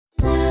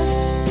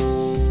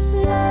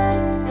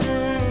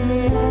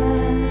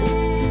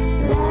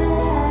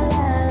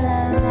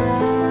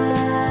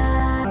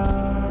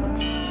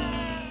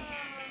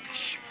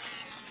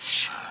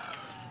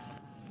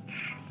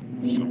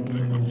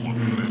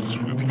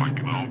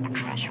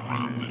albatross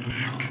around the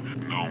neck.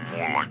 No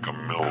more like a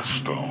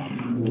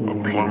millstone. A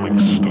plumbing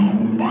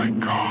stone, by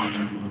God.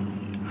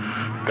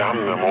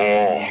 Damn them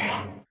all.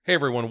 Hey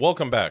everyone,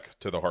 welcome back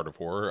to the Heart of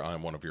Horror.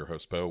 I'm one of your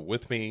hosts, Bo.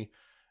 With me,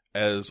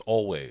 as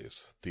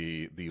always,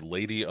 the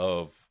lady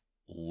of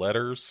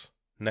letters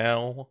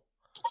now,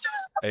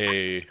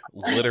 a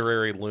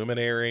literary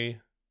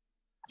luminary,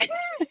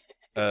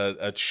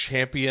 a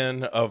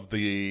champion of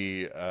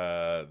the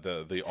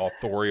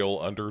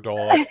authorial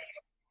underdog,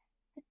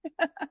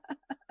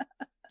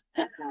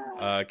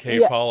 Kay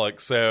Pollock.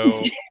 So,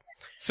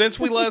 since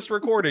we last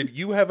recorded,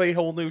 you have a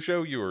whole new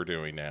show you are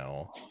doing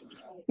now.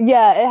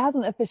 Yeah, it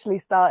hasn't officially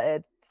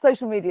started.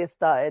 Social media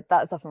started.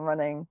 That's up and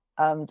running.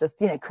 Just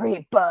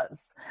create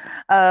buzz.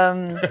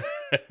 Yeah,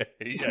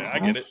 I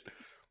get it.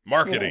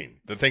 Marketing,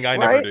 the thing I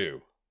never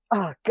do.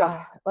 Oh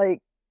god,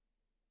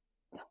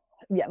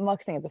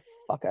 marketing is a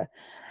fucker.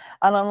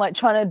 And I'm like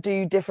trying to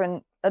do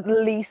different, at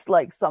least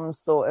like some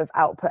sort of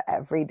output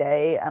every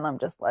day, and I'm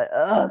just like,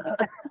 ugh.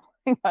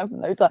 I have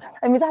no time.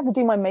 I mean, I have to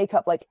do my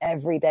makeup like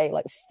every day,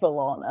 like full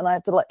on, and I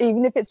have to like,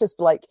 even if it's just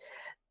like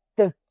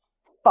the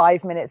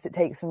 5 minutes it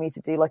takes for me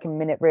to do like a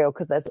minute reel,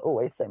 because there's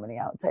always so many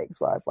outtakes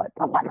where I've like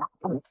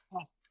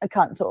I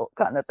can't talk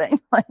kind of thing,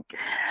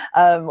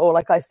 or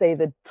like I say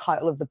the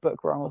title of the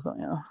book wrong or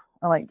something,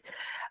 I like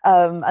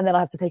and then I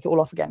have to take it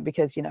all off again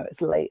because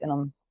it's late and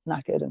I'm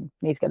knackered and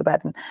need to go to bed,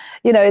 and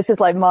it's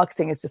just like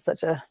marketing is just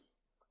such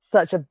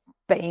a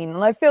bane.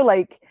 And I feel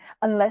like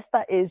unless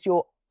that is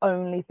your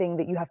only thing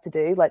that you have to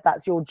do, like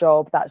that's your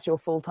job, that's your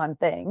full-time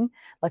thing,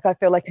 like I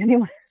feel like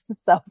anyone has to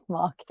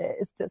self-market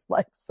is just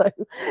like so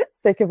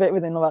sick of it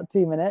within about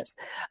 2 minutes,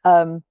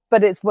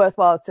 but it's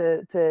worthwhile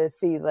to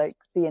see like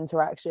the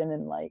interaction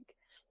and like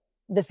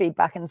the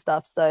feedback and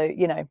stuff, so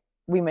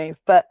we move.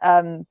 But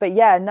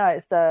yeah, no,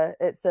 it's a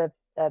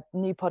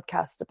new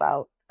podcast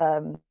about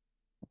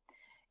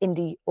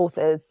indie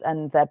authors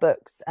and their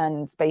books,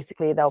 and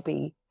basically there'll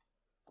be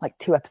like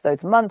 2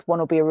 episodes a month. One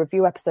will be a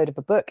review episode of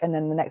a book, and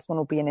then the next one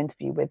will be an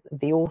interview with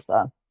the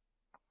author.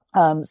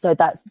 So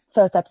that's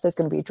first episode is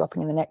going to be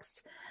dropping in the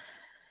next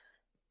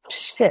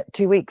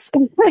 2 weeks.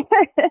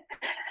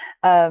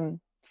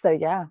 So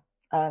yeah,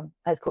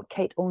 it's called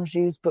Kate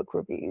Anjou's Book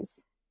Reviews.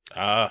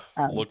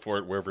 Look for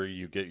it wherever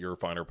you get your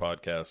finer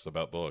podcasts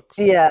about books.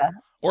 Yeah.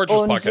 Or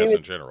just podcasts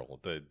in general.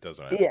 It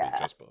doesn't have to be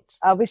just books.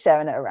 I'll be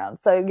sharing it around.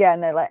 So yeah,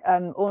 no, like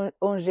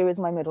Anjou is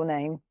my middle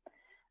name.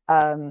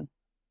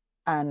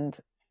 And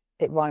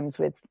it rhymes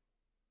with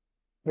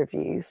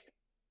reviews.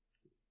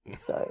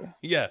 So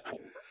yeah.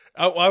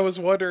 I was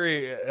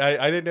wondering,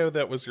 I didn't know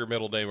that was your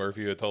middle name, or if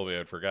you had told me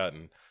I'd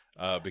forgotten.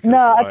 Because no,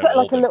 I I'm put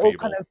like a little feeble.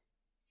 kind of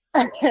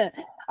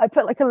I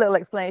put like a little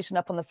explanation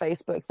up on the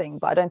Facebook thing,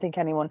 but I don't think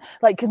anyone,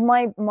 like, because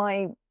my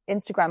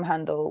Instagram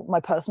handle, my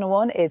personal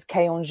one, is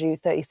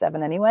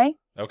KAnjou37 anyway.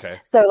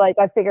 Okay. So like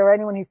I figure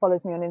anyone who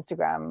follows me on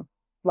Instagram,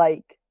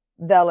 like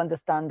they'll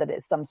understand that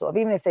it's some sort of,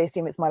 even if they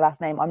assume it's my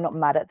last name, I'm not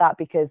mad at that,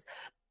 because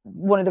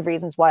one of the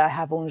reasons why I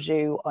have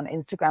Anjou on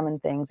Instagram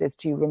and things is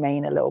to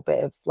remain a little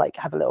bit of like,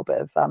 have a little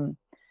bit of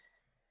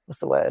what's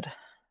the word,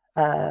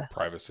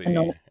 privacy,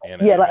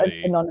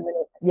 anonymity.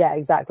 Yeah,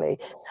 exactly.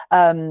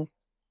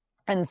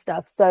 And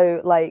stuff. So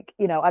like,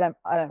 I don't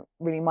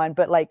really mind,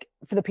 but like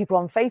for the people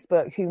on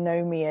Facebook who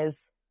know me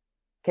as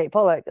Kate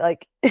Pollock,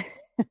 like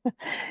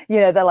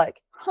they're like,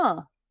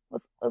 huh,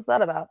 what's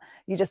that about?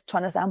 You just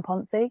trying to sound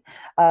poncy?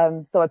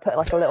 So I put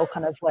like a little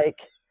kind of like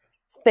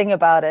thing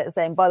about it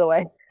saying, by the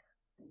way,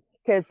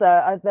 because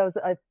I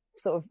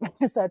sort of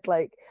said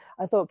like,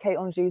 I thought Kate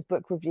Anjou's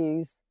Book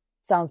Reviews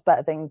sounds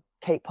better than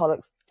Kate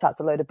Pollock's Chats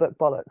a Load of Book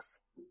Bollocks.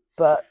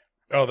 But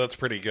that's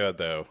pretty good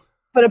though.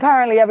 But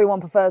apparently everyone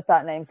prefers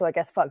that name, so I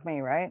guess fuck me,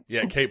 right?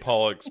 Yeah, Kate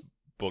Pollock's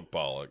Book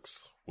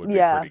Bollocks would be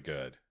pretty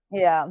good.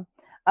 Yeah.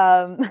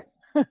 But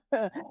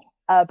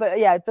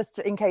yeah, just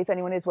in case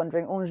anyone is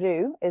wondering,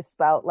 Anjou is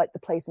spelled like the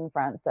place in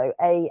France, so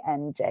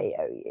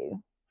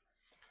Anjou.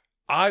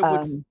 I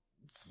would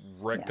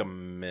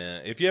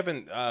recommend, if you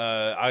haven't,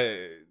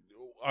 I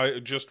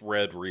just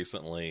read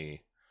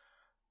recently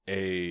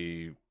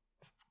a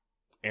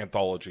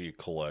anthology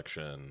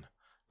collection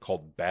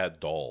called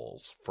Bad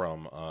Dolls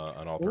from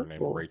an author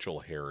named Rachel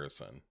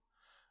Harrison.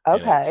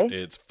 Okay.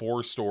 It's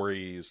 4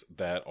 stories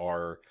that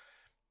are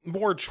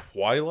more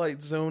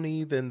Twilight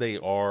Zone-y than they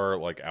are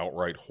like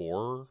outright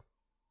horror.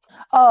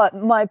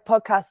 My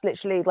podcast,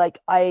 literally, like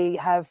I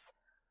have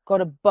got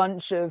a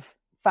bunch of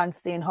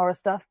fantasy and horror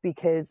stuff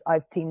because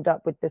I've teamed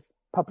up with this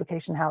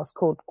publication house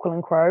called Quill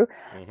and Crow,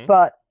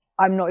 but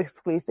I'm not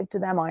exclusive to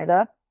them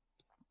either.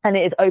 And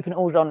it is open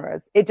all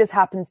genres. It just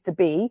happens to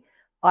be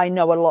I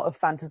know a lot of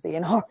fantasy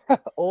and horror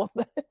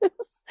authors,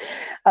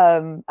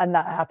 and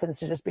that happens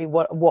to just be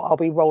what I'll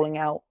be rolling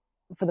out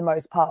for the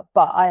most part.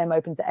 But I am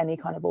open to any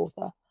kind of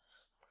author.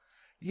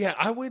 Yeah,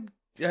 I would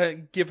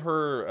give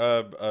her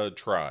a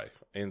try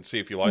and see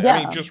if you like. Yeah.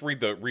 I mean, just read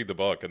the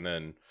book and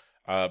then.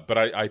 But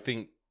I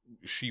think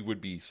she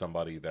would be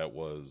somebody that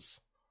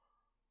was,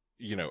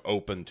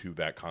 open to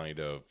that kind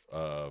of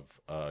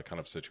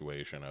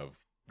situation of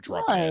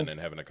dropping in and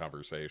having a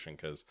conversation,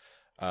 because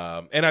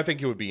And I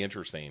think it would be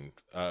interesting,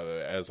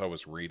 as I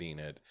was reading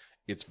it,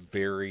 it's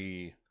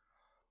very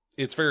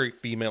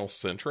female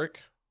centric.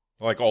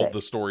 Like all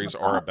the stories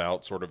are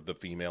about sort of the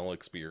female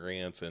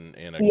experience in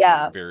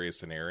various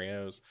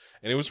scenarios.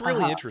 And it was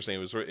really interesting.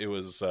 It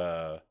was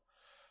I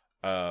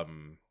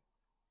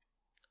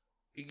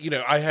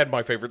had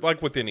my favorite,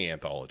 like with any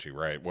anthology,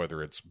 right?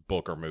 Whether it's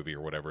book or movie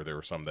or whatever, there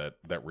are some that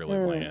really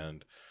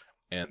land,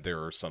 and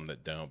there are some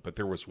that don't. But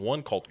there was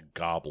one called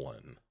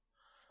Goblin.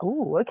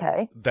 Oh,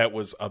 okay. That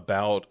was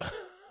about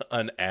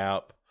an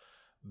app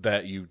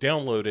that you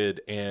downloaded,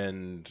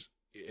 and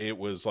it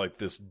was like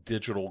this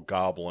digital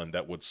goblin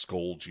that would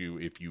scold you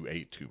if you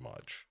ate too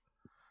much.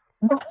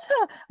 I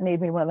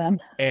need me one of them.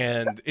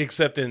 And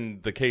except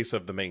in the case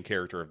of the main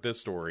character of this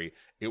story,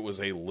 it was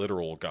a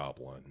literal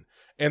goblin.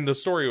 And the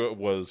story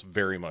was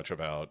very much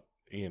about,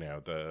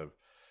 the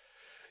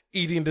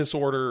eating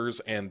disorders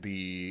and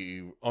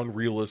the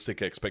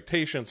unrealistic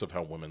expectations of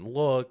how women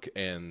look,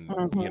 and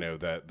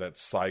that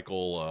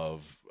cycle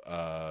of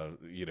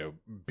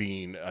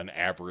being an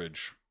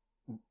average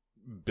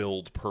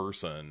build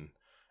person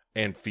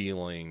and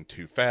feeling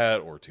too fat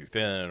or too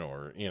thin,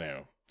 or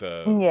not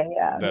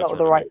the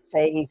right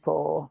shape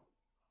or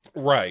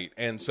right.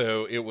 And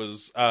so it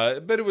was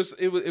but it was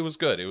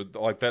good. It was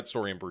like that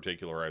story in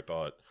particular, I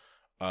thought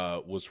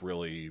was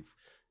really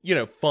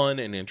fun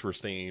and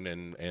interesting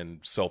and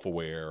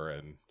self-aware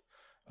and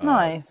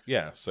nice.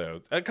 Yeah,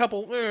 so a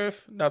couple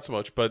not so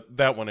much, but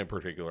that one in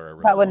particular I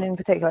really that one loved. in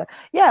particular.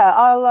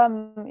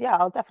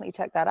 I'll definitely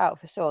check that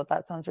out for sure.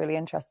 That sounds really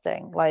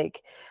interesting.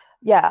 Like,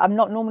 yeah, I'm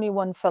not normally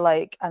one for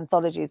like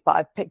anthologies, but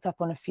I've picked up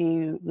on a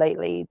few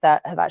lately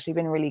that have actually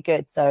been really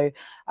good. So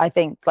I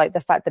think like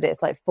the fact that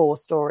it's like 4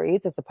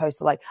 stories as opposed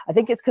to like, I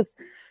think it's because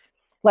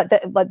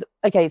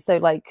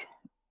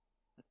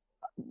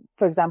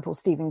for example,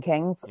 Stephen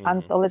King's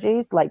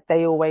anthologies, like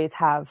they always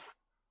have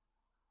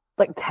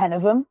like 10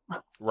 of them,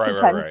 right,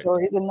 10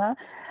 stories in there.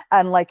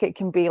 And like, it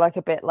can be like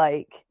a bit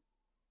like,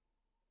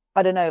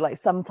 I don't know, like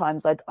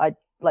sometimes I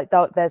like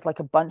there's like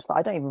a bunch that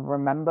I don't even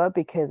remember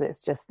because it's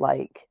just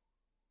like,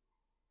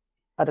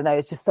 I don't know,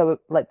 it's just so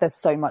like there's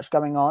so much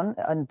going on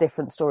and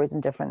different stories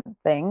and different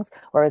things.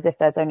 Whereas if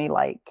there's only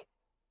like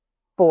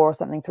 4 or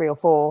something, 3 or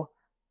 4,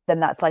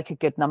 then that's like a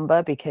good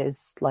number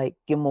because like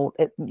you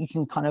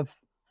can kind of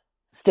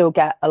still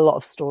get a lot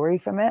of story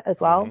from it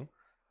as well.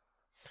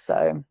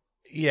 So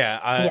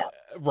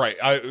right.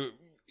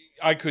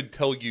 I could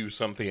tell you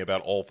something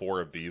about all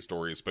 4 of these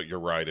stories, but you're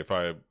right. If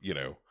I,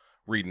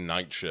 read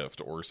Night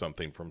Shift or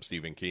something from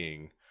Stephen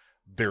King,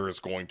 there is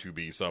going to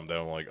be some that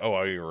I'm like, oh,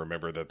 I even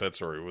remember that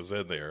story was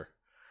in there.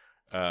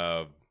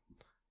 And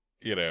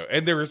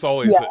there is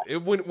always,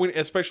 when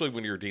especially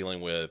when you're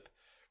dealing with,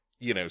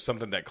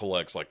 something that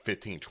collects like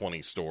 15,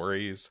 20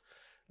 stories,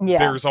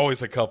 there's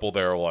always a couple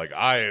that are like,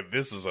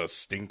 this is a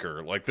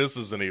stinker. Like, this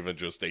isn't even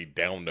just a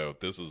down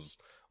note. This is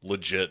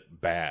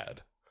legit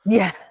bad.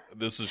 Yeah.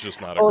 This is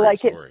just not a great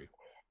story.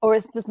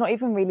 It's just not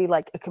even really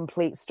like a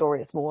complete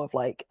story. It's more of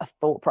like a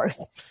thought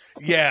process.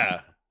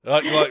 Yeah.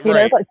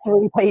 It's like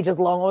 3 pages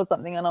long or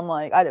something. And I'm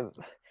like, I don't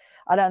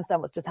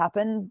understand what's just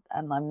happened.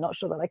 And I'm not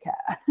sure that I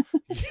care.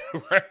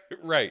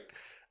 Right.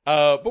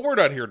 But we're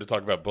not here to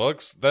talk about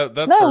books.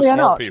 That's for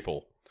smart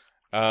people.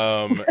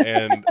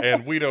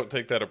 And we don't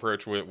take that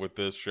approach with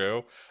this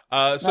show.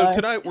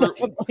 Tonight we're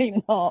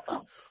definitely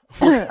not.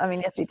 I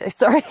mean, yes, we do.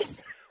 Sorry.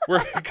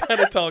 We're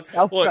gonna talk.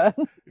 Look,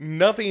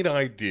 nothing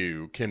I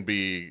do can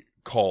be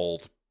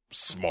called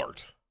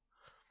smart.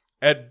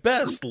 At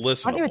best,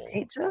 listenable. Aren't you a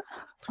teacher?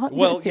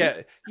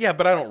 Yeah,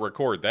 but I don't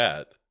record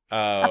that.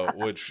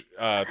 Which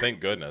thank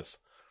goodness.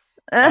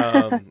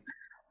 Oh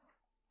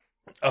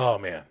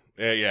man,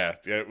 yeah.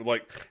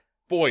 Like,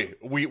 boy,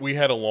 we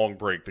had a long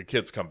break. The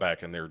kids come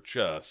back and they're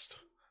just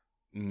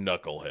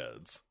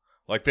knuckleheads.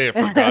 Like, they have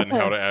forgotten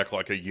how to act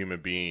like a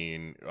human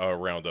being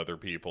around other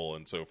people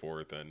and so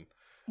forth. And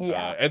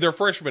and they're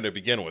freshmen to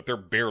begin with. They're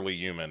barely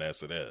human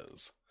as it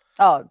is.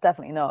 Oh,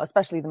 definitely not.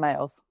 Especially the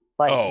males.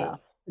 Like, no,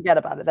 forget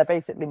about it. They're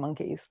basically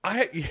monkeys.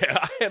 I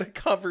had a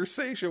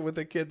conversation with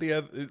a kid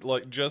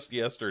just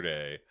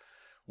yesterday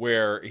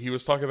where he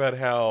was talking about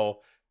how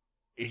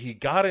he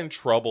got in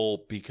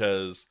trouble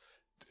because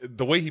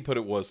the way he put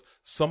it was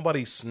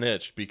somebody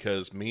snitched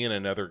because me and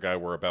another guy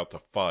were about to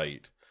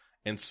fight,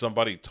 and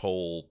somebody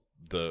told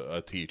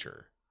a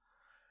teacher.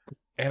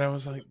 And I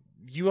was like,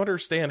 you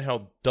understand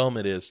how dumb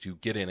it is to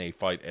get in a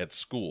fight at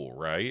school,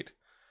 right?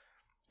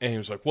 And he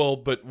was like, well,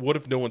 but what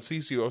if no one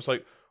sees you? I was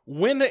like,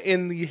 when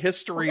in the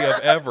history of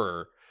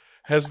ever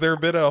has there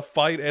been a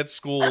fight at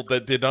school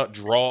that did not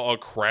draw a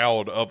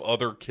crowd of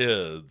other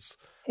kids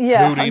hooting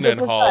 100%.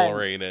 And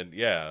hollering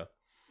and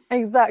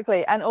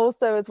Exactly. And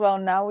also as well,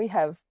 now we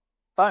have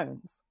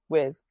phones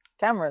with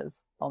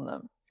cameras on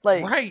them.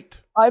 Like, right.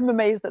 I'm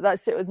amazed that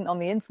shit wasn't on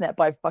the internet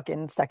by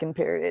fucking second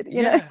period.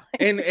 You know?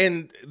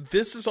 And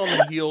this is on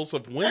the heels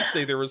of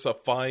Wednesday. There was a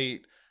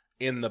fight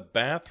in the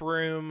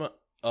bathroom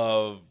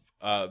of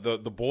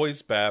the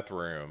boys'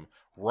 bathroom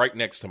right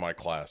next to my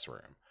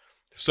classroom.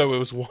 So it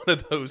was one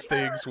of those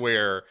things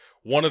where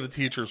one of the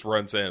teachers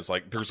runs in. It's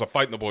like, there's a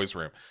fight in the boys'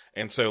 room.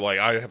 And so, like,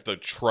 I have to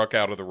truck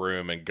out of the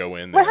room and go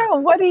in there. Well, hang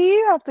on. Why do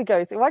you have to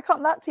go see? Why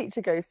can't that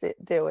teacher go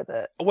deal with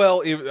it?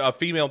 Well, a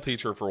female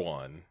teacher for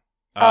one.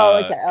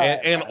 Okay.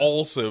 And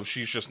also,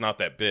 she's just not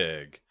that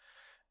big.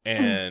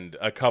 And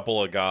a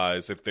couple of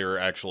guys, if they're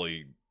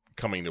actually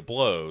coming to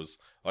blows,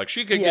 like,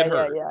 she could get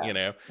hurt, you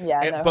know?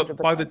 Yeah, but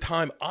by the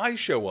time I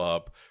show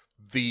up,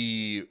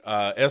 the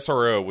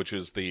SRO, which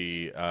is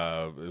the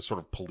sort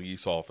of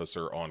police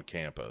officer on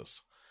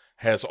campus,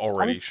 has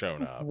already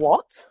shown up.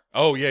 What?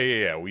 Oh,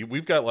 yeah.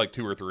 We've got like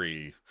 2 or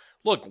 3.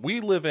 Look, we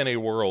live in a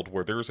world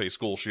where there's a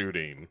school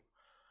shooting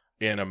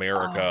in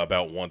America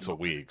about once a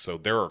week. So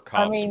there are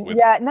cops. I mean,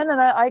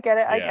 no, I get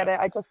it. I get it.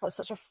 I just, that's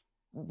such a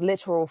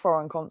literal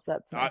foreign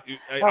concept.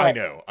 I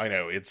know.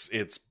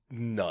 It's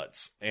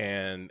nuts.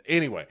 And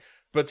anyway,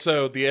 but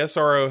so the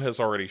SRO has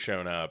already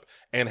shown up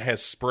and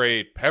has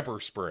sprayed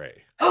pepper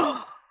spray.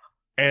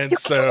 And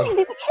so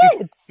these are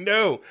kids.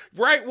 No,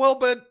 right. Well,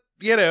 but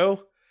you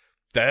know,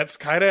 that's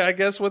kind of, I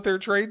guess, what they're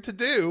trained to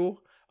do.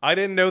 I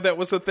didn't know that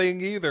was a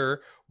thing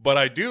either, but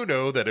I do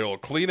know that it'll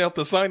clean out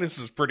the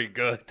sinuses pretty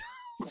good.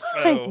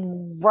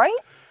 So, right?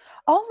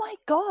 Oh my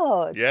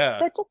god. Yeah.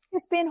 They're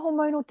just being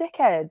hormonal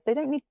dickheads. They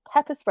don't need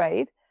pepper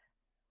sprayed.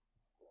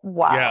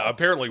 Wow. Yeah,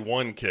 apparently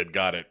one kid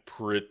got it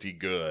pretty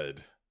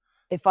good.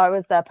 If I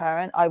was their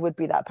parent, I would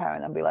be that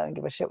parent and be like, I don't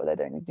give a shit what they're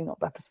doing. Do not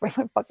pepper spray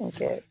my fucking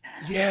kid.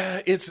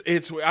 Yeah, it's.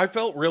 I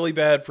felt really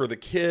bad for the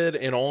kid,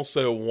 and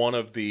also one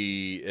of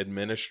the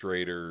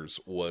administrators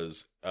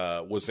was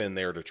in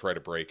there to try to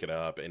break it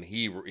up, and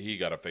he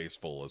got a face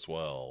full as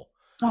well.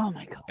 Oh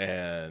my god.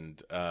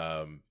 And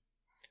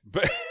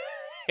but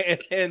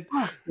and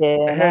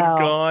had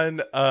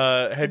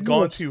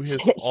gone to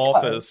his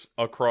office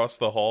across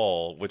the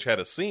hall, which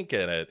had a sink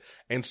in it,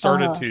 and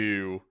started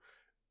to,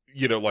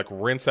 you know, like,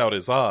 rinse out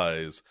his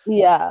eyes.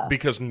 Yeah.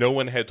 Because no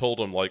one had told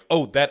him, like,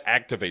 oh, that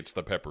activates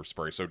the pepper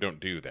spray, so don't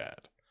do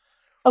that.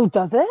 Oh,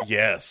 does it?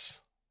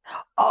 Yes.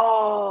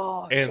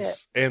 Oh,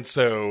 and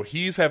so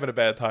he's having a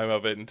bad time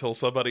of it until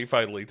somebody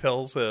finally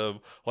tells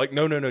him, like,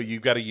 no, you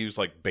got to use,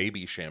 like,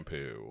 baby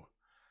shampoo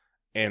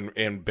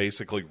and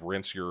basically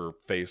rinse your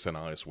face and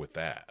eyes with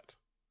that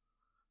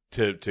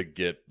to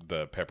get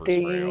the pepper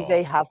spray off. Do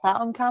they have that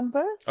on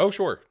campus? Oh,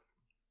 sure.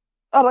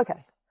 Oh,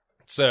 okay.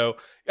 So,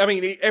 I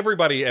mean,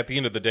 everybody at the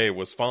end of the day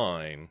was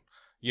fine,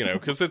 you know,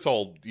 because it's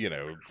all, you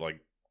know,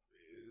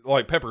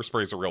 like pepper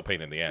spray is a real pain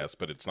in the ass,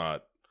 but it's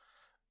not.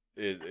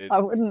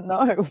 I wouldn't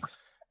know.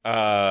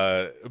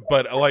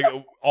 But like,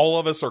 all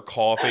of us are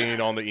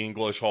coughing on the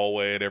English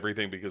hallway and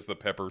everything because the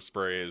pepper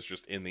spray is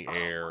just in the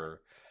air,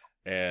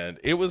 and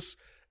it was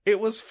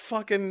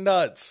fucking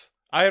nuts.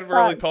 I hadn't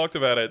really talked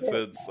about it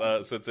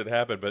since it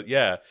happened, but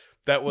yeah,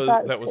 that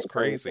was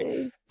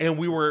crazy. And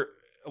we were.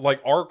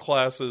 Like, our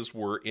classes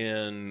were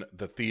in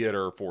the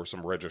theater for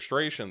some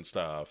registration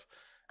stuff.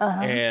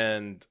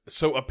 And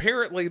so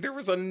apparently there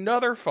was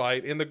another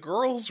fight in the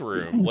girls'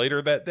 room later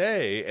that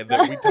day, and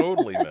that we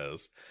totally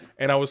missed.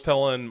 And I was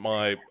telling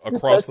my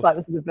across the fight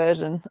was a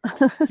diversion.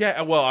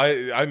 Yeah, well,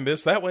 I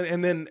missed that one.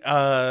 And then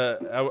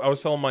I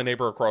was telling my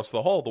neighbor across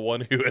the hall, the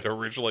one who had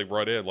originally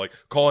run in, like,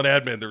 call an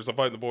admin, there's a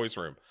fight in the boys'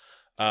 room.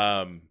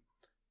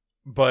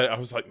 But I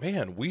was like,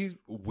 man,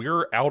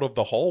 we're out of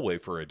the hallway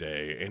for a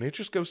day, and it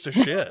just goes to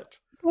shit.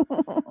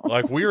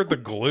 Like, we're the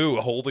glue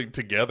holding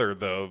together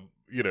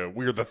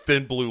we're the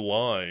thin blue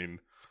line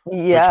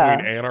between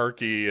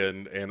anarchy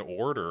and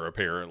order,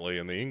 apparently,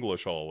 in the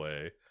English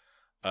hallway.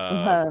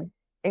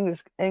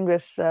 English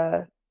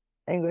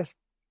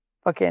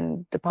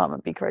fucking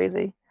department be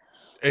crazy.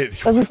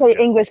 Doesn't say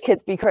English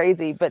kids be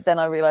crazy, but then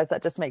I realized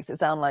that just makes it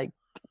sound like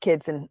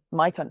kids in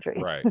my country.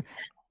 Right.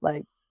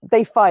 Like,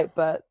 they fight,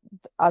 but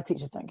our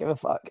teachers don't give a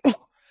fuck.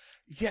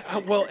 Yeah,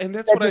 well, and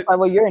that's They're just like,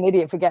 well, you're an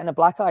idiot for getting a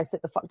black eye.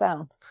 Sit the fuck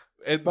down.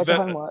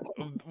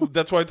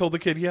 That's why I told the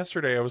kid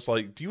yesterday. I was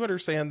like, do you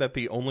understand that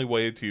the only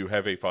way to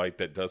have a fight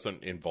that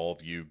doesn't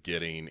involve you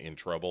getting in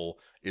trouble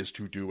is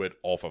to do it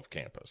off of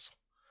campus?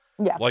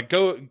 Yeah. Like,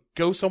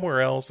 go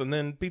somewhere else and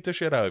then beat the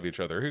shit out of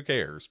each other. Who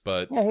cares?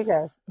 But yeah, who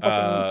cares?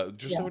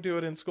 Don't do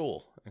it in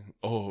school.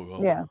 Oh,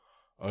 well, yeah.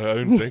 I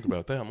didn't think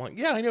about that. I'm like,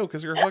 yeah, I know,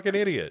 because you're a fucking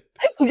idiot.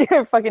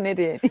 You're a fucking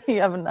idiot.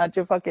 You haven't had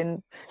your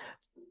fucking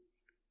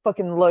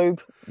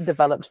lobe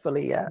developed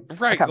fully yet.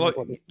 Right. Like,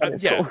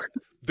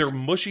 they're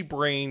mushy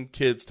brain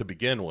kids to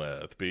begin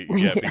with.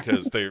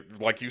 Because they're,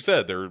 like you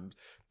said, they're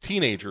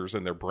teenagers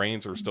and their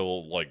brains are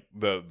still, like,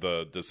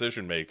 the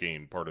decision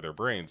making part of their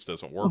brains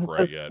doesn't work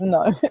yet.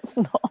 No, it's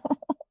not.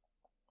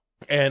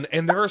 And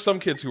there are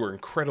some kids who are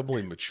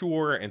incredibly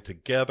mature and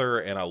together,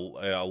 and I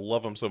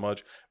love them so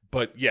much.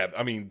 But yeah,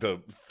 I mean,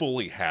 the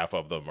fully half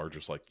of them are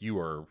just like, you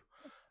are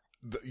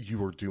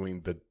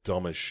doing the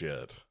dumbest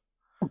shit.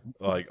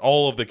 Like,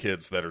 all of the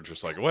kids that are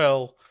just like,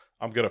 well,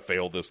 I'm gonna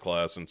fail this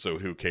class, and so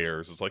who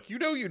cares? It's like, you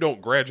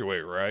don't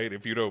graduate, right?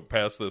 If you don't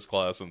pass this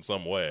class in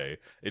some way,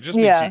 it just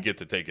means you get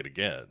to take it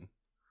again.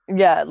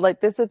 Yeah, like,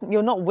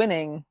 you're not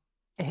winning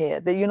here.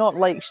 That you're not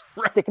like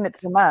Right. sticking it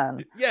to the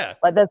man. Yeah.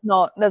 Like there's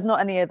not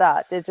any of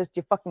that. There's just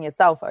you're fucking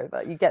yourself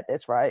over. You get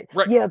this, right?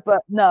 Right. Yeah,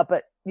 but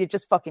you're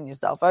just fucking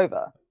yourself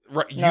over.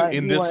 Right. No, In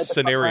you wanted this to fuck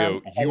scenario,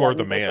 around. you Yeah, are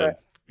the you go for man. it.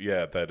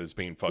 Yeah, that is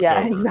being fucked Yeah,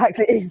 over.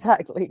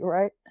 exactly,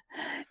 right?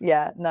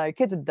 Yeah, no,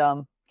 kids are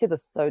dumb. Kids are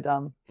so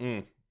dumb.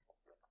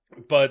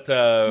 But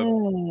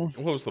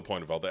what was the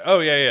point of all that? Oh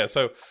yeah.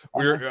 So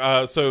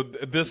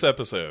this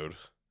episode,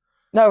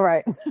 No,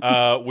 right.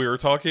 we were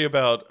talking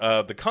about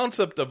the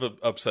concept of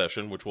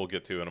obsession, which we'll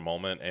get to in a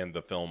moment, and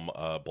the film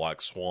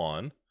Black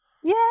Swan,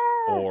 Yeah.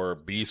 or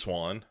B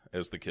Swan,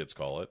 as the kids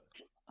call it.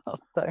 Oh,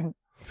 don't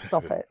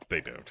stop it.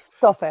 They don't.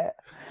 Stop it.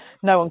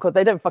 No one could.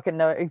 They don't fucking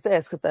know it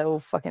exists because they're all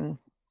fucking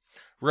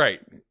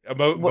Right.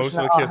 Most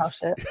of the art house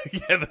kids,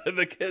 yeah,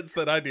 the kids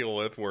that I deal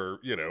with were,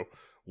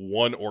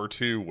 1 or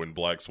 2 when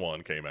Black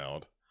Swan came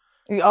out.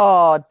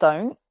 Oh,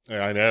 don't.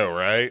 I know,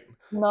 right?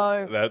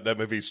 No. That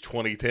movie's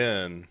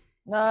 2010.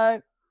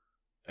 No.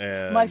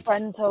 And My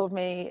friend told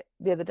me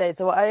the other day.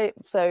 I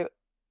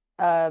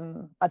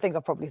think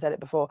I've probably said it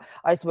before.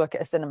 I used to work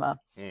at a cinema,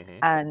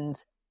 and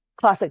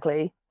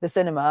classically, the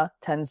cinema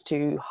tends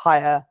to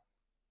hire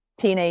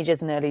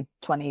teenagers and early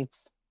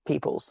 20s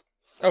peoples.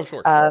 Oh,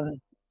 sure.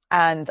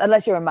 And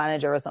unless you're a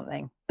manager or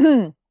something.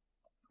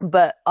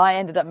 But I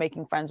ended up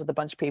making friends with a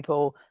bunch of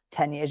people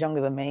 10 years younger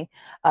than me,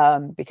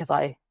 because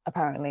I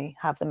apparently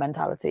have the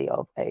mentality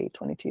of a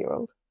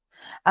 22-year-old.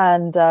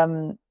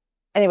 And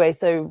anyway,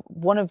 so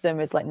one of them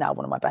is like now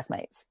one of my best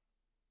mates.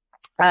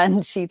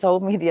 And she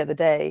told me the other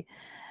day,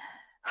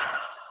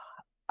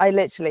 I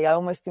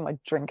almost threw my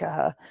drink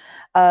at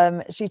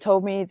her. She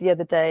told me the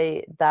other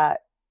day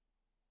that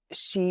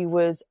she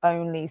was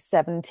only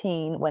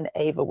 17 when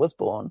Ava was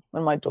born.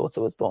 When my daughter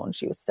was born,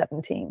 she was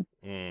 17.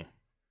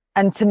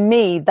 And to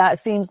me,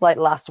 that seems like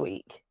last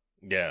week.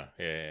 Yeah.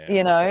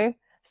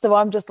 So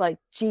I'm just like,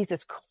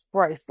 Jesus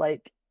Christ,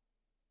 like,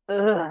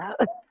 ugh.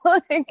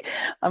 Like,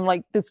 I'm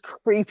like this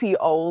creepy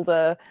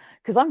older,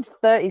 because I'm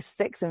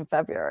 36 in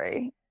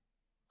February.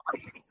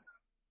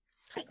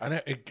 I know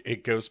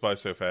it goes by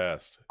so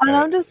fast. And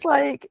I'm just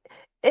like,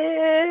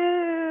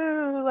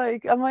 ew,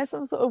 like, am I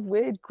some sort of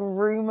weird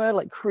groomer,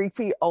 like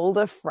creepy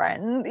older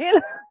friend?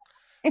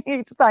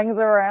 He just hangs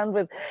around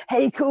with,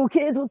 hey, cool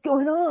kids, what's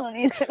going on?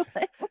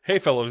 Like, hey,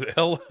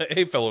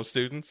 fellow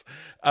students.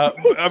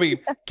 I mean,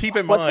 keep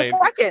in mind,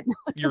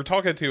 you're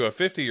talking to a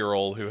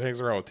 50-year-old who hangs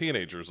around with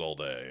teenagers all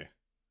day.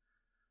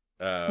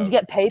 You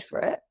get paid for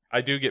it. I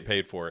do get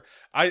paid for it.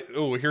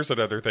 Here's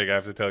another thing I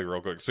have to tell you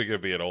real quick. Speaking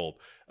of being old,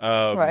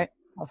 right?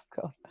 Oh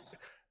God.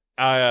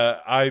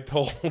 I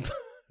told.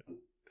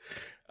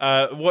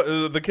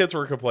 What the kids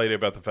were complaining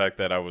about the fact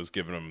that I was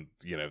giving them,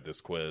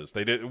 this quiz.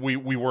 We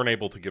weren't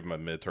able to give them a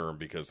midterm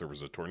because there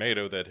was a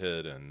tornado that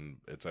hit, and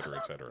et cetera,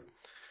 et cetera.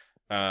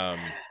 Oh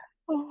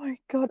my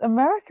God,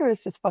 America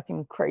is just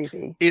fucking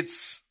crazy.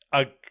 It's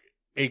a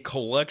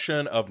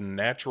collection of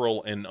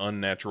natural and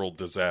unnatural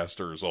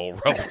disasters all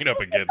rubbing up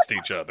against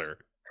each other.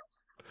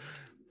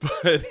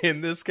 But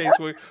in this case,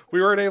 we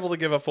weren't able to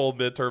give a full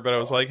midterm, but I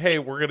was like, hey,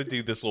 we're going to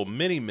do this little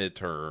mini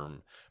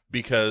midterm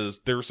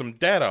because there's some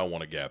data I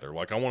want to gather.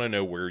 Like, I want to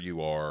know where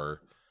you are.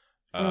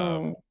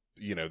 The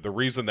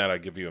reason that I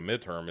give you a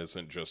midterm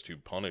isn't just to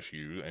punish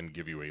you and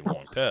give you a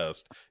long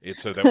test.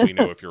 It's so that we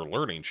know if you're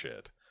learning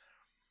shit.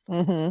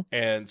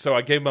 And so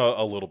I gave him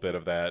a little bit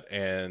of that.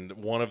 And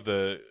one of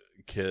the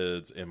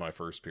kids in my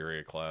first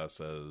period class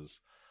says,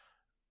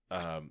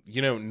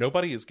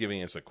 nobody is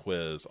giving us a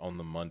quiz on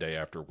the Monday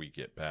after we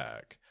get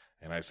back.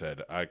 And I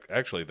said,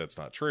 actually, that's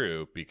not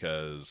true,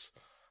 because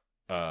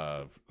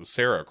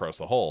Sarah across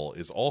the hall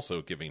is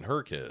also giving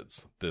her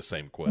kids this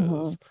same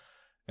quiz.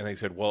 And they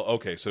said, well,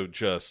 okay, so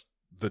just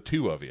the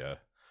two of you.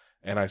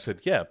 And I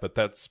said, yeah, but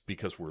that's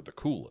because we're the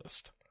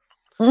coolest.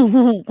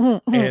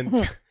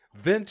 And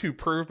then to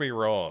prove me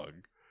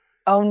wrong,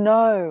 oh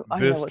no,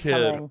 this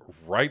kid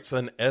writes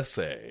an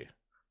essay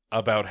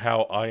about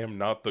how I am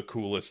not the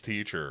coolest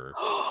teacher.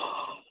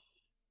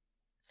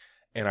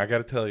 And I got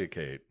to tell you,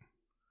 Kate,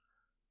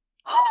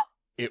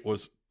 it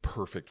was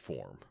perfect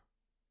form.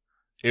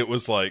 It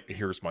was like,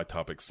 here's my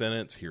topic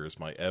sentence, here's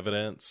my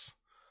evidence.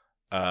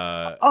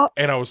 And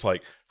I was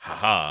like,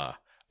 haha,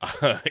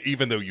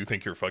 even though you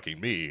think you're fucking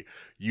me,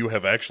 you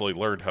have actually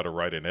learned how to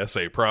write an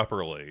essay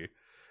properly.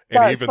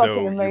 And that's even fucking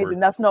though amazing.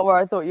 That's not where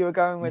I thought you were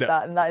going with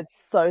that, and that is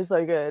so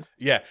good.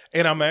 Yeah,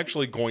 and I'm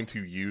actually going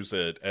to use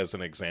it as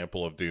an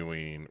example of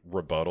doing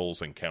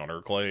rebuttals and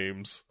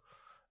counterclaims.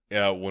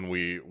 When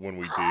we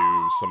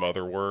do some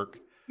other work.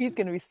 He's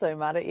gonna be so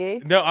mad at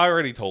you. No, I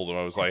already told him.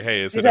 I was like, hey,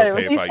 is it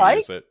okay if I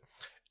use it?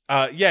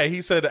 Yeah,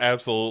 he said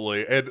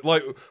absolutely, and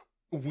like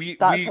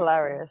that's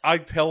hilarious. I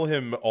tell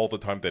him all the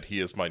time that he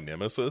is my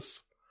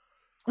nemesis.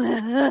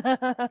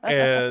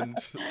 And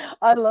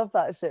I love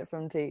that shit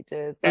from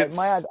teachers. Like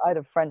I had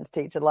a French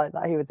teacher like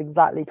that. He was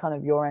exactly kind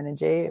of your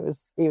energy.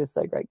 He was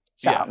so great.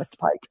 Shout out, Mr.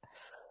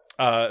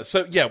 Pike.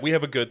 So yeah, we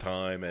have a good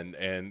time.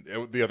 And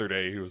the other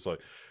day he was like,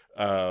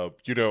 I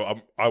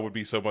would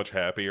be so much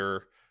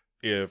happier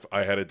if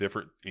I had a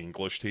different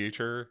English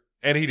teacher.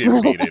 And he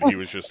didn't mean it. He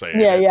was just saying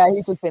Yeah, it. yeah,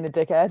 he's just been a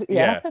dickhead.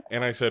 Yeah.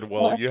 And I said,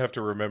 well, you have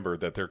to remember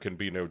that there can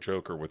be no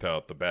Joker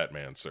without the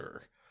Batman,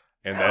 sir.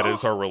 And that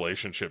is our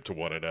relationship to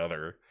one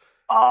another.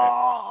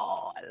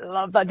 Oh, I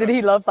love that. Did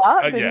he love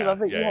that? Did he yeah, love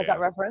that yeah, you had yeah. that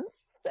reference?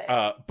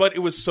 But it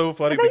was so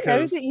funny Did they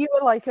because know that you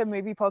were like a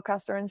movie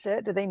podcaster and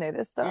shit? Did they know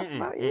this stuff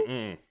about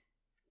you?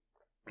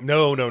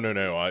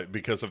 No.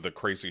 Because of the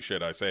crazy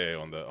shit I say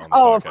on the Oh,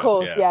 podcast, of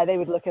course, yeah. They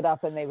would look it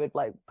up and they would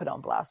like put it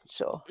on blast.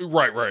 Sure.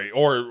 Right.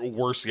 Or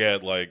worse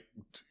yet, like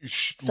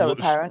show a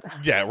parent.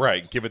 Yeah,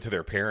 right. Give it to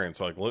their parents.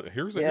 Like, look,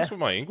 here's what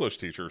my English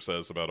teacher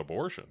says about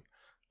abortion.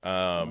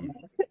 So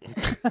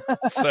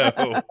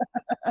no.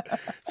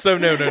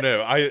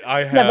 I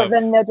have. Yeah, but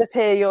then they'll just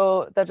hear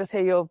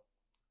your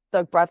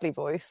Doug Bradley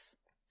voice,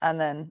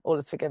 and then all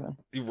is forgiven.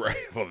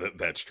 Right. Well,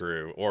 that's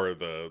true. Or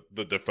the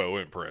Defoe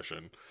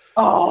impression.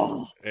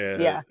 Oh,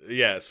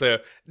 yeah. So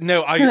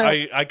no,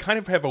 I kind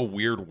of have a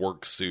weird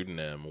work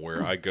pseudonym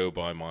where I go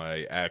by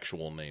my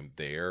actual name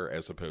there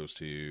as opposed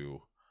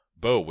to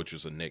Bo, which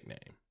is a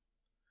nickname.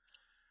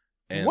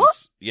 And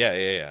what?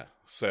 Yeah.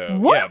 So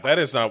what? that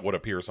is not what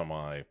appears on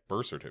my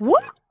birth certificate.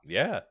 What?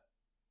 Yeah.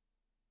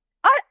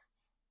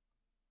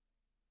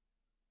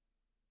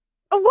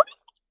 What?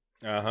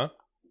 Uh-huh.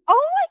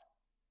 Oh my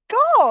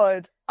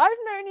god! I've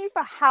known you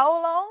for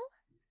how long?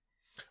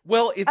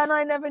 Well, and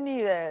I never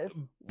knew this.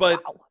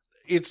 But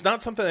it's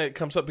not something that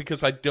comes up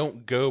because I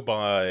don't go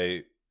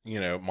by,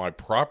 my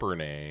proper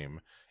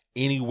name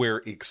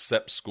anywhere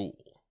except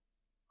school.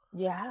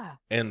 Yeah.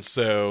 And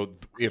so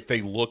if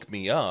they look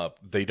me up,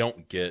 they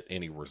don't get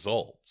any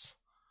results.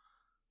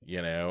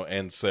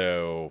 And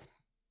so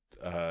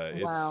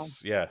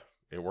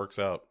it works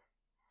out.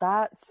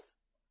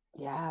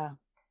 Yeah.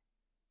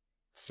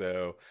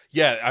 So,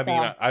 yeah, I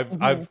mean,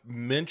 I've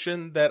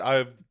mentioned that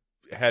I've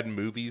had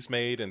movies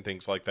made and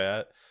things like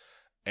that,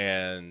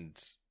 and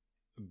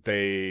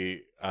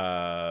they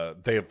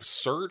have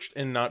searched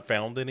and not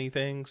found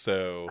anything.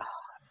 So,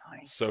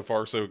 nice. So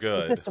far so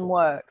good. The system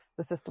works.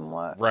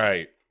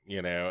 Right.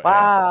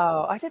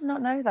 Wow, I did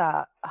not know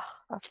that. Oh,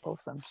 that's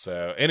awesome.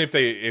 So, and if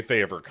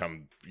they ever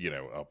come,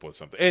 up with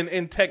something,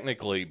 and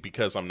technically,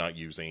 because I'm not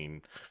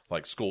using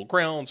like school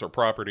grounds or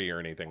property or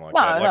anything like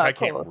that, like I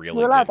can't really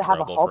You're allowed get to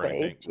have a trouble for hobby.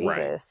 anything, Jesus.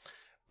 right?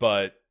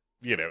 But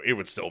it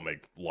would still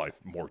make life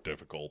more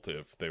difficult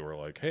if they were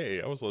like, "Hey,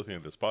 I was listening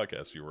to this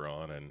podcast you were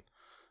on, and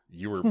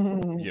you were,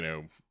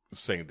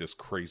 saying this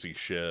crazy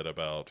shit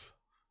about,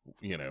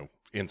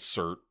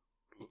 insert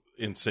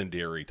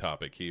incendiary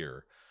topic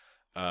here."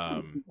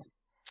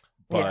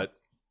 But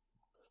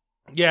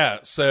yeah,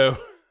 so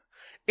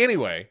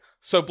anyway,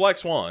 so Black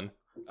Swan.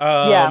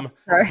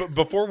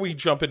 Before we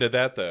jump into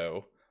that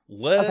though,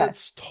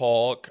 let's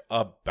talk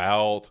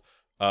about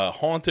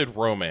haunted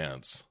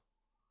romance.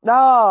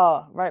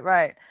 Oh,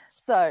 right.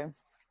 So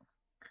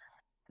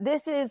I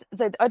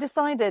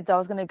decided that I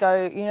was going to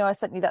go, I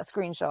sent you that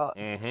screenshot.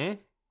 Mm-hmm.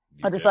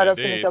 I decided I was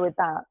going to go with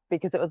that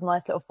because it was a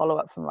nice little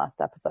follow-up from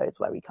last episodes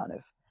where we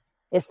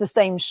it's the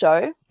same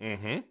show.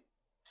 Mm-hmm.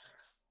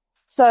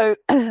 So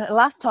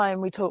last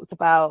time we talked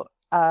about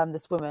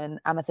this woman,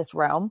 Amethyst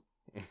Realm.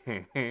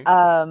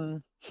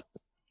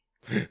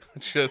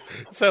 Just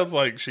sounds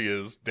like she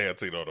is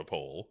dancing on a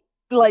pole.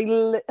 Like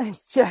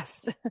it's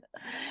just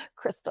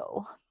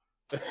crystal.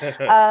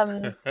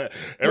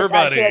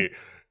 Everybody,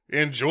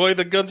 enjoy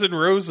the Guns N'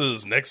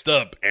 Roses. Next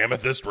up,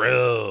 Amethyst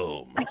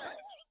Realm.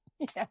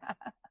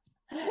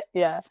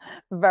 Yeah,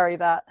 very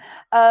that.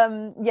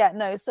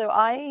 So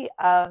I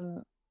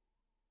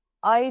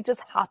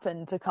just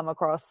happened to come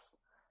across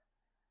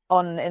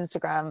on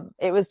Instagram.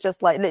 It was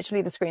just like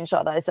literally the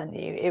screenshot that I sent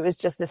you. It was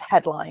just this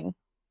headline.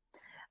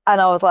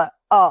 And I was like,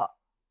 oh,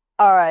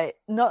 all right,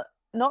 not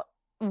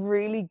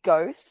really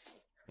ghosts,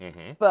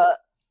 but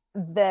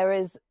there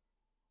is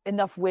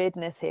enough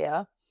weirdness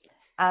here.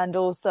 And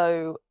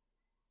also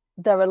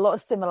there are a lot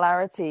of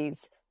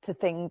similarities to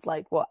things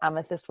like what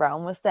Amethyst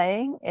Realm was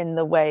saying in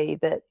the way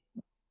that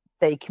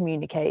they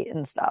communicate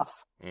and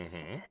stuff.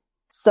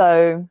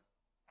 So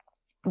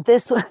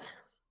this one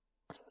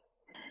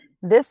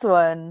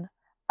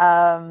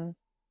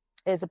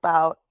is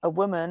about a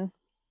woman,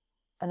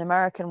 an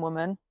American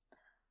woman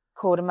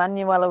called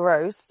Emanuela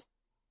Rose,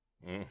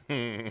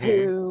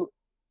 who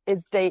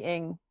is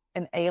dating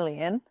an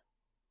alien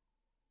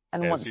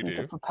and wants him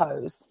to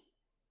propose.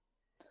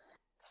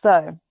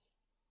 So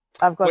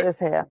I've got this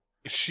here.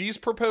 She's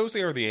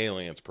proposing or the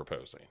alien's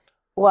proposing?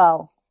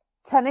 Well,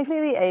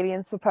 technically the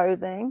alien's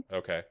proposing.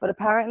 Okay. But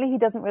apparently he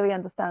doesn't really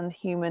understand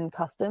human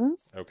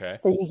customs. Okay.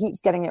 So he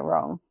keeps getting it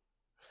wrong.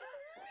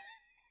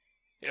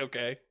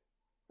 Okay.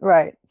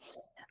 Right.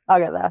 I'll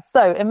get there.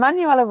 So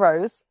Emanuela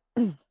Rose.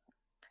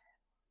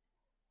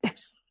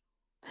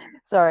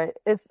 Sorry,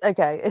 it's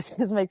okay. It's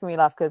making me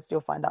laugh because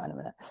you'll find out in a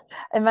minute.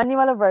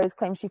 Emanuela Rose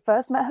claims she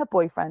first met her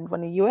boyfriend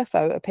when a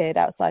UFO appeared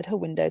outside her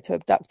window to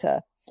abduct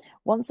her.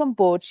 Once on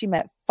board, she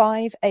met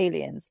 5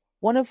 aliens,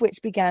 one of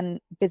which began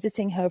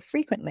visiting her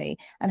frequently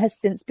and has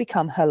since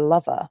become her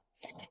lover.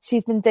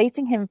 She's been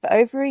dating him for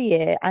over a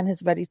year and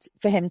is ready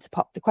for him to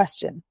pop the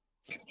question.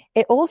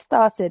 It all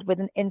started with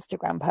an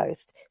Instagram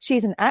post.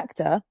 She's an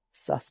actor,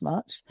 sus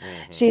much.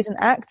 Mm-hmm. She's an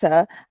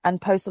actor and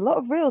posts a lot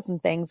of reels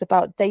and things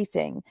about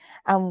dating.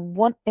 And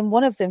in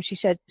one of them, she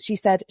said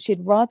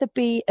she'd rather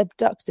be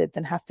abducted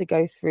than have to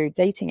go through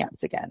dating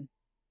apps again.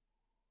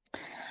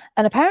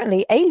 And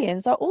apparently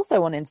aliens are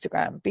also on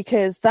Instagram,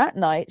 because that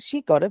night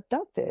she got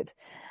abducted.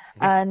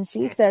 And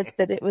she says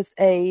that it was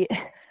a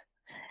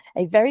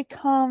very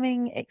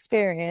calming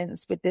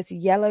experience with this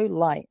yellow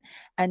light.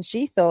 And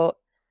she thought,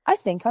 I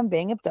think I'm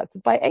being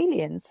abducted by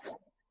aliens.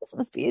 This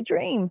must be a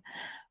dream.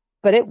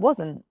 But it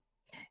wasn't.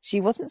 She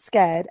wasn't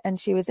scared. And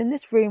she was in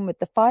this room with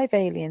the 5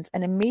 aliens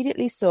and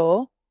immediately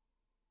saw,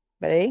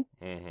 ready?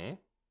 Mm-hmm.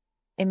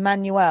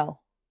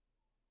 Emmanuel.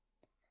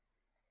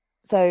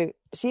 So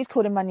she's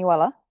called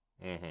Emanuela.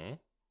 Mm-hmm.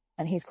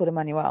 And he's called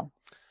Emmanuel.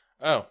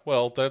 Oh,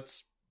 well,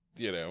 that's,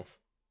 Yeah.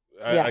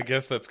 I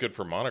guess that's good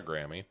for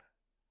monogramming.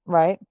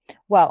 Right.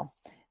 Well,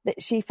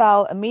 she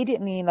fell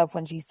immediately in love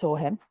when she saw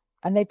him,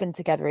 and they've been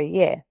together a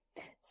year.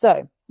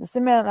 So the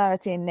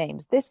similarity in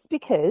names. This is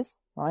because,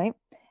 right,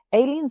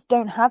 aliens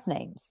don't have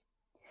names.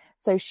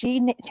 So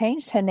she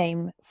changed her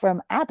name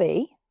from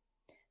Abby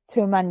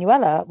to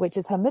Emanuela, which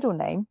is her middle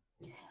name,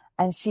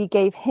 and she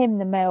gave him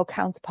the male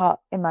counterpart,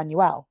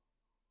 Emmanuel.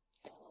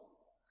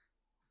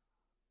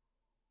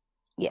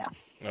 Yeah.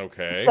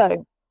 Okay.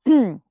 So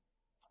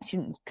she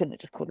couldn't have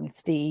just called him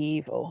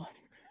Steve or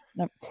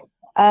no.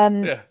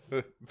 Yeah,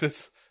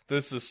 this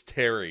is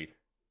Terry.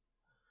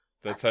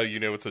 That's how you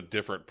know it's a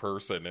different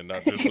person and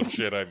not just some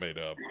shit I made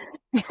up.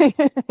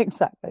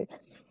 Exactly.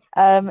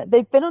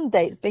 They've been on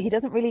dates, but he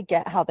doesn't really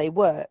get how they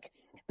work.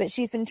 But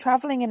she's been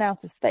traveling in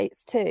outer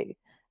space too.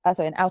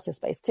 In outer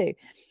space too.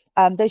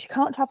 Though she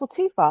can't travel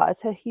too far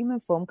as her human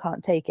form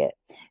can't take it.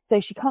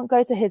 So she can't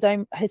go to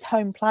his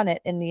home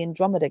planet in the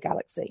Andromeda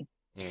galaxy.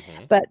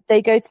 Mm-hmm. But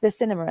they go to the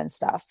cinema and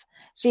stuff.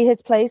 She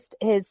has placed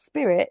his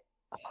spirit.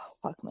 Oh,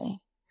 fuck me.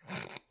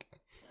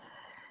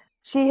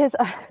 She has.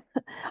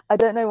 I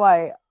don't know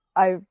why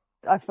I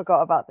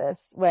forgot about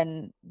this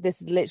when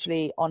this is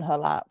literally on her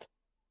lap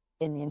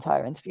in the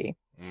entire interview.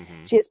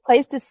 Mm-hmm. She has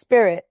placed his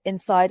spirit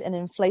inside an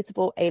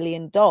inflatable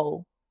alien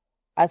doll,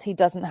 as he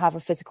doesn't have a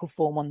physical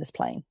form on this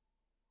plane.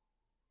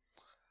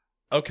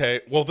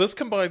 Okay, well, this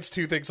combines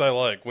two things I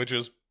like, which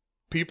is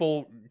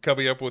people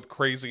coming up with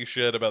crazy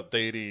shit about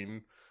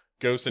dating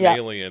ghosts and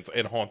aliens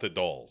and haunted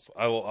dolls.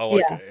 I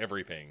like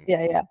everything.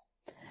 Yeah.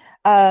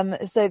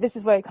 So this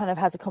is where it kind of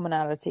has a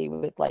commonality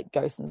with like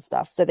ghosts and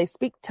stuff. So they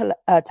speak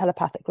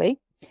telepathically,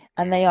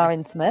 and they are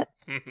intimate.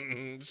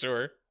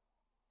 Sure.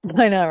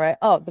 I know, right?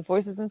 Oh, the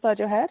voices inside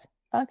your head?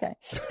 Okay.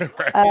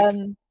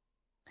 Right.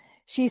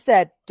 She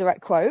said,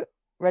 direct quote,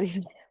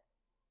 ready?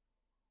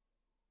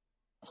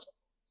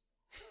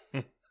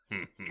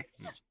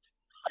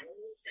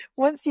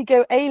 Once you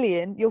go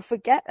alien, you'll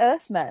forget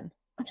Earthmen.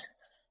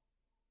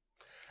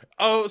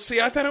 Oh, see,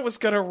 I thought it was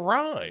going to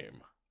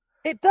rhyme.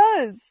 It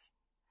does.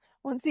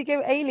 Once you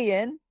go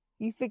alien,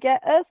 you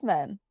forget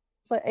Earthmen.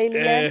 It's like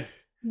alien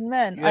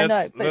men. I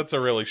know. That's a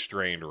really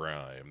strained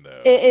rhyme,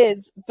 though. It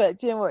is, but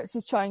do you know what?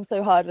 She's trying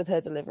so hard with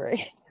her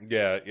delivery.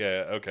 Yeah,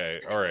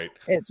 okay, all right.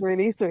 It's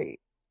really sweet.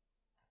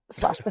 /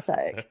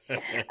 pathetic.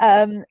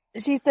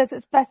 She says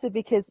it's better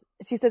because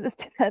she says it's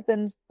better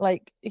than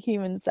like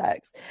human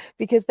sex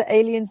because the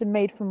aliens are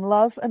made from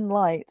love and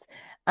light,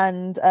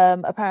 and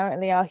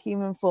apparently our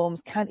human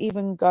forms can't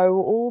even go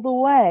all the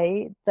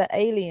way that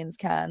aliens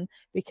can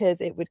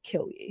because it would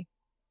kill you.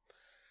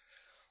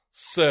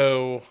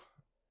 So,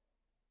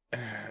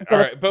 all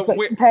right, but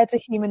compared to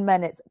human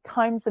men, it's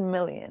times a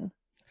million.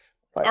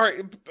 All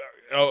right.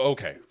 Oh,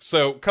 okay.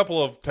 So, couple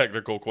of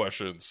technical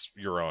questions,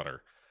 Your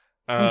Honor.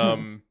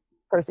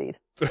 Proceed.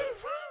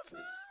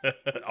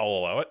 I'll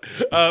allow it.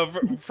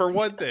 For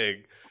one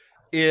thing,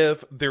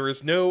 if there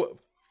is no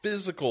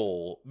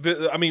physical,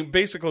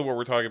 basically what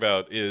we're talking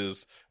about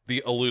is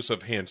the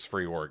elusive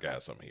hands-free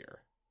orgasm here.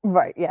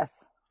 Right,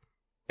 yes.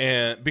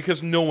 And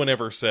because no one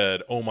ever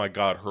said, oh my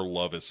God, her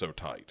love is so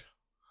tight.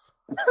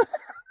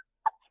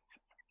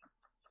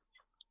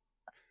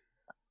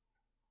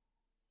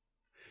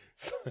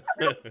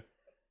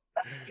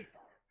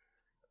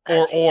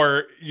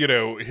 or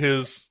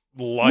his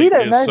light you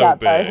don't is know so that,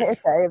 big. Though.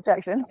 Hearsay,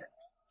 objection.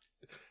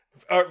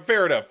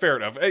 Fair enough.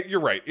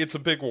 You're right. It's a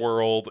big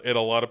world, and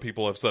a lot of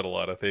people have said a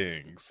lot of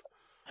things.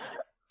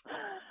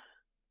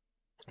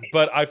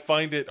 But I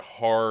find it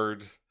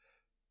hard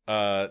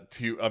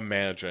to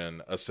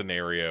imagine a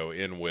scenario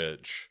in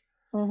which,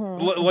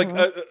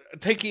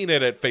 taking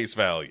it at face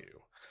value,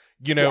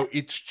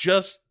 it's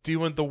just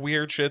doing the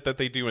weird shit that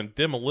they do in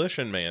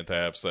Demolition Man to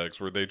have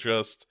sex, where they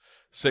just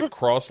sit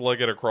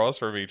cross-legged across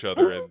from each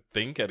other and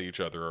think at each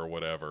other or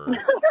whatever.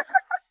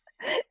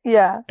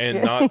 Yeah.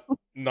 And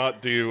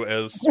not do,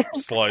 as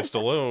Sly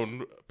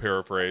Stallone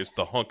paraphrased,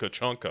 the hunka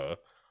chunka.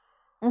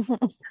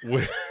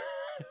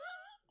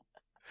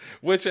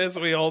 Which, as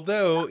we all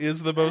know,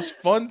 is the most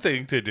fun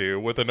thing to do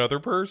with another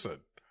person.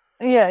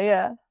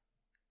 Yeah.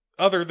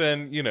 Other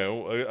than,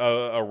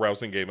 a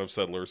rousing game of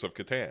Settlers of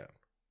Catan.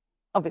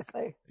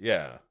 Obviously.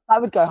 Yeah.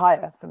 That would go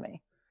higher for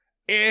me.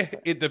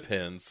 It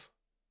depends.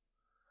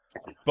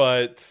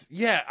 But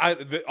yeah,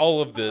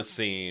 all of this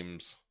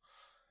seems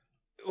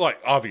like,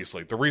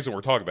 obviously the reason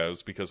we're talking about it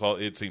is because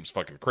it seems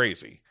fucking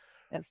crazy.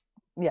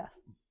 Yeah.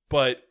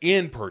 But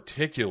in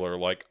particular,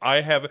 like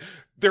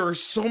there are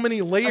so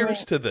many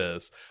layers to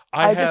this.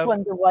 I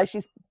wonder why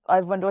she's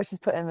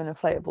put him in an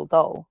inflatable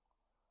doll.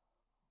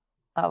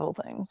 Out of all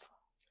things.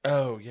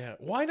 Oh yeah,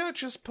 why not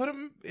just put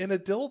him in a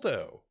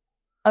dildo?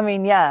 I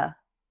mean, yeah,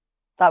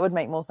 that would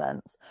make more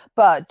sense.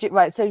 But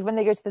right, so when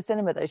they go to the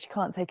cinema, though, she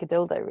can't take a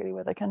dildo really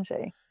with her, can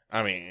she?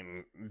 I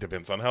mean,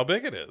 depends on how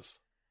big it is.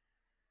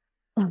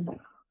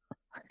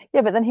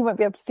 Yeah, but then he won't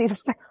be able to see the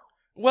film.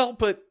 Well,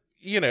 but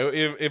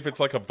if it's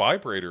like a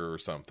vibrator or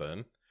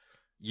something,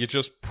 you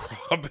just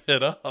prop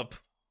it up.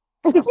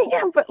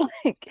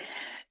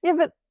 yeah,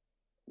 but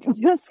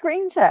your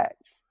screen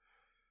checks.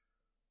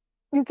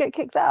 You get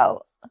kicked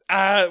out.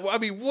 I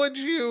mean, would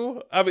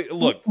you? I mean,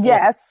 look.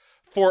 Yes.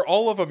 For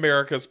all of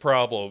America's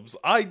problems,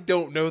 I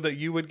don't know that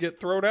you would get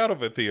thrown out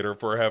of a theater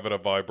for having a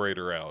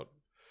vibrator out.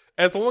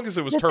 As long as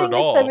it was turned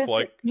off,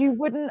 like you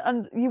wouldn't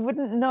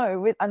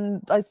know.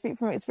 And I speak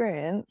from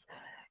experience.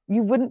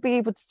 You wouldn't be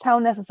able to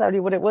tell necessarily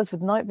what it was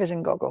with night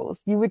vision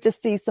goggles. You would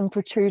just see some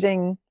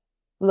protruding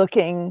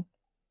looking,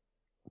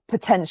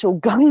 potential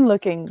gun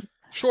looking.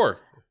 Sure.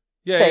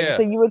 Yeah, thing. yeah.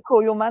 So you would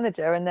call your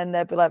manager and then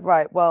they'd be like,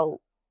 right,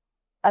 well,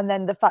 and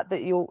then the fact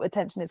that your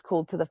attention is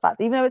called to the fact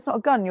that even though it's not a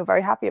gun, you're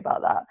very happy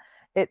about that.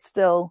 It's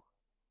still,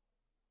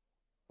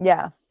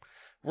 yeah.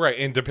 Right.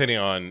 And depending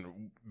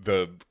on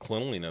the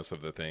cleanliness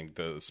of the thing,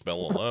 the smell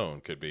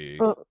alone could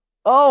be.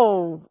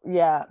 Oh,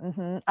 yeah.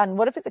 Mm-hmm. And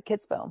what if it's a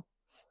kid's film?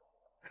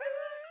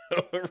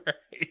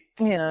 Right.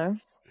 Yeah,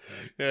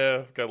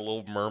 I've got a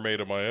little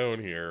mermaid of my own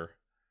here.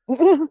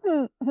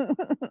 Little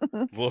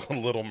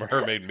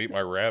mermaid, meet my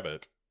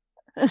rabbit.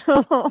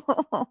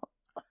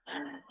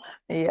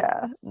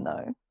 Yeah,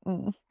 no.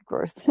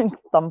 Gross.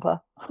 Thumper.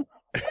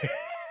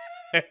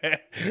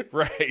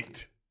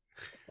 Right.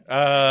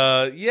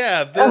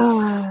 Yeah,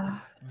 this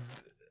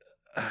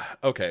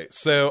okay,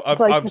 so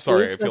I'm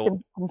sorry, I feel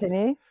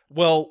continue.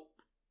 Well,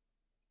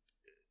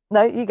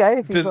 no, you go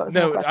if you've got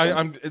no,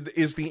 I'm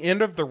is the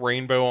end of the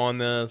rainbow on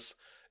this?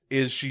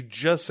 Is she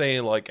just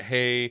saying like,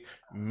 hey,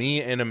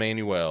 me and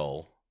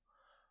Emmanuel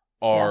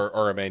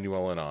are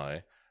Emmanuel and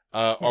I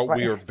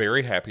we are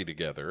very happy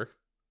together.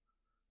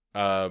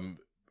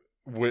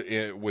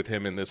 With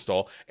him in this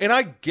doll, and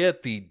I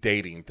get the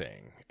dating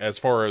thing as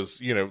far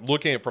as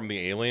looking at it from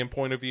the alien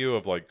point of view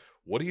of like,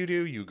 what do?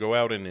 You go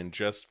out and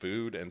ingest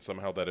food, and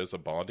somehow that is a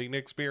bonding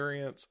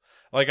experience.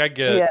 Like, I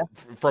get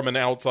from an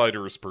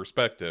outsider's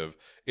perspective,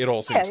 it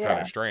all seems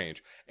kind of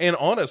strange. And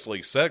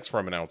honestly, sex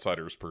from an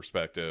outsider's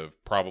perspective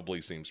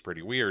probably seems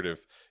pretty weird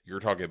if you're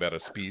talking about a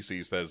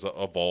species that has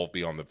evolved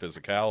beyond the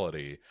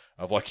physicality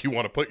of like, you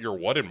want to put your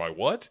what in my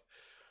what?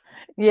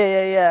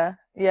 Yeah.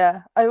 It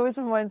always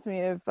reminds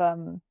me of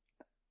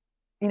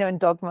in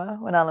Dogma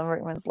when Alan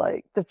Rickman's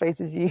like, the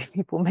faces you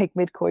people make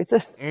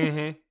mid-coitus.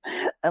 Mm-hmm.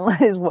 And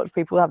like, is what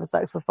people have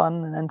sex for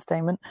fun and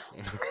entertainment.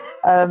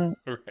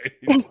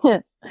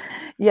 Right.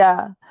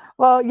 Yeah.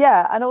 Well,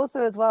 yeah, and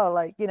also as well,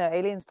 like,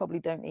 aliens probably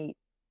don't eat.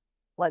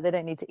 Like, they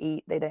don't need to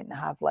eat. They don't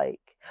have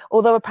like.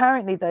 Although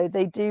apparently, though,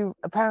 they do.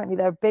 Apparently,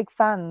 they're big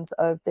fans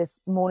of this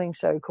morning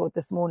show called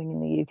This Morning in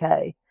the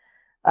UK,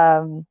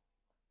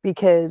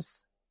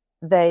 because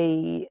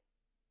they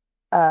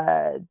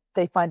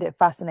find it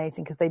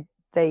fascinating because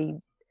they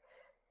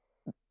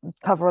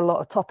cover a lot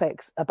of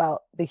topics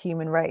about the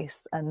human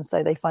race, and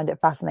so they find it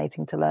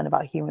fascinating to learn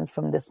about humans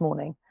from This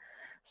Morning.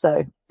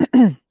 So,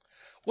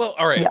 well,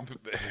 all right,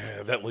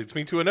 that leads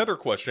me to another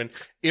question: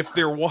 if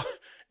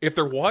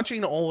they're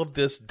watching all of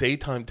this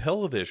daytime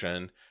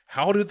television,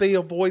 how do they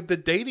avoid the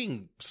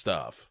dating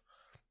stuff?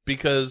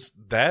 Because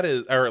that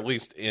is, or at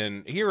least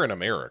here in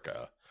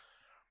America,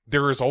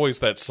 there is always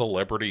that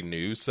celebrity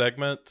news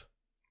segment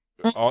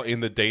in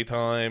the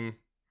daytime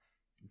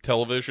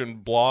television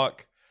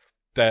block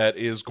that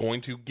is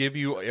going to give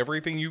you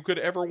everything you could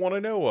ever want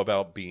to know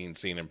about being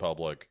seen in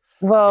public.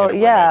 Well, in a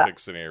romantic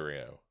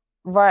scenario.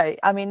 Right.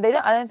 I mean,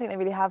 I don't think they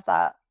really have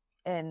that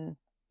in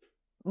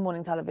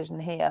morning television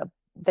here.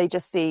 They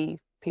just see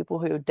people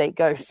who date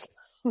ghosts.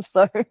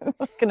 So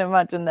I can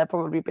imagine they're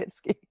probably a bit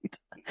skewed.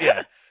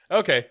 Yeah.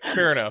 Okay.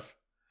 Fair enough.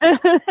 All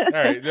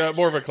right,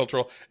 more of a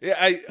cultural. Maybe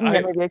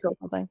a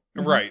cultural thing,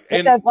 right?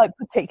 If they're like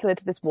particular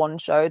to this one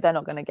show, they're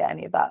not going to get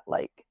any of that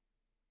like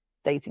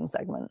dating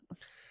segment.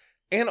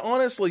 And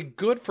honestly,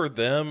 good for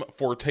them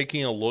for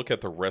taking a look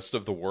at the rest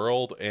of the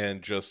world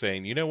and just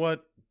saying, you know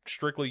what,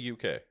 strictly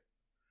UK.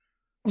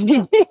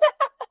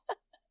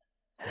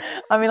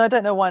 I mean, I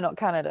don't know why not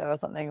Canada or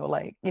something, or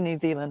like New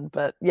Zealand,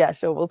 but yeah,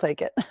 sure, we'll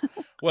take it.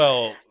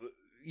 Well,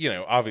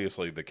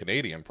 obviously the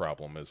Canadian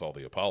problem is all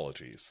the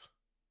apologies.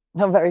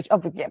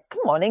 Yeah,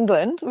 come on,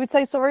 England. We'd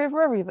say sorry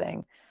for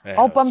everything. Yeah,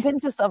 I'll bump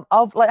into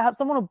I'll like have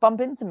someone will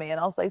bump into me and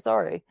I'll say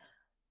sorry.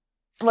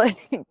 Like,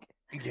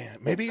 yeah,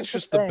 maybe it's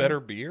just the better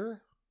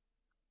beer.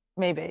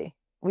 Maybe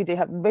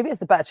it's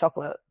the better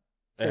chocolate.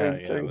 Yeah,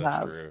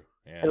 that's true.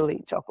 Yeah.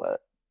 Elite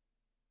chocolate.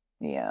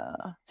 Yeah.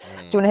 Do you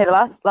Mm. want to hear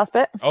the last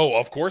bit? Oh,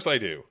 of course I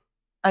do.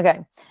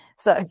 Okay.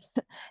 So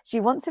she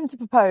wants him to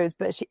propose,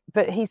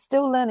 but he's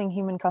still learning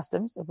human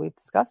customs, as we've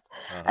discussed,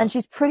 Uh-huh. and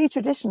she's pretty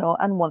traditional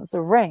and wants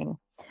a ring.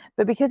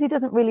 But because he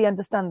doesn't really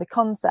understand the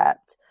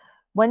concept,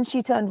 when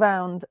she turned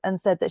round and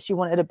said that she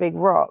wanted a big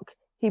rock,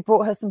 he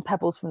brought her some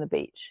pebbles from the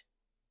beach.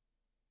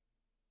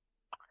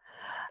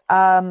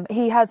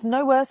 He has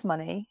no earth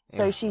money,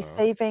 so she's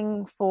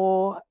saving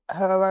for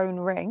her own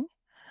ring.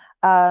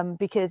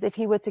 Because if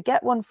he were to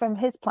get one from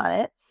his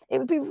planet, it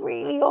would be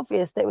really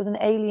obvious that it was an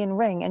alien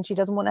ring, and she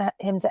doesn't want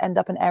him to end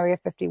up in Area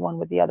 51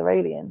 with the other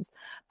aliens.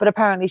 But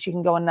apparently she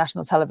can go on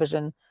national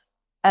television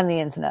and the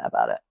internet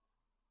about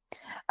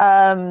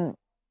it.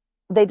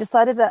 They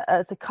decided that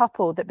as a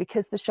couple that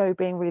because the show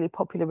being really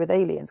popular with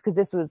aliens, because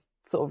this was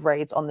sort of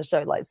raised on the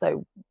show, like,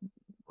 so,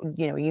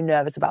 you know, are you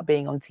nervous about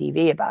being on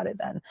TV about it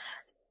then?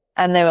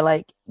 And they were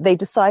like, they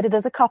decided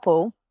as a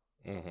couple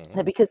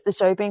that because the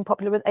show being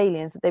popular with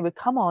aliens, that they would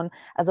come on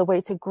as a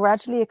way to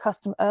gradually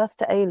accustom Earth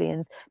to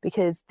aliens,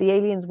 because the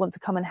aliens want to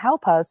come and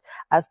help us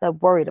as they're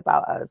worried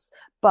about us.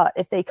 But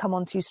if they come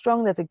on too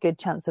strong, there's a good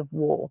chance of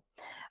war.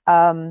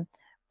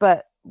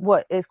 But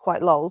what is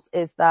quite lols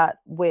is that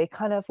we're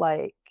kind of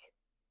like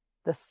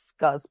the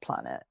Scuzz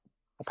planet,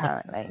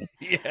 apparently.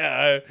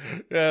 Yeah,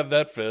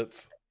 that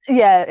fits.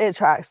 Yeah, it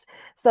tracks.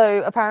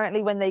 So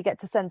apparently when they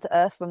get to center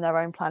Earth from their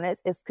own planets,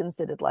 it's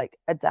considered like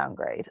a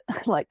downgrade.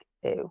 Like,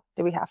 ew,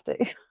 do we have to?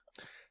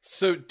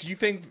 So do you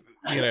think,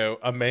 you know,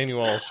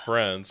 Emmanuel's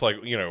friends,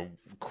 like, you know,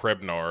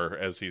 Krebnar,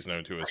 as he's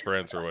known to his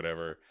friends or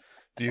whatever,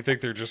 do you think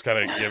they're just kind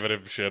of giving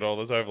him shit all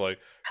the time? Like,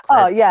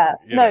 oh, yeah.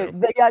 No, know.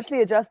 they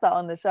actually address that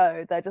on the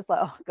show. They're just like,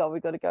 oh, God, we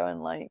got to go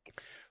and like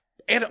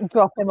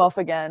drop him off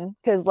again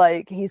because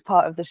like he's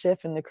part of the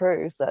ship and the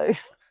crew. So.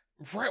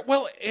 Right.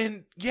 Well,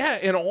 and yeah,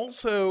 and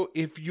also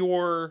if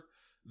you're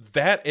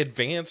that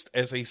advanced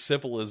as a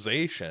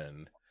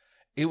civilization,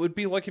 it would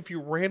be like if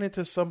you ran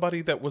into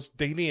somebody that was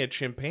dating a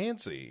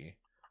chimpanzee.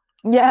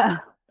 Yeah.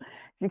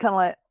 You're kind of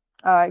like,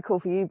 all right, cool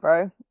for you,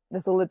 bro.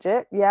 This all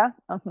legit? Yeah.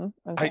 Okay.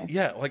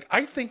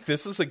 I think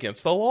this is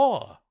against the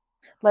law.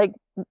 Like,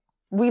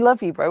 we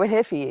love you, bro. We're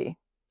here for you.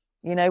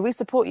 You know, we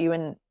support you,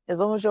 and as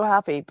long as you're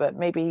happy, but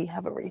maybe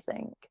have a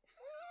rethink.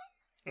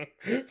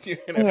 You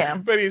know, yeah,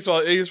 but he's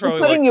probably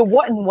putting like, your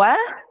what and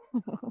where.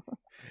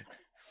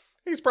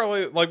 He's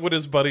probably like, what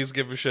his buddies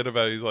give a shit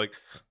about. He's like,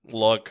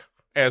 look,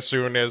 as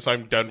soon as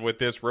I'm done with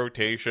this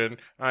rotation,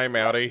 I'm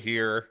out of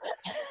here.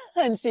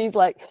 And she's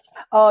like,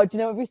 oh, do you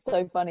know what would be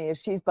so funny if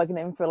she's bugging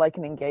him for like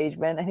an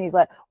engagement, and he's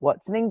like,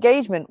 what's an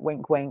engagement?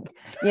 Wink, wink.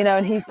 You know,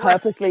 and he's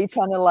purposely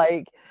trying to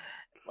like,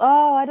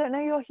 oh, I don't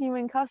know your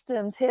human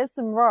customs. Here's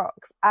some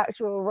rocks,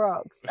 actual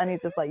rocks. And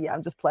he's just like, yeah,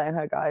 I'm just playing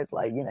her, guys.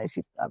 Like, you know,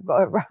 I've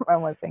got it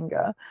around my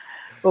finger.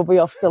 We'll be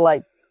off to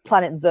like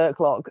planet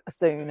Zerklok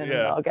soon, and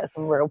I'll get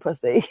some real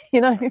pussy,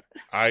 you know?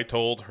 I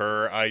told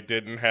her I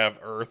didn't have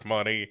Earth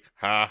money.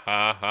 Ha,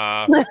 ha,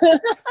 ha.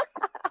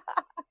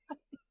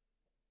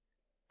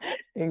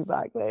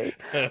 Exactly.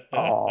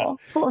 Oh,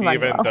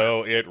 even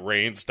though it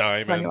rains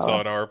diamonds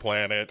on our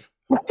planet.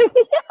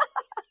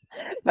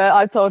 But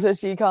I told her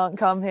she can't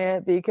come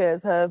here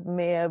because her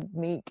mere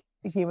meek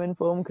human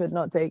form could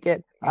not take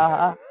it.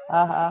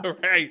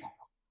 Right.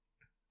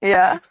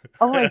 Yeah.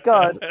 Oh my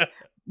God.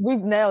 We've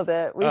nailed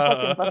it. We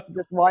fucking busted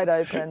this wide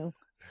open.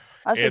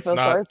 It's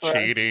not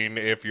cheating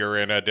if you're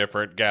in a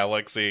different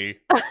galaxy.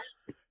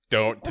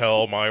 Don't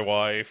tell my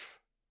wife.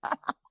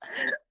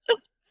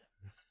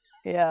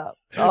 Yeah.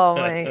 Oh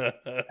my.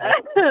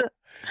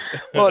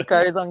 What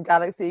goes on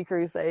Galaxy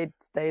Crusade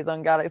stays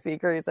on Galaxy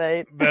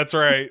Crusade. That's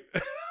right.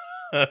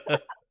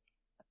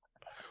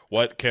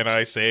 What can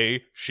I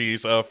say?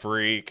 She's a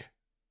freak.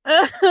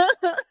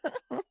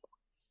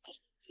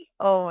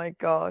 Oh my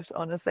gosh,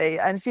 honestly.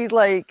 And she's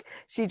like,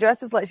 she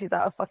dresses like she's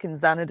out of fucking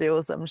Xanadu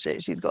or some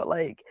shit. She's got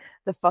like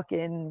the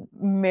fucking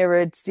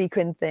mirrored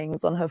sequin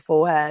things on her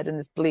forehead and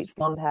this bleached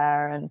blonde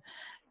hair, and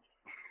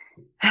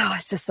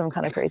it's just some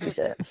kind of crazy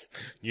shit.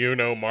 You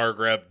know,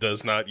 Margaret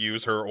does not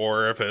use her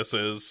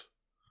orifices.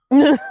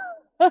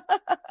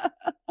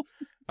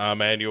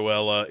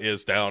 Manuela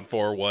is down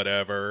for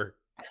whatever.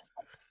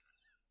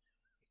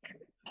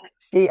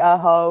 She a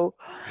hoe.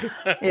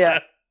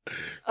 Yeah.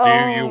 Do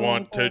you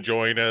want to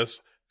join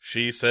us?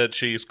 She said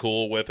she's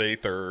cool with a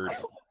third.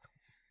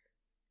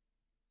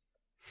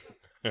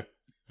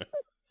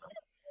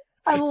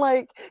 And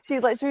like,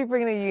 she's like, should we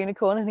bring in a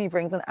unicorn? And he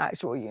brings an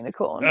actual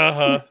unicorn.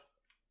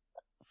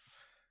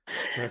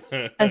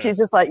 And she's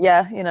just like,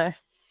 yeah, you know,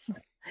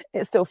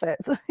 it still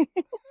fits.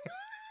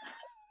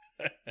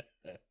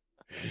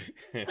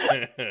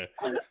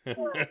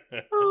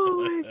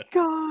 Oh my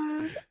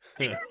God.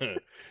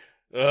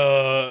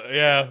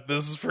 Yeah,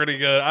 this is pretty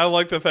good. I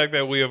like the fact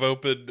that we have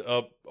opened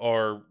up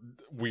our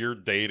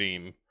weird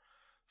dating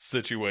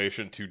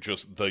situation to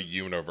just the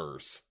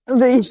universe.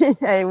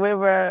 Hey,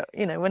 we're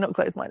not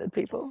close-minded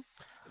people.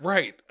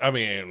 Right. I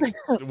mean,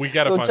 we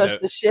got to We'll find judge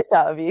that. the shit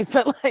out of you,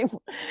 but like,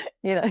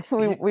 you know,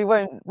 we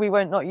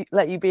won't not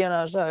let you be on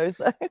our show.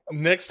 So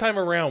Next time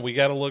around, we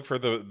got to look for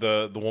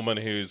the woman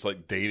who's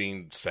like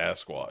dating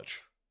Sasquatch.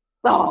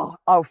 oh,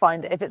 I'll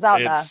find it if it's out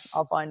there. It's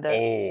I'll find it.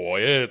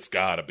 it's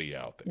got to be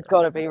out there.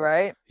 Got to be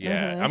right.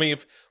 Yeah. I mean,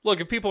 if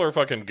people are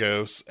fucking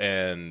ghosts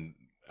and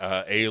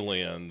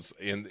aliens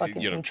in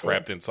Fucking ET.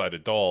 trapped inside a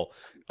doll,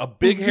 a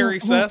big hairy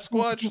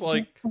Sasquatch,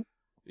 like,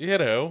 you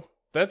know,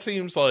 that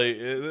seems like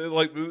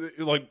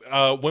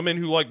women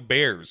who like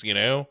bears, you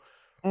know,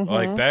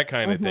 like that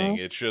kind of thing.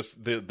 It's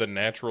just the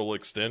natural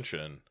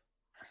extension.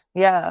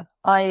 Yeah,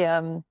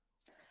 I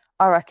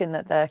reckon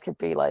that there could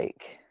be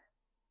like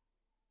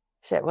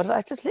shit. What did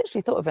I just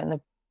literally thought of it, and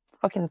the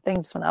fucking thing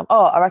just went up.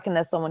 Oh, I reckon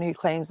there's someone who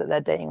claims that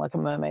they're dating like a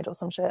mermaid or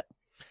some shit.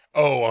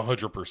 Oh,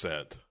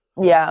 100%.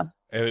 Yeah,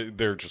 and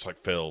they're just like,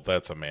 Phil,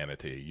 that's a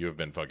manatee. You have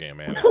been fucking a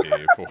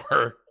manatee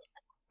for.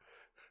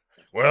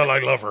 Well, I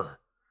love her.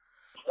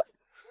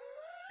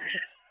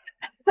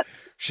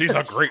 She's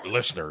a great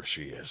listener.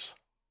 She is.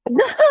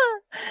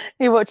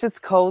 he watches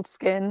Cold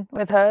Skin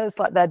with her. It's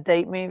like their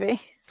date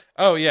movie.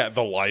 Oh yeah,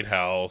 The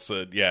Lighthouse.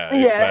 Yeah,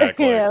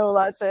 exactly. Yeah, all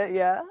that shit.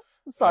 Yeah,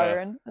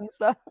 Siren and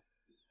stuff.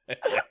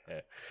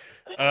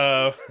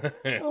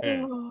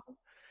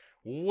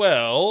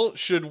 Well,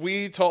 should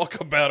we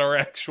talk about our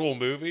actual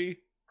movie?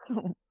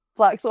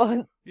 Black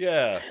Swan.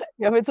 Yeah.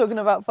 Yeah, we're talking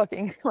about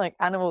fucking like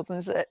animals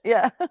and shit.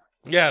 Yeah.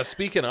 Yeah.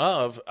 Speaking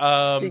of.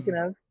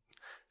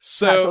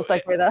 So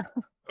segue there.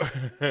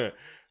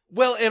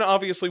 Well, and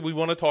obviously we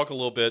want to talk a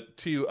little bit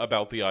too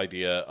about the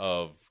idea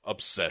of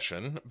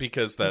obsession,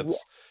 because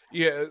that's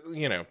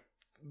you know,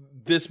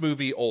 this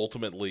movie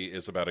ultimately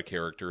is about a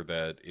character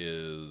that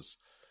is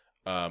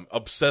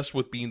obsessed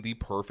with being the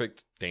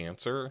perfect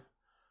dancer,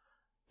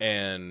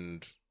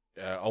 and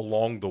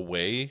along the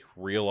way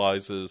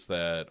realizes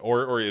that,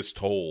 or is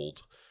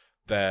told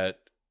that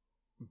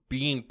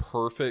being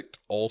perfect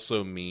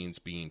also means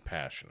being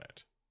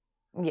passionate.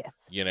 Yes.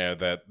 You know,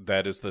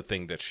 that is the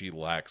thing that she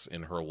lacks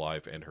in her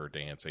life and her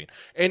dancing.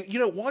 And, you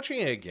know, watching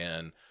it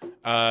again,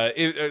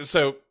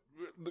 so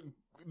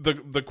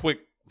the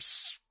quick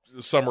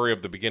summary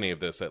of the beginning of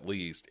this, at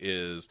least,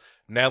 is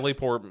Natalie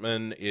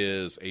Portman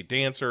is a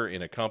dancer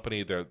in a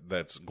company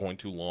that's going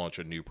to launch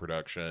a new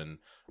production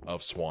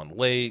of Swan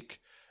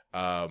Lake.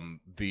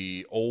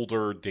 The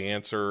older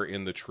dancer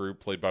in the troupe,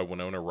 played by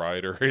Winona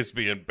Ryder, is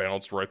being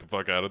bounced right the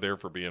fuck out of there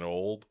for being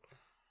old.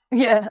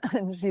 Yeah,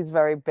 and she's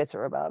very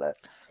bitter about it.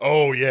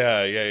 Oh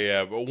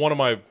yeah. But one of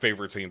my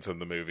favorite scenes in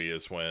the movie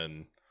is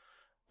when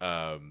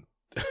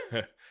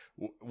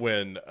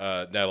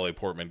Natalie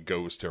Portman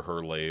goes to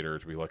her later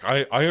to be like,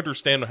 I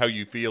understand how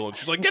you feel, and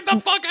she's like, get the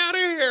fuck out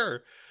of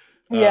here.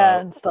 Yeah,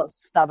 and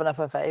starts stabbing up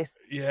her face.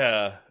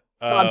 Yeah.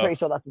 Well, I'm pretty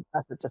sure that's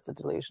just a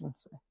delusion.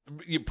 So.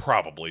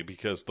 Probably,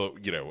 because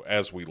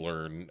as we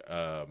learn,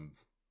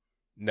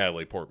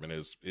 Natalie Portman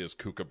is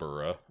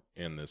Kookaburra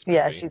in this movie.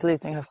 Yeah, she's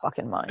losing her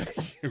fucking mind.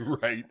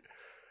 Right.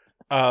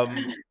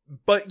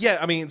 But yeah,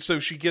 I mean, so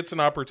she gets an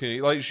opportunity.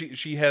 Like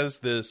she has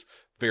this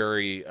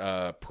very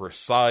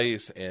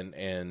precise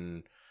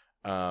and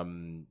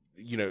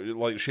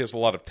like she has a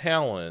lot of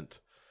talent,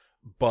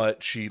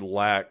 but she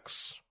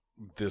lacks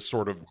this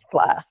sort of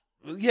flair.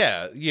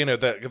 Yeah,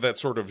 that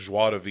sort of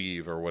joie de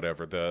vivre or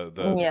whatever,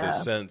 the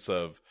sense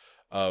of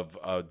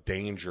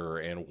danger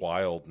and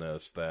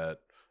wildness that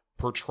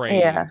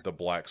portraying the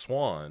Black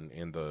Swan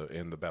in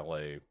the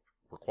ballet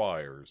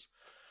requires.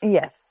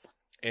 Yes.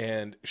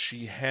 And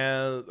she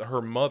has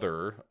her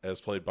mother, as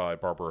played by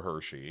Barbara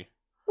Hershey,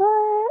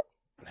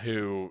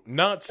 who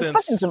not There's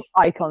since fucking some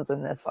icons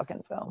in this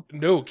fucking film.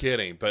 No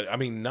kidding, but I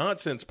mean,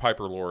 not since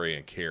Piper Laurie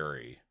and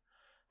Carrie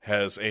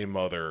has a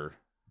mother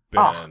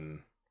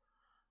been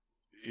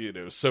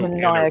so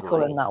maniacal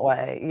integral in that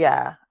way.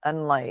 Yeah,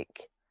 and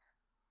like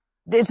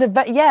it's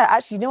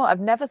actually, you know what, I've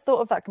never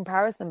thought of that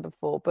comparison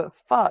before, but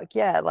fuck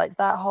yeah, like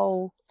that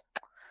whole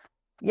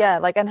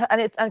like and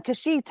because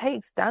she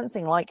takes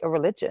dancing like a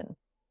religion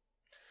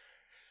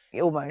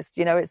almost,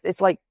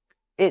 it's like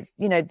it's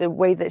the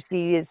way that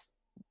she is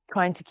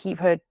trying to keep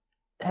her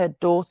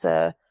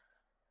daughter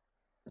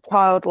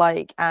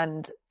childlike,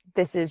 and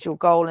this is your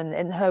goal,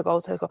 and her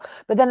goal,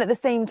 but then at the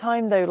same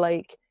time though,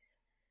 like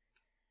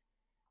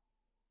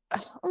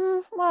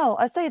well,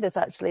 I say this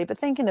actually, but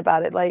thinking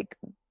about it, like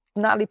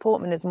Natalie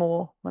Portman is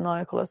more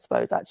maniacal, I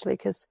suppose, actually,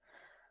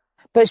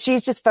 but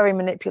she's just very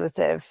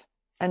manipulative,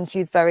 and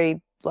she's very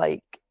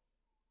like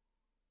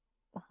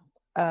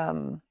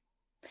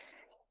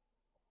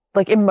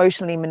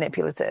emotionally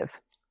manipulative.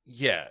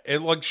 Yeah,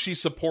 like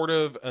she's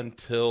supportive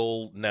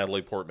until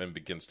Natalie Portman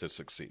begins to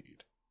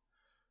succeed.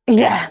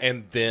 Yeah,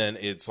 and then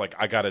it's like,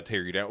 I gotta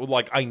tear you down.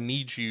 Like, I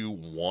need you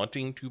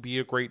wanting to be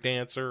a great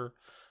dancer,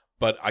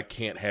 but I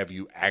can't have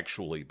you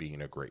actually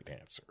being a great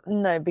dancer.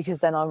 No, because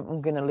then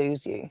I'm going to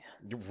lose you.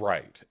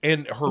 Right.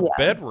 And her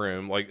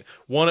bedroom, like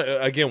one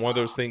of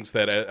those things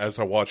that as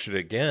I watched it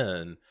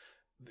again,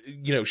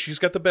 she's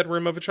got the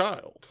bedroom of a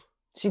child.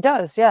 She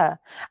does, yeah.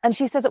 And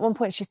she says at one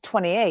point she's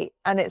 28,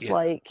 and it's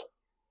like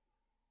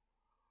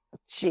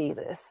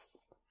Jesus.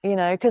 You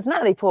know, because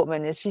Natalie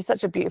Portman she's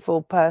such a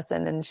beautiful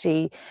person, and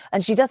she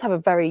does have a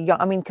very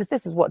young, I mean, because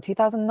this is what,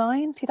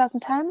 2009,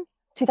 2010,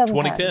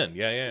 2010,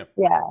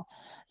 yeah.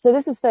 So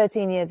this is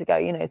 13 years ago,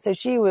 you know, so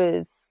she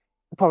was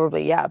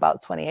probably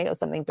about 28 or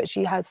something, but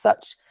she has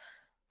such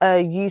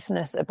a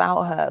youthness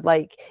about her.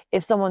 Like,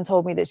 if someone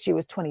told me that she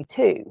was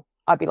 22,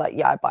 I'd be like,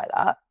 yeah, I buy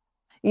that,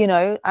 you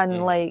know.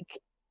 And like,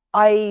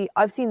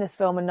 I've seen this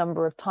film a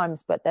number of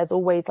times, but there's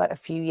always like a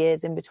few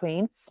years in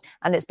between,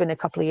 and it's been a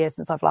couple of years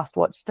since I've last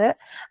watched it,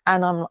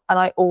 and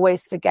I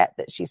always forget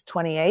that she's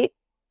 28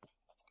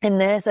 in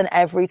this, and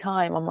every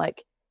time I'm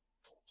like,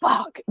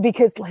 fuck,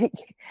 because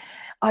like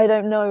I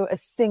don't know a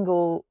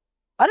single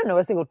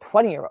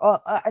 20-year-old.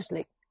 Oh,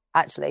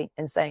 actually,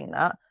 in saying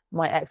that,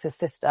 my ex's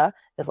sister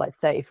is like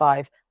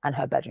 35 and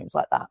her bedroom's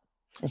like that,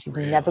 and she's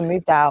never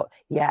moved out.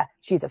 Yeah,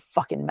 she's a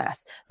fucking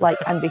mess. Like,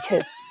 and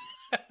because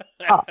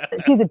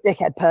she's a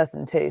dickhead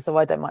person too, so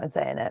I don't mind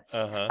saying it.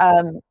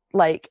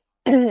 Like,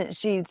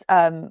 she's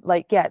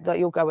like, yeah, like,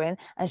 you'll go in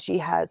and she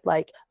has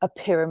like a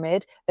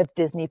pyramid of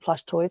Disney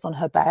plush toys on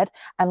her bed,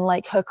 and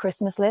like her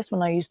Christmas list,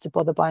 when I used to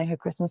bother buying her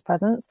Christmas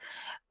presents,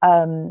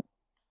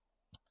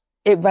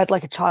 it read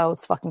like a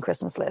child's fucking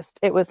Christmas list.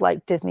 It was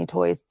like Disney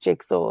toys,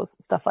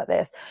 jigsaws, stuff like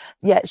this.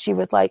 Yet she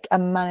was like a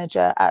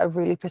manager at a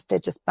really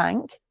prestigious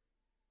bank,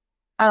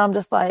 and I'm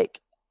just like,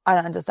 I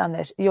don't understand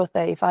this. You're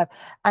 35,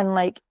 and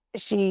like,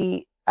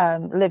 she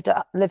lives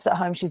at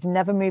home. She's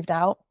never moved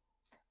out,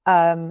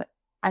 and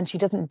she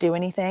doesn't do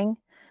anything,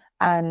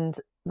 and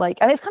like,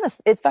 and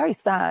it's very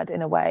sad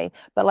in a way.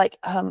 But like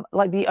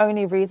the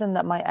only reason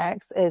that my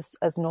ex is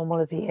as normal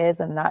as he is,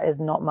 and that is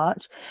not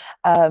much,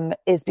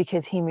 is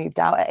because he moved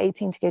out at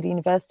 18 to go to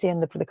university and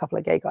lived with a couple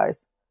of gay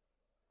guys.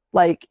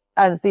 Like,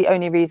 and it's the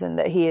only reason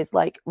that he is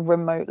like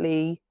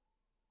remotely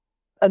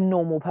a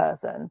normal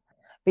person,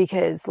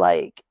 because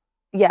like,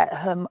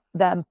 yeah,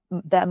 their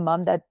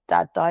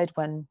dad died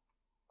when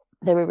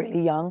they were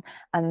really young,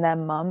 and their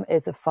mum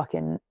is a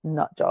fucking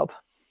nut job,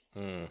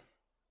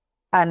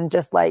 and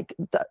just like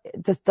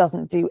just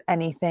doesn't do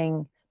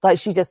anything. Like,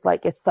 she just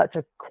like is such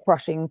a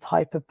crushing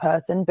type of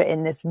person, but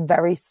in this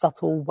very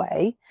subtle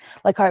way.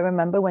 Like, I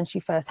remember when she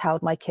first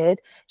held my kid,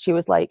 she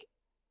was like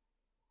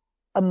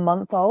a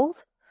month old,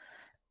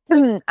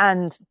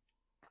 and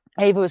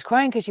Ava was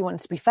crying because she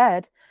wanted to be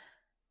fed.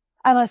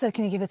 And I said,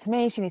 can you give her to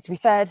me? She needs to be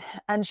fed.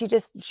 And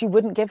she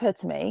wouldn't give her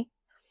to me.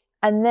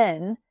 And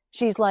then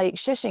she's like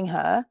shushing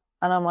her.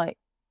 And I'm like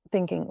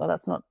thinking, well,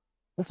 that's not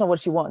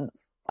what she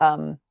wants.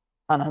 And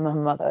I'm her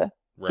mother.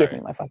 Right. Give me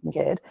my fucking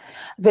kid.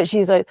 But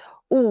she's like,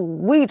 oh,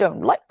 we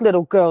don't like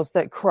little girls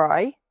that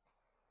cry.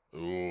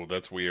 Ooh,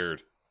 that's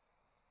weird.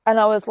 And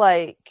I was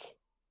like,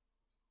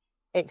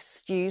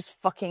 excuse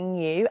fucking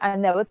you.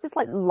 And there was this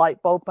like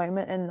light bulb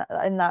moment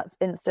in that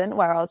instant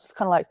where I was just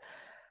kind of like,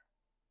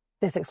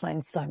 this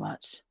explains so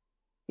much,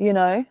 you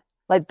know.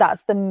 Like,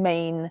 that's the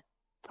main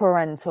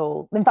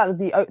parental. In fact,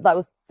 that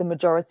was the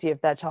majority of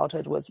their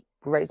childhood was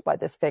raised by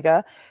this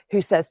figure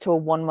who says to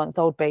a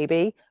 1-month-old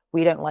baby,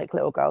 "We don't like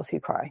little girls who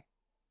cry."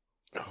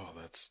 Oh,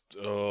 that's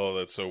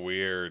so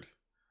weird.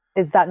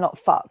 Is that not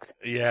fucked?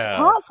 Yeah.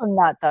 Apart from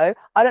that, though,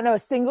 I don't know a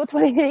single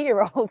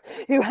 28-year-old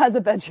who has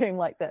a bedroom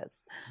like this.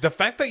 The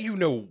fact that you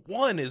know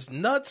one is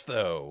nuts,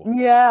 though.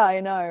 Yeah, I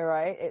know,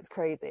 right? It's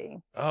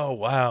crazy. Oh,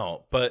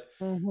 wow. But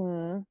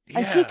yeah.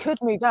 And she could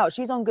move out.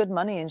 She's on good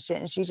money and shit,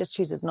 and she just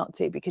chooses not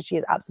to because she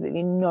has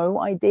absolutely no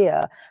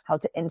idea how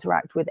to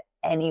interact with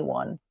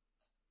anyone.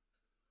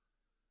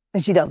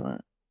 And she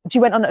doesn't. She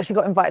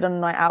got invited on a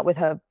night out with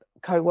her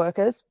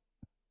co-workers,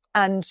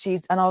 and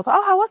I was like,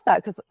 oh, how was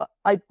that? Because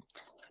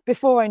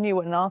before I knew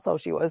what an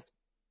arsehole she was,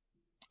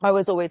 I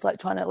was always like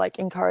trying to like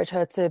encourage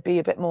her to be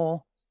a bit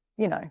more,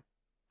 you know,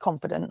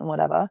 confident and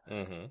whatever.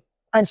 Mm-hmm.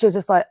 And she was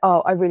just like,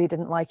 oh, I really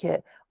didn't like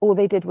it. All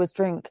they did was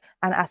drink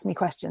and ask me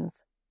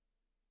questions.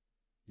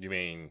 You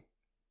mean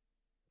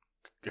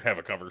have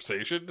a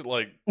conversation?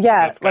 Like,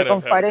 yeah, like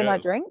on Friday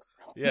night drinks.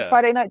 Yeah.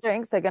 Friday night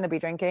drinks, they're going to be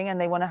drinking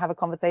and they want to have a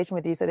conversation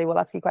with you, so they will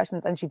ask you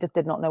questions, and she just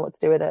did not know what to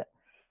do with it.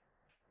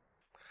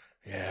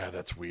 Yeah,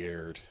 that's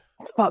weird.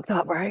 It's fucked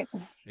up, right?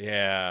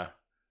 Yeah.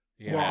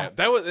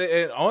 That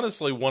was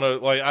honestly one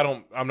of, like,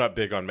 I'm not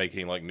big on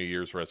making like New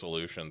Year's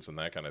resolutions and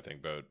that kind of thing,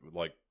 but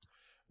like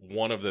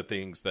one of the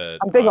things that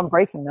I'm big on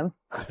breaking them.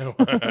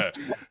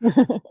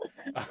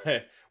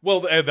 Well,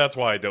 that's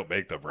why I don't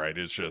make them, right?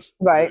 It's just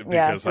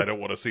because I don't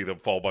want to see them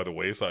fall by the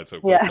wayside so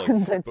quickly.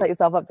 Yeah, don't set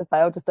yourself up to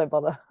fail. Just don't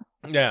bother.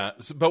 Yeah,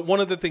 but one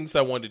of the things that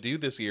I wanted to do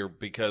this year,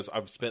 because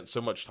I've spent so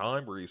much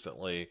time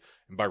recently,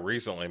 and by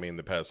recently I mean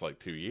the past like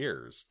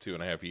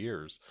 2.5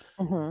 years,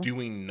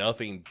 doing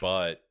nothing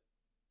but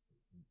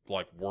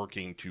like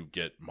working to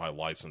get my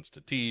license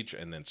to teach,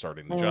 and then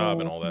starting the job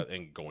and all that,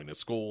 and going to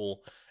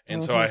school.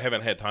 And so I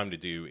haven't had time to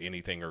do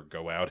anything or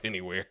go out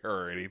anywhere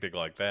or anything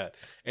like that.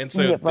 And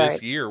so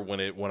this year,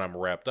 when I'm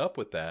wrapped up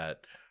with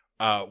that,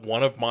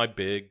 one of my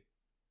big,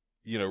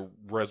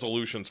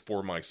 resolutions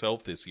for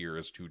myself this year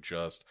is to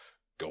just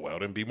go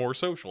out and be more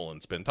social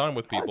and spend time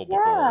with people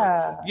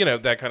before,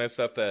 that kind of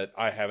stuff that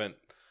I haven't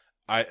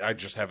I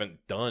just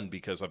haven't done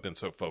because I've been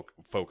so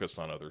focused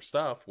on other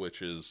stuff,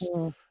 which is,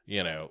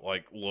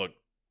 like, look,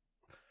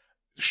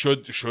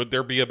 should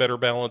there be a better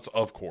balance?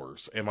 Of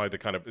course. Am I the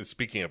kind of,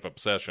 speaking of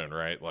obsession,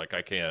 right? Like,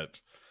 I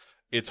can't,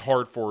 it's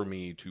hard for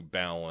me to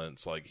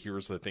balance, like,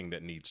 here's the thing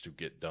that needs to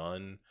get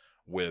done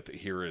with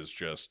here is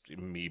just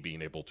me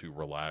being able to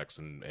relax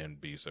and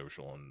be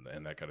social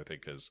and that kind of thing.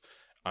 Cause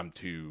I'm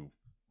too,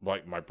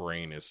 like, my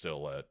brain is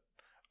still at,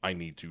 I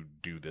need to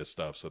do this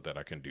stuff so that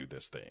I can do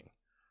this thing.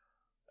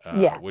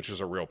 Which is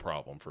a real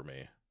problem for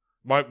me.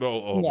 My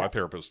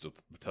therapist will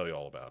tell you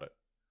all about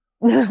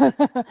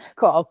it.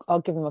 Cool.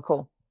 I'll give him a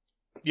call.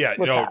 Yeah,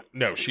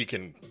 no, she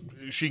can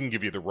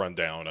give you the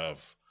rundown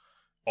of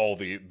all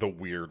the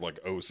weird,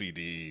 like,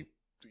 OCD,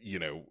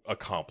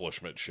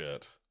 accomplishment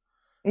shit.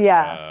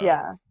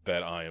 Yeah.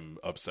 That I am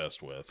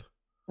obsessed with.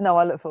 No,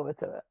 I look forward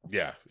to it.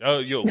 Yeah.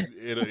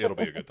 It'll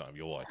be a good time.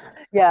 You'll like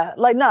it. Yeah.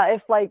 Like, no,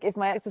 if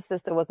my ex's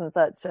sister wasn't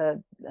such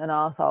an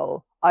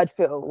asshole, I'd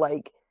feel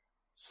like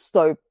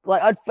so,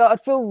 like,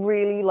 I'd feel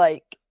really,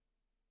 like,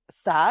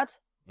 sad.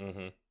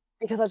 Mm-hmm.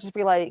 Because I'd just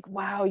be like,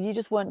 wow, you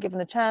just weren't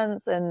given a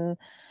chance. And,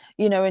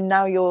 and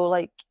now you're,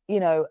 like,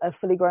 a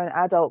fully grown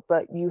adult,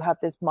 but you have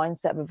this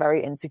mindset of a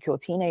very insecure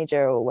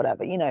teenager or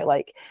whatever,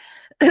 like,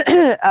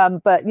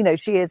 but,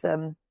 she is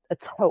a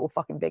total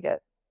fucking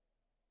bigot.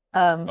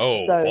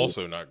 So,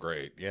 also not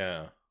great.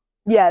 Yeah.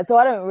 Yeah. So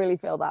I don't really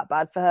feel that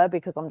bad for her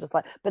because I'm just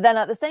like, but then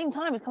at the same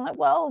time, it's kind of like,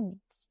 well,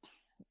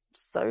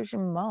 so's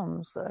your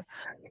mom. So,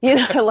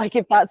 like,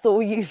 if that's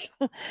all you,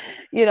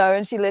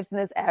 and she lives in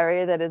this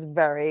area that is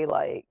very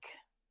like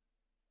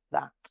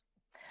that.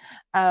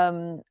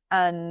 And,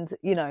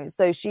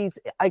 so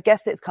I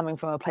guess it's coming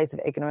from a place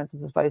of ignorance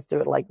as opposed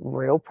to like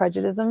real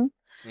prejudice.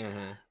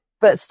 Mm-hmm.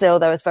 But still,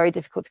 though, it's very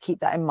difficult to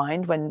keep that in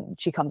mind when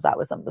she comes out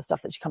with some of the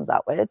stuff that she comes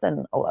out with.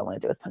 And all I want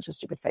to do is punch her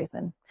stupid face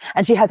in.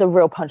 And she has a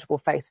real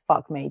punchable face.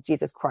 Fuck me.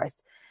 Jesus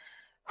Christ.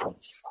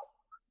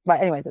 Right.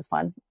 Anyways, it's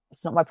fine.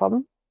 It's not my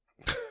problem.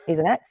 He's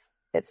an ex.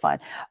 It's fine.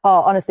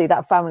 Oh, honestly,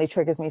 that family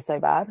triggers me so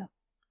bad.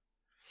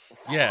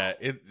 Yeah,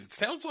 it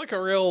sounds like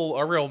a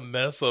real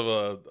mess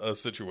of a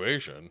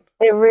situation.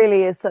 It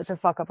really is such a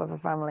fuck up of a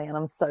family, and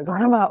I'm so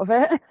glad I'm out of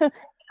it.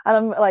 And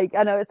I'm like,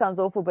 I know it sounds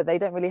awful, but they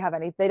don't really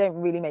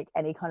make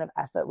any kind of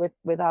effort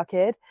with our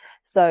kid.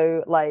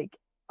 So like,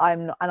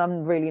 I'm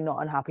really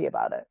not unhappy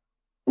about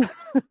it.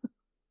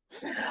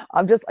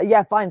 I'm just,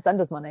 fine, send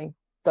us money.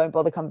 Don't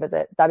bother come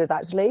visit. That is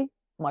actually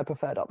my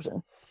preferred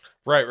option.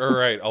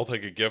 Right. I'll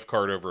take a gift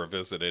card over a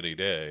visit any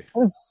day.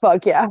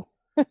 Fuck yeah.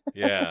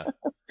 Yeah.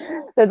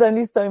 There's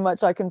only so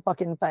much I can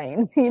fucking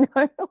feign,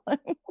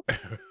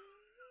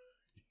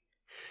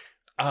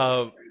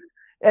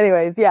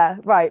 Anyways, yeah,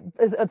 right.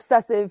 As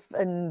obsessive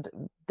and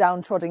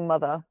downtrodden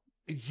mother.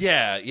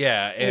 Yeah,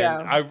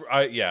 and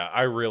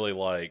I really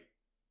like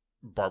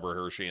Barbara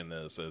Hershey in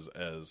this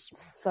as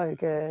so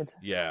good.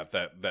 Yeah,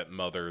 that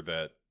mother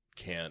that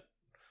can't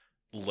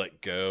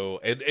let go,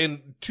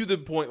 and to the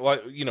point,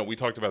 like, we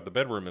talked about the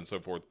bedroom and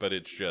so forth, but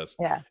it's just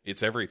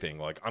it's everything.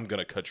 Like, I'm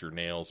gonna cut your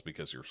nails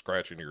because you're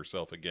scratching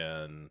yourself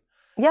again.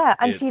 Yeah,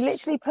 and she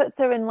literally puts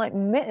her in like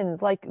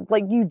mittens, like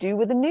you do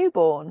with a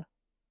newborn.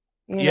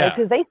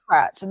 Because they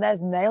scratch and their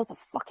nails are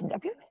fucking.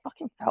 Have you ever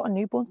fucking felt a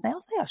newborn's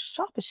nails? They are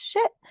sharp as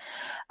shit.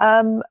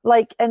 And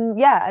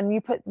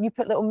you put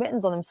little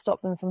mittens on them,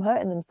 stop them from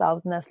hurting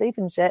themselves in their sleep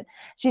and shit.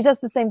 She does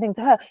the same thing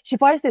to her. She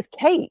buys this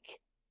cake,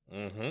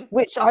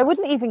 which I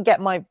wouldn't even get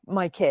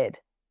my kid.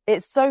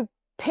 It's so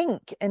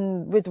pink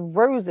and with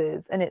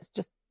roses, and it's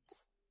just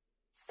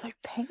so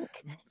pink.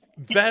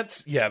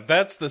 That's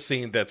the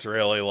scene that's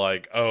really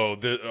like, all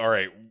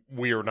right,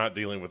 we are not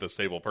dealing with a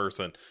stable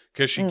person,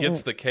 because she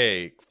gets the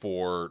cake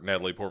for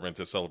Natalie Portman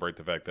to celebrate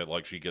the fact that,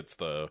 like, she gets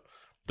the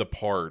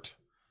part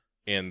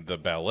in the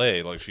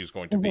ballet, like she's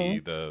going to be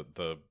the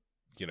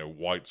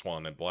White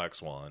Swan and Black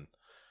Swan.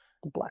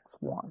 Black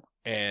Swan.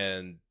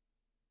 And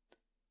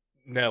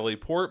Natalie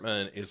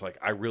Portman is like,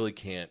 I really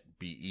can't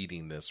be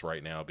eating this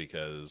right now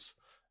because,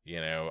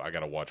 I got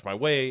to watch my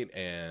weight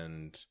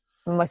and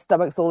my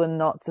stomach's all in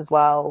knots as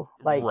well.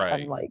 Like, right.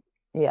 I'm like,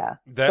 yeah.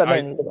 But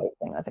mainly the weight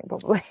thing, I think,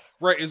 probably.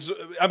 Right.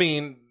 I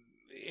mean,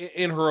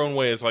 in her own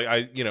way, it's like,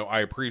 I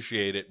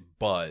appreciate it,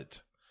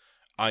 but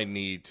I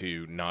need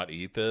to not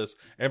eat this.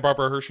 And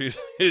Barbara Hershey's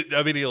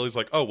immediately is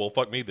like, oh, well,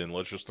 fuck me then.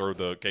 Let's just throw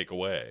the cake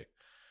away.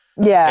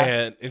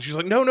 Yeah. And she's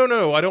like, no,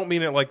 I don't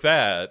mean it like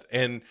that.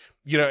 And,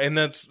 and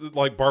that's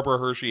like, Barbara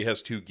Hershey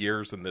has two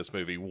gears in this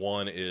movie.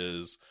 One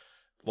is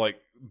like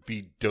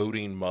the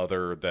doting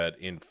mother that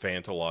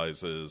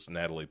infantilizes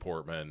Natalie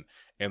Portman,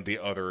 and the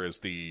other is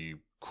the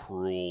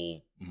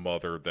cruel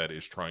mother that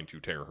is trying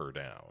to tear her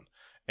down.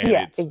 And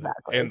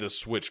exactly. And the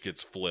switch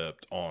gets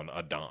flipped on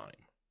a dime.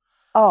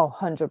 Oh,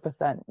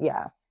 100%.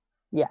 Yeah.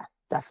 Yeah,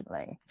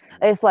 definitely.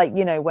 It's like,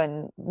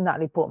 when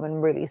Natalie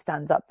Portman really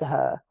stands up to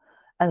her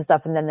and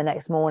stuff, and then the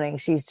next morning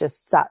she's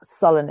just sat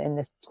sullen in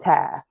this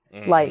chair,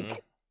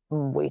 like,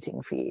 I'm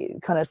waiting for you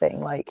kind of thing.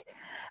 Like,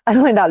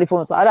 and like Natalie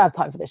Portman's like, I don't have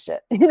time for this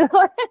shit.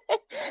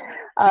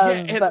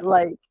 But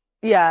like,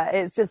 yeah,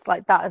 it's just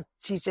like that.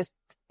 She's just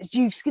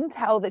you can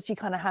tell that she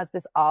kind of has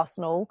this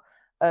arsenal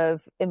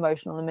of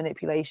emotional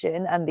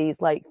manipulation and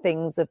these like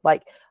things of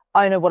like,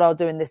 I know what I'll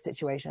do in this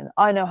situation,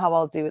 I know how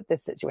I'll do it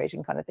this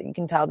situation, kind of thing. You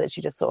can tell that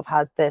she just sort of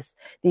has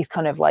these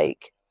kind of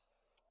like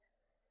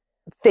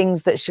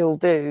things that she'll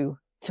do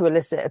to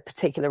elicit a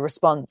particular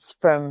response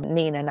from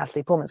Nina,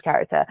 Natalie Portman's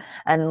character.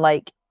 And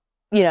like,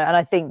 you know, and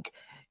I think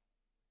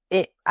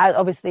it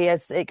obviously,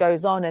 as it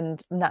goes on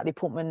and Natalie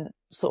Portman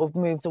sort of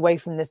moves away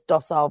from this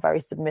docile,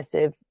 very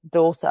submissive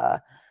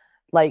daughter,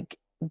 like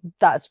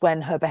that's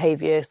when her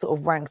behavior sort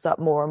of ranks up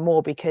more and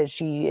more, because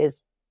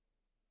she's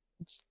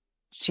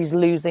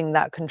losing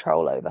that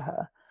control over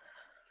her.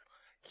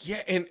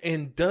 Yeah,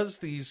 and does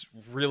these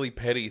really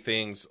petty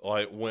things,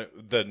 like when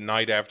the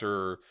night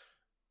after,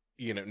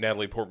 you know,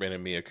 Natalie Portman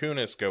and Mila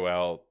Kunis go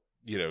out,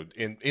 you know,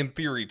 in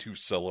theory to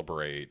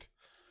celebrate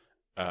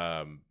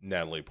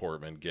Natalie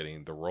Portman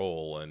getting the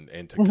role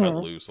and to cut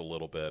loose a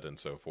little bit and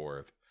so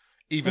forth.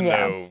 Even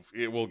though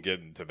it will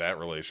get into that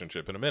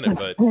relationship in a minute,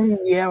 but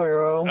yeah, we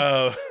will.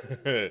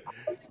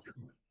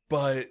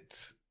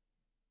 But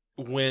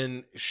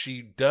when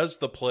she does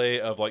the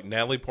play of like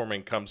Natalie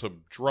Portman comes up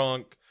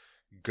drunk,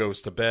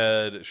 goes to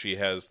bed, she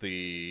has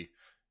the,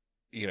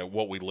 you know,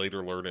 what we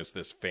later learn is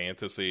this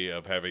fantasy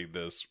of having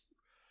this,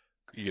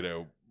 you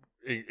know,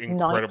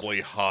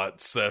 incredibly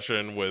hot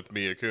session with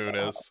Mila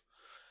Kunis,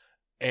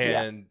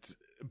 and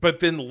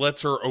but then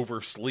lets her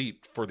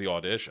oversleep for the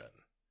audition.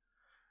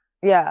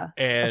 Yeah,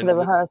 and for the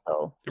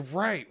rehearsal.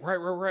 Right.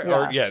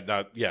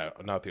 Yeah.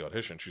 Or not the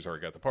audition. She's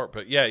already got the part,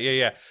 but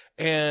yeah.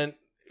 And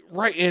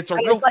right, and it's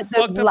it's like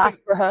the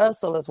last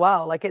rehearsal as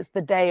well. Like it's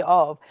the day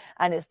of,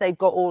 and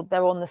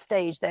they're on the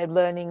stage, they're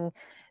learning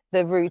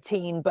the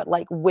routine, but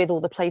like with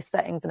all the place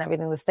settings and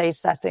everything, the stage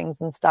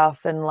settings and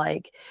stuff, and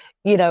like,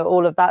 you know,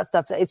 all of that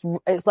stuff. So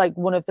it's like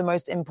one of the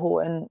most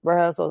important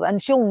rehearsals,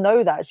 and she'll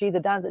know that. She's a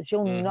dancer,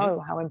 she'll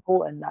know how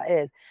important that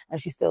is, and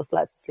she still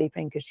lets sleep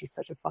in because she's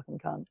such a fucking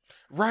cunt.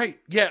 Right.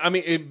 Yeah, I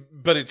mean,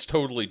 but it's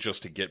totally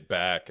just to get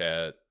back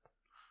at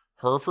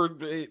her for,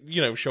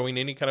 you know, showing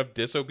any kind of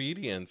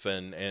disobedience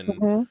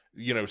and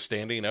you know,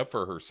 standing up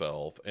for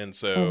herself. And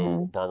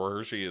so Barbara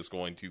Hershey is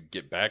going to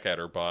get back at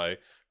her by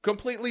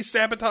completely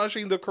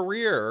sabotaging the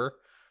career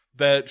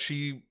that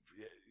she,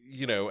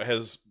 you know,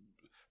 has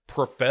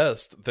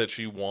professed that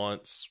she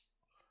wants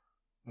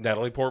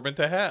Natalie Portman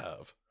to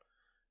have.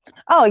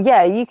 Oh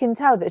yeah, you can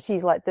tell that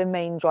she's like the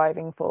main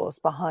driving force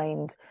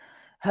behind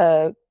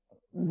her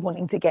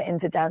wanting to get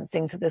into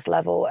dancing to this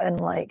level, and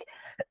like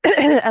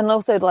and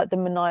also like the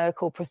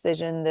maniacal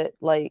precision that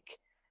like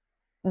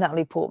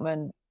Natalie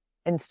Portman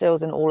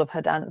instills in all of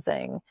her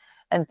dancing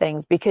and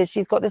things, because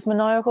she's got this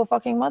maniacal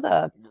fucking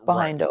mother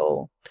behind it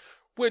all.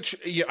 Which,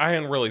 yeah, I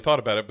hadn't really thought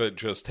about it, but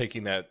just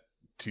taking that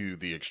to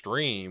the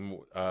extreme,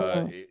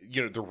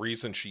 you know, the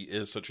reason she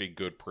is such a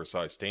good,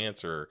 precise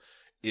dancer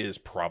is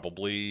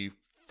probably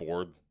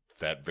for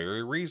that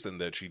very reason,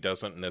 that she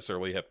doesn't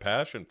necessarily have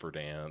passion for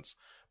dance,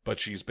 but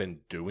she's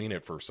been doing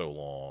it for so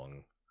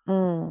long,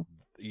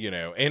 you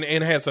know,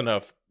 and has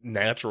enough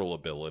natural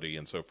ability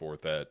and so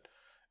forth that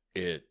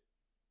it,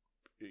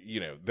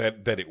 you know,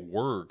 that it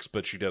works,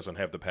 but she doesn't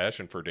have the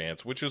passion for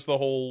dance, which is the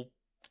whole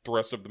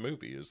thrust of the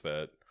movie, is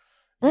that,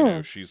 you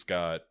know, she's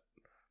got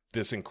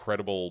this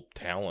incredible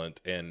talent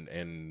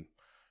and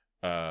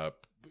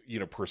you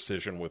know,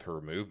 precision with her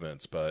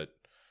movements. But,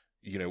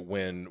 you know,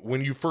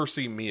 when you first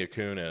see Mila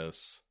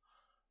Kunis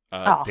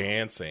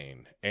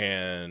dancing,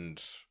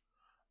 and,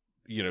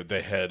 you know,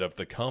 the head of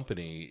the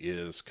company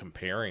is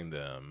comparing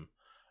them,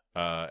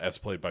 as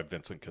played by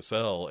Vincent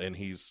Cassel, and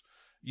he's,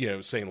 you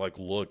know, saying like,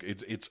 look,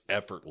 it's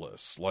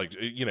effortless. Like,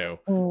 you know,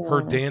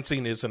 her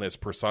dancing isn't as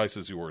precise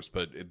as yours,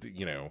 but,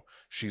 you know,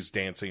 she's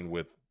dancing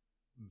with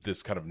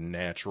this kind of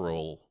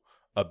natural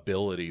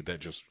ability that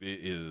just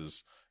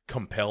is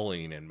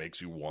compelling and makes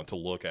you want to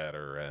look at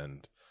her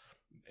and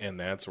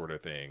that sort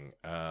of thing.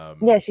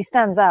 Yeah, she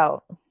stands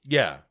out.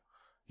 Yeah,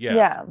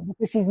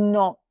 because she's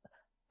not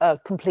a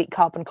complete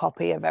carbon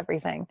copy of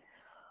everything,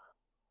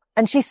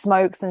 and she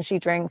smokes and she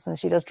drinks and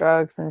she does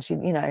drugs, and she,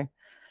 you know,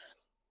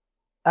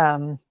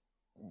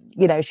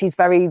 she's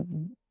very,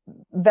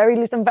 very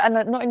loose, and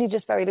not only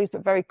just very loose,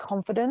 but very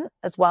confident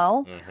as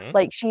well.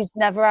 Like she's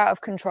never out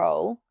of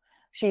control.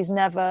 She's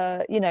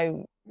never, you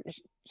know,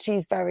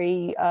 she's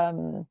very,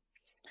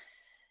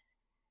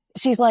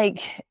 she's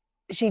like,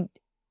 she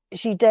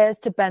dares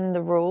to bend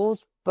the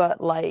rules,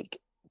 but like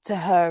to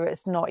her,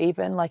 it's not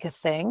even like a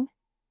thing.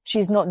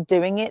 She's not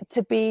doing it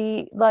to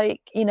be like,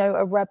 you know,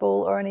 a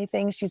rebel or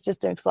anything. She's just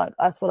doing, like,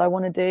 that's what I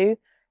want to do.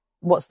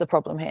 What's the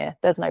problem here?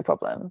 There's no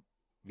problem.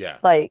 Yeah.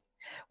 Like,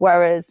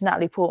 whereas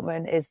Natalie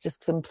Portman is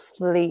just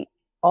complete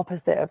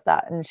opposite of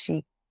that, and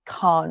she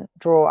can't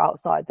draw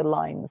outside the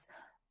lines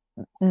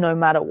no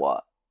matter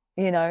what,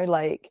 you know,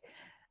 like,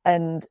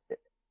 and,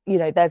 you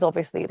know, there's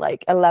obviously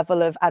like a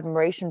level of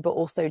admiration, but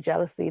also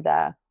jealousy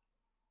there.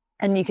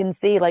 And you can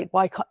see like,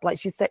 why can't, like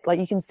she said, like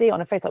you can see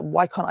on her face, like,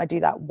 why can't I do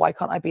that? Why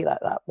can't I be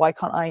like that? Why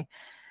can't I,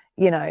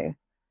 you know,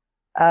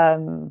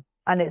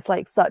 And it's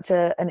like such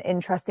an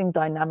interesting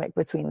dynamic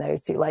between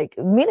those two. Like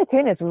Mila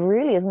Kunis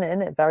really isn't in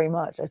it very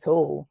much at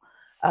all.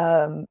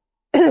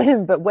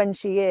 But when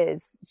she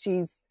is,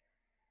 she's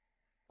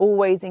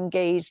always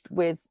engaged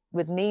with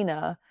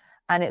Nina,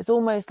 and it's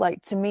almost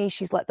like, to me,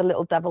 she's like the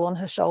little devil on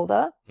her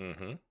shoulder.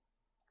 Mm-hmm.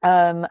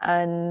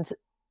 And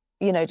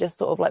just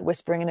sort of like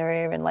whispering in her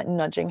ear and like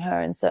nudging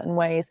her in certain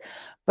ways,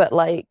 but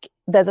like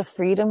there's a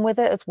freedom with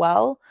it as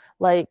well.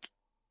 Like,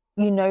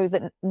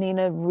 that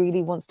Nina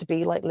really wants to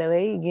be like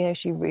Lily.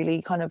 She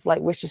really kind of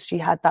like wishes she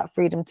had that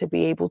freedom to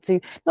be able to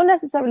not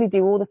necessarily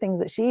do all the things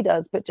that she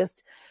does, but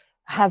just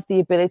have the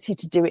ability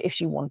to do it if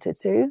she wanted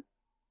to.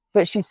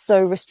 But she's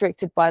so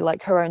restricted by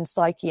like her own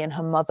psyche and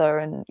her mother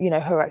and,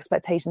 her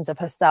expectations of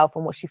herself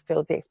and what she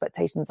feels the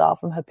expectations are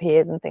from her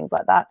peers and things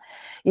like that,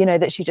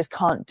 that she just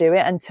can't do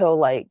it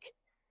until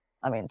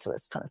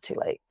it's kind of too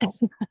late.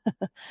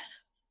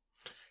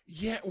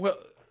 Yeah. Well,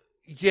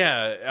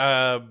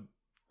 yeah.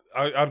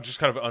 I'm just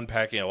kind of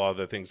unpacking a lot of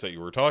the things that you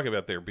were talking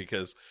about there,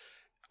 because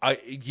Mila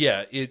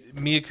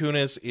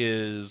Kunis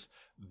is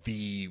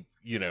the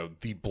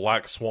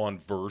Black Swan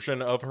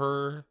version of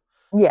her.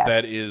 Yeah.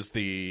 That is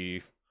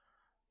the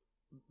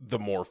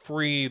more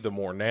free, the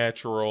more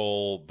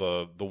natural,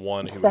 the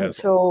one who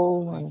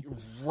Essential.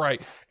 has right.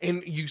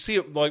 And you see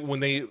it like when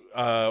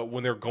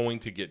they're going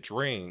to get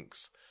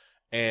drinks,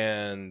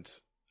 and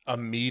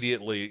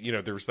immediately,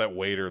 there's that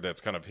waiter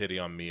that's kind of hitting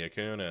on Mila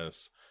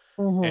Kunis,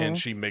 and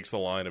she makes the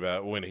line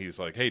about when he's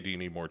like, "Hey, do you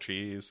need more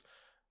cheese?"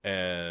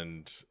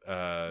 And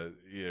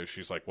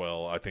she's like,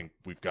 "Well, I think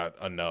we've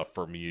got enough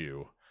from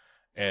you."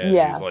 And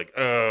he's like,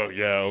 "Oh,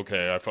 yeah,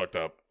 okay, I fucked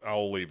up.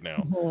 I'll leave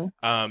now."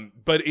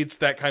 But it's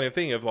that kind of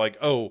thing of like,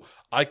 oh,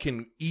 I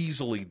can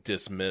easily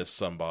dismiss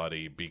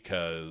somebody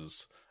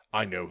because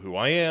I know who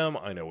I am.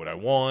 I know what I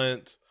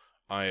want.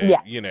 And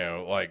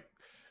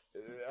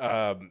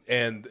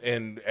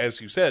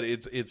as you said,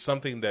 it's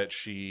something that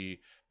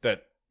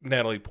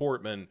Natalie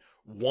Portman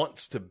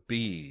wants to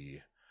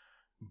be,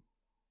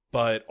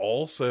 but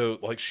also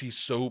like she's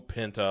so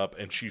pent up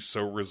and she's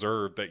so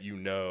reserved that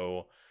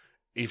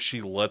if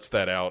she lets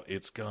that out,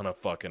 it's gonna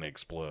fucking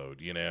explode.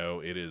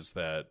 It is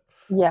that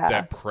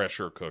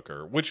pressure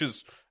cooker, which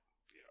is,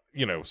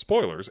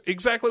 spoilers.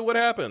 Exactly what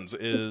happens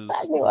is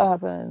like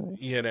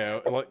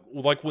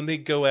when they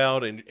go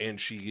out and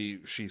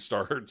she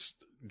starts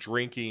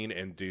drinking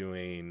and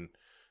doing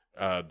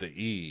the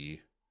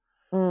E,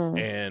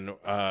 and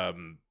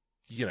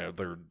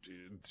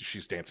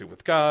she's dancing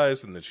with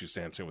guys, and then she's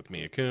dancing with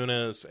Mila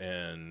Kunis,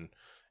 and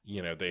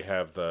they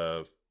have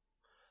the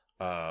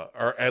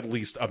or at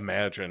least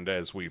imagined,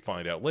 as we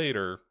find out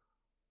later,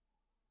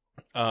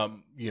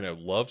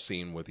 love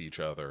scene with each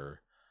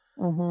other.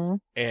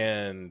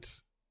 And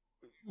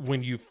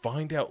when you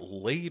find out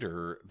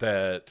later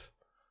that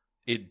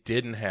it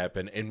didn't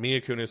happen, and Mila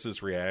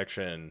Kunis's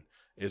reaction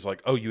is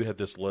like, "Oh, you had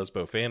this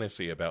lesbo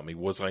fantasy about me.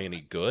 Was I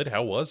any good?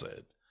 How was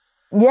it?"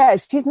 Yeah,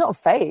 she's not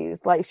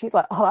fazed. Like, she's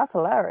like, "Oh, that's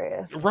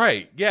hilarious."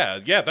 Right. Yeah,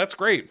 that's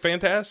great.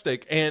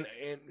 Fantastic.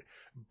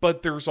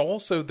 But there's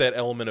also that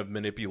element of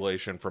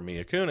manipulation from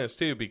Mila Kunis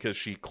too, because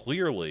she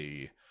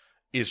clearly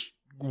is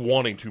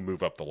wanting to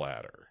move up the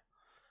ladder.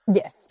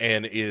 Yes.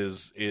 And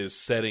is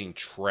setting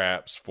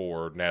traps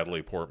for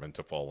Natalie Portman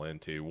to fall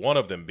into. One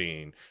of them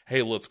being,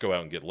 "Hey, let's go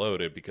out and get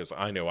loaded because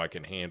I know I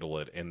can handle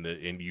it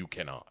and you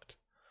cannot."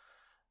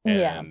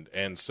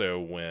 And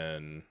so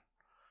when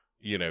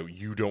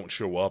you don't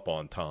show up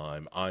on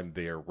time, I'm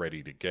there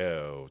ready to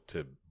go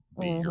to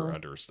be your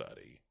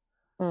understudy.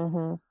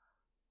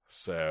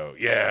 So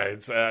yeah,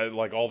 it's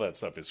like all that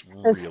stuff is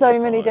really there's so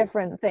fun. many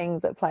different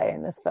things at play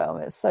in this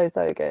film. It's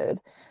so good.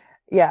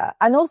 Yeah.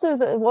 And also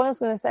what I was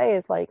going to say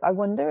is like, I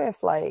wonder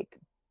if like,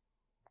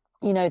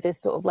 this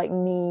sort of like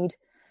need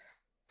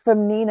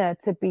from Nina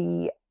to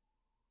be,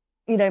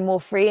 more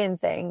free in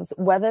things,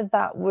 whether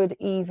that would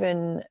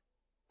even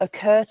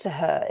occur to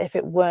her if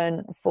it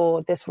weren't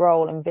for this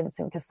role and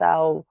Vincent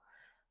Cassel,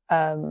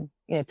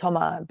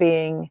 Thomas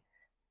being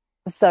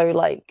so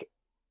like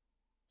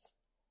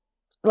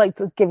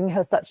giving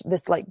her such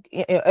this like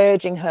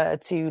urging her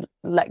to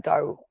let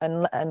go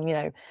and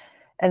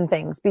and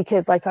things,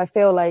 because like I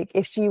feel like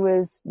if she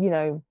was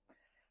in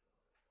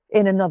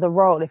another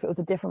role, if it was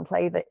a different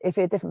play,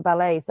 a different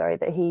ballet, sorry,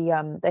 that he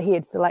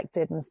had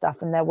selected and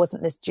stuff, and there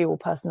wasn't this dual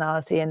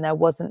personality and there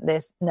wasn't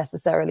this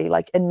necessarily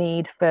like a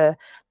need for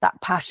that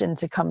passion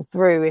to come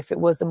through, if it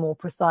was a more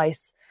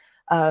precise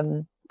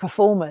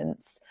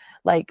performance,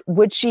 like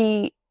would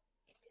she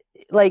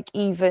like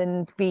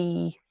even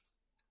be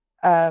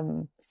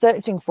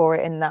searching for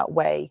it in that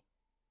way,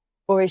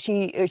 or is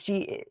she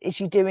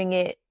doing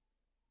it,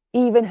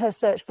 even her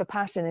search for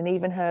passion and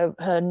even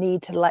her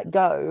need to let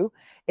go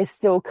is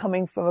still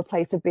coming from a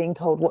place of being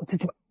told what to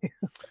do?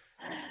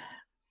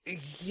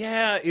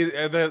 Yeah,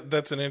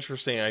 that's an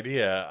interesting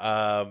idea.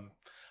 I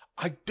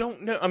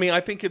don't know. I mean,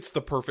 I think it's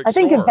the perfect I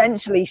think storm.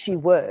 Eventually she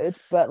would,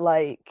 but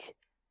like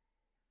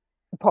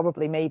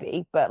probably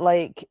maybe, but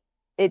like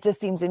it just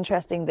seems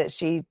interesting that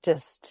she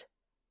just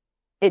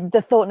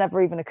the thought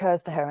never even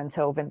occurs to her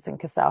until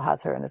Vincent Cassel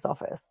has her in his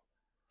office.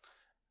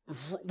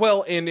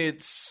 Well, and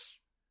it's,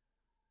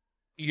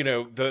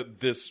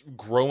 this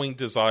growing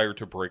desire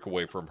to break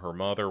away from her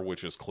mother,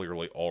 which is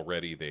clearly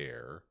already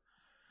there.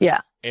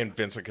 Yeah. And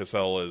Vincent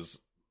Cassel is,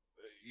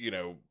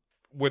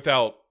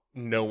 without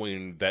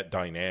knowing that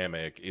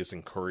dynamic, is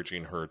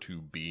encouraging her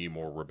to be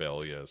more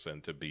rebellious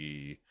and to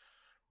be,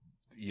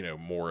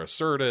 more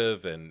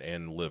assertive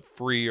and live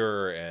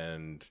freer.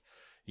 And,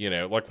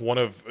 like one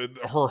of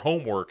her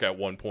homework at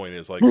one point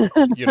is like,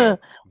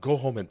 go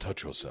home and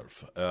touch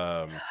yourself.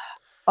 Oh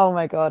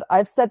my God.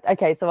 I've said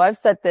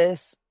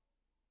this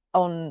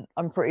on,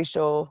 I'm pretty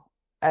sure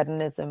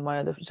Eden is in my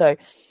other show,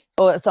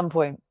 or at some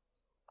point.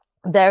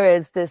 There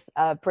is this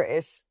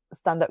British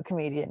stand-up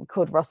comedian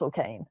called Russell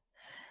Kane,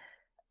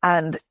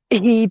 and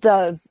he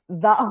does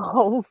that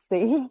whole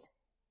scene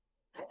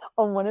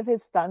on one of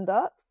his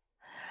stand-ups,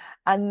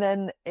 and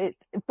then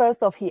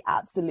first off, he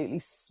absolutely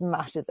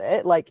smashes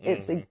it. Like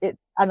it's and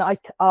I'm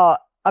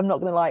not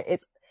gonna lie,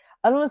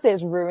 I don't want to say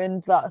it's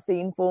ruined that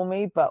scene for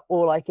me, but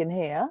all I can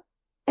hear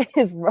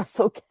is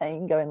Russell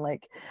Kane going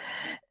like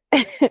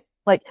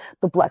like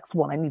the Black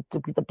Swan, I need to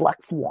be the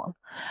Black Swan.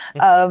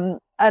 And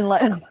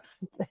like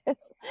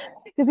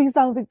because he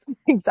sounds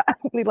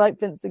exactly like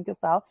Vincent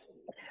Cassel.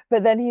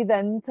 But then he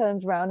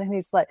turns around and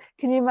he's like,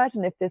 can you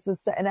imagine if this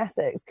was set in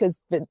Essex?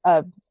 Because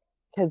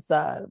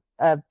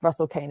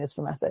Russell Kane is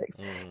from Essex.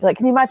 Like,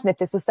 can you imagine if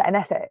this was set in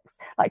Essex?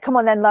 Like, come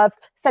on then, love,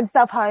 send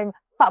yourself home,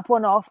 pop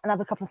one off, and have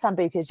a couple of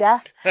sambucas, yeah?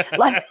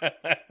 Like,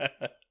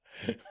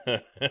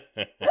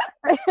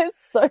 it's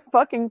so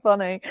fucking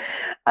funny.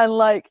 And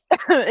like,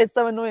 it's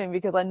so annoying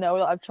because I know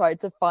that I've tried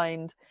to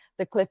find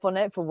the clip on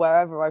it for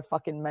wherever I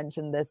fucking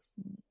mentioned this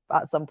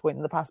at some point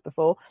in the past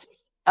before.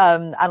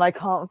 And I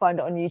can't find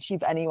it on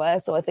YouTube anywhere,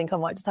 so I think I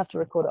might just have to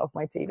record it off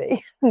my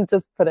TV and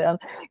just put it on,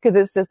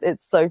 because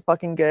it's so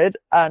fucking good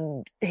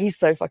and he's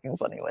so fucking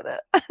funny with it.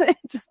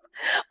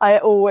 I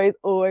always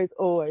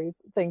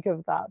think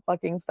of that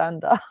fucking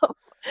stand up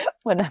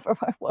whenever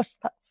I watch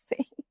that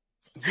scene.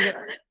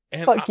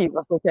 And fuck you,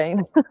 Russell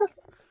Kane.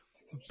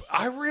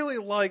 I really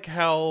like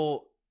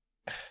how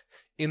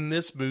in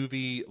this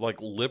movie, like,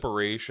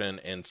 liberation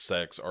and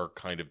sex are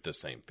kind of the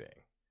same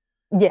thing.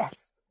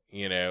 Yes.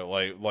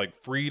 Like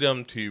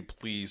freedom to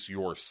please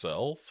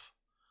yourself.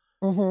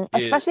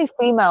 Especially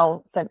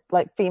female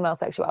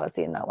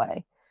sexuality in that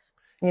way.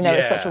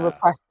 It's such a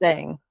repressed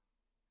thing.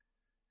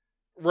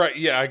 Right,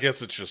 yeah, I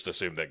guess it's just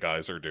assumed that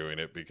guys are doing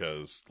it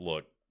because,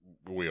 look,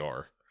 we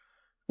are.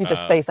 You're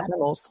just base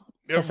animals.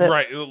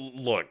 Right,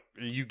 look,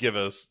 you give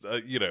us,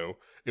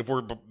 if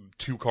we're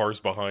 2 cars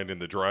behind in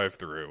the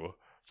drive-thru,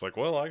 it's like,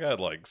 well, I got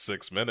like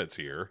 6 minutes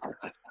here.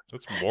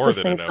 That's more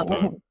than enough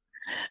time.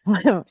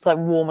 It's like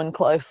warm and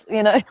close,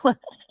 Right.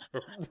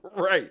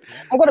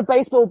 I got a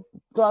baseball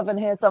glove in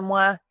here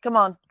somewhere. Come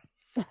on.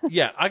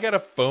 Yeah, I got a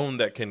phone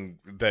that can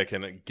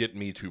get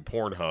me to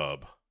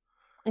Pornhub.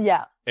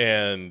 Yeah.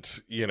 And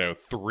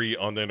 3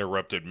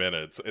 uninterrupted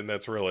minutes, and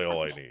that's really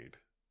all I need.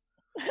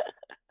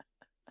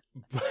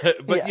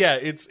 But yeah,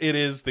 it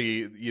is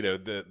the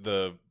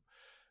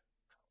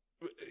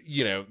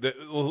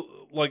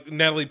like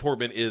Natalie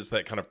Portman is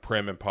that kind of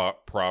prim and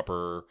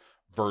proper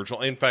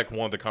virginal. In fact,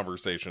 one of the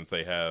conversations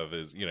they have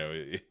is,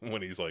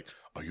 when he's like,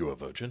 "Are you a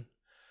virgin?"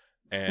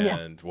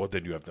 And well,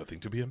 then you have nothing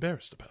to be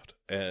embarrassed about,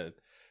 and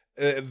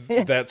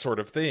that sort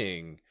of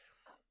thing.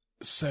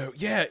 So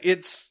yeah,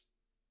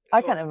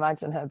 I can't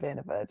imagine her being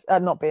a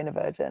virgin, not being a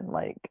virgin.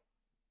 Like,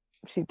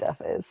 she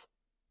def is.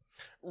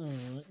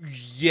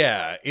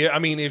 Yeah, I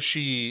mean,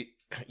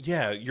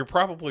 you're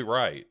probably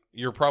right.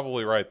 You're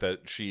probably right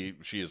that she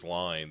is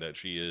lying, that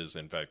she is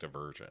in fact a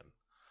virgin.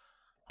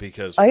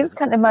 Because I just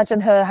can't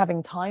imagine her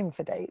having time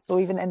for dates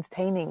or even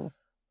entertaining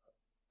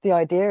the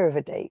idea of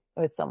a date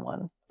with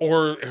someone.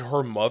 Or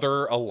her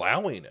mother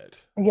allowing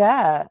it.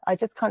 Yeah, I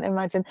just can't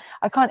imagine.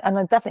 I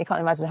definitely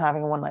can't imagine her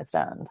having a one-night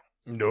stand.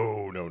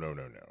 No.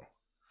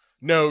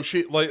 No,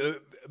 she, like,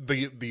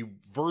 the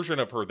version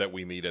of her that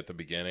we meet at the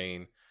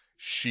beginning,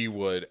 she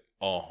would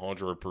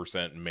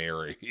 100%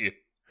 marry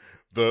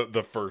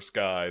the first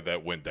guy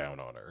that went down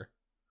on her.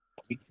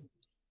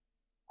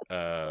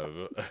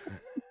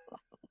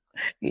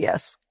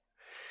 Yes.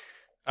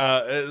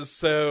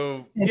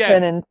 So she's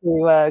turn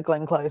into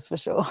Glenn Close for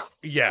sure.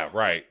 Yeah,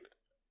 right.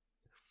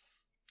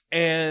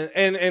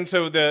 And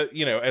so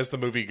as the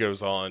movie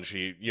goes on,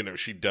 she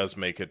does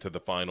make it to the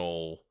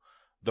final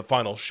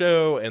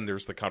show, and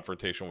there's the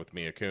confrontation with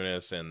Mila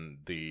Kunis in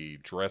the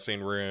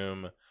dressing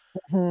room.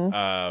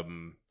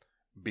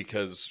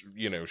 Because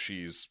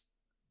she's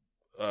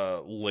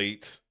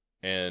late,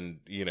 and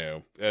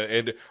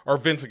and our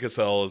Vincent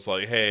Cassel is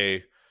like,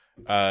 hey,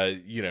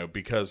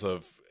 because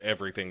of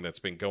everything that's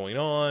been going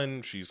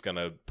on, she's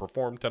gonna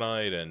perform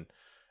tonight, and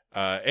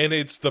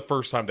it's the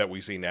first time that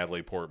we see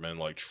Natalie Portman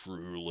like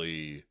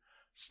truly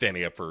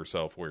standing up for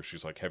herself, where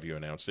she's like, have you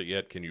announced it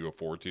yet? Can you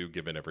afford to,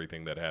 given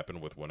everything that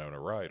happened with Winona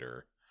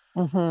Ryder?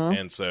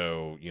 And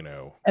so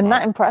and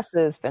that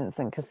impresses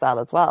Vincent Cassel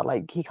as well.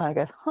 Like, he kind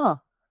of goes,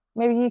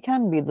 maybe you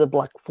can be the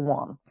Black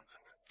Swan.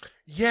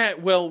 Yeah,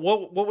 well,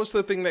 what was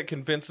the thing that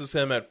convinces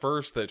him at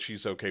first that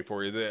she's okay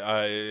for you?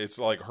 It's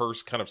like her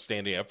kind of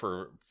standing up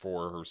for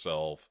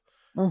herself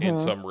in Hmm.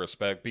 some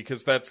respect,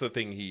 because that's the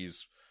thing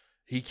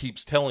he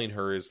keeps telling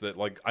her is that,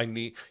 like,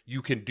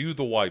 you can do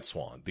the White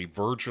Swan, the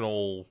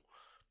virginal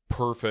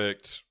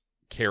perfect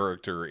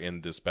character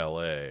in this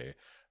ballet.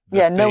 The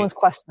Yeah, no thing, one's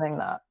questioning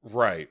that.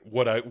 right?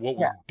 What we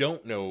Yeah.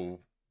 don't know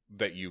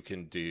that you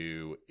can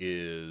do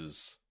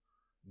is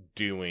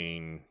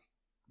doing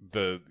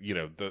the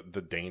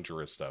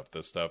dangerous stuff,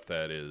 the stuff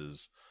that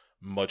is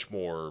much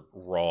more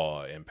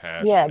raw and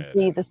Yeah, passionate.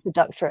 be the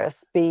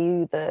seductress,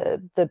 be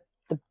the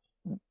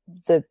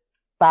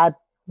bad,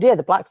 yeah,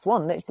 the Black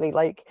Swan, literally,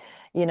 like,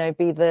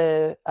 be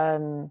the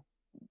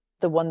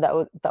one that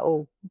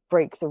will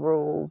break the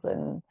rules,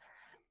 and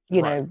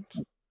Right.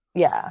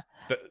 Yeah,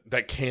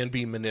 That can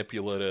be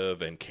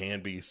manipulative and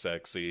can be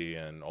sexy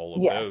and all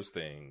of those yes,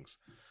 things.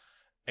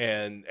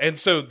 And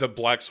so the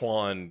Black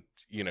Swan,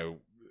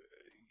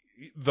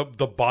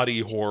 the body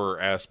horror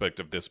aspect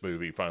of this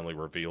movie finally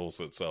reveals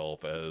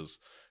itself as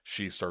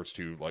she starts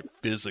to, like,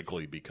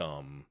 physically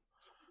become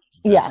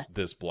yeah.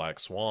 this Black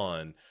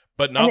Swan,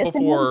 but And not it's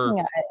been before. hinting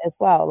at it as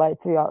well,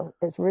 like throughout.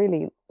 It's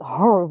really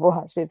horrible,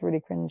 actually. It's really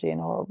cringy and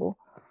horrible.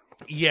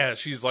 Yeah,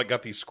 she's like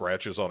got these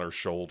scratches on her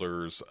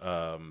shoulders,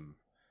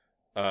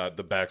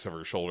 the backs of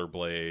her shoulder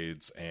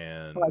blades,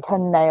 and Like her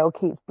nail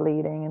keeps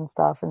bleeding and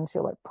stuff, and she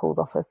like pulls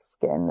off her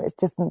skin. It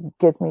just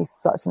gives me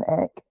such an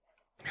ick.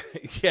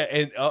 yeah,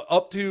 and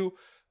up to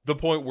the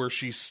point where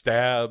she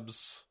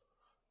stabs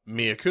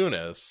Mia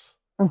Kunis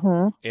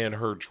Hmm. in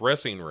her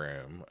dressing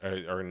room,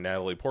 or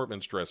Natalie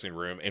Portman's dressing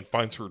room, and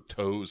finds her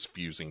toes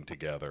fusing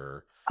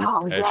together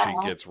Oh as she yeah,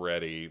 gets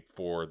ready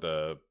for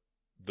the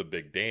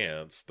big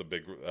dance, the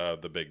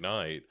big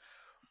night.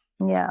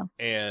 yeah.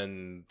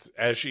 And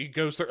as she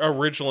goes through,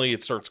 originally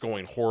it starts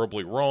going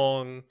horribly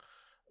wrong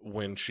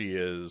when she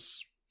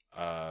is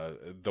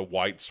the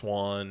White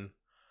Swan.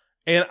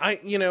 And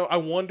I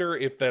wonder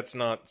if that's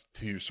not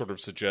to sort of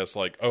suggest,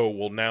 like, oh,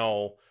 well,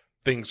 now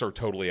things are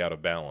totally out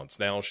of balance.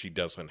 Now she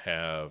doesn't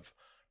have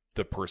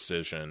the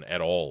precision at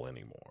all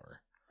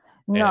anymore.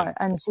 No,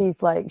 and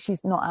she's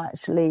not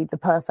actually the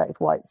perfect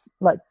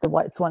the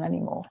White Swan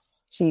anymore.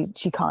 She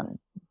can't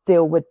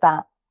deal with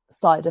that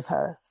side of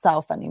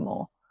herself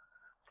anymore.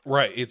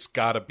 Right. It's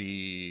got to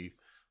be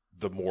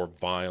the more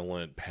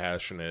violent,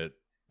 passionate,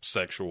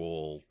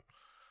 sexual,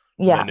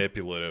 Yeah.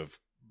 manipulative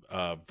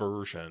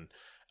version.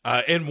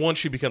 And once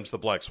she becomes the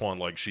Black Swan,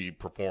 like, she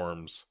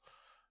performs,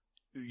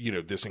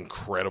 this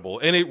incredible,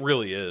 and it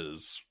really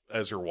is,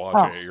 as you're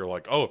watching it, you're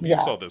like, oh, if you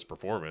Yeah. saw this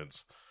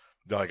performance,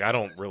 like, I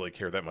don't really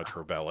care that much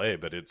for ballet,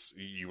 but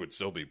you would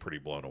still be pretty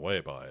blown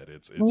away by it.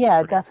 It's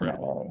Yeah, pretty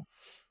incredible.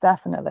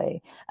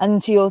 definitely.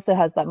 And she also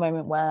has that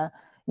moment where,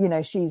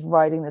 she's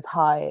riding this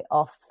high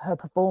off her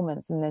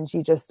performance, and then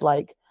she just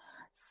like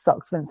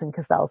sucks Vincent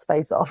Cassel's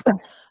face off.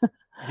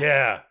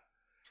 Yeah.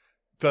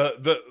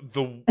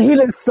 The He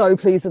looks so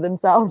pleased with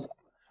himself.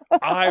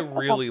 I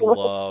really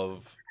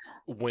love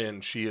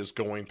when she is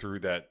going through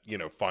that,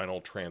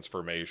 final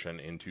transformation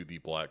into the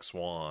Black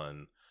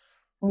Swan.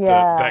 That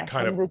Yeah,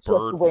 kind and of it's just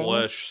the bird wings.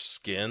 flesh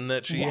skin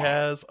that she Yes.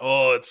 has.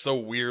 Oh, it's so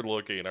weird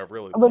looking. I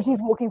really When love she's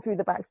it. walking through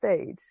the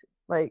backstage,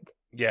 like,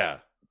 Yeah.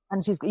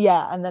 and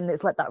and then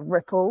it's like that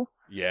ripple.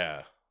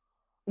 Yeah.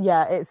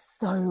 Yeah, it's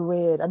so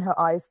weird, and her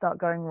eyes start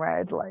going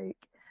red. Like,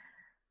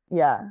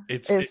 yeah,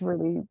 it's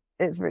really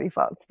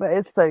fucked, but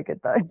it's so good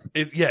though.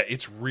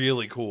 It's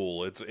really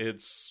cool. It's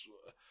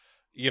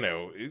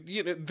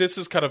this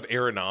is kind of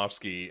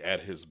Aronofsky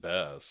at his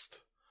best.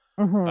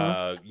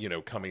 Hmm.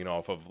 Coming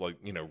off of, like,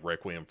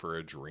 Requiem for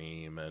a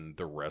Dream and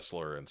The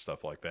Wrestler and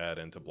stuff like that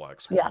into Black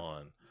Yeah.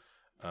 Swan.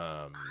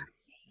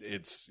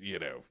 It's,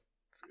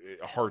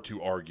 hard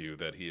to argue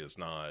that he is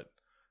not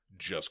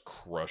just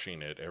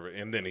crushing it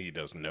and then he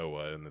does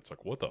Noah, and it's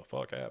like, what the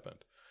fuck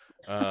happened?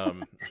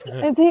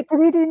 Did he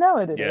do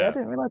Noah? Did he? I Yeah,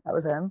 didn't realize that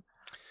was him.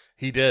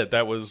 he did.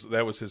 That was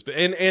his,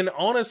 and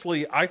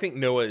honestly, I think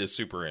Noah is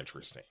super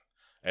interesting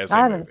as a I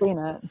haven't movie. seen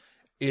it.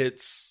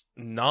 It's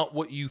not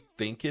what you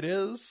think it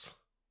is,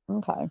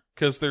 Okay.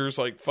 because there's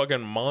like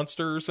fucking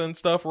monsters and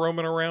stuff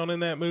roaming around in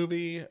that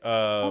movie.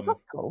 Oh,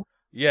 that's cool.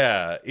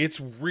 Yeah, it's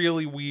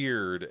really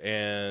weird,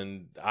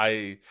 and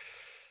I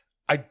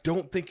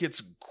don't think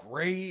it's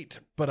great,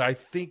 but I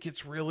think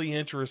it's really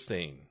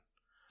interesting.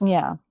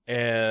 Yeah.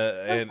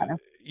 And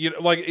Okay.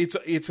 like,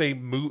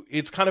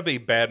 it's kind of a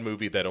bad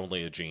movie that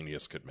only a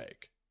genius could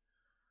make.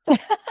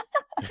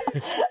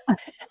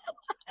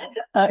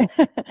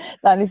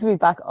 That needs to be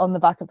back on the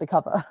back of the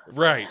cover.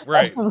 Right.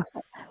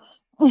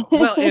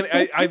 Well,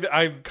 and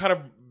I'm kind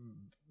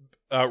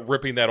of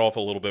ripping that off a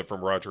little bit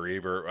from Roger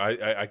Ebert.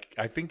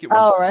 I think it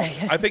was. Oh, right.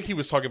 I think he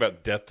was talking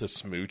about Death to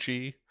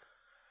Smoochie,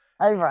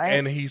 Oh, right.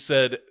 and he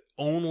said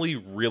only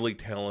really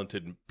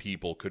talented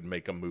people could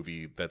make a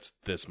movie that's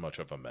this much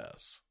of a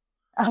mess.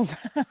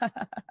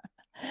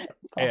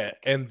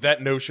 And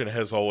that notion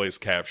has always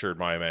captured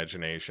my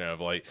imagination of,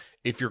 like,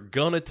 if you're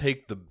gonna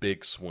take the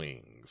big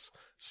swings,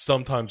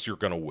 sometimes you're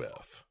gonna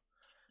whiff.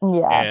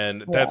 Yeah.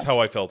 And that's how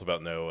I felt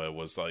about Noah,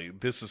 was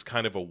like, this is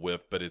kind of a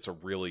whiff, but it's a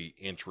really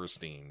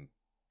interesting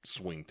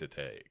swing to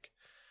take.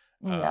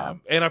 Yeah.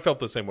 And I felt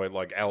the same way,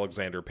 like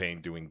Alexander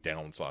Payne doing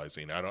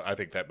Downsizing. I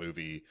think that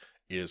movie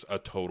is a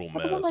total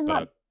mess,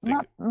 but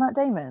Matt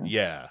Damon.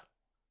 yeah.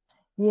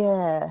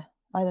 Yeah.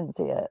 I didn't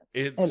see it.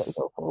 It looks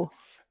awful.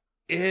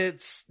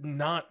 It's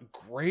not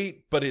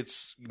great, but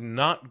it's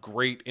not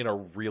great in a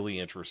really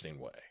interesting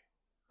way.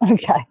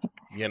 Okay.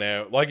 You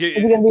know, like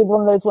is it going to be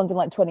one of those ones in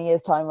like 20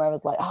 years time where I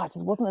was like, oh, it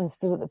just wasn't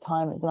understood at the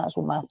time. It's an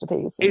actual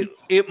masterpiece.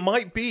 It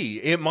might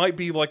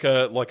be like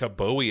a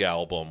Bowie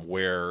album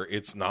where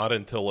it's not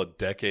until a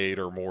decade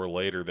or more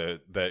later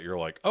that you're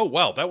like, oh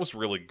wow, that was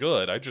really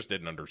good. I just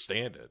didn't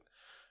understand it.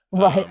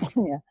 Right.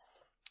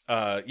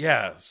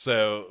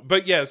 So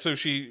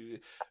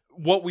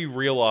what we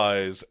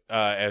realize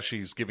as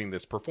she's giving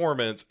this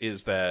performance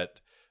is that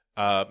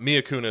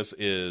Mila Kunis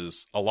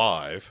is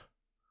alive.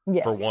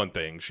 Yes. For one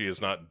thing, she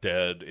is not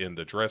dead in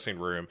the dressing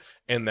room,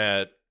 and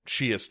that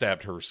she has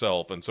stabbed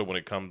herself. And so when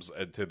it comes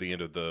to the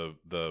end of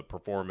the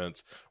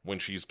performance, when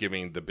she's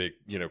giving the big,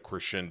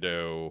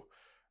 crescendo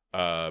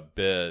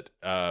bit,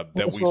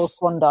 that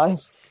swan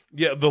dive.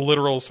 Yeah, the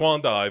literal swan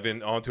dive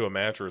onto a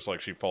mattress,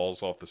 like she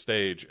falls off the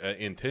stage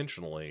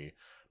intentionally.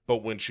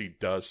 But when she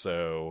does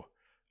so,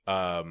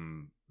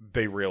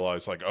 they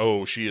realize like,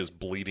 oh, she is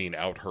bleeding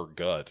out her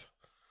gut.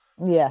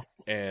 Yes.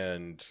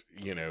 And,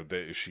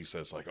 she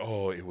says like,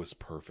 oh, it was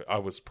perfect. I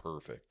was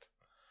perfect.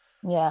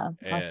 Yeah.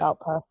 And I felt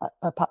perfect.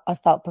 I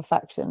felt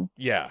perfection.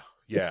 Yeah.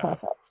 Yeah.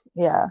 Perfect.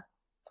 Yeah.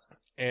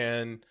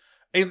 And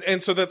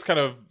so that's kind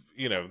of,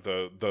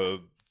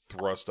 the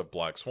thrust of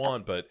Black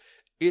Swan, but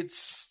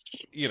it's,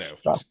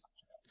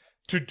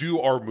 to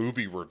do our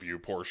movie review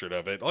portion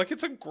of it, like,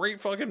 it's a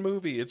great fucking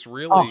movie. It's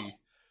really...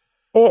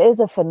 It is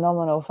a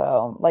phenomenal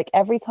film. Like,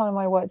 every time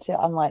I watch it,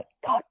 I'm like,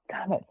 God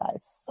damn it, that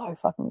is so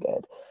fucking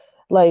good.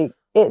 Like,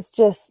 it's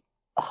just,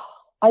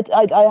 I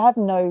have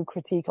no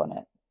critique on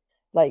it.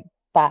 Like,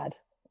 bad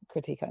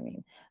critique, I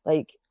mean.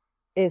 Like,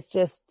 it's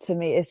just, to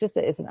me, it's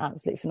an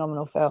absolutely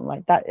phenomenal film.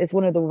 Like, that is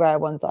one of the rare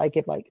ones that I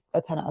give, like,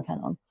 a 10 out of 10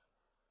 on.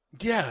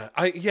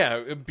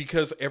 Yeah,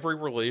 because every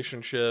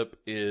relationship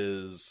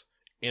is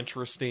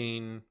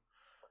interesting.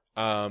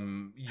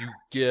 You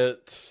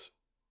get...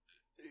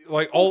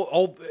 like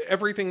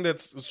everything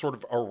that's sort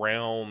of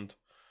around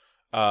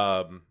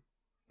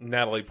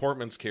Natalie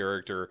Portman's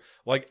character,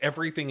 like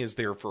everything is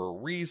there for a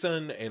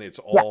reason, and it's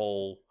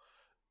all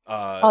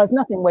there's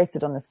nothing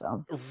wasted on this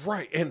film.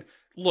 Right. And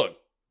look,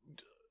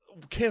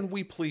 can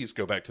we please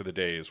go back to the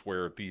days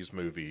where these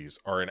movies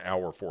are an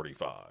hour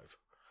 45,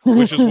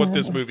 which is what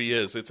this movie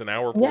is. It's an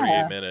hour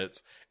 48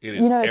 minutes. It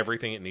is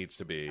everything it needs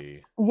to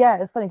be.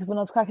 Yeah, it's funny because when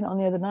I was cracking it on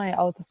the other night,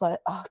 I was just like,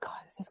 oh god,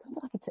 this is gonna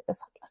be like I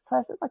swear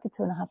it's like a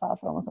 2.5 hour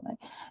film or something,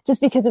 just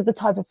because of the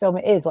type of film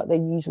it is, like they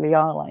usually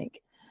are.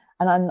 Like,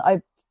 and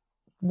I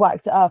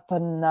whacked it up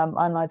and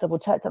I double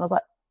checked and I was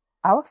like,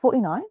 hour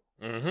 49.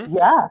 Mm-hmm.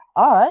 Yeah,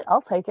 all right,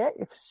 I'll take it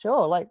for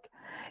sure. Like,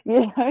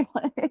 I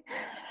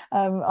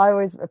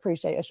always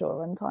appreciate a short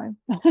run time.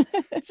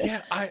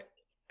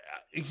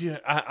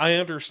 I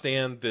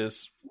understand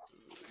this,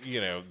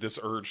 this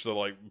urge to,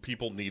 like,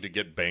 people need to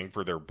get bang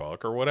for their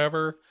buck or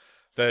whatever.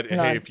 That,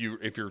 hey, if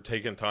you're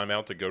taking time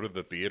out to go to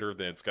the theater,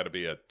 then it's got to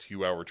be a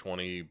 2 hour,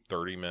 20,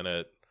 30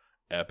 minute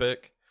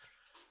epic.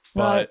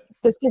 But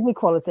just give me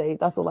quality.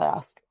 That's all I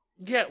ask.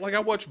 Yeah, like I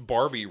watched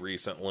Barbie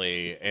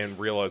recently and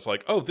realized,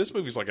 like, oh, this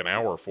movie's like an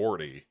hour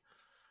 40.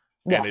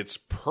 And it's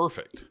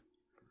perfect.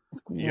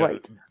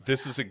 Right.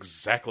 This is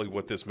exactly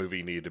what this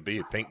movie needed to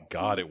be. Thank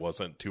God it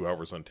wasn't 2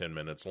 hours and 10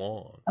 minutes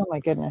long. Oh my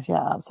goodness,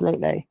 yeah,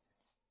 absolutely.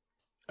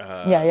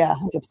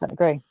 100%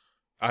 agree.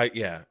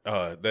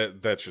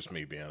 That's just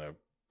me being a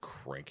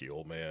cranky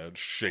old man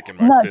shaking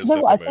my fist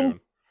at the moon.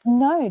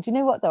 No, do you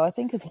know what though? I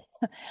think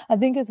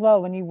as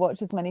well, when you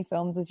watch as many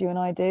films as you and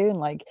I do, and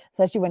like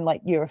especially when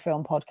like you're a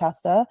film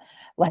podcaster,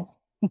 like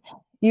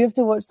you have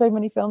to watch so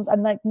many films,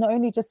 and like not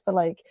only just for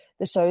like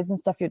the shows and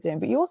stuff you're doing,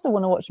 but you also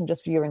want to watch them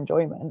just for your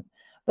enjoyment.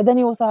 But then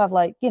you also have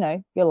like,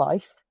 your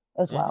life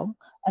as well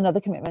and other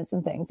commitments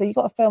and things. So you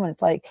got a film and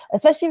it's like,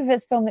 especially if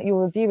it's a film that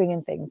you're reviewing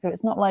and things. So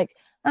it's not like,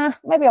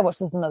 maybe I'll watch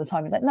this another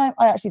time. You're like, no,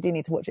 I actually do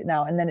need to watch it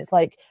now. And then it's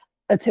like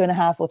a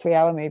 2.5 or 3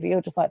 hour movie.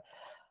 You're just like,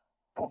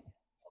 cool.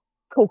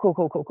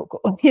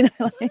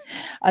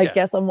 I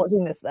guess I'm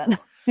watching this then.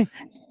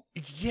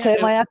 So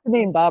my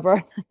afternoon,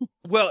 Barbara.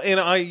 Well, and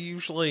I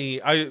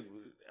usually I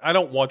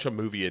don't watch a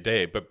movie a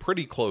day, but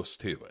pretty close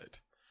to it.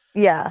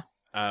 Yeah.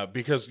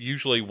 Because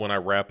usually when I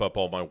wrap up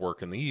all my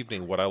work in the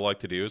evening, what I like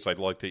to do is I'd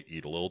like to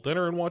eat a little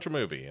dinner and watch a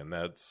movie, and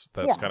that's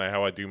kind of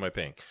how I do my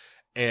thing.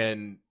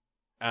 And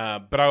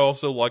but I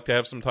also like to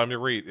have some time to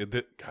read.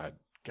 God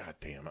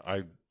damn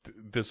it!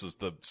 This is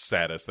the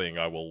saddest thing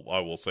I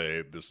will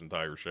say this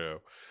entire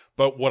show.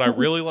 But what I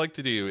really like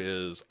to do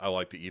is I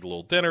like to eat a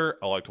little dinner.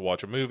 I like to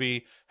watch a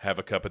movie, have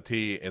a cup of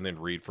tea, and then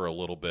read for a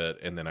little bit,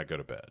 and then I go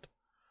to bed.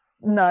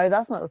 No,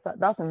 that's not.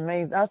 That's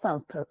amazing. That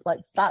sounds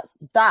like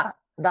that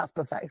That's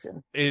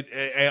perfection.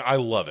 I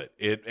love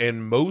it.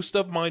 And most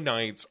of my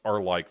nights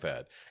are like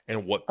that.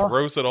 And what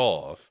throws it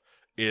off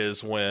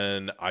is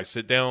when I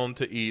sit down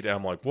to eat and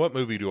I'm like, what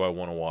movie do I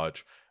want to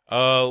watch?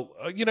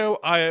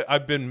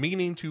 I've been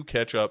meaning to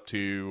catch up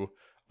to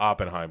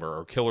Oppenheimer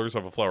or Killers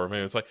of a Flower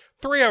Moon. It's like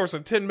 3 hours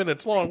and 10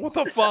 minutes long. What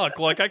the fuck?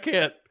 Like, I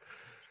can't.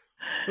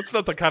 That's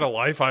not the kind of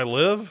life I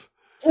live.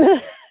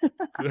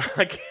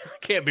 I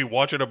can't be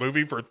watching a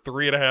movie for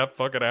 3.5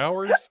 fucking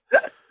hours.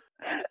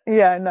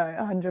 Yeah, no,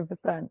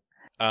 100%.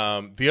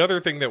 The other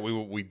thing that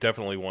we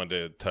definitely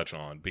wanted to touch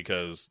on,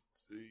 because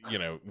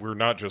we're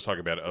not just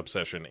talking about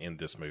obsession in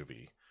this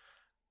movie,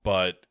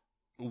 but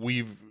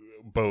we've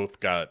both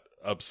got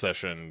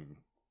obsession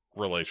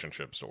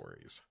relationship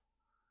stories.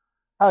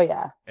 Oh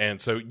yeah. And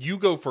so you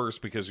go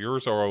first because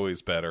yours are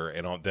always better,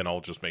 and then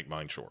I'll just make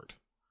mine short,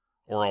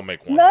 or I'll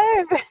make one.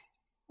 No.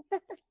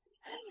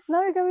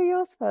 No, go with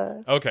yours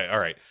first. Okay, all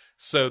right.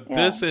 So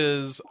this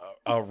is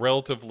a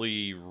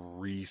relatively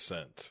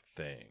recent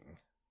thing.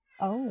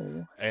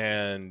 Oh.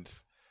 And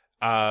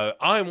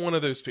I'm one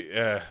of those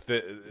people.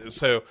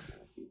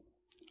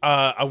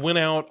 I went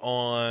out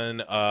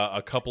on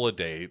a couple of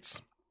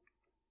dates.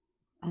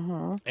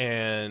 Mm-hmm.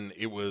 And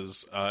it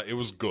was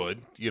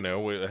good.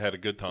 I had a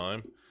good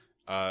time.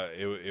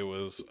 It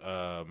was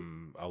a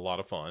lot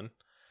of fun.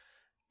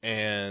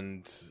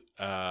 And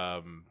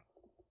I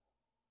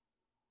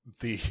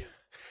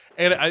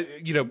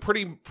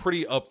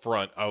pretty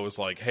upfront, I was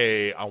like,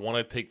 hey, I want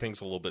to take things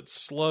a little bit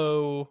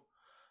slow.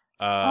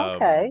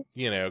 Okay.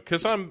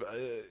 Because I'm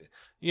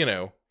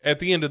at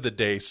the end of the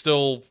day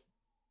still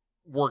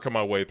working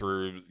my way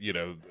through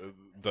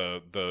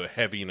the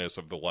heaviness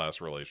of the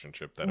last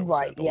relationship that it was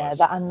right. Yeah,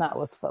 that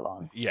was full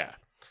on. Yeah.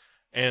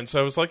 And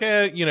so I was like,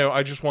 I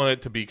just want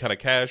it to be kind of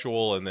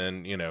casual, and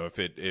then if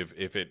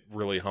it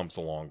really humps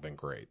along, then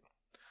great.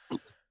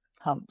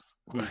 Humps.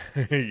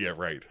 Yeah,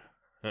 right.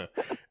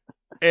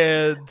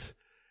 And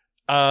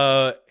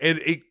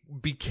it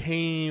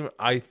became,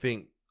 I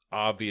think,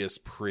 obvious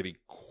pretty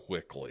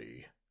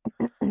quickly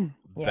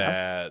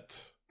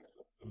that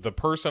the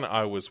person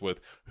I was with,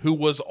 who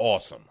was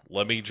awesome,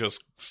 let me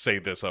just say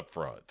this up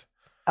front.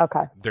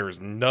 Okay.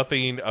 There's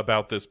nothing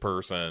about this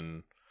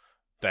person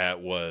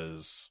that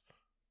was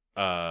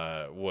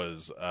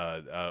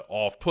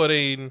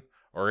off-putting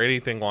or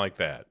anything like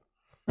that.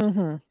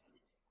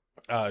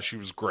 Mm-hmm. She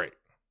was great.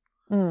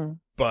 Mm.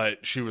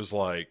 But she was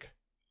like,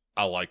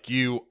 I like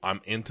you.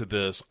 I'm into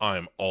this.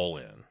 I'm all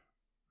in.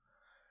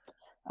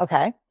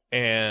 Okay.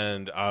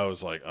 And I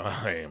was like,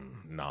 I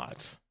am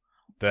not.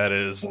 That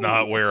is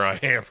not where I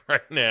am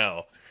right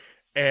now.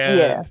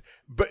 And,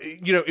 but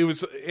it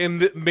was,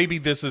 and maybe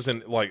this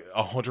isn't like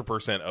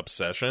 100%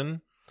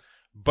 obsession,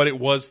 but it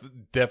was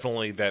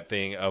definitely that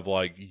thing of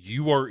like,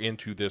 you are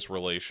into this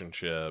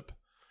relationship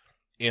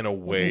in a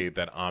way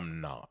that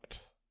I'm not.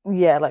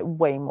 Yeah, like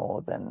way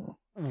more than.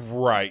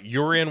 Right.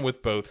 You're in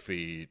with both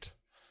feet.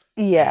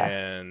 Yeah.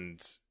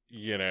 And,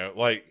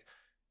 like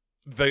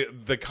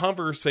the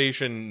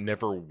conversation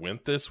never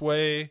went this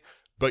way,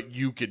 but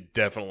you could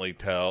definitely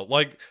tell,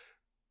 like,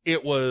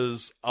 it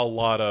was a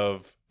lot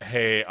of,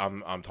 hey,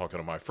 I'm talking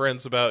to my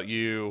friends about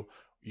you.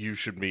 You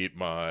should meet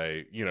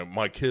my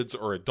kids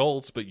are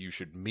adults, but you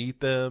should meet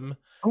them.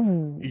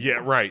 Ooh. Yeah,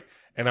 right.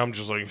 And I'm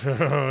just like,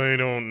 I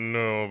don't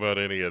know about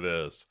any of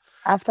this.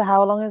 After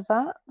how long is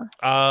that?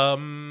 About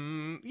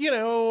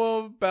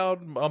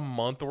a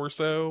month or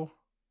so.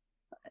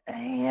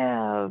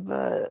 Yeah,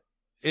 but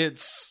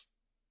it's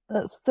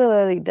still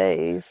early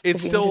days.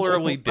 It's still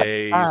early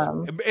days,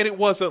 and it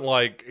wasn't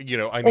like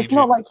It's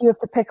not like you have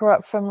to pick her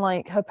up from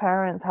like her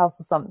parents' house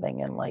or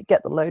something and like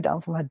get the lowdown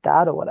from her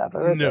dad or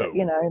whatever. No,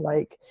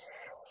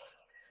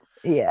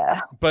 yeah.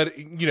 But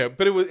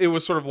it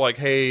was sort of like,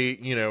 hey,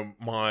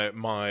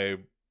 my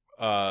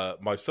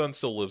son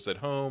still lives at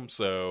home,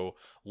 so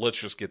let's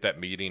just get that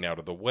meeting out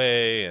of the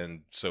way,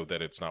 and so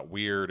that it's not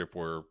weird if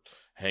we're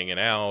hanging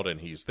out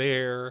and he's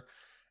there.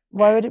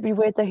 Why would it be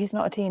weird that he's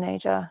not a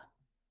teenager?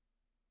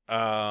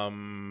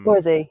 Or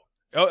is he?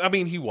 Oh, I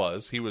mean, he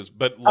was,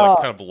 but like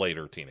kind of a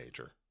later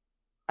teenager.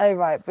 Oh,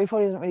 right. But he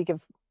probably doesn't really give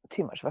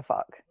too much of a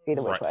fuck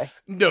either which way.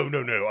 No.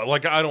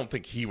 Like, I don't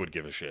think he would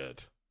give a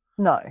shit.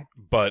 No.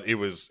 But it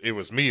was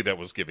me that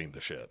was giving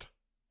the shit.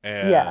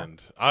 And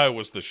I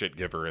was the shit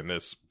giver in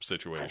this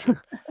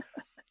situation.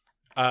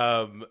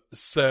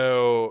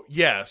 So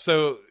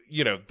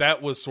that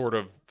was sort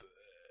of,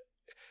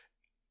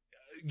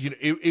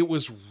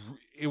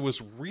 it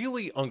was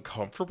really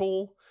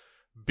uncomfortable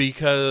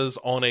because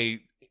on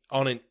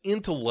an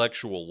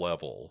intellectual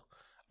level,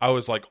 I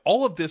was like,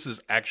 all of this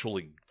is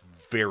actually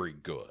very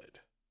good,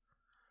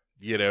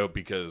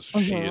 because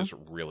she is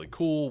really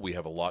cool. We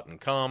have a lot in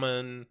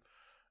common.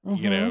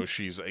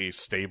 She's a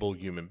stable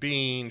human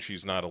being.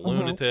 She's not a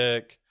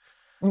lunatic.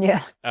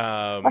 Yeah.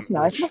 That's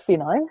nice. Must be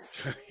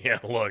nice. Yeah,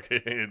 look,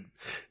 it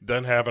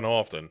doesn't happen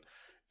often.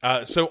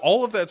 So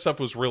all of that stuff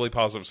was really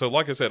positive. So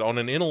like I said, on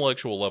an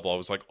intellectual level, I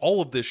was like, all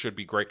of this should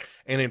be great.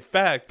 And in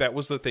fact, that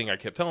was the thing I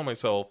kept telling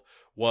myself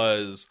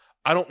was,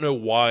 I don't know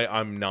why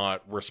I'm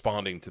not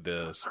responding to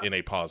this in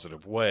a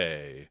positive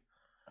way,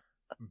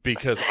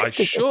 because I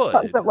should.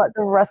 Fucked up like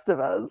the rest of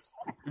us.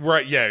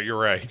 Right? Yeah, you're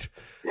right.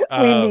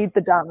 We need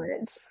the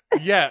damage.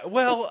 Yeah,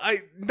 well,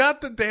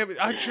 not the damage.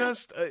 I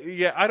just,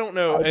 I don't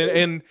know.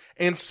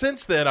 And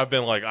since then, I've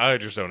been like, I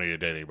just don't need to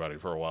date anybody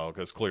for a while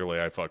because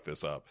clearly I fucked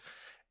this up.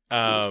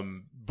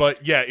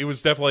 But yeah, it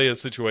was definitely a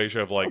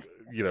situation of like,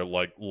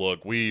 like,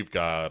 look, we've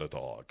got to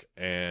talk,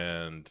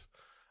 and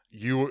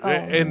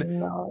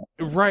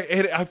right,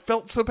 and I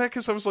felt so bad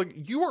because I was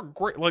like, you are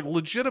great, like,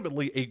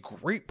 legitimately a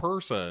great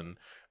person.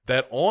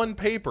 That on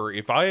paper,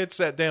 if I had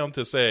sat down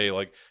to say,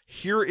 like,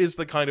 here is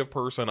the kind of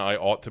person I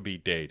ought to be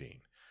dating,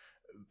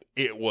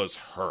 it was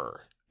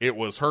her. It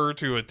was her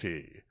to a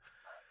T.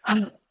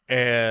 And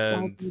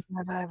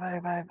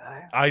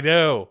I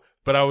know,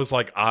 but I was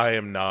like, I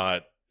am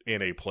not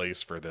in a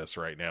place for this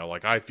right now.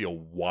 Like, I feel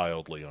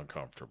wildly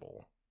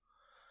uncomfortable.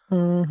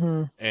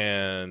 Mm-hmm.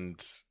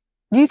 And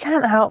you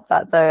can't help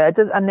that, though. It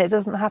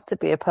doesn't have to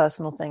be a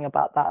personal thing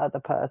about that other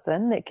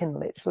person. It can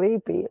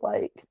literally be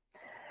like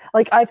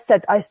I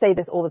say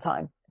this all the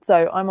time.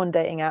 So I'm on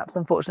dating apps.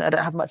 Unfortunately, I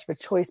don't have much of a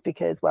choice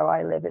because where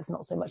I live, it's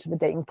not so much of a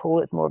dating pool.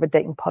 It's more of a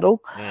dating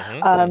puddle.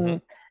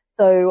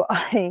 So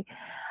I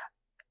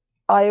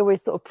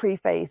always sort of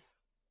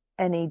preface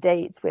any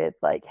dates with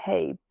like,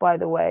 hey, by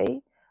the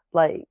way,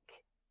 like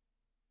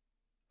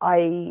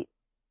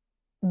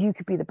you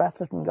could be the best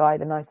looking guy,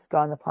 the nicest guy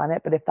on the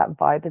planet, but if that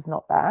vibe is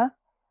not there,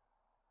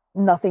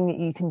 nothing that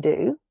you can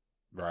do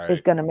is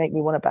going to make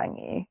me want to bang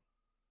you.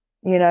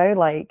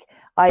 Like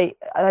I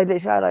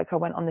literally I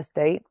went on this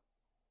date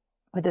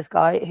with this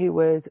guy who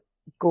was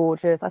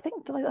gorgeous. I think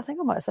I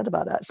might have said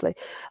about it actually.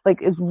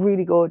 Like, it was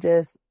really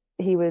gorgeous.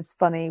 He was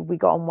funny. We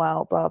got on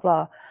well, blah,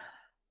 blah.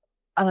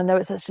 And I know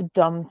it's such a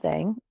dumb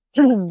thing,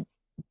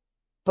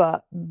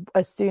 but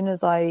as soon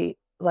as I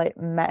like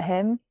met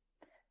him,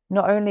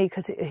 not only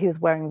because he was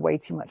wearing way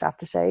too much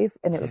aftershave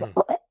and it was like,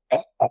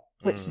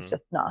 which is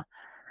just nah,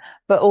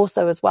 but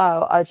also as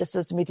well, I just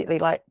was immediately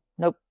like,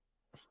 nope,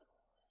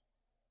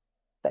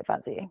 don't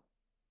fancy you.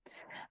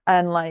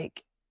 And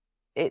like,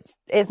 it's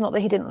not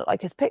that he didn't look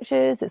like his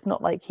pictures. It's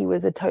not like he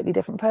was a totally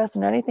different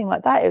person or anything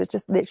like that. It was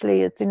just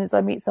literally, as soon as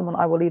I meet someone,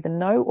 I will either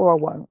know or I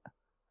won't.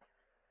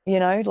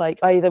 Like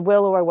I either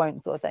will or I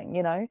won't, sort of thing.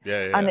 Yeah.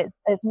 And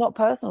it's not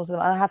personal to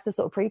them. And I have to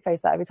sort of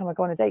preface that every time I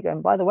go on a date,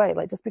 going, by the way,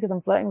 like, just because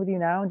I'm flirting with you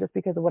now and just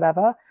because of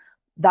whatever,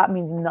 that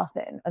means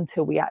nothing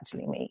until we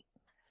actually meet,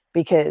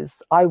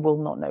 because I will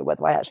not know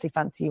whether I actually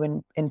fancy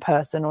you in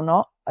person or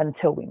not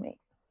until we meet.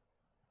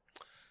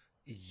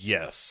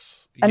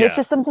 Yes. And it's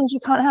just some things you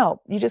can't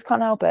help. You just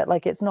can't help it.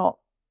 Like, it's not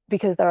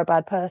because they're a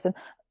bad person.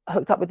 I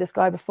hooked up with this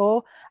guy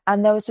before,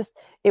 and there was just,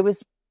 it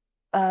was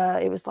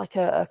like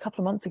a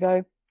couple of months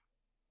ago,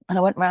 and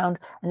I went round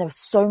and there were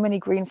so many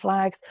green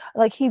flags.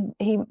 Like, he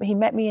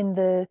met me in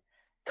the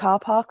car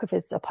park of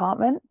his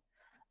apartment,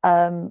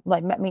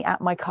 like met me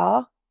at my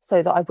car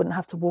so that I wouldn't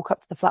have to walk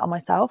up to the flat on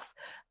myself.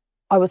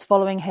 I was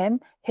following him.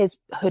 His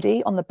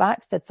hoodie on the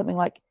back said something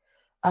like,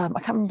 I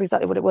can't remember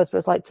exactly what it was, but it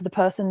was like, to the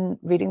person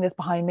reading this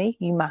behind me,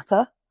 you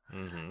matter.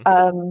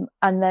 And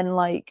then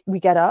like we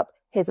get up,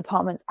 his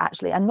apartment's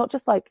actually, and not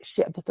just like,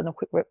 shit, I've just done a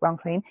quick rip round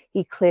clean.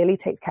 He clearly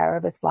takes care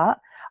of his flat.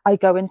 I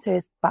go into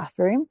his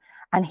bathroom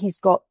and he's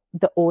got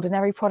the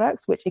Ordinary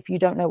products, which, if you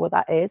don't know what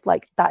that is,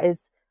 like,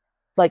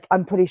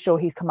 I'm pretty sure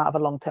he's come out of a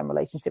long-term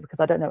relationship, because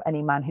I don't know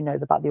any man who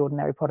knows about the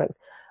Ordinary products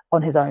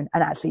on his own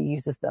and actually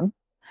uses them.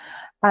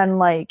 And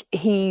like,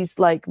 he's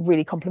like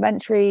really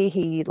complimentary.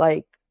 He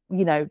like,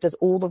 does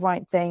all the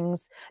right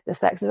things. The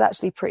sex is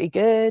actually pretty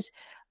good.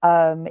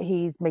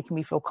 He's making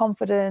me feel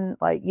confident.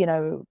 Like,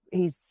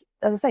 he's,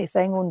 as I say,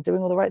 saying and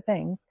doing all the right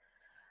things.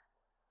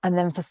 And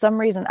then for some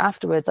reason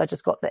afterwards, I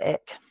just got the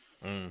ick.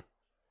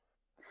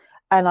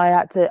 And I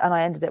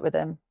ended it with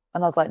him.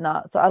 And I was like,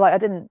 nah. So I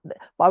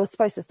was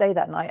supposed to stay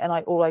that night, and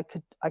I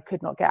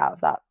could not get out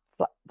of that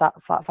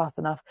flat fast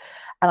enough.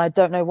 And I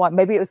don't know why.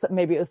 Maybe it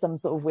was some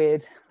sort of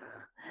weird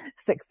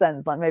sixth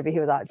sense. Like, maybe he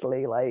was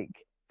actually like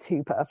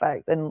too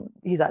perfect and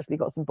he's actually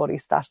got some body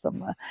stashed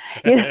somewhere.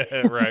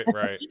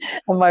 Right.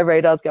 And my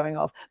radar's going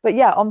off. But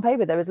yeah, on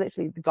paper, there was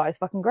literally, the guy's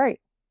fucking great.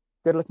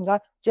 Good looking guy.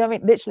 Do you know what I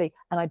mean? Literally.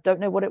 And I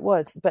don't know what it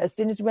was, but as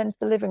soon as we went to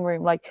the living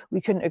room, like,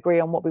 we couldn't agree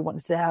on what we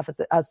wanted to have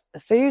as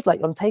food,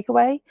 like on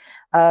takeaway.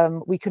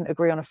 We couldn't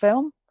agree on a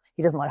film.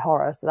 He doesn't like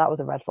horror, so that was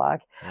a red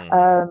flag.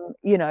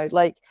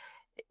 Like,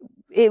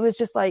 it was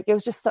just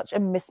such a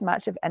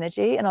mismatch of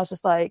energy. And I was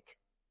just like,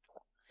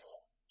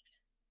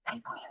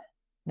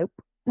 nope.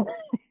 And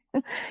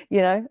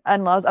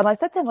I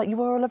said to him, like,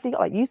 you are a lovely guy.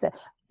 Like you said,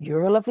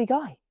 you're a lovely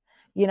guy.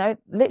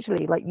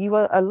 Literally, like, you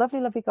are a lovely,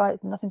 lovely guy.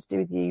 It's nothing to do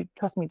with you.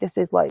 Trust me, this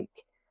is like,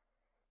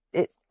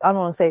 I don't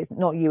want to say it's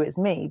not you, it's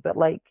me, but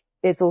like,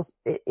 it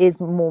is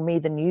more me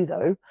than you,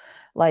 though.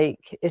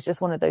 Like, it's just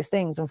one of those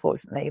things,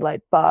 unfortunately.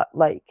 Like, but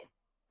like,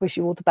 wish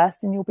you all the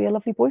best, and you'll be a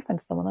lovely boyfriend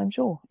to someone, I'm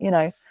sure.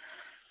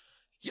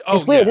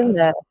 It's weird, isn't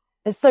it?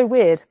 It's so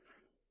weird.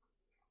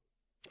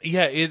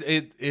 Yeah,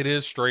 it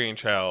is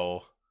strange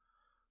how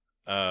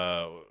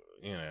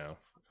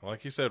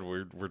Like you said,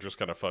 we're just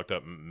kind of fucked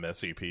up,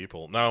 messy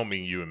people. Not only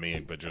you and me,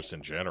 but just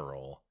in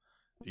general.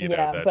 You know,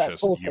 Yeah, that's but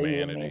just also you and me,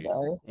 humanity.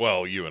 though.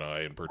 Well, you and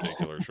I in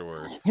particular,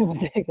 sure. In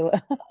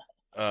particular.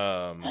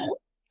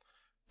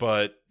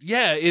 But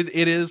yeah,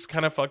 it is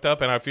kind of fucked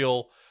up, and I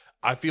feel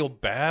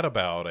bad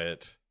about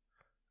it.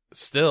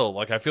 Still,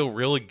 like I feel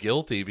really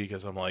guilty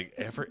because I'm like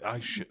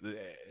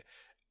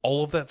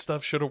all of that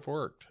stuff should have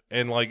worked,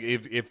 and like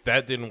if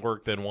that didn't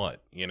work, then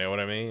what? You know what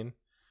I mean?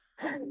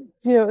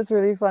 You know what's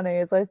really funny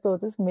is I saw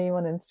this meme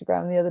on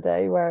Instagram the other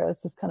day where it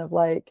was just kind of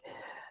like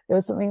it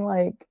was something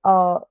like,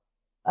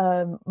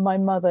 my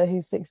mother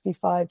who's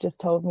 65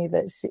 just told me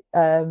that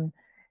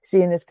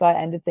she and this guy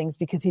ended things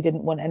because he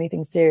didn't want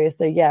anything serious.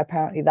 So yeah,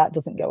 apparently that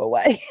doesn't go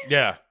away.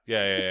 Yeah.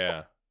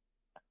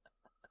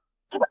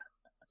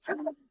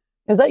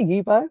 Is that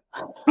you, Bo?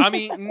 I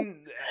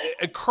mean,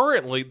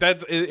 currently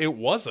it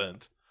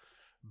wasn't,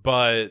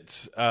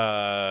 but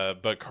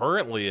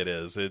currently it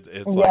is.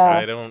 It's like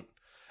I don't,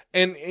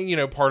 and you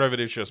know, part of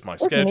it is just my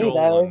schedule me,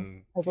 though,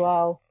 and as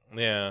well.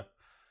 Yeah,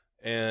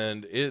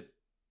 and it,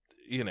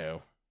 you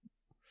know,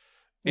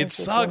 it It's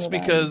just sucks one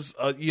of them. because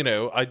you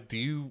know, I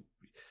do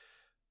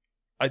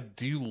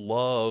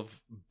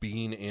love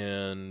being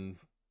in,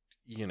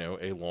 you know,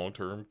 a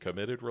long-term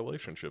committed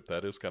relationship.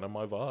 That is kind of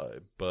my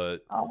vibe,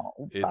 but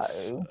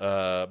it's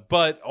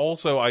but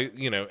also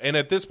you know, and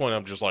at this point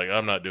I'm just like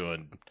I'm not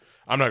going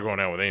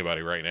out with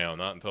anybody right now,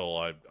 not until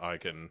I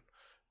can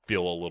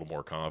feel a little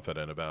more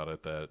confident about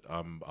it that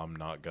I'm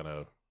not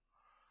gonna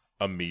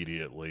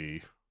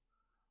immediately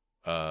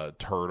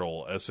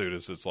turtle as soon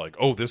as it's like,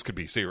 oh, this could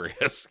be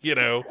serious. You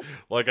know,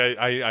 like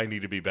I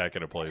need to be back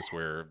in a place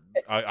where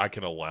I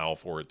can allow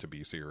for it to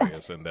be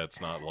serious, and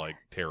that's not like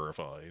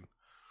terrifying.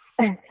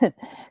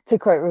 To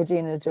quote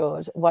Regina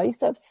George, why are you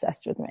so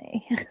obsessed with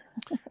me?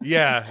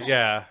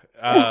 Yeah.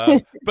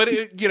 But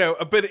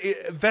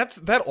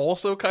that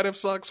also kind of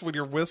sucks when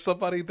you're with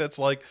somebody that's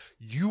like,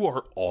 you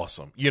are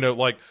awesome, you know,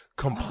 like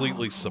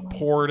completely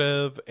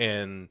supportive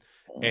and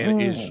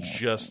is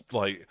just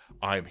like,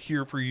 I'm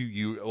here for you.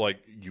 You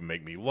like, you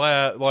make me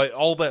laugh, like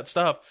all that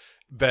stuff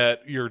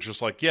that you're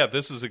just like, yeah,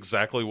 this is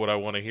exactly what I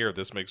want to hear.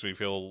 This makes me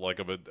feel like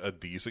I'm a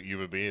decent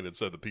human being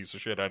instead of the piece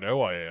of shit I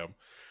know I am.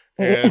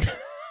 And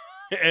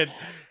and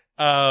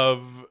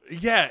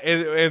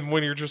and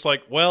when you're just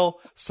like,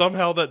 well,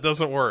 somehow that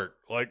doesn't work,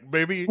 like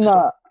maybe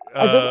I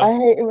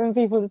hate it when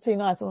people are too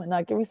nice. I'm like,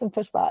 no, give me some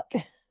pushback.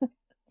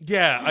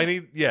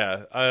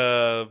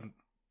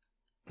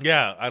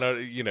 I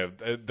don't, you know,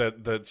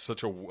 that's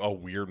such a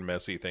weird,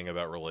 messy thing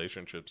about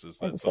relationships is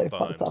that It's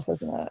sometimes so fucked up,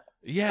 isn't it?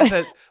 yeah,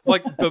 that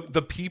like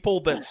the people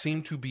that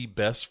seem to be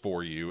best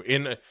for you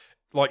in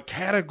like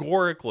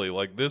categorically,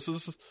 like this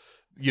is,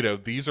 you know,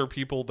 these are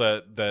people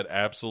that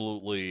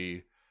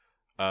absolutely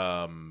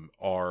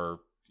are,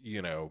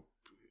 you know,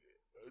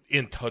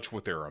 in touch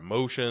with their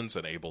emotions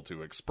and able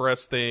to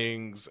express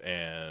things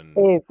and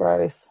Ew,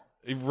 gross.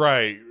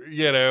 right,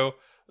 you know,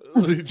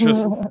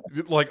 just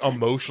like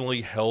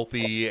emotionally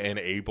healthy and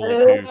able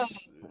to,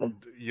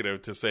 you know,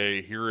 to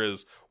say, here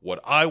is what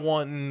I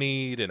want and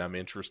need, and I'm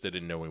interested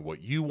in knowing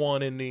what you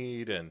want and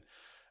need, and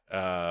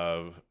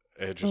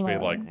just be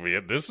like, yeah,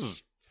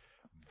 this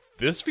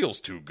feels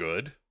too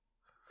good.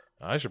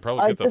 I should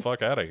probably get the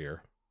fuck out of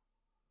here.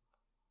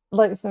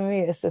 Like, for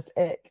me, it's just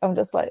ick. I'm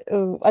just like,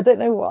 oh, I don't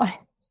know why.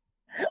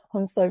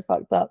 I'm so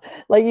fucked up.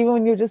 Like, even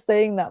when you're just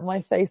saying that,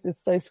 my face is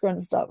so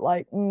scrunched up.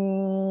 Like,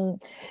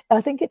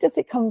 I think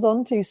it comes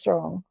on too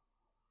strong.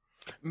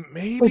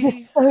 Maybe. Which is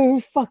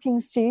so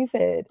fucking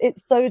stupid.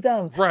 It's so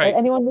dumb. Right. Like,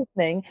 anyone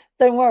listening,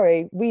 don't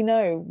worry. We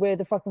know we're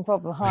the fucking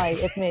problem. Hi,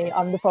 it's me.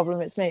 I'm the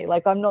problem. It's me.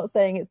 Like, I'm not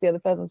saying it's the other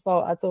person's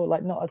fault at all.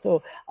 Like, not at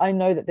all. I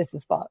know that this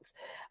is fucked.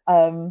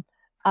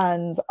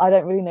 And I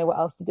don't really know what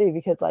else to do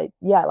because, like,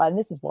 yeah, like, and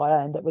this is why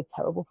I end up with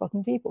terrible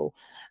fucking people.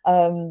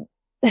 And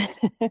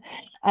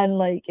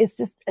like, it's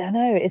just, I don't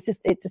know, it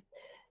just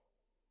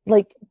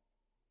like,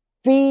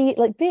 be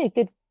a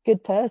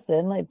good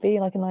person, like, be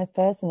like a nice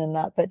person and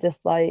that, but just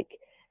like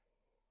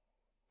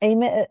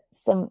aim it at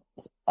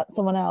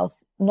someone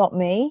else, not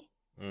me.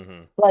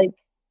 Like,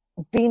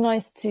 be a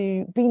nice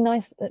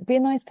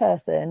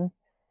person,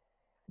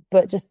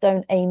 but just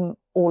don't aim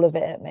all of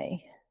it at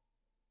me.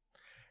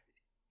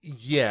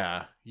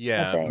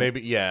 Maybe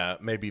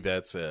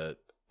that's it.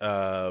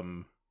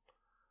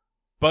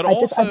 But I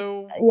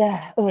also,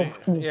 I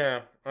don't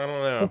know.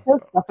 It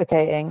feels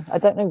suffocating. I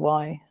don't know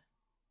why.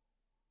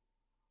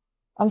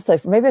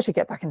 Maybe I should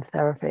get back into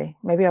therapy.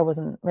 Maybe I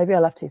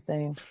left too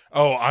soon.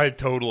 Oh, I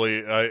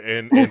totally,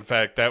 and in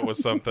fact, that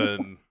was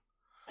something,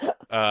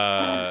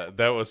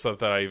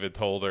 I even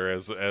told her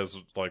as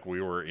like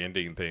we were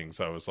ending things.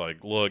 I was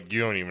like, look,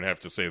 you don't even have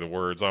to say the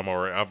words.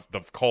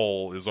 The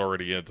call is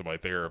already into my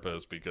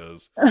therapist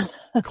because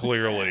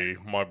clearly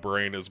my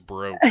brain is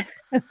broke.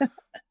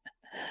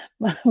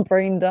 My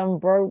brain done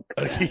broke.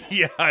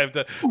 Yeah, I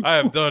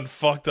have done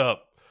fucked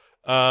up.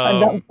 I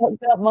done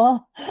fucked up, Ma.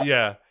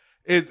 Yeah,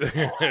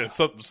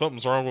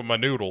 something's wrong with my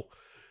noodle.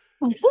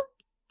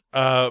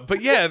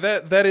 But yeah,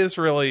 that is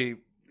really,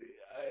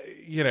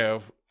 you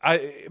know,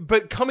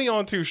 but coming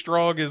on too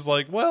strong is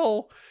like,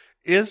 well,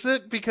 is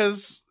it?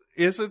 Because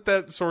isn't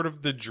that sort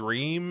of the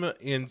dream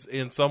in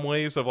some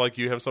ways of like,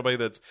 you have somebody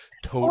that's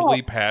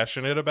totally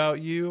passionate about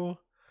you?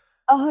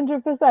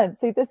 100%.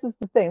 See, this is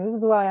the thing. This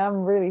is why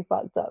I'm really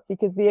fucked up,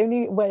 because the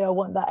only way I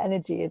want that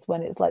energy is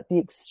when it's like the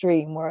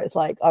extreme, where it's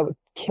like, I would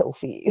kill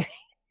for you.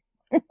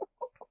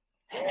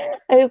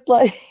 It's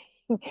like,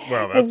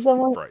 Well, that's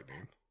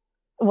frightening.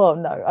 Well,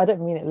 no, I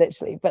don't mean it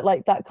literally, but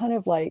like that kind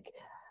of like,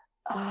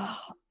 I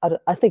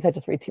think I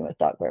just read too much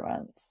dark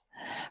romance.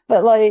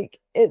 But like,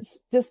 it's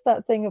just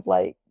that thing of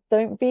like,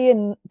 don't be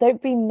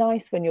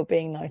nice when you're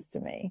being nice to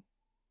me.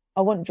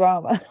 I want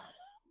drama.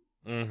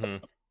 Mm-hmm.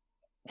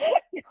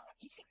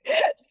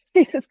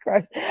 Jesus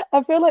Christ.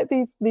 I feel like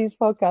these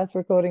podcast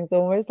recordings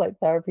are almost like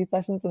therapy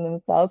sessions in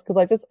themselves,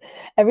 because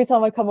every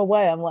time I come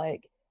away, I'm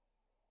like,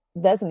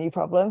 there's a new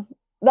problem.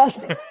 That's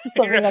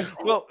something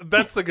well,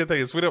 that's the good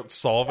thing, is we don't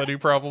solve any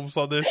problems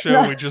on this show.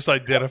 No, we just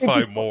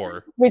identify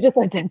more. We just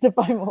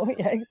identify more.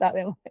 Yeah,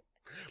 exactly. All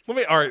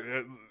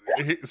right.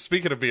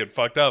 Speaking of being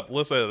fucked up,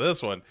 listen to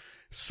this one.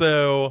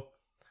 So,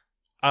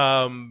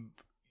 when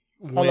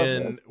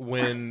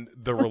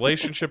the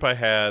relationship I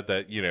had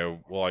that,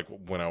 like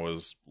when I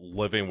was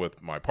living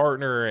with my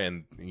partner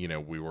and,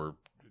 we were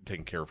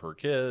taking care of her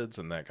kids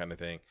and that kind of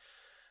thing.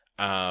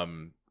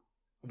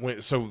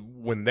 When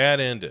that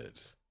ended,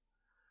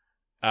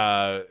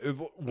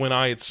 when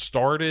I had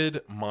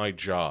started my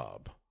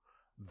job,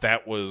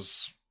 that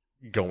was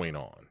going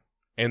on.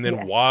 And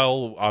then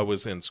while I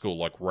was in school,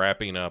 like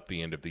wrapping up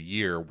the end of the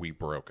year, we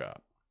broke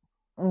up.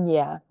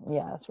 Yeah,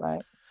 that's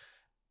right.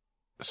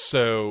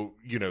 So,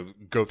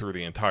 go through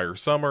the entire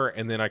summer,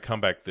 and then I come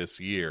back this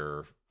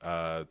year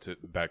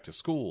back to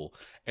school.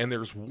 And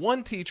there's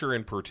one teacher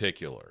in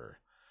particular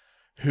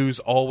who's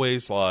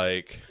always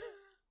like,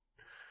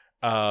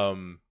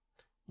 I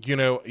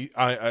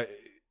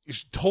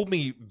she told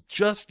me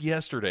just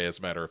yesterday, as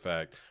a matter of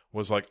fact,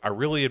 was like, I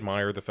really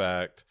admire the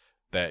fact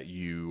that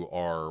you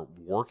are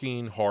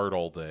working hard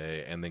all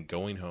day and then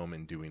going home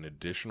and doing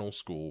additional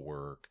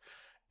schoolwork.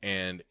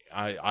 And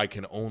I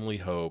can only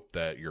hope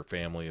that your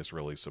family is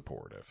really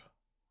supportive.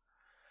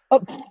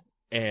 Oh.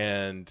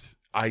 And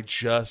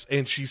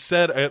she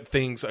said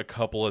things a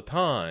couple of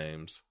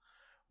times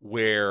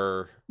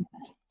where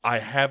I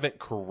haven't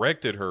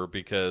corrected her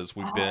because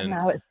we've been.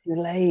 Now it's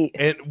too late.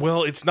 And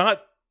well, it's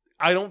not.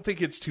 I don't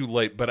think it's too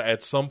late, but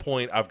at some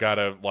point I've got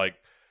to like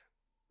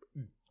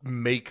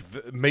make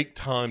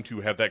time to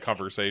have that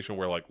conversation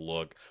where like,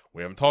 look,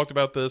 we haven't talked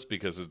about this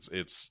because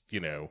it's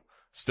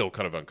still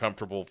kind of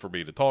uncomfortable for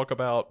me to talk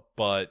about,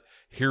 but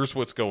here's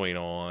what's going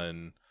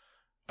on.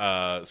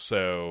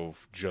 So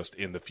just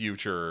in the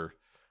future,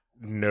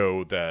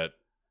 know that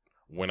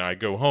when I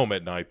go home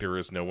at night, there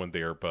is no one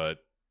there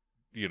but,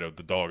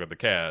 the dog and the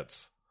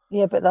cats.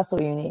 Yeah, but that's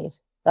all you need.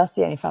 That's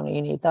the only family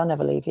you need. They'll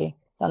never leave you.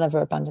 They'll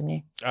never abandon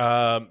you.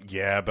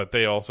 Yeah, but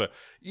they also,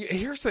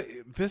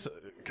 this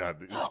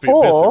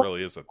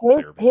really is a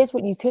therapy. Here's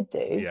what you could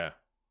do. Yeah.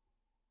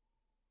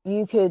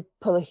 You could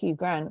pull a Hugh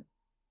Grant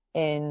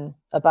in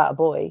About a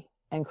Boy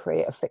and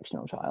create a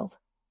fictional child.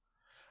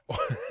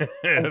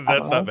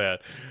 That's not bad.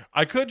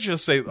 I could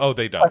just say, oh,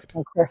 they died.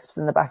 Some crisps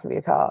in the back of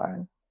your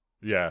car.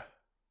 Yeah.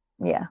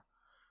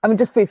 I mean,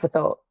 just food for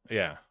thought.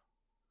 Yeah.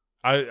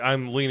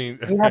 I'm leaning.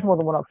 You have more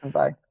than one option,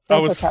 though.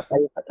 Don't feel trapped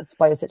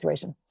by your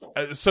situation.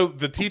 So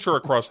the teacher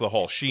across the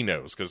hall, she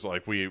knows, because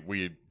like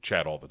we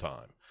chat all the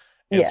time,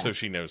 and so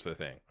she knows the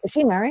thing. Is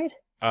she married?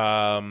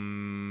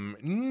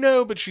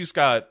 No, but she's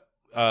got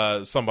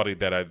somebody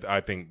that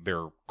I think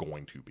they're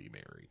going to be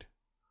married.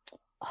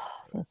 I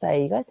was gonna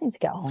say, you guys seem to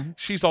get on.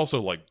 She's also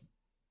like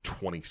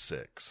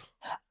 26.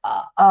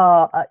 Yeah,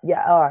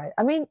 all right.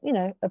 I mean,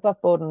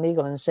 above board and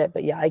legal and shit,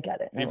 but yeah, I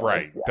get it.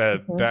 Right.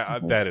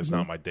 That is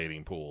not my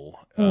dating pool.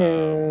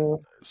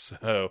 No.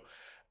 So,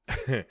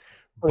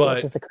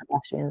 but just the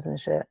Kardashians and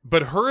shit.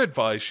 But her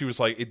advice, she was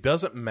like, it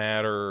doesn't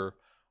matter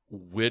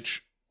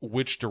which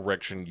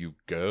direction you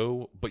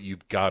go, but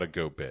you've got to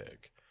go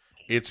big.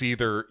 It's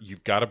either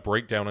you've got to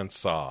break down and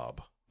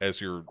sob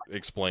as you're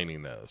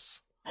explaining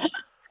this,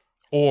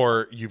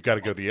 or you've got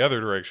to go the other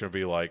direction and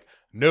be like,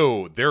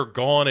 no, they're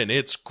gone and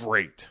it's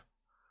great.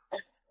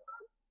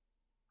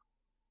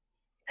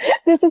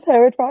 This is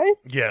her advice?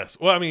 Yes.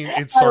 Well, I mean,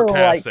 it's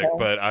sarcastic,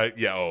 but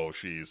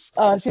she's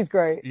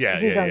great. Yeah,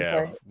 she yeah.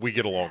 Great. We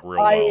get along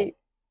real well.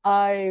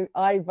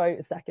 I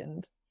vote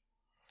second.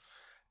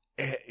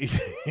 Right.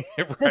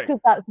 Just because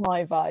that's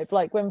my vibe.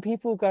 Like when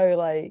people go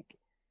like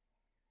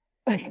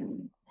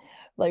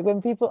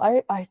when people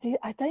I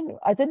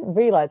didn't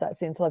realize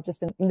actually until I've just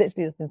been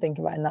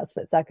thinking about it in that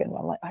split second.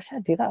 I'm like, actually,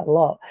 I do that a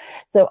lot.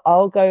 So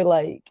I'll go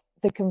like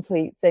the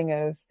complete thing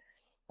of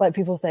like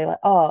people say like,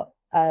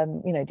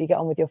 do you get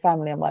on with your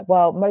family? I'm like,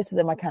 well, most of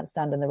them I can't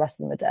stand and the rest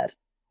of them are dead.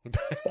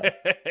 So.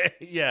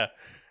 Yeah.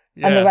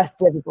 And the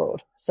rest live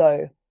abroad.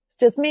 So it's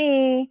just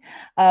me.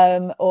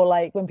 Or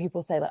like when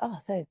people say like,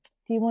 so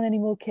do you want any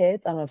more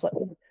kids? And I'm like,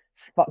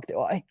 fuck do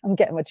I? I'm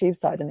getting my tubes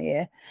tied in the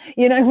ear.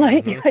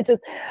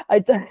 I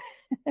don't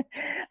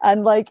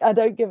And like I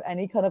don't give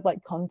any kind of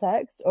like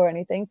context or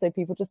anything, so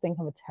people just think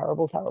I'm a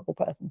terrible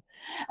person.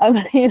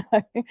 You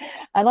know,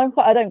 and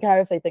I don't care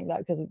if they think that,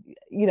 because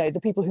you know,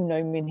 the people who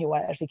know me and who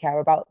I actually care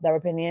about their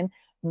opinion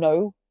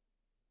know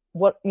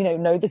what, you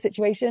know the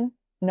situation,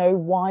 know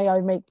why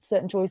I make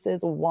certain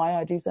choices or why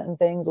I do certain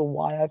things or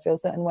why I feel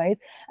certain ways.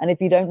 And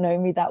if you don't know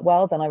me that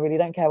well, then I really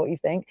don't care what you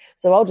think.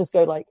 So I'll just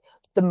go like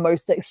the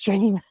most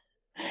extreme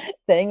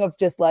thing of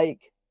just like,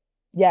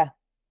 yeah,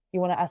 you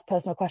want to ask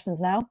personal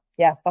questions now?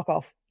 Yeah, fuck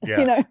off. Yeah.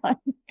 You know,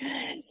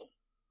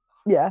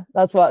 yeah,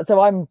 that's what.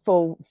 So I'm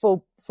full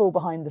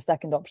behind the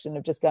second option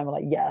of just going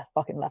like, yeah,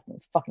 fucking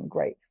Lefton's fucking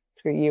great.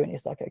 Screw you and your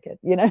psycho kid.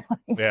 You know?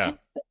 Yeah.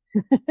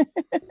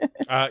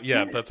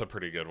 Yeah, that's a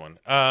pretty good one.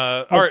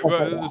 All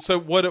right. So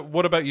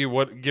what about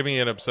you? Give me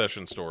an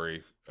obsession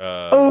story.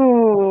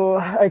 Oh,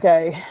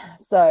 okay.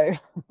 So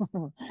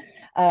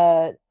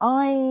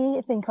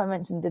I think I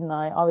mentioned, didn't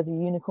I was a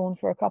unicorn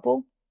for a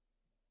couple.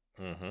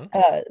 Mm-hmm.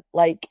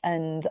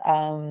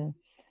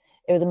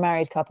 It was a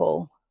married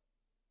couple.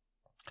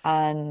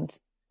 And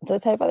did I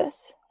tell you about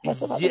this?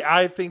 Yeah,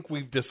 I think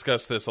we've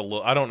discussed this a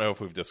little. I don't know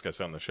if we've discussed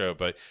it on the show,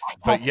 but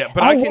I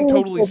can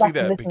totally see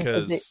that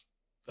because.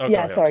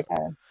 Yeah, sorry,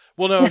 Karen.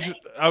 Well, no,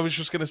 I was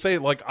just gonna say,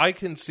 like, I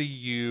can see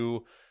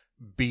you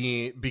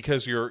being,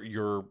 because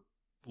you're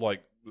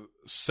like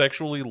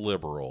sexually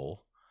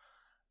liberal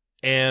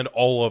and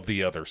all of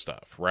the other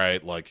stuff,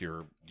 right? Like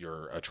you're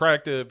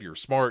attractive, you're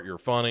smart, you're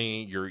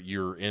funny,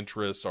 your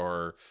interests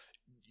are,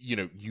 you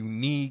know,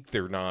 unique.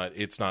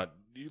 It's not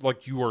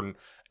like you are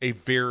a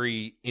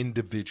very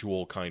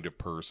individual kind of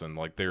person.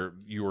 Like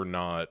you are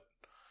not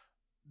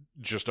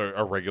just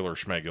a regular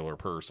schmegular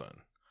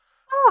person.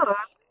 Oh.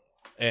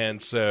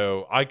 And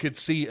so I could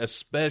see,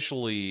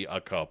 especially a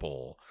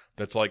couple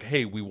that's like,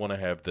 hey, we want to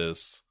have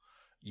this,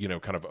 you know,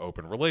 kind of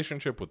open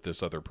relationship with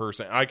this other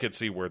person. I could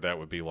see where that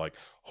would be like,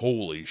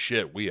 holy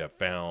shit, we have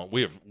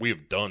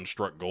done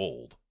struck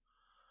gold.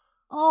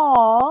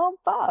 Oh,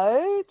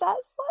 Bo,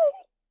 that's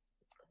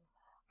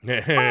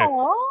like,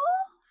 oh,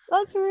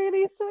 that's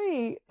really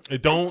sweet.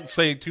 Don't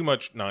say too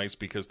much nice,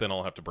 because then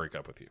I'll have to break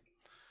up with you.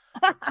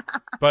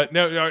 But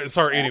no,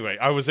 sorry. Anyway,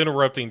 I was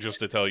interrupting just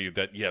to tell you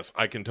that yes,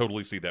 I can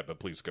totally see that, but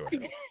please go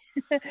ahead.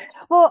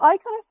 Well, I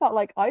kind of felt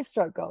like I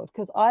struck gold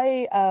because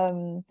I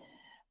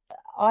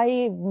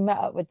met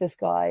up with this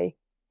guy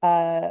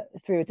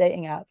through a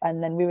dating app,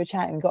 and then we were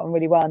chatting, got on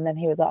really well, and then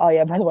he was like, "Oh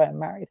yeah, by the way, I'm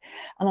married,"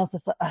 and I was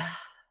just like, ugh.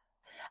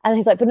 And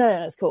he's like, "But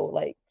no, it's cool.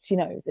 Like she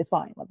knows, it's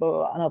fine." Like, blah, blah,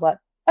 blah. And I was like,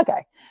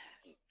 "Okay."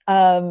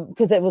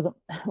 Because it wasn't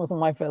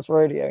my first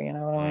rodeo, you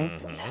know what I mean?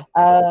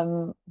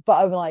 Mm-hmm. But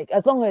I'm like,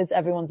 as long as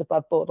everyone's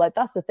above board, like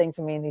that's the thing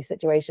for me in these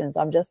situations.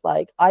 I'm just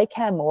like, I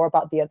care more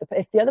about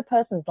if the other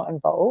person's not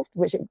involved,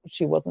 which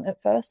she wasn't at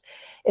first.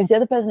 If the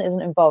other person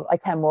isn't involved, I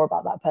care more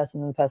about that person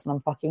than the person I'm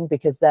fucking,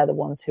 because they're the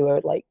ones who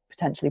are like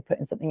potentially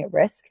putting something at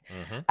risk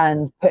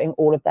and putting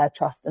all of their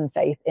trust and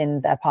faith in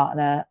their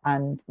partner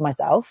and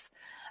myself.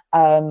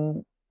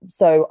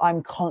 So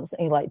I'm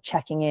constantly like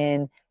checking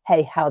in.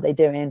 Hey, how are they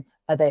doing?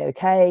 Are they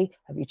okay?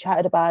 Have you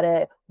chatted about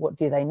it? What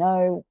do they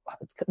know?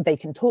 They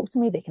can talk to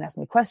me. They can ask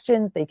me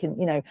questions. They can,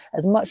 you know,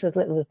 as much or as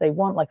little as they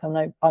want. Like I'm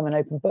an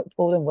open book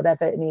for them,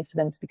 whatever it needs for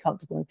them to be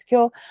comfortable and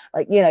secure.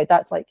 Like, you know,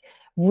 that's like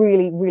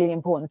really, really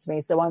important to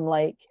me. So I'm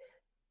like,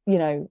 you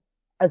know,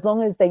 as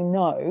long as they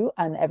know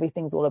and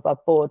everything's all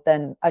above board,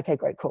 then okay,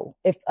 great, cool.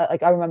 If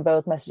like I remember I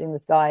was messaging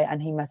this guy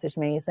and he messaged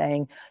me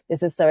saying,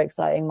 "This is so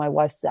exciting. My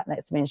wife sat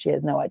next to me and she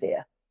has no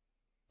idea."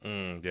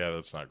 Yeah,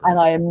 that's not great. And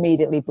I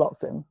immediately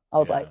blocked him. I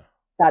was like,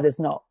 that is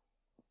not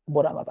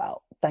what I'm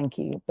about. Thank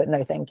you, but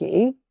no thank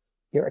you.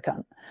 You're a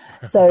cunt.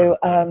 So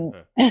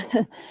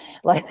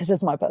like it's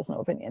just my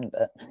personal opinion,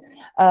 but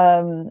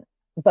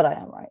I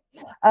am right.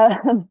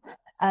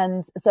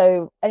 And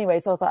so anyway,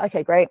 so I was like,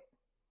 okay, great.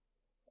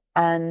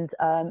 And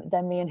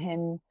then me and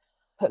him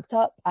hooked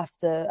up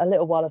after a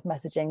little while of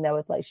messaging. There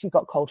was like, she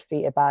got cold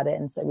feet about it,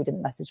 and so we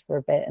didn't message for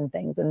a bit and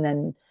things. And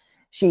then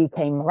she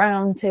came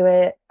around to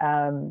it.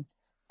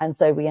 And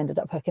so we ended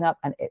up hooking up,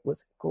 and it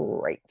was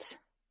great.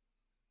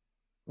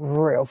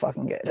 Real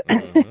fucking good.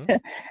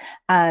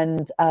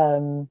 And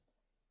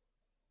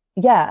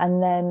yeah,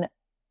 and then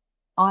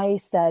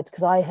I said,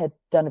 because I had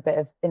done a bit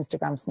of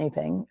Instagram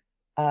snooping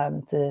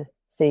to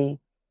see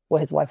what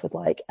his wife was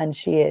like, and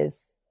she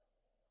is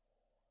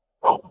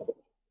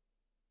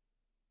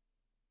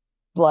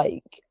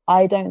like,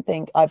 I don't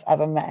think I've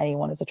ever met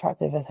anyone as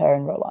attractive as her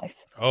in real life.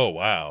 Oh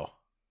wow.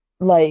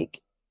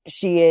 Like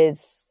she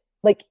is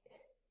like,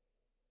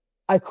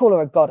 I call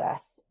her a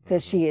goddess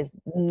because she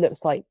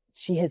looks like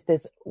she has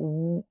this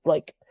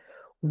like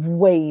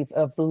wave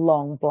of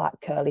long black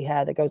curly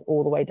hair that goes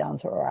all the way down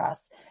to her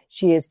ass.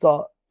 She has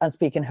got, and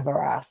speaking of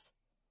her ass,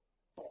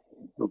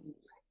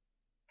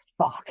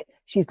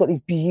 she's got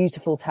these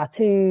beautiful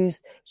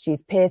tattoos.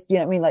 She's pierced, you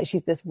know what I mean? Like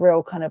she's this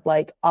real kind of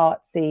like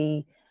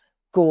artsy,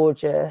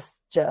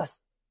 gorgeous,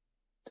 just,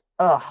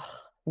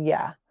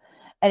 yeah.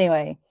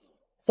 Anyway,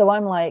 so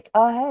I'm like,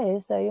 oh,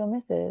 hey, so you're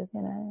Mrs.,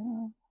 you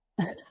know.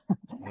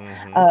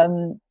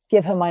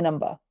 Give her my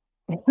number.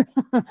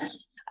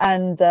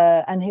 And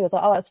he was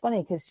like, oh, that's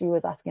funny because she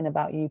was asking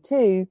about you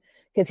too,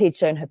 because he'd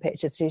shown her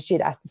pictures.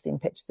 She'd asked to see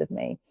pictures of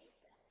me,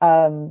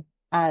 and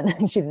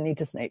she didn't need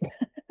to snoop.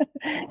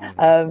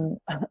 Or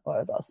I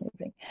was all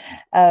snooping.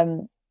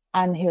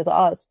 And he was like,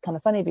 oh, it's kind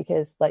of funny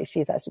because like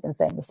she's actually been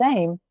saying the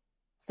same.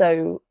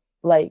 So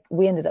like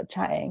we ended up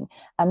chatting,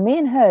 and me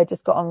and her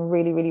just got on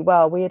really, really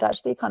well. We had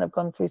actually kind of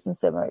gone through some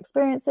similar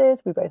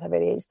experiences. We both have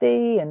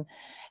ADHD and,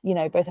 you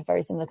know, both have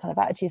very similar kind of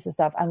attitudes and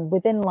stuff. And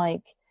within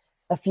like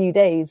a few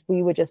days,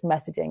 we were just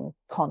messaging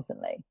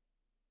constantly.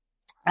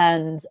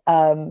 And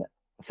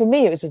for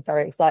me, it was just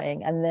very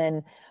exciting. And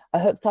then I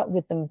hooked up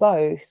with them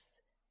both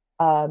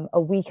a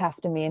week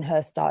after me and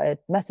her started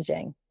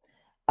messaging.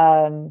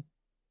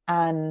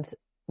 And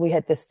we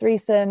had this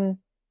threesome.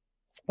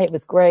 It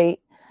was great.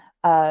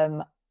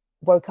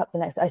 Woke up the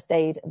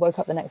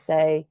next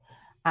day,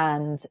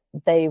 and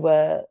they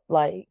were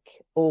like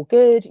all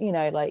good, you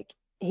know, like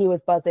he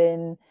was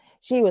buzzing,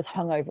 she was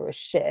hungover as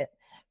shit,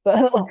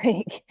 but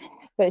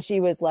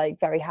she was like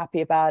very happy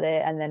about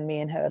it. And then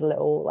me and her had a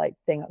little like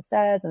thing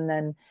upstairs, and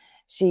then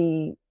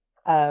she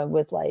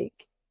was like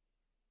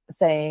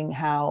saying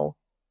how,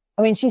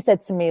 I mean, she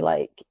said to me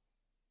like,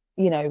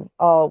 you know,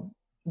 oh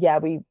yeah,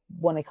 we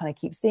want to kind of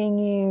keep seeing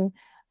you.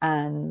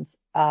 And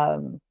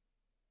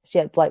she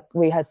had like,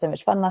 we had so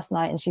much fun last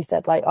night, and she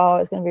said like, oh,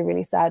 it's going to be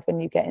really sad when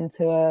you get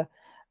into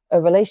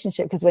a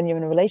relationship, because when you're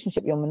in a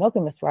relationship you're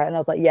monogamous, right? And I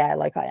was like, yeah,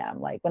 like I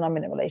am, like when I'm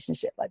in a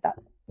relationship like that,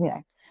 you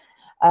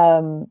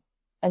know.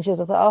 And she was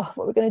just like, oh,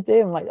 what are we going to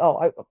do? I'm like,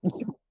 oh,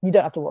 you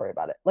don't have to worry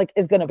about it, like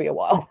it's going to be a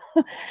while.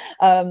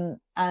 But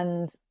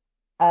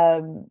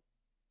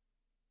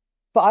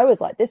I was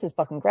like, this is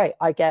fucking great.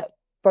 I get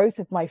both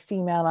of my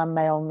female and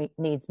male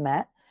needs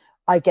met.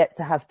 I get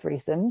to have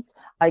threesomes.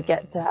 I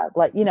get to have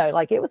like, you know,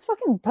 like it was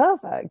fucking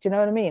perfect. You know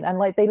what I mean? And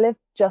like they live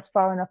just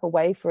far enough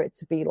away for it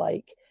to be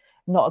like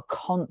not a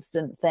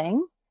constant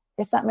thing,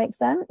 if that makes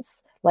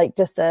sense. Like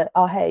just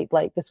oh, hey,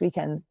 like this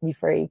weekend you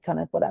free, kind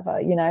of whatever,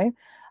 you know?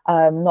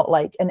 Not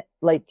like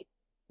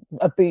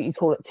a booty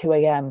call at 2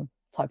 a.m.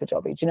 type of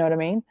jobby. Do you know what I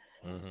mean?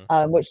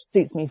 Which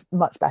suits me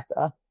much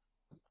better.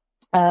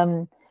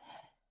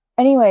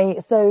 Anyway,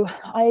 so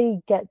I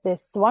get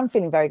this. So I'm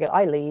feeling very good.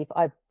 I leave.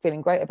 I'm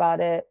feeling great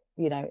about it.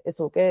 You know, it's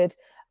all good.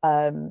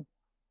 And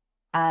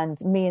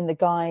me and the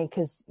guy,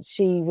 because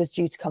she was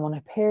due to come on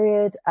her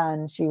period,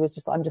 and she was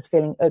just, I'm just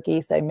feeling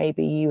oogie. So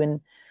maybe you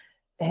and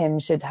him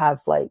should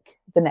have like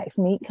the next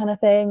meet kind of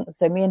thing.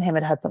 So me and him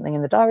had something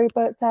in the diary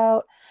booked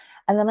out.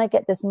 And then I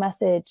get this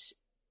message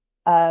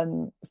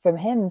from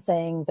him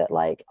saying that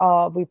like,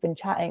 oh, we've been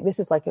chatting. This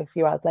is like a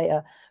few hours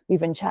later. We've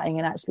been chatting,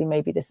 and actually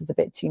maybe this is a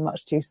bit too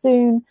much too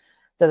soon.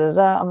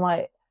 I'm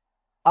like,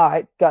 all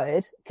right,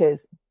 good,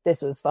 because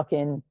this was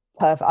fucking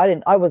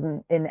perfect. I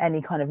wasn't in any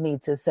kind of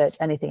need to search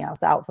anything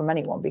else out from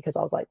anyone, because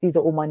I was like, these are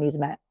all my needs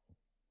met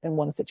in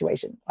one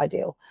situation,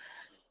 ideal.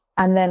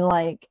 And then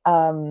like,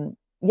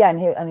 yeah, and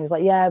he was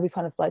like, yeah, we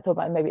kind of like thought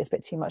about it, maybe it's a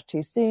bit too much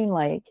too soon,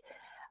 like.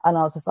 And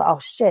I was just like, oh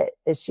shit,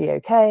 is she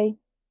okay?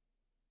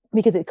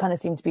 Because it kind of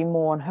seemed to be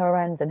more on her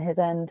end than his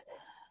end.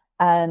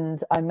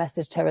 And I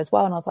messaged her as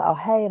well, and I was like, oh,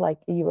 hey, like,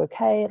 are you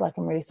okay? Like,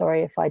 I'm really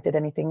sorry if I did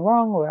anything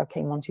wrong or I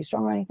came on too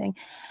strong or anything.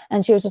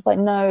 And she was just like,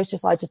 no, it's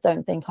just, I just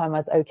don't think I'm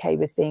as okay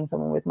with seeing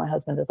someone with my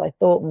husband as I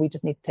thought, and we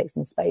just need to take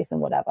some space and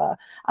whatever.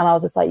 And I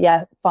was just like,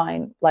 yeah,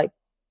 fine. Like,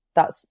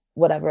 that's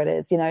whatever it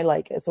is, you know,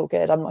 like, it's all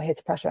good. I'm not here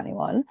to pressure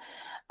anyone.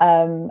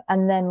 And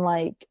then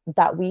like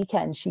that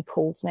weekend she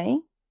called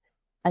me,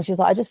 and she's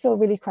like, I just feel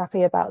really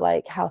crappy about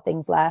like how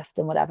things left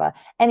and whatever.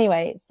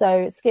 Anyway,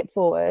 so skip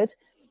forward,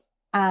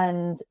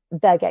 and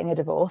they're getting a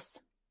divorce.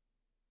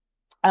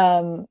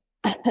 And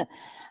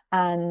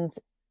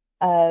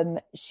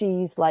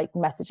she's like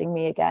messaging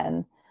me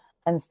again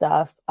and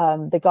stuff.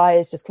 The guy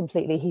is just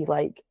completely, he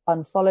like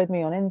unfollowed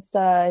me on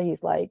Insta.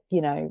 He's like,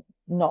 you know,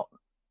 not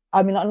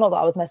that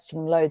I was messaging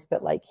him loads,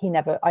 but like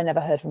I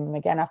never heard from him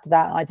again after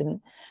that. I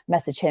didn't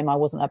message him. I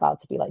wasn't about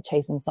to be like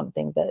chasing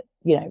something that,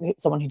 you know,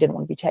 someone who didn't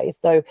want to be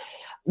chased. So,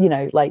 you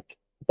know, like,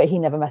 but he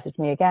never messaged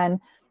me again.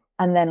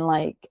 And then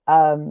like,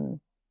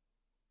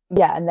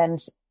 yeah, and then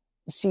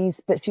she's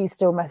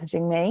still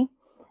messaging me,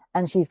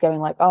 and she's going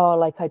like, oh,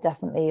 like I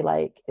definitely,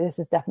 like, this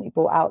has definitely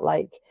brought out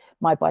like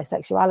my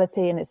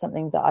bisexuality, and it's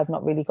something that I've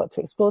not really got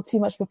to explore too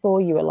much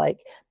before. You were like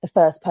the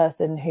first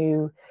person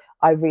who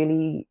I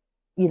really,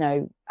 you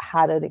know,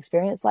 had an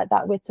experience like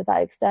that with, to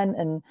that extent.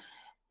 And,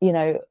 you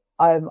know,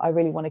 I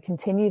really want to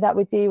continue that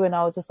with you. And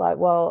I was just like,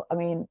 well, I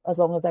mean, as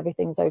long as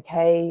everything's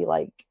okay,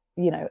 like,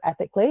 you know,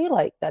 ethically,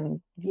 like,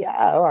 then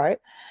yeah, all right.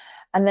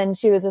 And then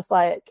she was just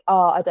like,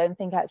 oh, I don't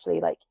think actually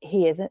like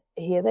he is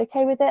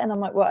okay with it. And I'm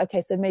like, well,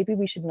 okay, so maybe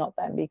we should not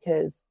then,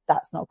 because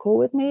that's not cool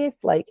with me. If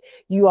like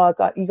you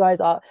guys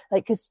are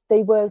like, because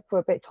they were for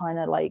a bit trying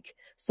to like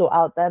sort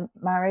out their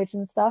marriage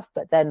and stuff,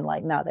 but then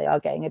like now they are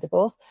getting a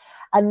divorce.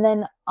 And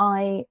then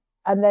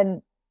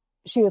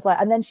she was like,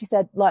 and then she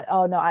said like,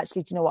 oh no,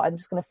 actually, do you know what? I'm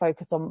just going to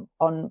focus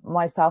on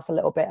myself a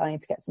little bit. I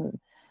need to get some,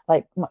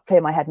 like,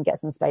 clear my head and get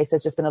some space.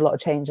 There's just been a lot of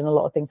change and a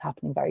lot of things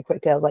happening very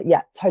quickly. I was like,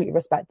 yeah, totally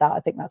respect that.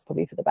 I think that's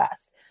probably for the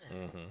best.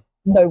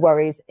 no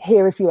worries,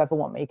 here if you ever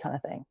want me, kind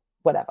of thing,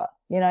 whatever,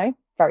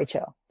 very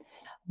chill.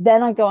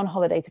 Then I go on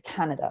holiday to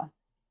Canada,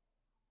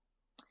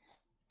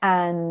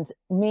 and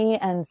me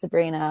and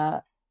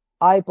Sabrina,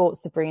 I bought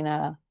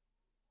Sabrina.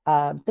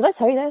 Did I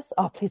tell you this?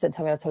 Oh, please don't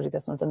tell me I told you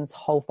this. I've done this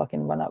whole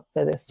fucking run up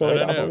for this story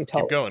that I've already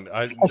told. Keep going.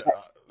 Okay.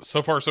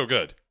 So far, so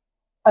good.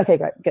 Okay,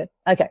 great, good.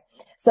 Okay,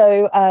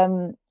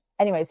 so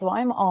anyway, so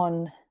I've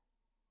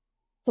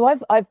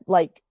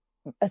like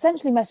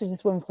essentially messaged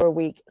this woman for a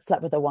week,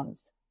 slept with her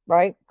once,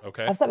 right?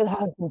 Okay. I've slept with her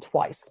husband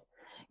twice,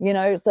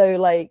 so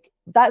like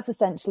that's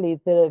essentially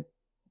the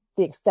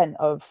extent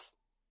of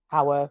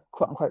our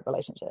quote unquote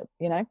relationship,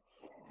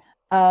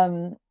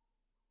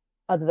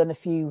 other than a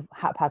few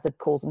haphazard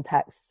calls and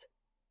texts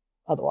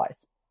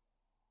otherwise.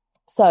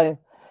 So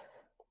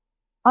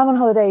I'm on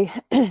holiday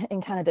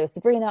in Canada with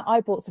Sabrina.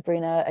 I bought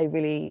Sabrina a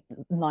really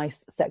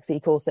nice, sexy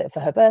corset for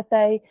her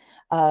birthday.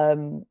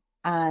 And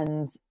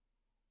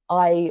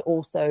I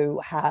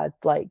also had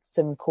like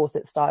some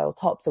corset style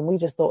tops, and we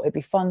just thought it'd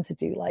be fun to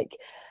do like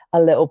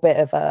a little bit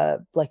of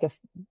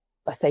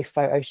I say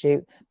photo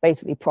shoot,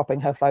 basically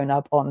propping her phone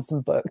up on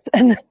some books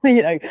and,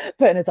 putting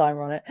a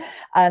timer on it.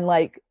 And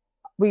like,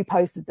 we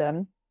posted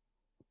them,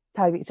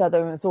 tagged each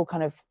other, and it's all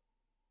kind of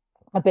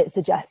a bit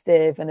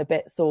suggestive and a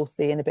bit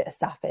saucy and a bit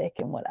sapphic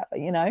and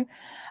whatever,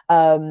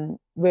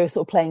 we were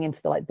sort of playing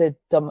into the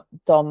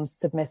dom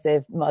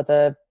submissive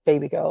mother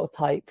baby girl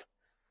type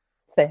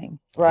thing,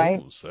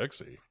 right? Oh,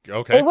 sexy.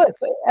 Okay. It was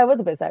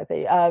a bit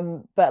sexy,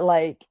 but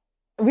like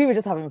we were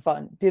just having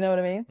fun. Do you know what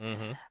I mean?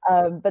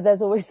 Mm-hmm. But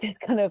there's always this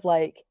kind of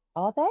like,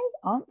 are they,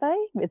 aren't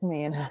they, with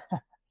me and her,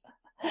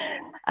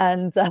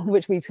 and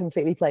which we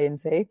completely play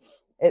into.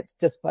 It's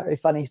just very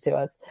funny to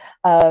us.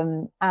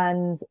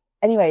 And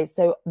anyway,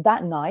 so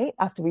that night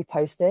after we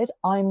posted,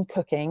 I'm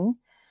cooking,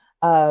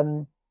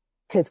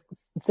 because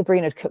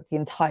Sabrina had cooked the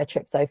entire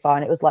trip so far,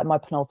 and it was like my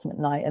penultimate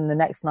night. And the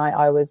next night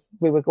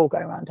we were all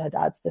going around to her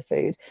dad's for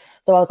food.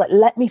 So I was like,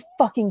 let me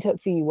fucking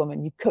cook for you,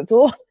 woman. You cooked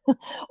all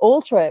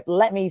trip.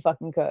 Let me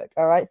fucking cook.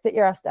 All right. Sit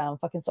your ass down.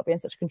 Fucking stop being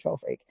such a control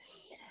freak.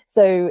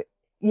 So,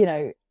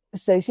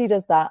 so she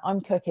does that.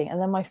 I'm cooking.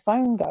 And then my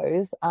phone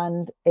goes,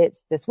 and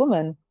it's this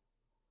woman.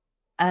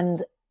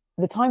 And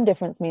the time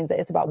difference means that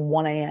it's about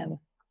 1 a.m.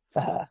 for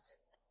her.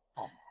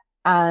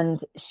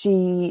 And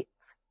she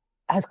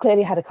has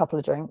clearly had a couple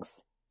of drinks.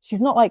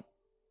 She's not like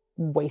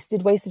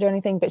wasted or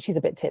anything, but she's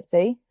a bit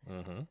tipsy.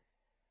 Mm-hmm.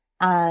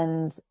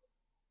 And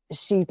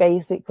she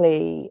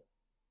basically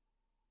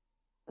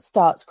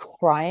starts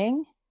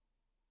crying.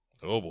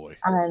 Oh boy.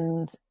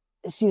 And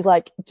she's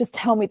like, just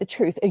tell me the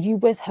truth. Are you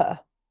with her?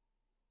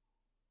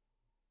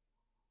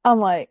 I'm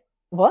like,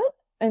 what?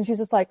 And she's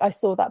just like, I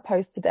saw that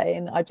post today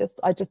and I just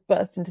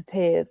burst into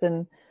tears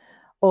and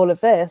all of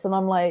this. And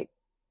I'm like,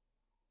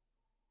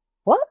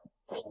 what?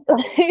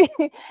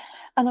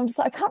 And I'm just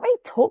like, I can't really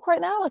talk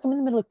right now. Like, I'm in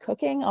the middle of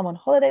cooking. I'm on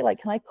holiday.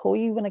 Like, can I call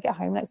you when I get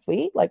home next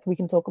week? Like, we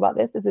can talk about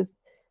this.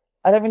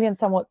 I don't really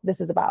understand what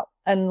this is about.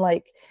 And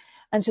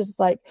she's just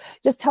like,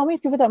 just tell me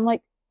if you're with her. I'm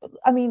like,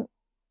 I mean,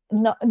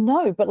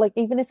 no, but like,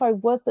 even if I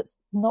was, that's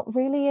not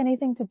really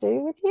anything to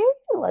do with you.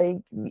 Like,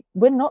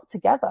 we're not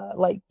together.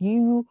 Like,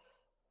 you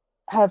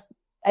have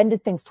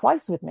ended things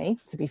twice with me,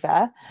 to be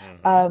fair,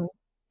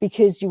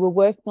 because you were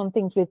working on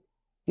things with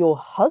your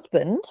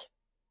husband,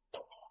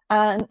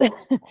 and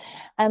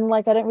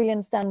like, I don't really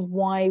understand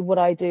why what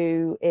I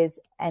do is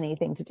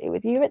anything to do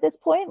with you at this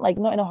point. Like,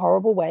 not in a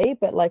horrible way,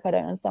 but like, I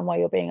don't understand why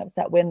you're being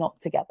upset. We're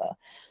not together.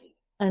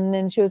 And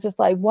then she was just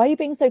like, why are you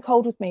being so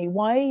cold with me?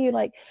 Why are you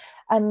like?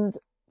 And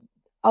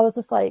I was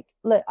just like,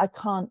 look, I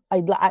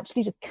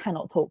actually just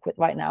cannot talk with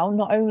right now.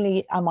 Not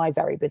only am I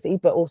very busy,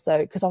 but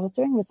also because I was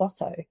doing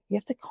risotto. You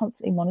have to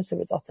constantly monitor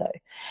risotto.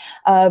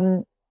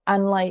 And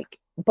like,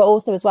 but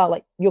also as well,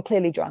 like, you're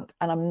clearly drunk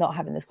and I'm not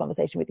having this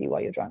conversation with you while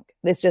you're drunk.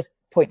 It's just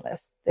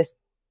pointless. It's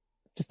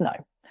just no.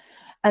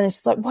 And then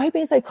she's like, why are you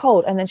being so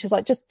cold? And then she's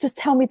like, just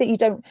tell me that you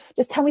don't,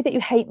 just tell me that you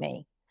hate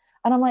me.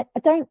 And I'm like, I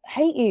don't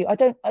hate you.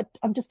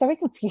 I'm just very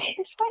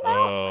confused right now.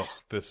 Oh,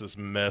 this is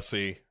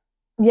messy.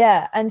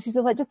 Yeah. And she's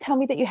like, just tell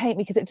me that you hate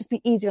me because it'd just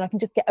be easier and I can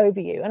just get over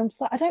you. And I'm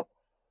just like,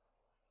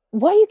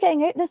 why are you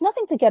getting over? There's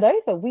nothing to get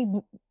over. We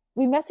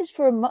messaged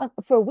for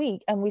a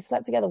week and we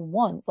slept together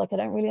once. Like, I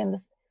don't really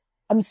understand.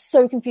 I'm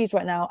so confused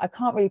right now. I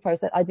can't really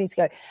process. I need to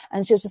go.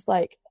 And she was just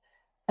like,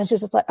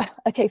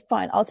 okay,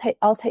 fine. I'll take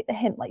the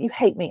hint. Like, you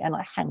hate me. And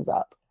like, hangs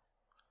up.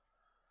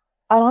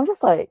 And I'm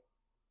just like,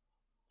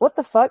 what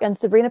the fuck? And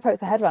Sabrina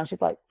pokes her head around.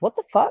 She's like, what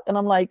the fuck? And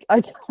I'm like,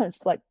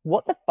 she's like,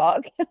 what the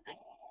fuck?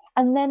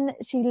 And then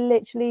she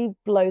literally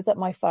blows up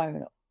my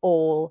phone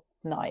all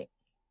night.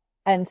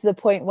 And to the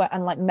point where,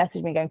 and like,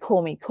 messaged me going,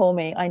 call me.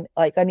 I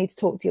need to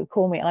talk to you.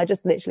 Call me. And I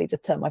just literally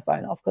just turned my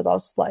phone off because I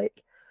was just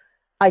like,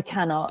 I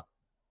cannot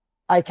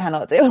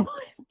deal with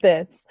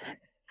this.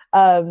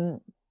 And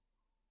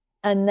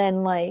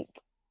then like,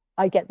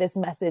 I get this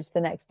message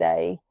the next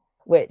day,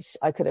 which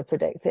I could have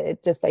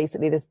predicted, just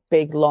basically this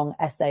big long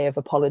essay of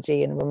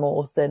apology and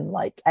remorse and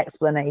like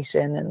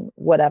explanation and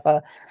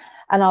whatever.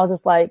 And I was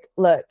just like,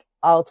 look,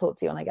 I'll talk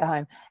to you when I get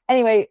home.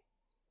 Anyway,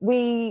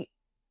 we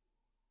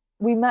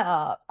we met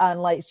up,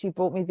 and like she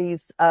brought me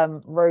these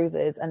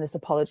roses and this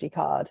apology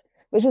card,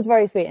 which was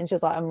very sweet. And she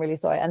was like, I'm really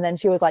sorry. And then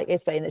she was like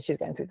explaining that she was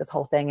going through this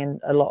whole thing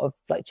and a lot of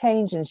like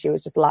change, and she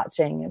was just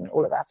latching and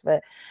all of that of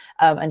it.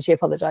 And she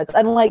apologized.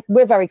 And like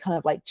we're very kind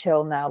of like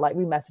chill now. Like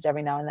we message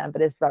every now and then,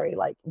 but it's very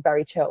like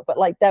very chill. But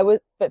like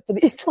but for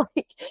these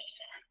like,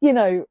 you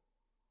know,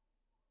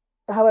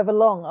 however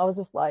long, I was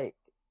just like,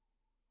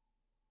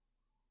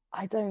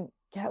 I don't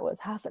get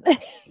what's happening.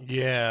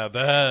 Yeah,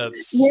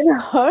 that's You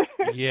know?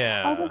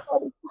 yeah. I was just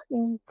like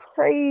fucking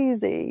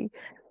crazy.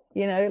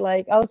 You know,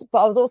 like I was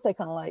also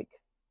kind of like,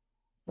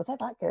 was I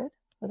that good?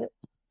 Was it?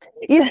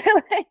 You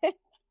know,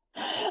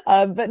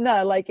 but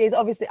no, like it's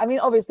obviously, I mean,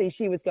 obviously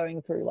she was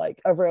going through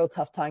like a real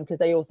tough time because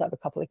they also have a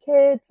couple of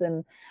kids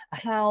and a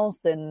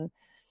house and,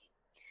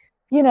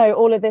 you know,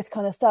 all of this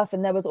kind of stuff.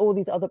 And there was all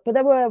these other, but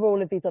there were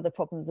all of these other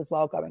problems as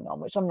well going on,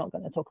 which I'm not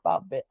going to talk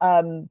about.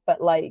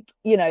 But like,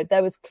 you know,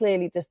 there was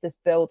clearly just this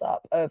build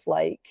up of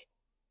like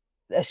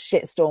a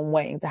shitstorm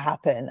waiting to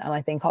happen. And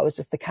I think I was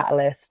just the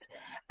catalyst.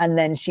 And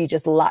then she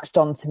just latched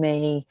onto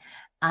me.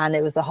 And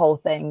it was a whole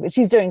thing, but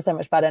she's doing so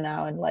much better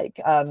now. And like,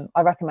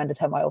 I recommended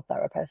her my old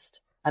therapist,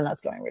 and that's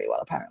going really well,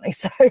 apparently.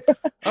 So,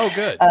 oh,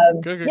 good,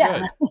 good.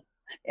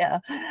 Yeah.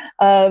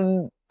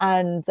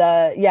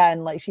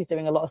 And like she's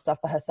doing a lot of stuff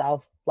for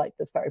herself, like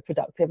that's very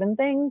productive and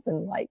things,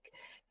 and like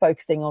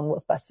focusing on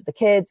what's best for the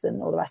kids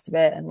and all the rest of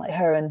it. And like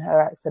her and her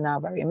ex are now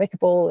very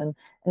amicable, and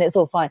it's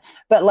all fine.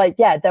 But like,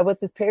 yeah, there was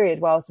this period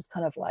where I was just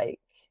kind of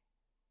like,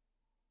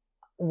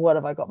 what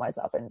have I got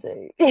myself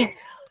into?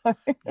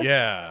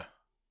 Yeah.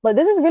 Like,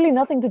 this is really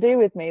nothing to do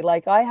with me.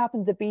 Like, I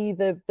happen to be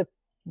the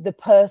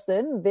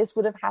person. This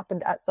would have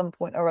happened at some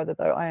point or other,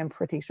 though, I am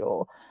pretty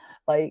sure.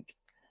 Like,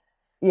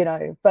 you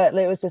know, but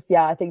it was just,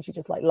 yeah, I think she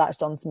just like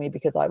latched onto me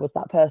because I was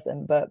that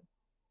person. But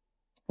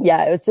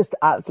yeah, it was just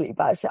absolutely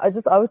bad shit.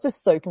 I was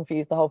just so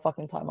confused the whole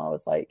fucking time I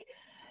was like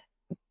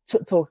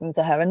talking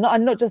to her. And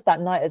not just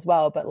that night as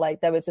well, but like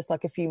there was just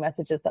like a few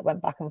messages that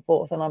went back and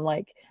forth. And I'm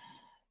like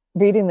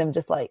reading them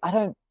just like,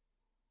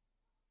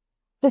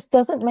 this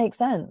doesn't make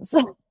sense.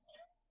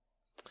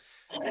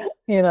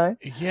 You know?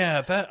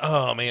 Yeah,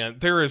 oh man,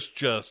 there is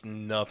just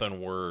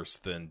nothing worse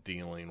than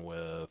dealing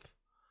with,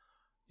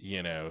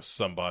 you know,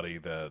 somebody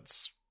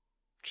that's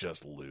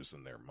just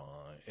losing their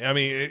mind. I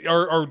mean,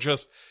 or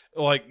just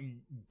like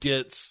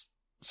gets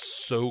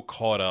so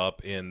caught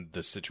up in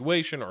the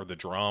situation or the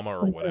drama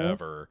or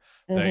whatever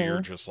that you're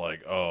just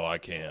like, oh, I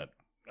can't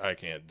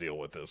deal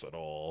with this at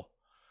all.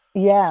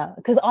 Yeah,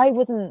 because I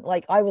wasn't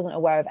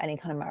aware of any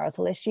kind of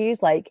marital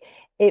issues. Like,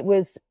 it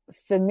was,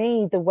 for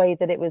me, the way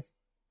that it was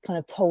kind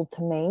of told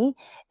to me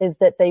is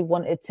that they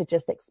wanted to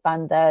just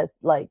expand their,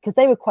 like, because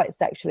they were quite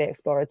sexually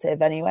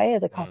explorative anyway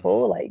as a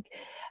couple, like,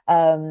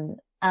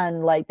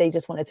 and like they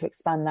just wanted to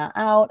expand that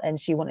out,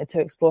 and she wanted to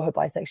explore her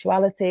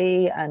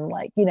bisexuality and,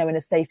 like, you know, in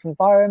a safe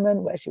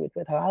environment where she was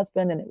with her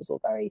husband, and it was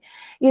all very,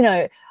 you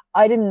know,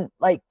 I didn't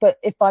like, but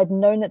if I'd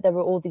known that there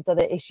were all these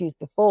other issues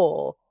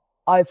before,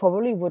 I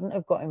probably wouldn't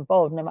have got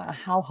involved, no matter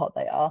how hot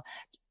they are.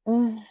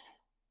 No.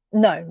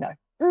 No.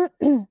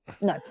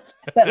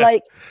 But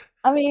like,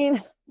 I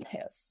mean,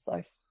 it's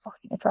so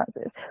fucking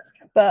attractive.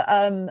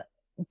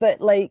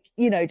 But like,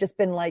 you know, just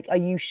been like, are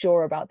you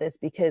sure about this?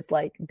 Because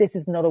like, this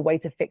is not a way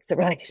to fix a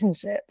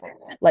relationship,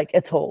 like,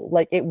 at all.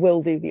 Like, it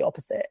will do the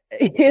opposite,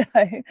 you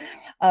know?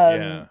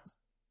 Yeah.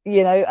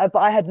 You know, but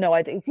I had no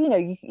idea, you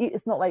know,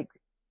 it's not like,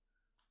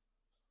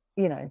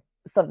 you know,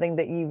 something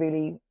that you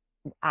really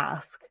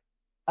ask.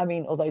 I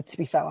mean, although to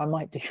be fair, I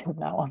might do from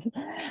now on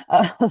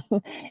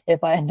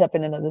if I end up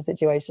in another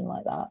situation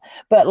like that.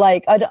 But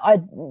like,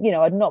 I'd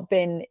not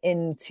been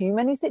in too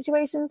many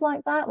situations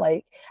like that.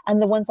 Like,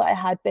 and the ones that I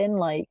had been,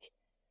 like,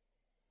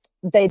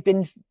 they'd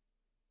been,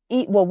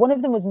 well, one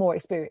of them was more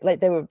experienced. Like,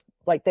 they were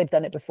like, they'd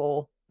done it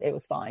before. It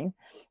was fine.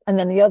 And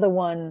then the other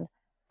one,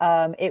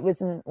 it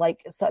wasn't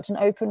like such an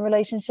open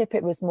relationship.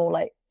 It was more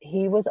like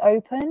he was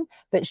open,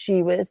 but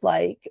she was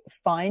like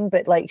fine.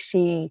 But like,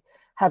 she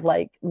had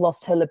like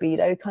lost her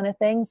libido kind of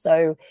thing.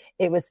 So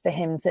it was for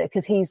him to,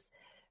 because he's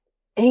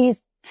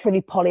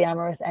pretty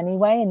polyamorous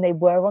anyway, and they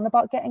were on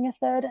about getting a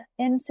third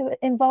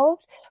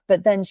involved,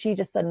 but then she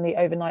just suddenly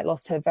overnight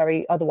lost her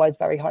otherwise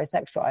very high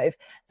sex drive.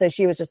 So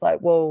she was just like,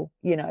 well,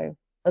 you know,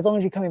 as long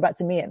as you're coming back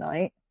to me at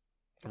night.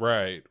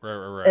 Right.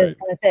 Kind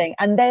of thing.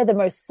 And they're the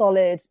most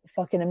solid,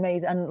 fucking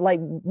amazing. And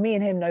like, me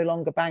and him no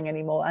longer bang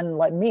anymore. And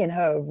like, me and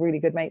her are really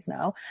good mates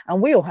now,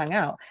 and we all hang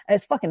out. And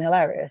it's fucking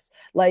hilarious.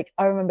 Like,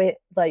 I remember,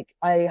 like,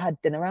 I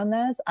had dinner around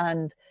theirs,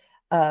 and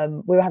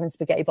we were having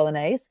spaghetti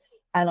bolognese,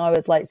 and I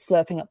was like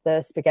slurping up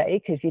the spaghetti,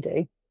 because you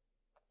do.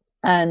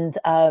 And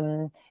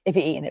if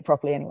you're eating it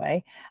properly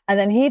anyway. And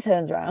then he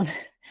turns around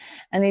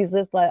and he's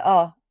just like,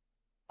 oh,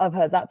 I've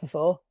heard that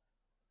before.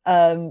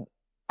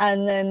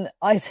 And then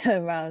I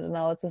turned around and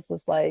I was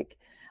just like,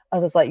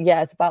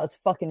 yeah, it's about as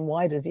fucking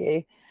wide as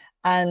you.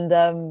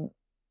 And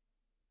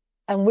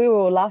And we were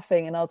all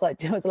laughing, and I was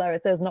like, it was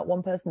hilarious. There's not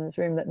one person in this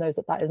room that knows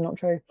that that is not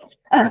true.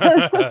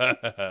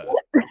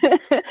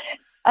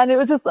 And it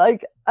was just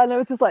like,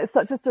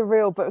 such a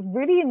surreal, but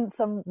really in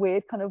some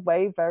weird kind of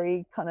way,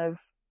 very kind of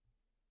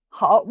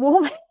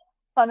heartwarming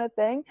kind of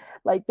thing.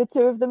 Like the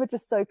two of them are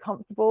just so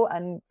comfortable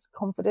and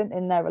confident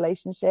in their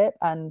relationship,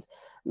 and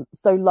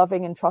so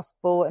loving and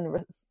trustful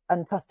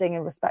and trusting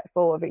and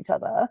respectful of each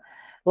other.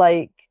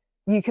 Like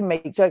you can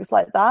make jokes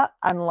like that,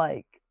 and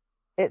like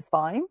it's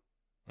fine.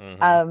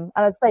 Mm-hmm. And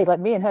I'd say like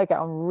me and her get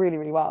on really,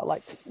 really well.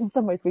 Like in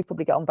some ways we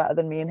probably get on better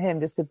than me and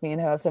him, just because me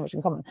and her have so much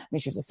in common. I mean,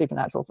 she's a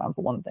Supernatural fan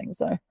for one thing,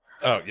 so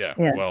well,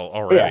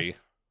 already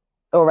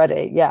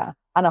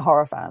and a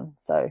horror fan,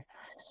 so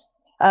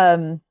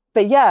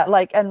but yeah,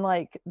 like, and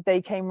like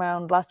they came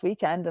round last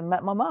weekend and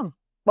met my mum.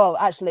 Well,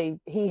 actually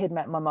he had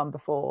met my mum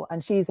before,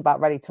 and she's about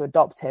ready to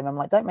adopt him. I'm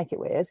like, don't make it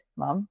weird,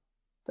 mum,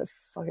 don't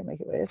fucking make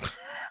it weird.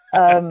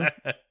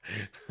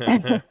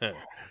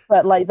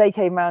 But like they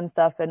came round and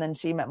stuff, and then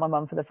she met my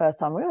mum for the first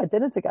time. We were at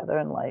dinner together,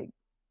 and like,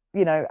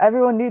 you know,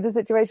 everyone knew the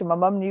situation. My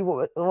mum knew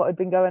what had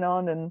been going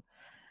on, and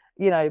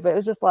you know, but it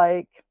was just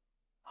like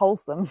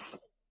wholesome.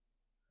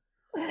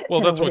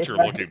 Well, that's what you're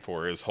looking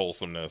for, is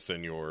wholesomeness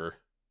in your,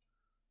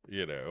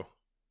 you know,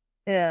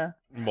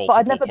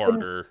 multiple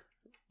parter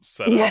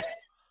setups.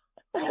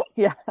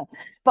 Yeah,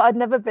 but I'd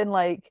never been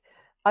like,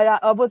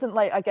 I wasn't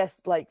like, I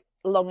guess like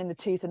long in the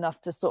tooth enough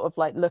to sort of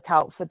like look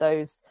out for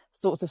those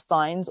sorts of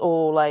signs,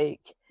 or like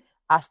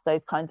ask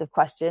those kinds of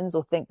questions,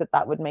 or think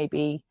that would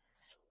maybe,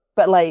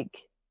 but like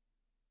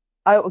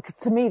because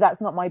to me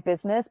that's not my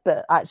business.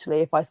 But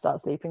actually if I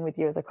start sleeping with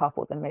you as a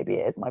couple, then maybe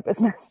it is my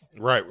business.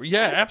 Right.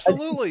 Yeah,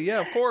 absolutely.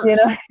 Yeah, of course. You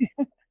know,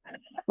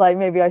 like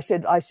maybe I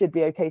should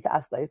be okay to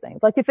ask those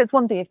things. Like if it's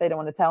one thing if they don't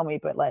want to tell me,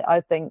 but like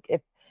I think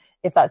if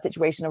that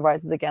situation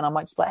arises again, I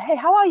might just be like, hey,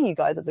 how are you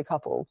guys as a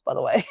couple, by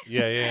the way?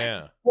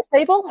 Yeah. You're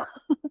stable?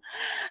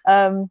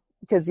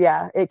 Because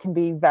it can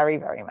be very,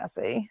 very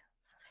messy.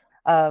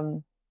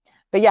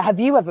 But yeah, have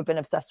you ever been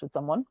obsessed with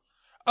someone?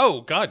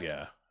 Oh God,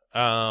 yeah.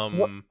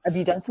 Have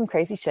you done some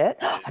crazy shit?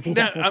 Have you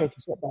done some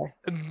crazy shit though?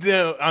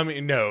 No, I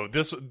mean, no,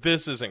 this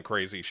isn't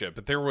crazy shit,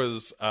 but there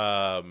was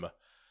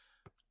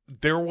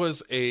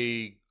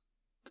a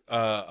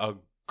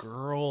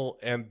girl,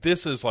 and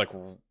this is like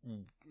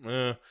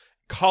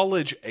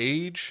college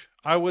age,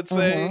 I would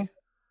say.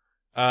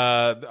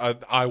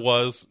 I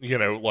was, you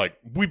know, like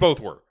we both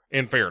were,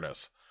 in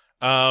fairness.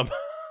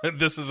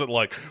 This isn't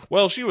like,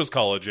 well, she was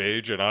college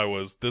age and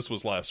this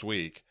was last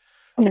week.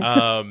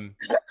 But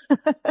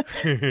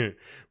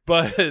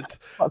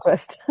plot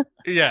twist.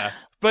 Yeah,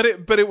 but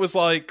it was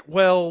like,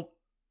 well,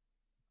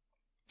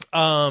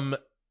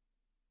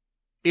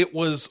 it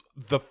was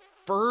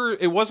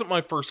it wasn't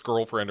my first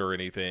girlfriend or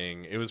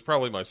anything. It was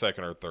probably my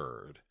second or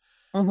third.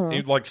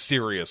 Like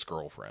serious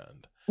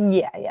girlfriend.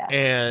 Yeah.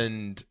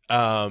 And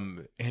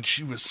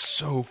she was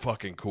so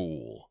fucking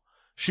cool.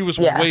 She was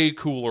way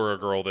cooler a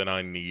girl than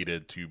I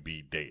needed to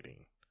be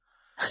dating.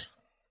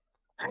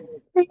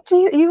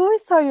 You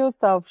always sell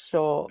yourself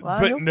short, man.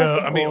 But no,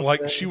 I mean,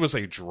 like, she was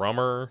a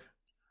drummer.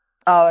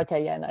 Oh,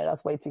 okay, yeah, no,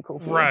 that's way too cool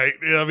for right.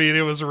 You. I mean,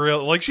 it was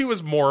real. Like, she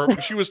was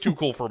too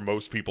cool for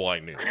most people I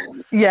knew.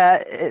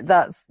 Yeah,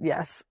 that's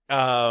yes.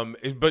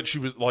 But she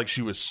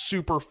was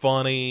super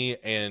funny,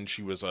 and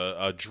she was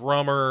a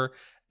drummer,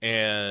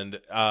 and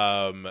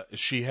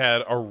she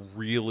had a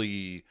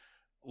really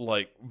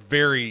like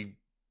very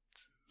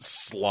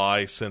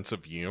sly sense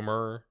of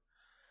humor.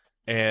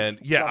 And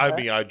yeah, I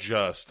mean, I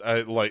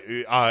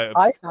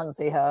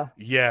fancy her.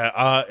 Yeah,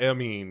 I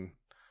mean,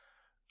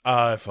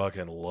 I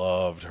fucking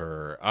loved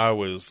her. I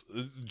was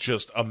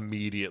just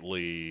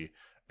immediately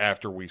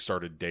after we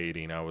started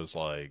dating, I was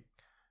like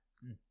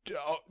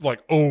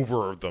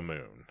over the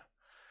moon.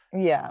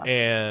 Yeah.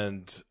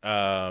 And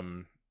I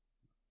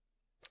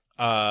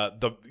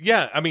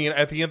mean,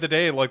 at the end of the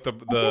day, like I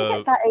think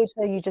at that age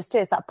though, you just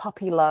is that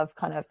puppy love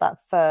kind of that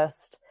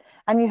first.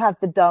 And you have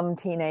the dumb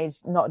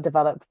teenage, not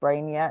developed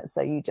brain yet,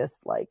 so you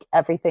just like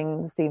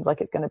everything seems like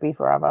it's going to be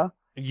forever.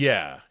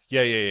 Yeah.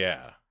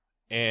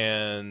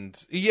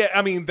 And yeah,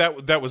 I mean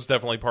that was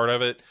definitely part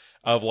of it.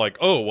 Of like,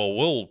 oh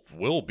well,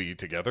 we'll be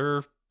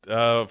together,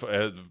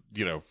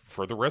 you know,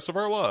 for the rest of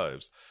our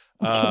lives.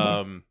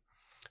 And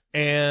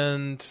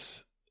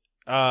so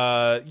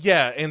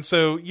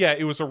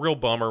it was a real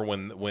bummer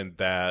when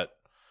that,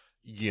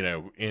 you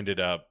know, ended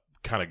up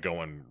kind of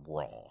going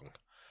wrong.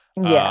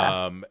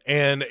 Yeah.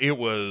 And it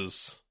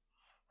was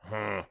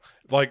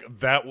like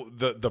that.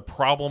 The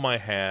problem I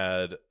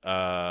had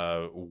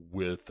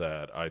with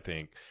that, I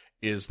think,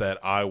 is that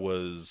it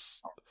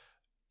was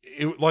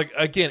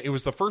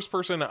the first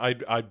person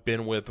I'd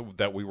been with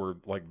that we were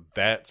like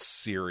that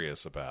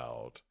serious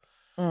about,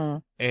 and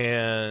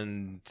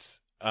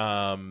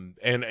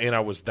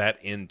I was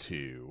that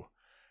into,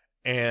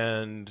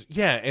 and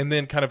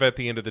then kind of at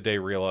the end of the day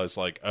realized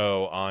like,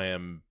 oh, I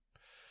am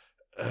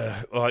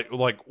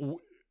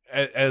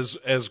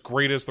as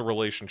great as the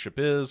relationship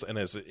is, and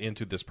as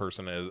into this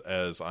person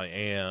as I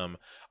am,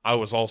 I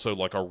was also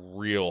like a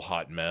real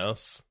hot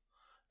mess.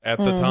 at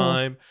the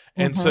time.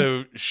 And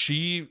so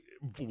she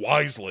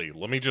wisely,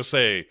 let me just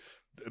say,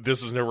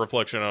 this is no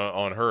reflection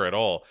on her at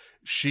all.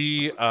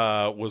 She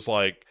was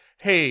like,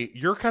 hey,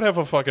 you're kind of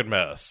a fucking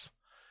mess.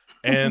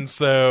 And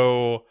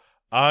so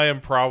I am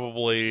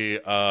probably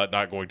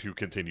not going to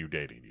continue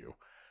dating you.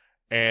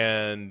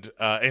 And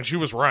she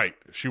was right.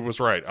 She was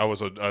right. I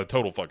was a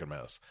total fucking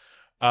mess.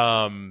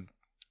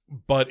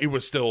 But it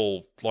was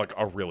still like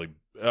a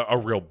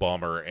real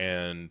bummer.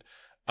 And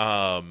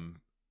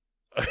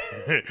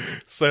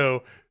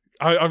so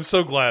I'm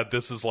so glad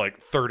this is like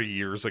 30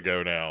 years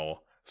ago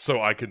now,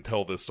 so I can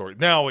tell this story.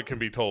 Now it can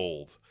be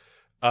told.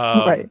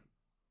 Right.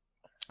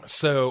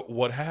 So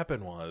what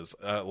happened was,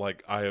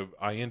 like I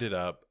ended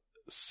up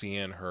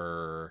seeing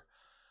her,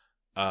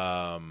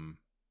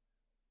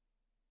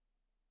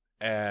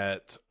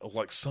 at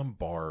like some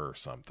bar or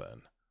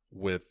something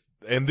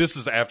and this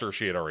is after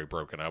she had already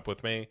broken up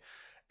with me.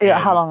 Yeah.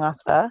 And, how long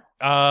after?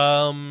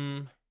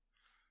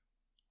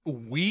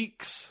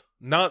 Weeks,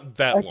 not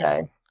that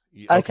long.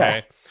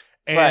 Okay.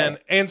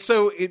 And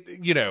so it,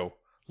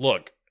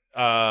 look,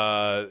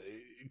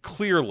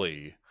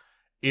 clearly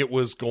it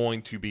was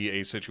going to be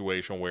a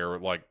situation where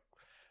like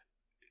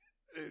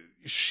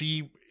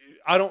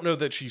I don't know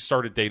that she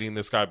started dating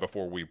this guy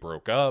before we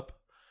broke up,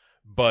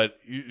 but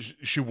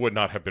she would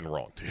not have been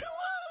wrong to.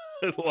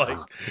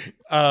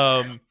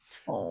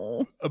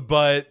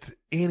 But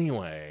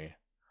anyway,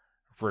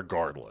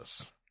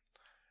 regardless,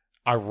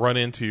 I run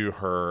into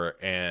her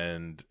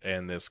and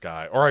this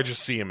guy, or I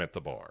just see him at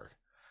the bar.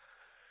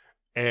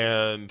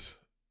 And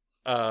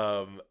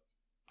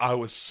I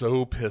was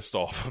so pissed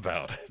off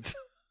about it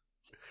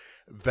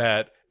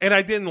and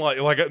I didn't like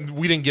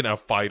we didn't get in a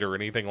fight or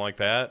anything like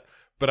that,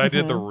 but I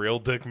did the real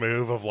dick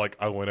move of like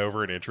I went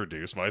over and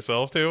introduced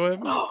myself to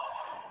him.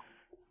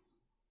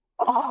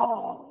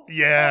 Oh.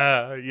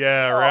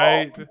 Yeah,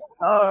 right.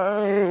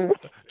 Oh.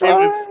 It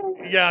was,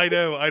 yeah, I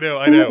know.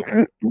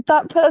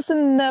 That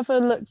person never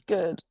looked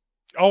good.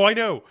 Oh, I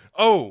know.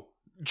 Oh,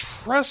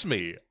 trust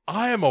me,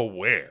 I am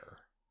aware.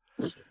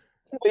 Were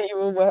you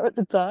aware at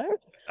the time?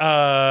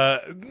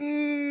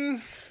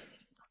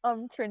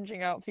 I'm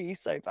cringing out for you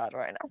so bad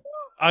right now.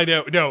 I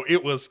know. No,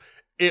 it was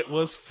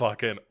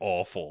fucking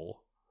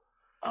awful.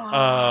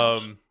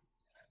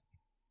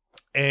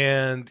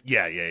 And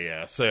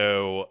yeah.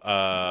 So,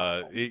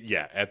 at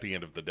the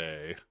end of the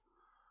day,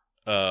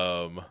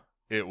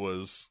 it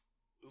was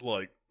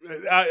like,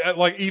 I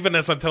like, even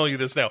as I'm telling you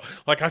this now,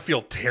 like, I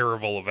feel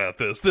terrible about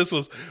this. This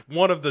was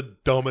one of the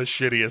dumbest,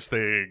 shittiest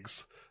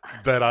things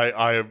that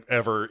I have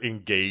ever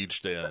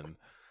engaged in.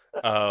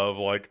 Of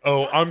like,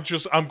 oh, I'm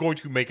going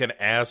to make an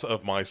ass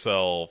of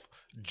myself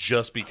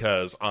just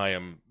because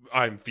I'm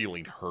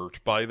feeling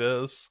hurt by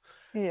this.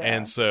 Yeah.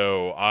 And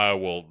so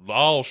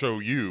I'll show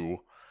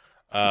you.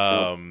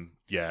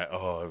 Yeah.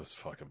 Oh, it was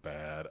fucking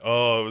bad.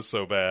 Oh, it was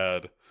so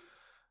bad.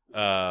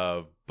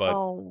 But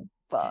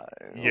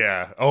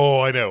yeah. Oh,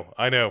 I know.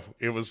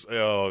 It was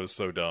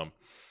so dumb.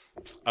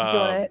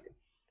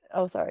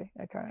 Oh, sorry.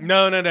 Okay.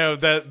 No.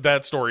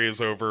 That story is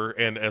over,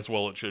 and as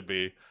well it should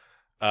be.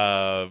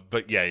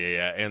 But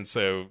yeah. And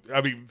so,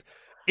 I mean,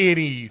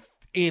 any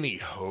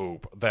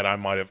hope that I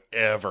might have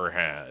ever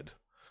had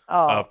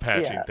of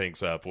patching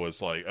things up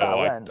was like,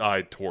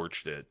 I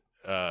torched it.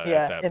 At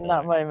that point.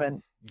 That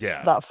moment.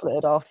 Yeah. That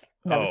flitted off.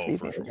 Never to be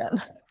seen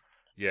again.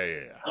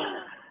 Yeah.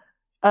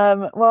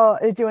 Well,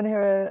 do you want to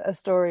hear a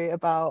story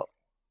about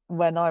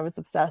when I was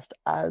obsessed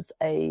as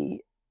a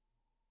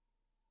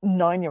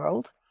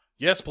 9-year-old?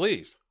 Yes,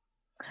 please.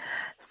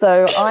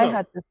 So I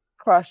had this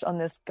crush on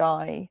this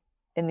guy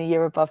in the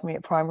year above me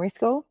at primary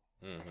school.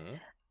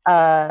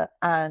 And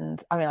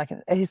I mean,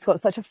 he's got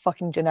such a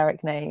fucking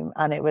generic name,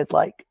 and it was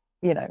like,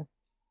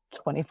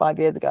 25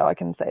 years ago. I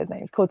can say his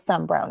name. It's called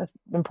Sam Brown. It's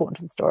important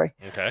to the story.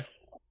 Okay.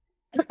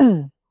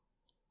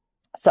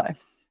 So,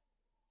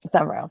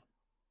 Sam Brown,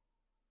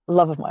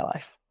 love of my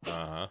life.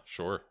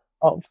 Sure.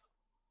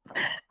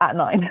 At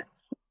 9,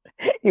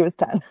 he was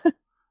 10.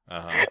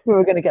 We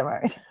were going to get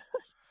married.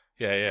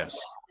 Yeah.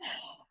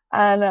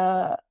 And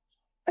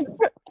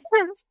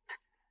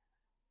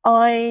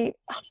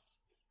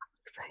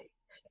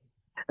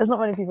there's not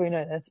many people who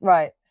know this,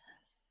 right?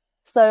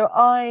 So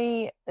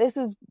this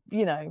is,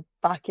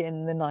 back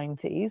in the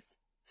 90s.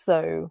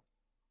 So,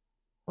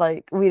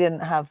 like, we didn't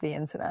have the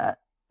internet.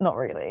 Not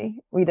really.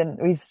 We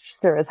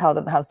sure as hell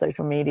didn't have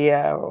social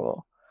media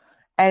or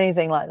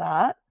anything like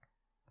that.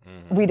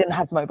 We didn't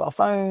have mobile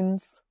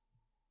phones.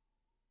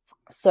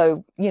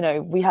 So,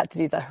 we had to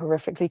do the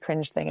horrifically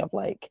cringe thing of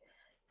like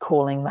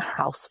calling the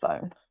house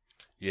phone.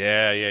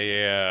 Yeah.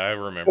 I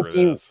remember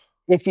this.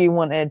 If you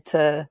wanted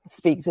to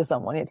speak to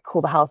someone, you had to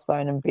call the house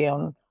phone and be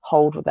on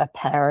hold with their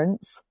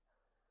parents,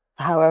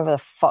 however the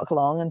fuck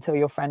long, until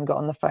your friend got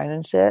on the phone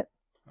and shit.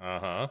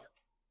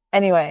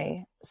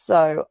 Anyway,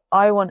 so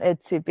I wanted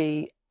to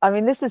be. I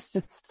mean, this is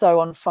just so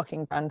on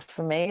fucking brand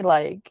for me.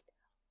 Like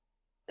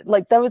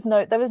there was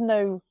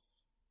no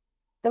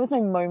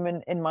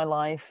moment in my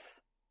life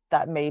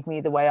that made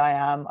me the way I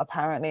am.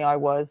 Apparently, I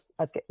was,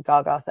 as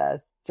Gaga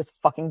says, just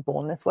fucking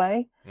born this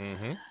way.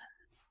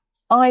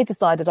 I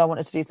decided I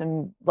wanted to do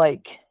some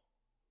like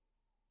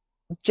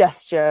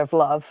gesture of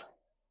love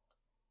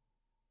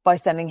by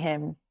sending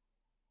him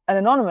an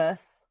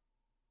anonymous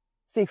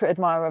secret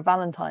admirer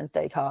Valentine's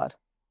Day card,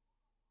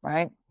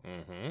 right?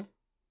 Mm-hmm.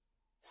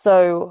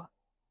 So,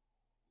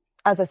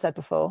 as I said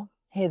before,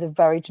 he has a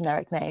very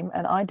generic name,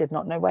 and I did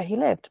not know where he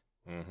lived.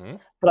 Mm-hmm.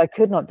 But I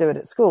could not do it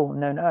at school.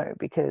 No,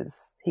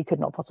 because he could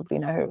not possibly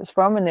know who it was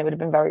from, and it would have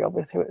been very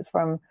obvious who it was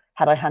from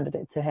had I handed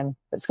it to him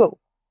at school.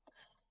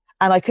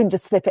 And I couldn't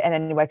just slip it in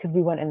anywhere because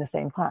we weren't in the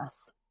same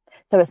class.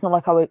 So it's not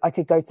like I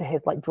could go to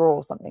his like drawer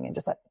or something and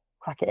just like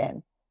crack it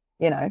in,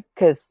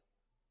 because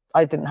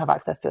I didn't have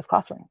access to his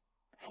classroom.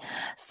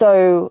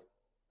 So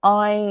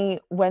I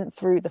went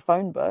through the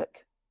phone book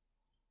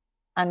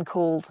and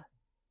called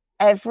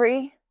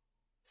every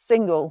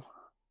single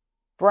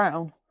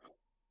Brown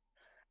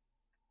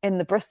in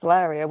the Bristol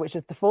area, which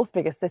is the fourth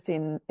biggest city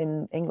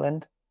in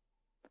England,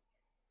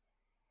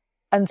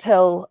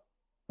 until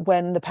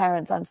when the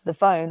parents answered the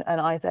phone and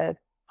I said,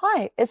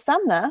 "Hi, is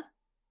Sam there?"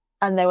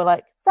 And they were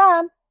like,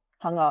 "Sam,"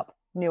 hung up,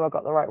 knew I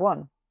got the right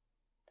one.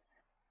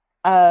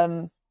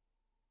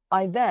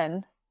 I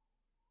then,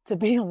 to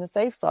be on the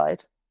safe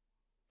side,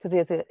 because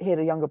he had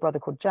a younger brother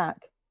called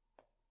Jack,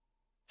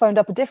 phoned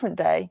up a different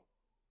day,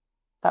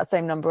 that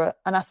same number,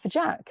 and asked for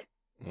Jack.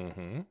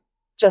 Mm-hmm.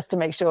 Just to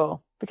make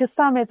sure, because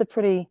Sam is a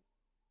pretty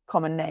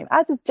common name,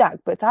 as is Jack,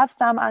 but to have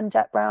Sam and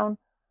Jack Brown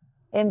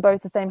in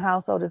both the same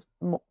household is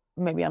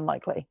maybe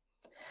unlikely.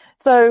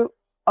 So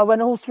I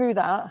went all through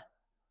that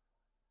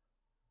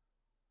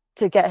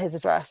to get his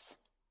address.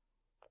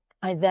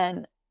 I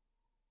then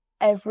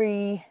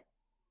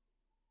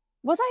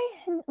was I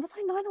 9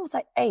 or was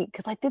I 8?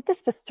 Because I did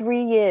this for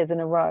 3 years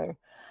in a row.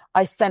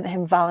 I sent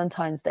him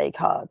Valentine's Day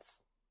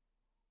cards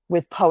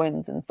with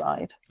poems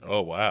inside.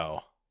 Oh,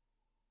 wow.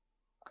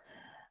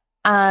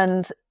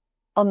 And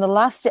on the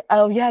last year,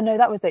 oh yeah, no,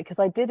 that was it. Because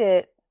I did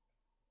it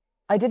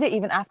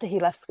even after he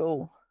left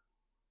school.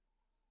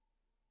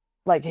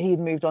 Like he'd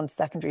moved on to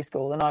secondary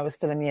school and I was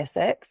still in year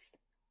 6.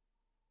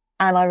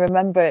 And I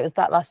remember it was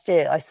that last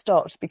year I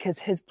stopped because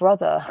his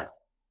brother,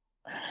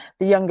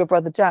 the younger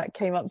brother Jack,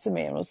 came up to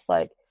me and was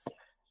like,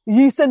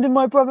 "You sending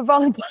my brother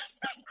Valentine's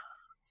Day?"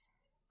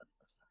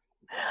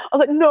 I was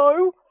like,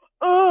 "No."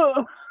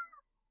 Ugh.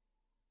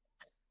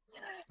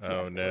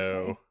 Oh, yes,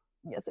 no.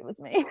 Yes, it was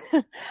me.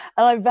 And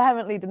I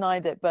vehemently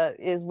denied it, but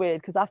it was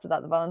weird because after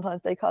that, the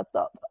Valentine's Day card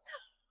stopped.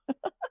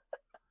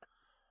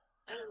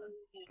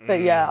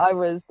 But yeah, I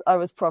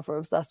was proper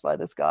obsessed by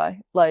this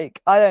guy.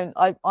 Like, I'm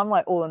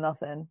like all or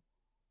nothing.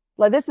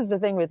 Like, this is the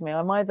thing with me.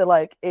 I'm either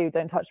like, "Ew,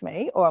 don't touch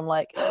me," or I'm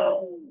like,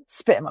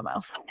 spit in my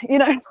mouth.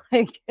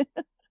 Like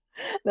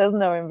there's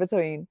no in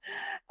between.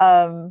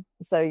 So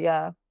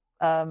yeah,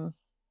 Sam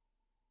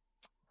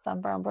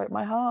Brown broke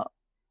my heart.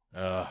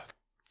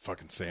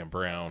 Fucking Sam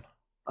Brown.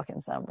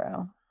 Fucking Sam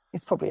Brown.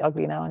 He's probably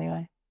ugly now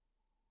anyway.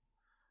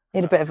 He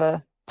had a bit of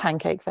a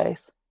pancake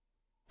face.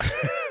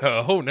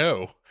 Oh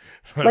no.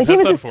 Like,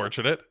 that's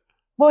unfortunate.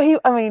 Well,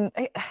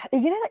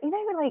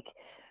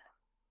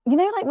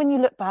 like when you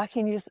look back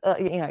and you just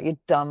you're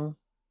dumb,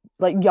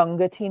 like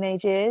younger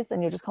teenage years,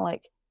 and you're just kind of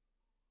like,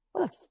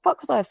 what the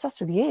fuck was I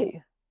obsessed with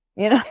you?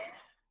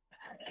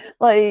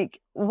 Like,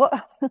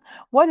 what?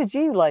 Why did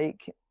you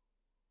like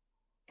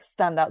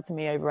stand out to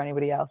me over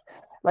anybody else?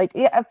 Like,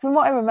 yeah, from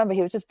what I remember,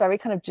 he was just very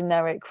kind of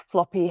generic,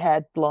 floppy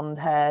haired, blonde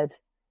haired,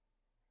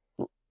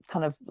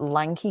 kind of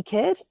lanky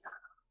kid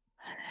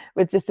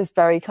with just this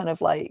very kind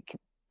of like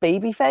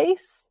baby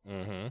face.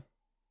 Mm-hmm.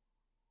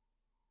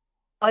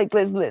 Like,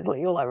 that's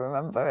literally all I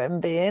remember him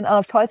being. And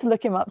I've tried to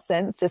look him up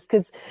since, just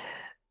because,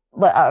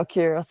 like, out of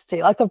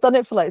curiosity. Like, I've done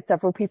it for like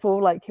several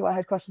people, like who I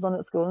had crushes on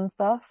at school and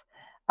stuff,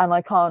 and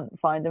I can't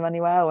find him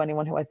anywhere or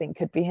anyone who I think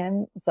could be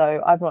him.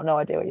 So I've got no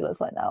idea what he looks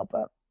like now,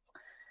 but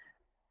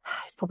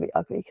he's probably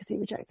ugly because he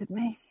rejected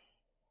me.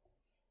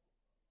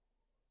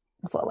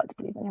 That's what I like to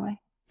believe anyway.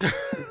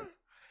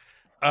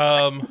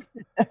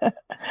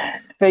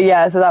 But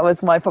yeah, so that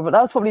was my problem.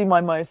 That was probably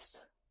my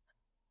most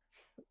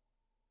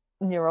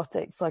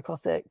neurotic,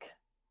 psychotic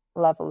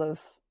level of,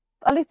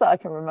 at least that I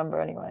can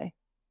remember anyway.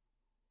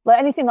 Like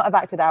anything that I've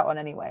acted out on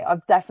anyway,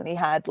 I've definitely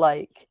had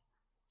like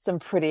some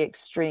pretty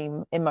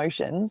extreme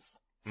emotions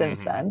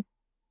since then,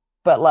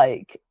 but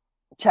like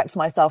checked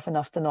myself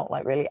enough to not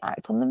like really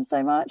act on them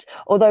so much.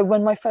 Although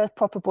when my first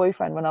proper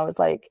boyfriend, when I was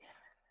like,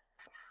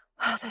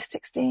 was I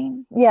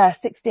 16? Yeah,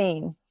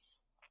 16.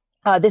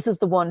 This was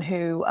the one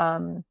who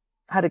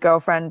had a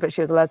girlfriend, but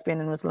she was a lesbian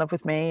and was in love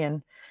with me,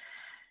 and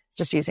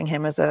just using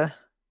him as a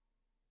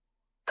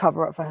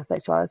cover up for her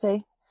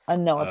sexuality. I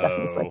know I've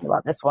definitely spoken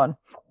about this one.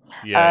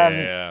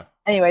 Yeah.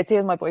 Anyways, he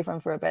was my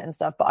boyfriend for a bit and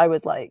stuff, but I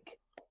was like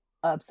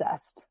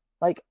obsessed.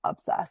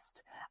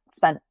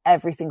 Spent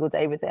every single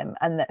day with him,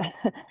 and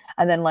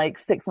then like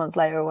 6 months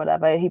later or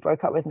whatever, he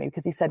broke up with me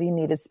because he said he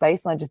needed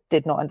space, and I just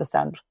did not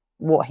understand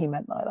what he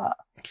meant by that.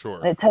 Sure.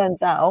 And it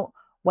turns out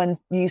when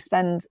you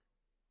spend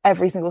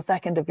every single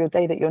second of your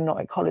day that you're not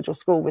at college or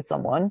school with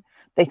someone,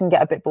 they can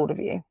get a bit bored of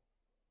you.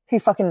 Who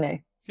fucking knew?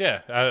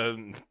 Yeah.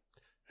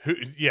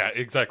 Yeah,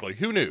 exactly.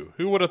 Who knew?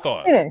 Who would have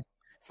thought? Who knew?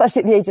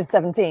 especially at the age of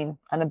 17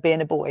 and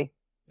being a boy.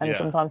 And Yeah.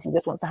 sometimes he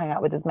just wants to hang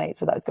out with his mates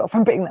without his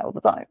girlfriend being there all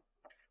the time.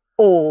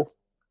 All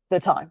the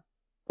time.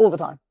 All the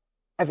time.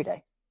 Every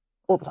day.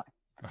 All the time.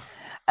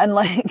 And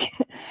like,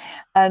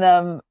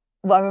 and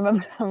well, I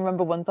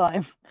remember one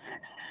time,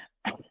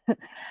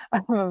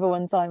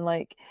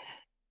 like,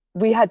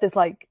 we had this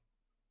like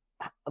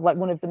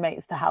one of the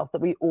mates to house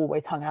that we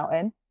always hung out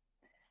in.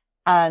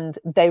 And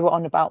they were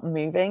on about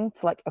moving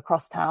to like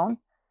across town.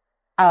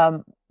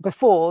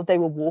 Before they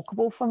were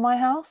walkable from my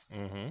house.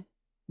 Mm-hmm.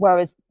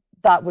 Whereas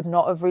that would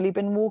not have really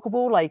been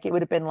walkable. Like it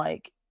would have been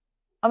like,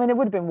 I mean, it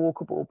would have been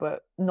walkable,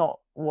 but not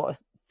what a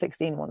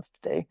 16-year-old wants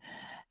to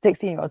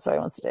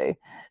do.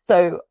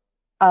 So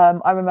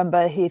I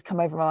remember he'd come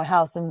over to my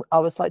house and I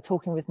was like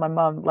talking with my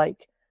mum,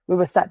 like we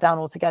were sat down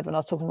all together and I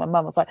was talking to my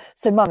mum. I was like,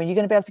 so mum, are you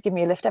going to be able to give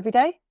me a lift every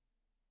day?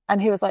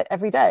 And he was like,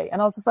 every day.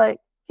 And I was just like,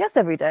 yes,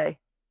 every day.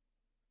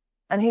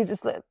 And he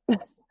just like,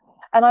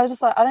 and I was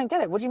just like, I don't get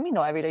it. What do you mean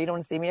not every day? You don't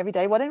want to see me every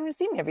day? Why don't you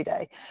see me every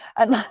day?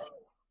 And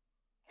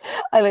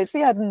I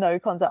literally had no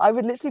contact. I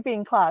would literally be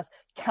in class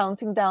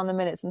counting down the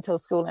minutes until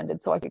school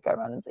ended so I could go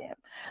around and see him.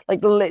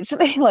 Like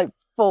literally like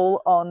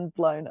full on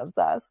blown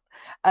obsessed.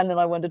 And then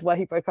I wondered why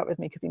he broke up with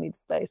me because he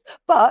needed space.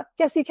 But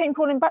guess he came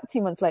calling back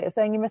 2 months later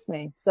saying he missed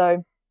me.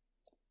 So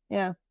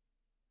yeah.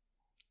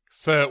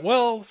 So,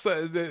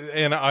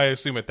 and I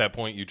assume at that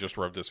point you just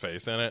rubbed his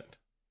face in it?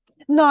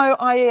 No,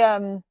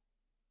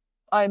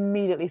 I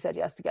immediately said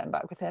yes to getting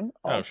back with him.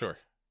 Oh, sure.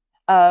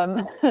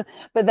 But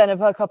then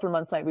a couple of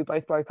months later, we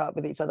both broke up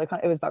with each other.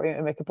 It was very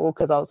amicable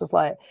because I was just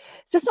like,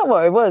 it's just not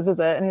what it was, is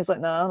it? And he was like,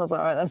 no. And I was like,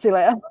 all right, then see you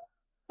later.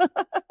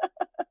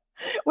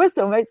 We're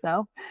still mates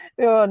now.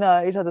 We're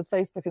on each other's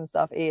Facebook and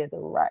stuff. He is a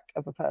wreck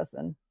of a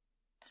person.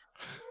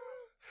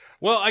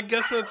 Well, I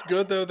guess that's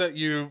good though that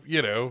you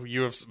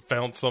have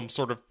found some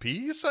sort of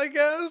peace, I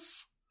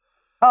guess.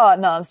 Oh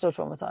no, I'm still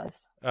traumatized.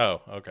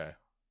 Oh, okay.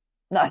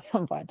 No,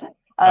 I'm fine.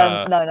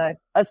 No.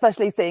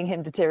 Especially seeing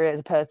him deteriorate as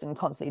a person,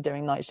 constantly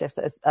doing night shifts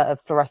at a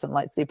fluorescent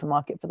light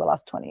supermarket for the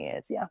last 20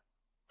 years. Yeah.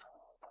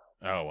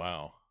 Oh,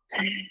 wow.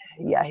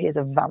 Yeah, he is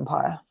a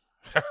vampire.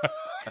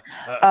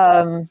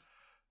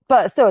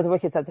 But still has a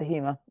wicked sense of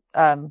humor.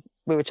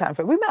 We were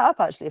chatting we met up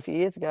actually a few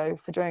years ago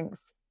for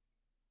drinks.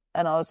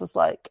 And I was just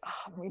like, oh,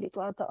 I'm really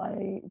glad that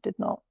I did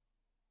not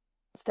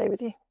stay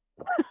with you.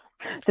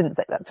 Didn't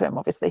say that to him,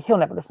 obviously. He'll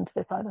never listen to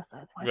this either, so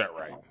it's fine. Yeah,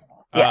 right.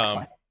 Yeah, it's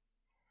fine.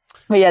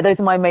 But yeah, those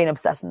are my main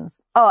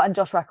obsessions. Oh, and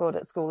Josh Record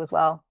at school as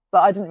well.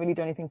 But I didn't really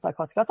do anything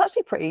psychotic. I was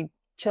actually pretty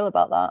chill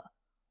about that.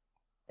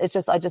 It's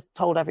just, I just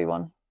told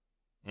everyone.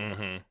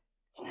 Mm-hmm.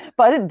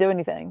 But I didn't do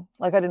anything.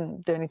 Like, I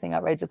didn't do anything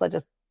outrageous. I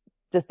just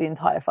the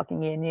entire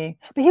fucking year knew.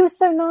 But he was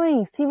so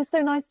nice. He was so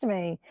nice to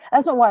me.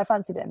 That's not why I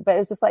fancied him. But it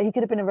was just like, he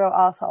could have been a real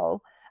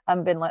asshole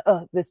and been like,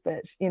 oh, this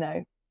bitch,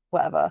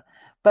 whatever.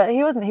 But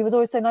he wasn't. He was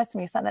always so nice to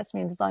me. He sat next to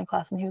me in design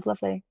class and he was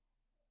lovely.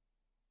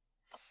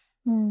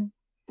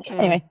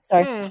 Anyway,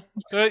 sorry.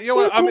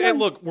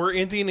 Look, we're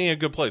ending in a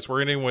good place. We're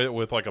ending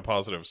with like a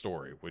positive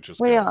story, which is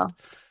we good. are.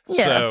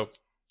 Yeah. So,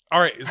 all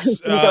right. Can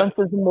we go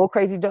into some more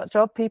crazy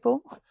job,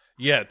 people?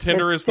 Yeah,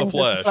 Tinder is the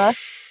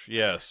flesh.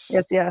 Yes.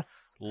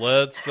 Yes.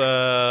 Let's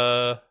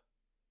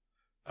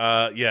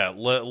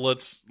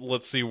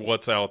let's see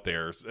what's out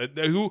there.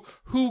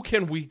 Who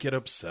can we get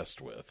obsessed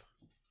with?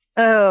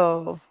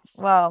 Oh,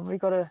 well, we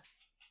got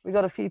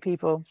a few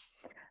people.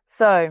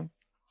 So,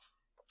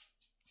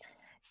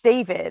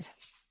 David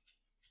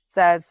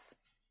says,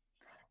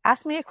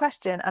 ask me a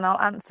question and I'll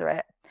answer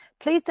it.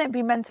 Please don't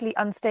be mentally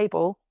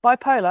unstable,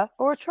 bipolar,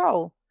 or a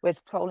troll,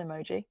 with troll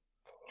emoji.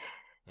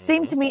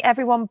 Seem to me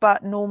everyone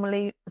but normal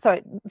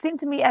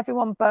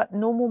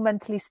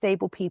mentally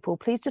stable people.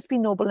 Please just be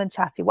normal and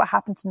chatty. What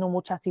happened to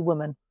normal chatty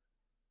woman?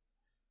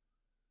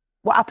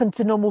 What happened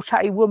to normal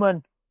chatty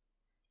woman?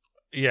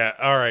 Yeah,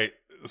 all right.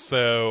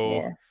 So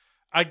yeah.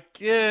 I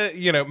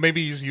get,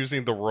 maybe he's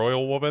using the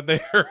royal woman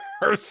there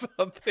or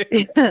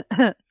something.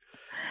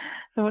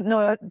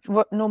 No,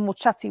 what normal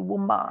chatty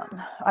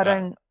woman? I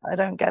don't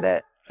get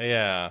it.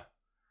 Yeah.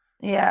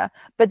 Yeah,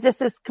 but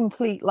this is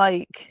complete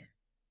like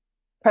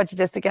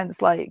prejudice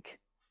against like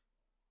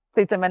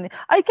things so many.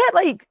 I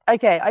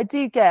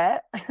do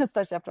get,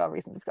 especially after our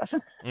recent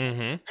discussion.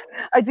 Mm-hmm.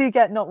 I do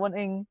get not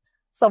wanting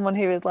someone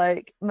who is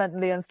like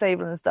mentally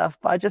unstable and stuff,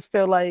 but I just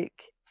feel like,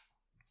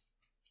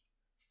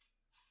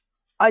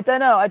 I don't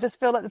know. I just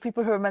feel like the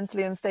people who are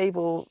mentally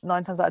unstable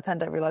 9 times out of 10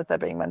 don't realize they're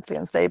being mentally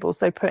unstable.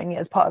 So putting it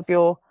as part of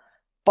your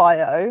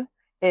bio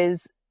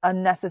is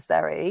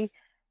unnecessary,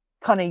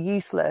 kind of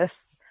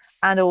useless,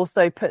 and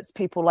also puts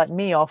people like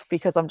me off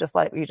because I'm just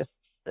like, you're just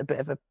a bit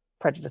of a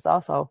prejudiced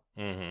asshole.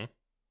 Mm-hmm.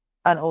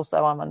 And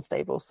also I'm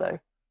unstable. So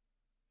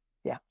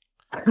yeah.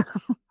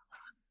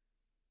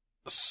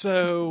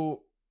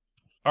 So,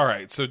 all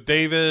right. So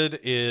David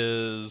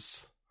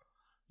is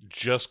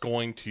just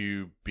going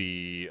to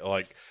be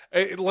like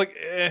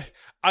I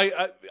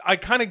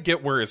kind of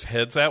get where his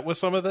head's at with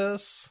some of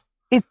this.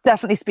 He's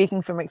definitely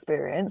speaking from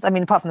experience. I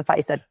mean, apart from the fact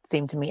he said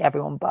seemed to me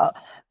everyone but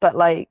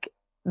like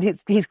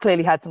he's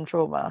clearly had some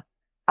trauma.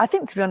 I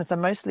think, to be honest,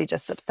 I'm mostly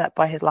just upset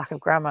by his lack of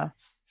grammar.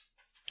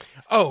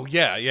 Oh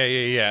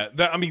yeah.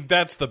 I mean,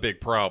 that's the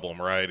big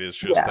problem, right? Is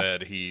just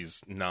that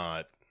he's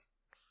not,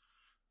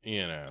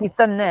 He's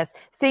done this.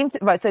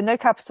 Right, so no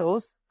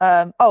capitals.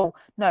 Oh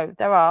no,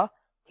 there are.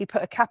 He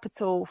put a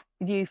capital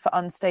U for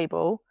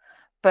unstable,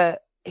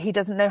 but he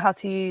doesn't know how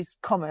to use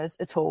commas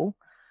at all.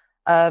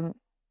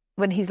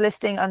 When he's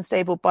listing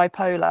unstable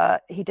bipolar,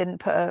 he didn't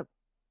put a.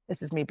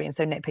 This is me being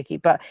so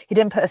nitpicky, but he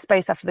didn't put a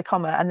space after the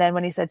comma. And then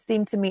when he said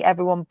 "seemed to me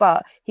everyone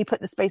but," he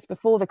put the space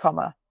before the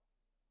comma.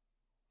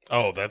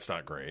 Oh, that's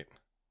not great.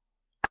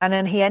 And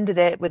then he ended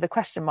it with a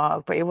question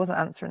mark, but he wasn't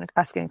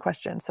asking a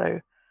question.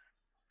 So.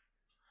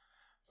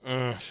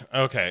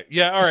 Okay.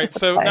 Yeah. All right.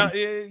 So now,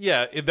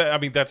 yeah. I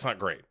mean, that's not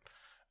great.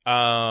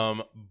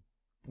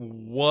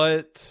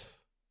 What?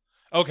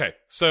 Okay.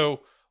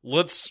 So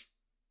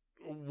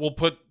we'll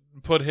put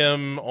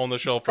him on the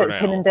shelf for now.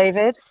 Him and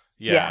David.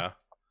 Yeah.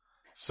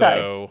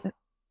 So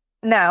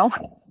now,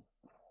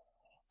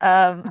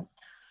 Liam.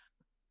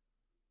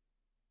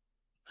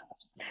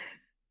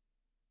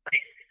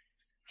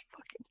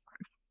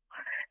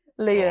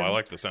 Oh, I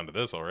like the sound of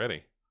this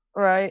already.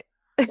 Right.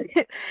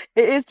 It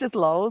is just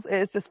lols. It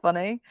is just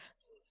funny.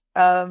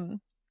 Can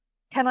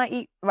I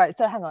eat? Right.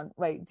 So hang on.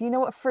 Wait. Do you know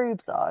what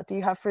frubes are? Do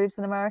you have frubes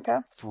in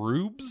America?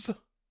 Frubes?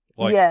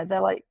 Yeah, they're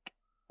like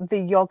the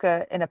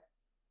yogurt in a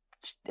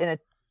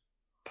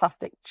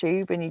plastic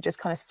tube, and you just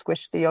kind of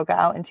squish the yogurt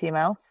out into your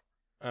mouth.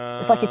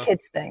 It's like a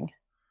kid's thing.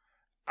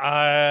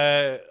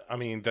 I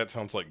mean, that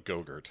sounds like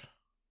Go-Gurt.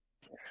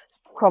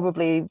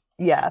 Probably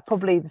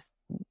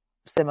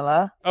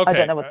similar. Okay. I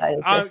don't know what that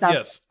is.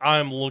 Yes,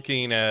 I'm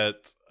looking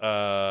at.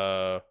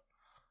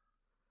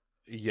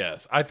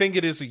 Yes, I think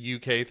it is a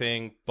UK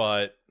thing,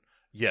 but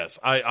yes,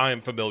 I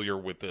am familiar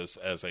with this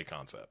as a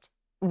concept.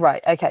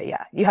 Right. Okay.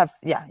 Yeah. You have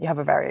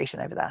a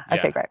variation over there.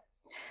 Okay. Great.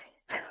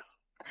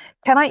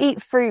 Can I eat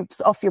frubes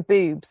off your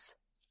boobs?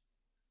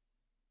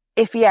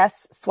 If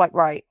yes, swipe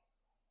right.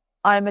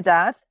 I am a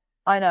dad.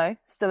 I know.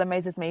 Still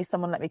amazes me.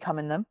 Someone let me come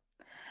in them.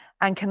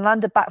 And can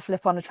land a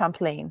backflip on a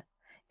trampoline.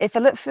 If I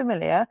look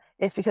familiar,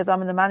 it's because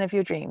I'm the man of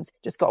your dreams.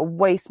 Just got a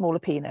way smaller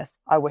penis.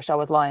 I wish I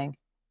was lying.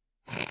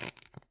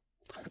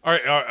 All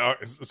right.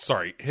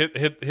 Sorry.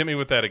 Hit me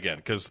with that again,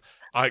 because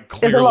I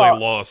clearly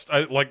lost.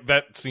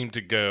 That seemed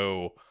to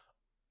go.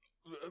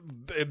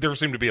 There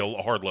seemed to be a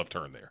hard left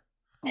turn there.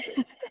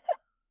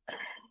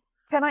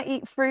 Can I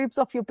eat frubes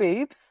off your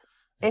boobs?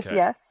 If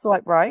yes,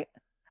 swipe right.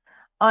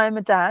 I am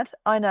a dad.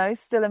 I know.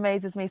 Still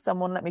amazes me.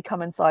 Someone let me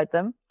come inside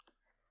them.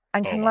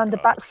 And can land a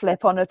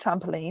backflip on a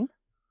trampoline.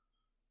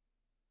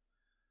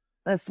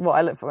 That's what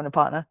I look for in a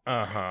partner.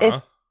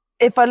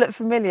 If I look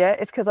familiar,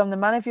 it's because I'm the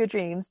man of your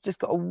dreams. Just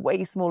got a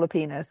way smaller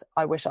penis.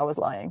 I wish I was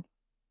lying.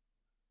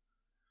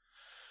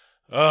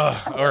 All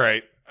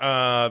right.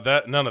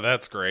 None of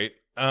that's great.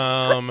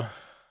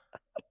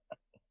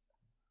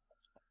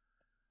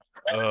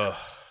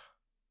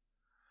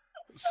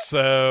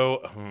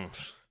 So,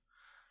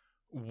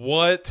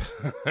 what?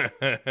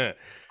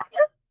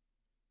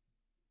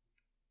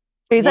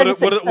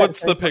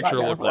 What's the picture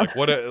look like?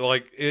 What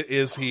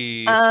is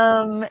he?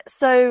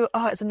 So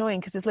it's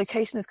annoying because his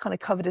location is kind of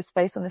covered his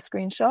face on the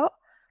screenshot,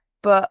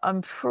 but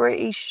I'm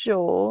pretty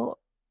sure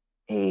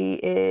he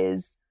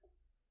is.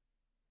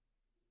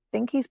 I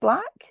think he's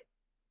black,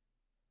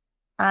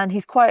 and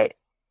he's quite.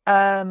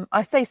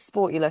 I say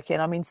sporty looking.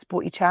 I mean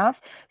sporty chav.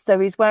 So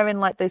he's wearing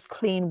like those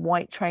clean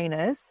white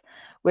trainers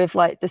with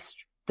like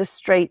the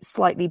straight,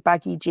 slightly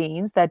baggy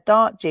jeans. They're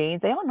dark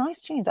jeans. They are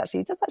nice jeans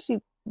actually. He does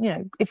actually.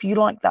 If you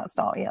like that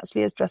style, he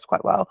actually is dressed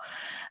quite well.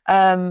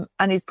 And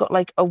he's got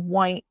like a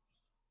white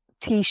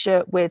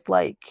t-shirt with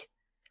like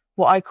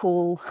what I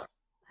call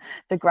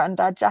the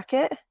granddad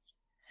jacket.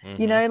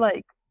 Mm-hmm.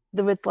 Like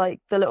with like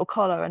the little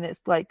collar, and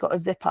it's like got a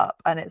zip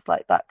up, and it's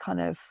like that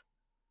kind of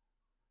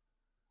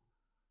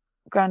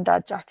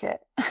granddad jacket.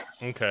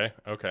 Okay.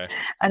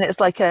 And it's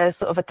like a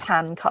sort of a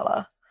tan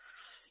color,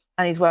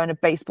 and he's wearing a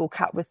baseball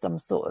cap with some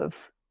sort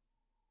of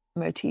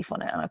motif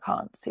on it, and I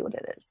can't see what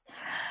it is.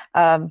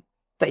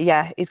 But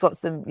yeah, he's got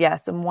some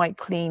white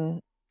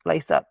clean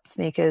lace-up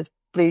sneakers,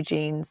 blue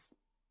jeans,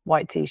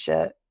 white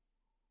t-shirt,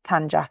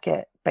 tan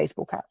jacket,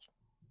 baseball cap.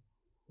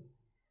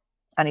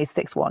 And he's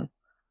 6'1".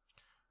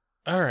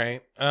 All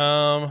right.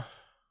 And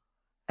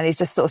he's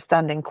just sort of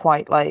standing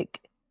quite like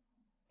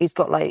he's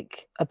got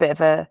like a bit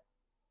of a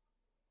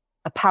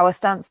power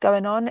stance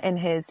going on in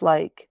his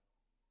like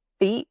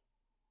feet.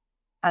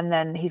 And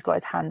then he's got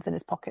his hands in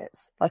his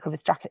pockets, like of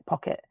his jacket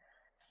pocket.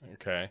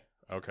 Okay.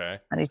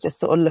 And he's just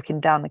sort of looking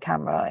down the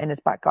camera in his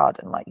back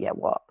garden, like, yeah,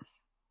 what?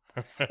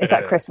 It's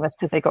at Christmas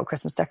because they got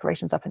Christmas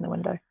decorations up in the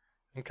window.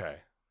 Okay.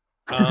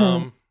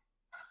 All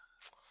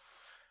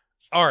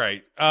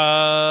right.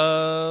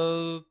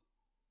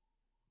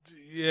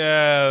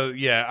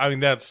 Yeah. I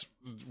mean, that's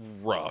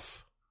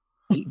rough.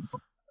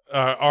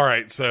 All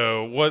right.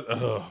 So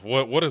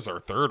what does our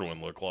third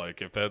one look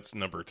like if that's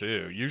number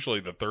 2?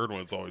 Usually the third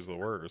one's always the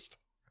worst.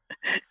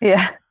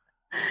 Yeah.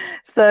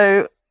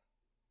 So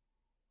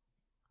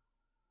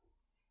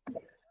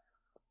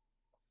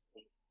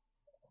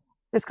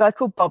this guy's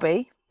called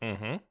Bobby.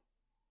 Mm-hmm.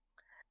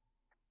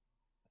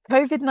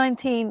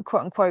 COVID-19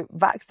 quote unquote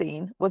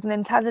vaccine was an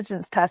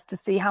intelligence test to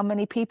see how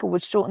many people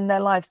would shorten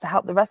their lives to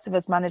help the rest of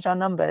us manage our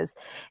numbers.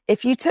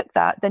 If you took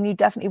that, then you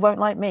definitely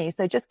won't like me.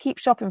 So just keep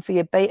shopping for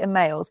your beta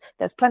males.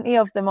 There's plenty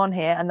of them on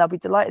here, and they'll be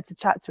delighted to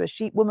chat to a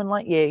sheep woman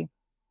like you.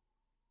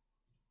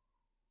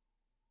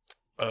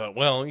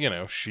 Well,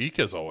 chic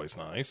is always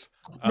nice.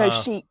 No,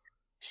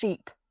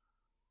 sheep.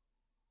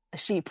 A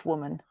sheep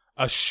woman.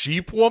 A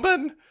sheep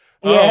woman?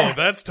 Yeah. Oh,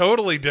 that's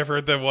totally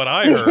different than what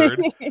I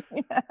heard.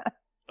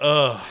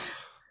 Yeah.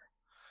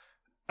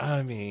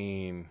 I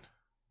mean,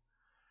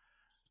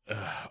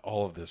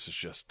 all of this is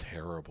just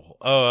terrible.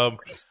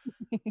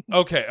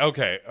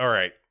 Okay, all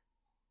right.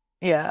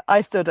 Yeah,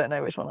 I still don't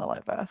know which one I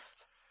like best.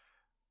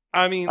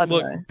 I mean,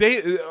 look,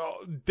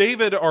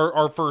 David,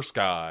 our first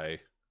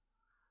guy,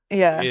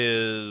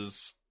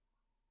 he's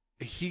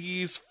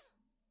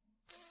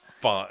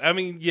fun. I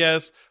mean,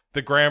 yes,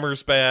 the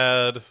grammar's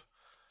bad.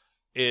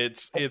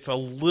 It's a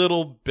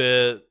little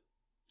bit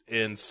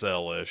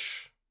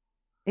incelish.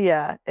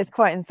 Yeah, it's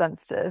quite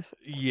insensitive.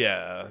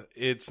 Yeah,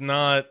 it's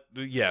not.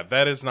 Yeah,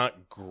 that is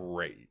not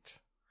great.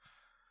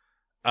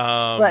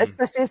 But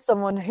especially as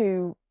someone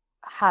who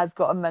has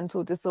got a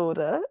mental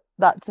disorder,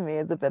 that to me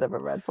is a bit of a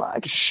red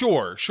flag.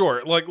 Sure.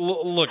 Like,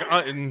 look,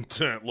 I'm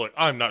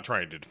not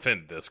trying to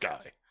defend this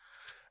guy.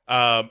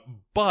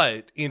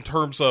 But in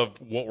terms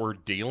of what we're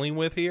dealing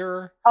with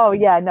here, oh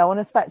yeah, no, on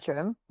a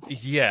spectrum.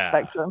 Yeah,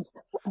 spectrum.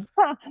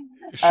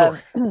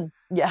 Sure.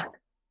 Yeah.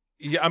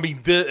 Yeah, I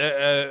mean,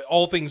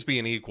 all things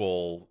being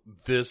equal,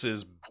 this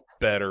is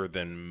better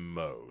than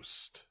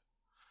most.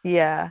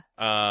 Yeah.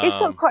 He's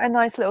got quite a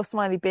nice little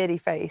smiley beardy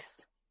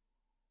face.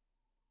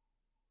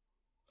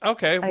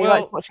 Okay, and well, he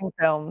likes watching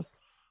films.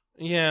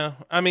 Yeah,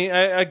 I mean,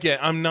 again,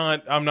 I'm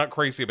not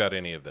crazy about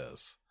any of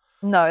this.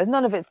 No,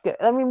 none of it's good.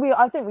 I mean,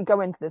 I think we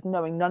go into this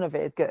knowing none of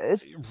it is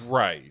good.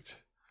 Right.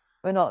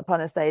 We're not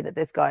trying to say that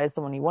this guy is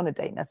someone you want to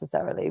date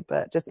necessarily,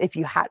 but just if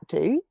you had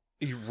to.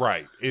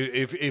 Right.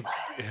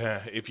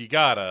 If you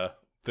gotta,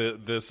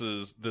 this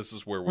is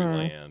where we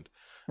land.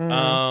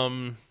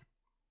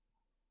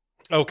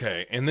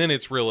 Okay, and then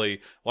it's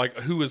really like,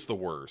 who is the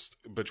worst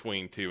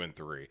between 2 and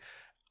 3?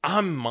 I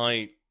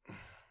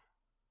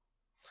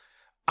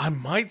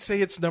might say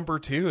it's number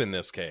 2 in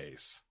this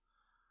case.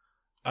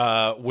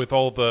 With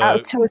all the out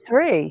of 2 or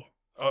 3.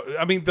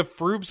 I mean, the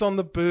frubes on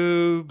the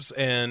boobs,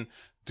 and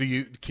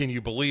can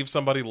you believe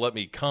somebody let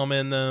me come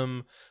in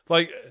them?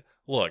 Like,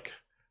 look.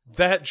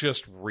 That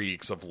just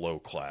reeks of low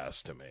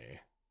class to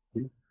me.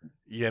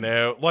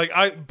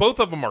 Like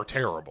both of them are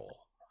terrible.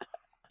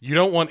 You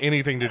don't want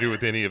anything to do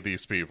with any of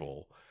these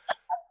people.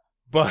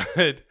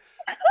 But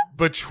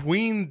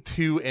between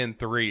 2 and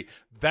 3,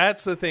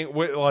 that's the thing.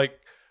 Like,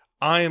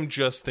 I am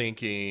just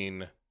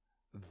thinking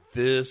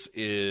this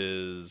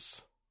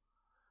is,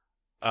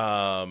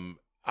 I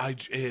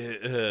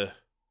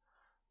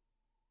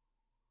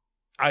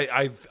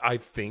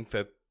think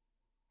that,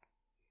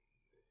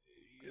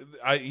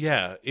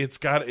 it's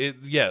got it.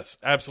 Yes,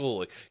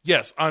 absolutely.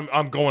 Yes,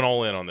 I'm going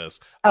all in on this.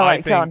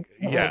 I think,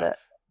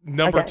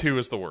 number 2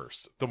 is the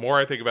worst. The more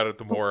I think about it,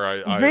 the more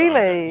I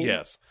really.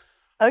 Yes.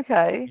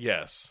 Okay.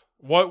 Yes.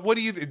 What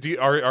do you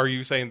are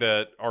you saying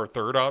that our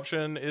third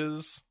option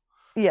is?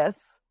 Yes.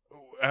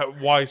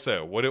 Why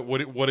so?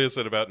 What is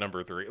it about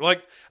number 3?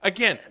 Like,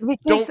 again,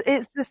 because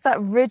it's just that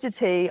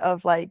rigidity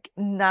of like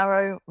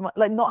narrow,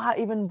 like not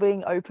even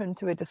being open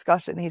to a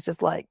discussion. He's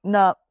just like,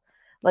 nah.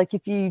 Like,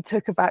 if you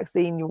took a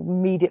vaccine, you're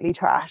immediately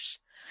trash,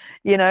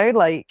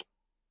 like,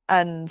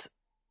 and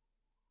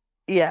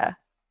yeah.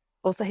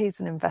 Also, he's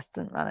an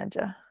investment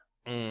manager.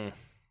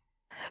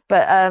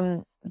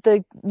 But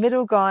the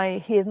middle guy,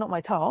 he is not my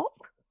top.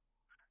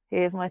 He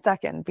is my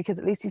second, because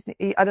at least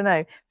I don't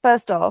know.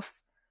 First off,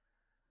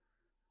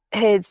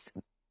 his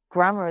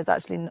grammar is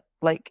actually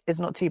is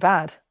not too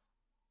bad.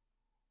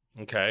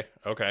 Okay.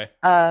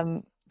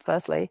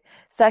 Firstly.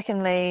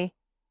 Secondly,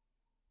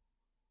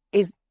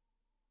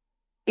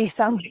 he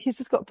sounds like he's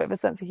just got a bit of a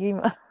sense of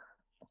humor.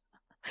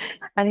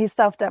 And he's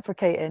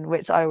self-deprecating,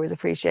 which I always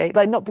appreciate.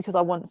 Like, not because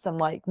I want some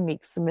like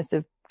meek,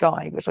 submissive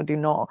guy, which I do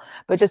not,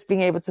 but just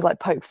being able to like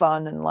poke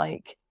fun and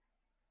like,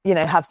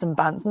 have some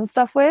bants and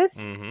stuff with.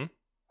 Mm-hmm.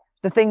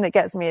 The thing that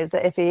gets me is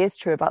that if he is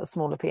true about the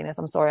smaller penis,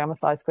 I'm sorry, I'm a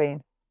size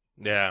queen.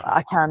 Yeah.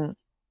 I can't,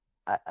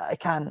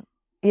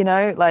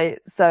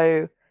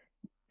 so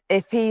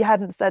if he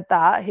hadn't said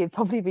that, he'd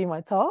probably be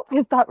my top.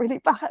 Is that really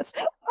bad?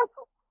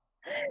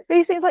 But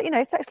he seems like,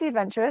 sexually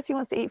adventurous. He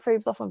wants to eat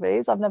frubes off my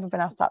boobs. I've never been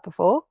asked that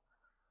before.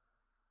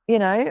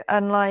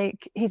 And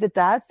like, he's a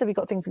dad, so we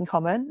got things in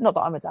common. Not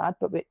that I'm a dad,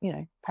 but we,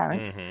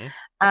 parents. Mm-hmm.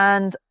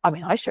 And I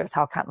mean, I sure as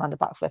hell can't land a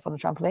backflip on a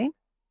trampoline.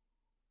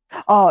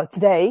 Oh,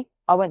 today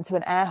I went to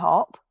an air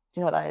hop. Do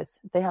you know what that is?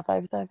 They have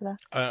that over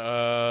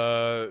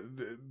there?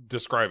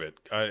 Describe it.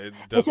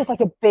 It's just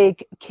like a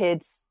big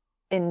kids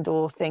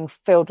indoor thing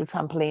filled with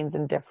trampolines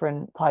and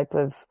different type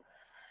of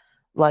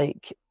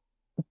like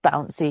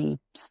bouncy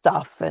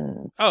stuff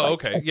and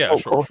okay, yeah,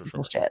 sure.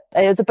 Shit.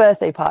 It was a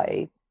birthday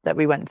party that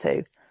we went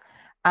to,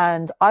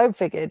 and I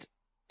figured,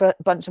 but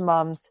bunch of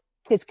mums,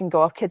 kids can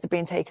go off. Kids are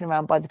being taken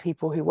around by the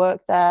people who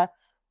work there.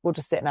 We'll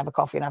just sit and have a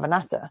coffee and have a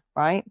natter,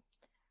 right?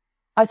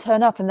 I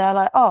turn up and they're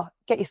like, oh,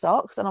 get your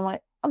socks. And I'm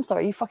like, I'm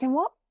sorry, you fucking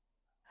what?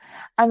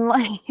 And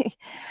like,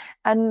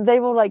 and they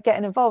were like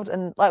getting involved,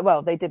 and like,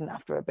 well, they didn't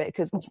after a bit,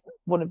 because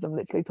one of them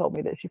literally told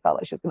me that she felt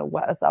like she was going to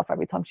wet herself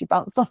every time she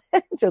bounced on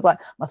it. She was like,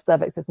 my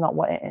cervix is not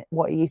what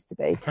it used to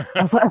be.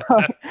 I was like,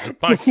 oh.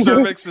 My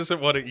cervix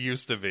isn't what it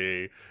used to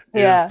be,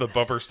 is the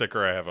bumper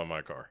sticker I have on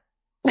my car.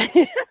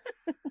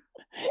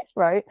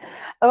 Right.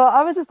 Well,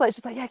 I was just like,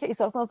 she's like, yeah, get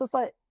yourself. And I was just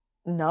like,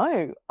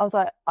 no. I was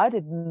like, I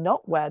did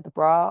not wear the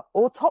bra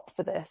or top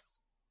for this.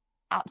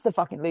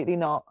 Absolutely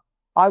not.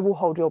 I will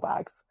hold your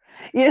bags.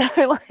 You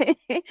know,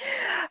 like,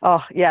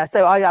 oh yeah.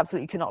 So I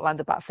absolutely could not land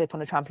a backflip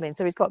on a trampoline.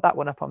 So he's got that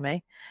one up on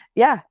me.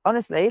 Yeah,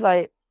 honestly,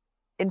 like,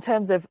 in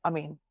terms of, I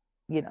mean,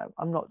 you know,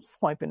 I'm not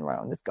swiping right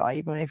on this guy,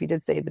 even if he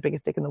did say the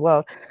biggest dick in the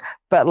world.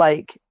 But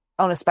like,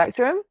 on a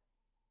spectrum,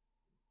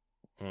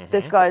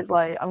 this guy's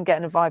like, I'm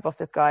getting a vibe off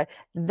this guy.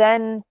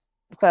 Then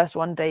first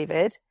one,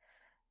 David,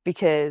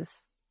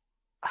 because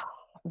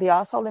the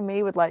asshole in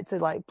me would like to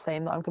like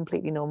claim that I'm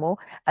completely normal,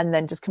 and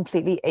then just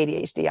completely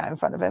ADHD out in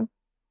front of him,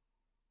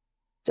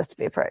 just to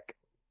be a prick.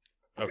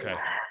 Okay.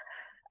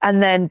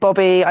 And then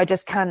Bobby, I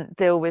just can't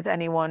deal with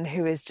anyone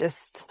who is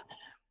just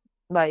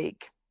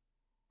like,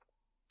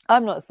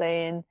 I'm not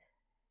saying,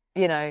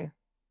 you know,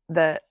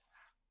 that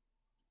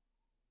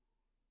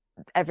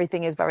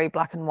everything is very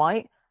black and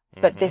white,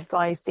 but this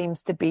guy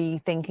seems to be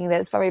thinking that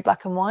it's very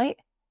black and white.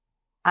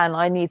 And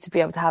I need to be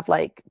able to have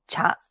like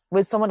chat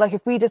with someone. Like,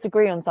 if we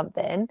disagree on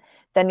something,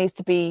 there needs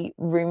to be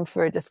room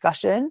for a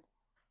discussion,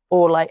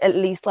 or like at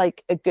least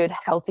like a good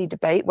healthy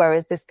debate.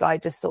 Whereas this guy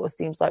just sort of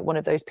seems like one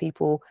of those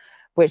people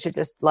which are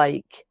just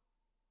like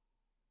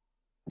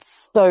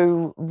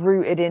so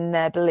rooted in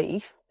their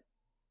belief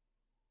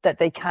that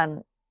they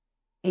can't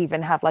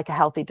even have like a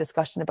healthy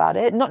discussion about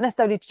it. Not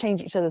necessarily to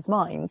change each other's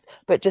minds,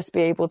 but just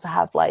be able to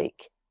have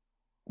like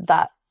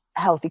that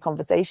healthy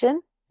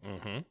conversation.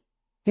 Do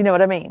you know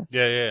what I mean?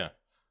 Yeah.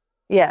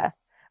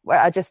 Where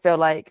I just feel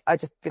like,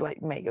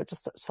 mate, you're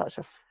just such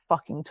a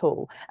fucking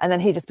tool. And then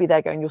he'd just be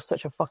there going, you're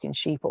such a fucking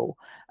sheeple.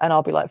 And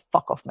I'll be like,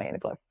 fuck off, mate. And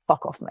he'd be like,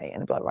 fuck off, mate.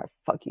 And he'd be like, right,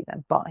 fuck you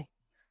then, bye.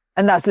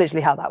 And that's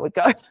literally how that would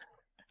go.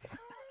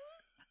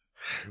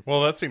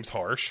 Well, that seems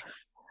harsh.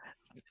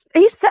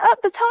 He set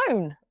up the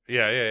tone.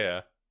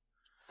 Yeah.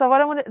 So I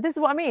don't want to, this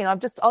is what I mean. I'll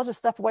just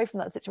step away from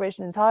that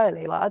situation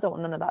entirely. Like, I don't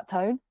want none of that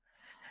tone.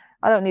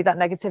 I don't need that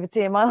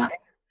negativity in my life.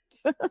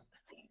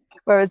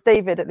 Whereas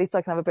David, at least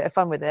I can have a bit of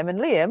fun with him. And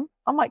Liam,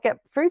 I might get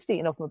fruits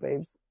eaten off my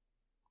boobs.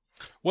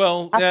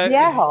 Well,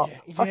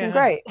 fucking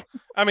great.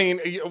 I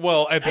mean,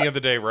 well, at the end of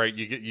the day, right?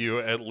 You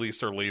at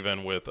least are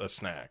leaving with a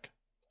snack.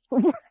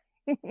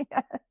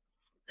 Yes.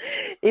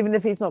 Even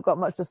if he's not got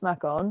much to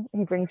snack on,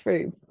 he brings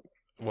fruits.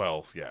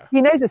 Well, yeah.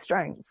 He knows his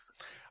strengths.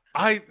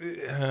 I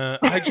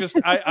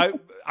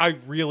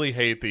really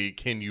hate the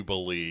can you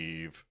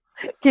believe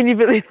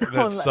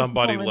that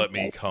somebody let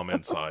me come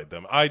inside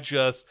them. I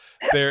just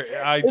hate it.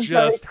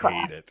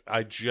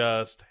 I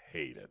just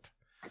hate it.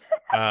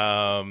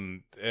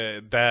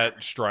 That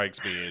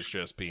strikes me as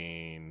just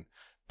being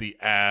the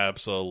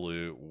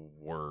absolute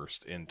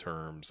worst in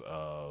terms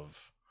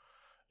of,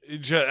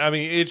 it's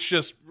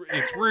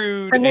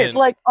rude. And it's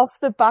like off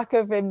the back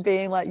of him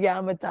being like, yeah,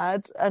 I'm a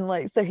dad. And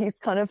like, so he's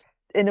kind of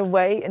in a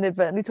way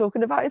inadvertently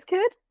talking about his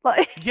kid.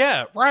 Like,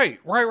 yeah, right.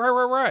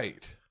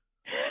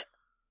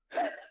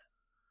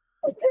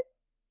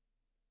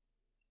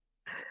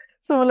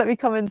 Someone let me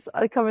come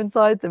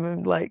inside them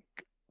and like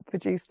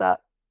produce that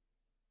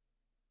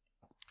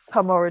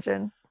cum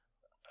origin.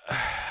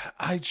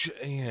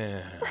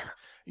 Yeah.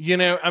 You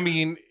know, I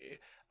mean,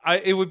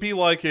 it would be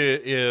like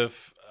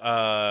if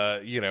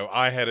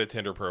I had a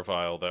Tinder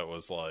profile that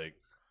was like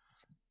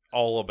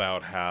all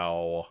about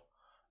how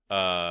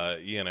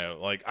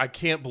like, I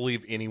can't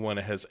believe anyone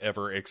has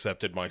ever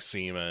accepted my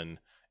semen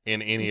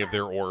in any of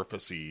their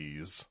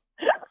orifices.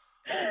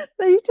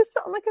 No, you just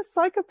sound like a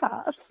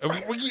psychopath.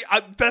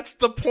 That's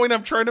the point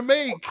I'm trying to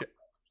make.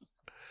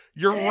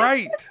 You're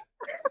right.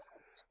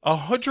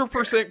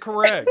 100%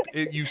 correct.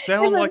 You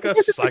sound like a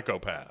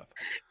psychopath.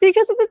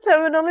 Because of the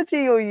terminology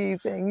you're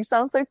using. You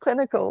sound so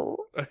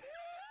clinical.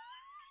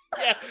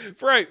 Yeah,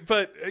 right.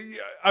 But,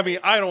 I mean,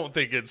 I don't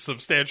think it's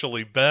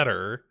substantially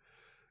better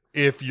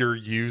if you're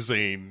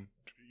using,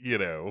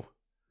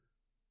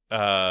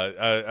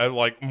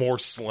 like more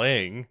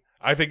slang.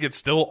 I think it's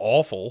still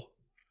awful.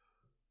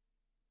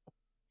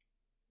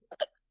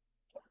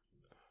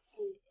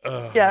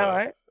 Yeah,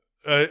 right.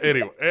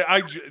 Anyway,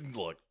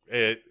 look,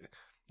 that's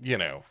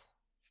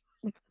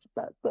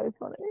so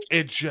funny.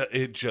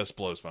 It just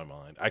blows my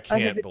mind. I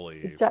can't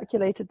believe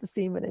ejaculated the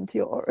semen into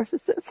your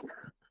orifices.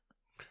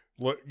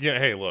 Look, yeah.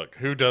 Hey, look,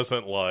 who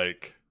doesn't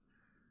like?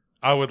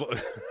 I would. Look.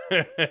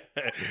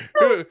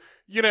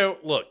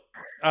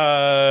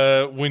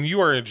 When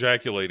you are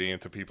ejaculating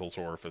into people's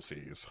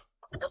orifices,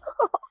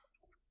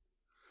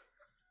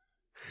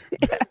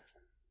 yeah.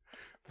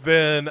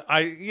 Then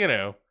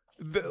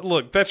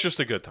look, that's just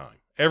a good time.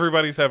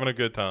 Everybody's having a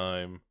good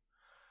time.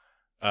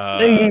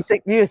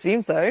 You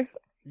assume so?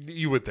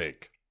 You would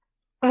think.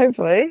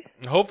 Hopefully.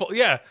 Hopefully,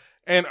 yeah.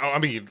 And I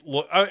mean,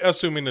 look,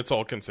 assuming it's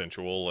all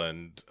consensual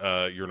and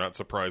you're not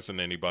surprising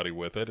anybody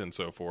with it and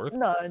so forth.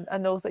 No,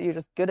 and also you're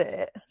just good at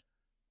it.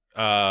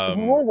 It's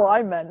Um, more what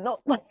I meant,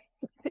 not like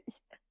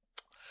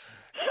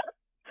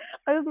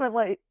I just meant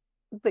like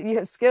that you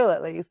have skill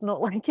at least,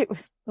 not like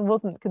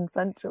wasn't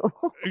consensual.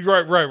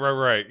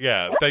 right.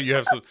 Yeah, that you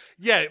have some.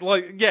 Yeah,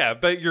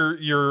 that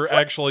you're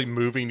actually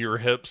moving your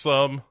hips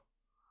some.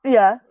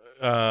 Yeah.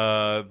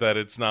 That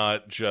it's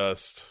not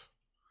just,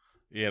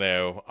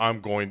 I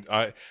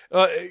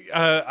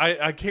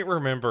can't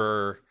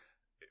remember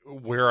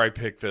where I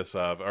picked this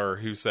up or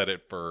who said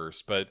it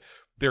first, but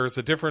there is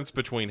a difference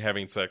between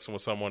having sex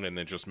with someone and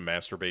then just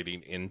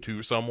masturbating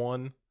into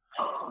someone.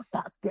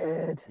 That's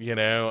good.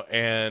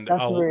 And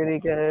That's really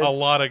good. A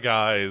lot of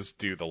guys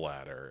do the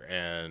latter,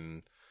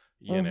 and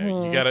you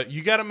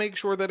gotta make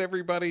sure that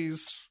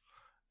everybody's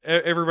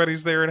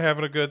there and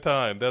having a good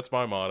time. That's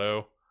my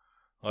motto.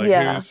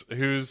 Like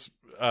who's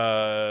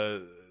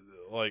let's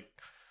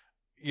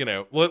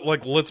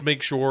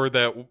make sure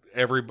that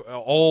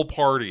all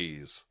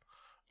parties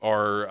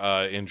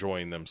are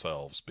enjoying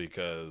themselves,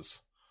 because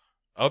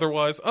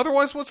otherwise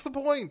what's the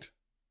point?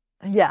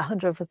 Yeah,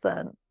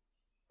 100%.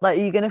 Like,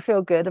 are you going to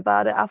feel good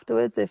about it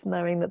afterwards if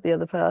knowing that the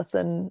other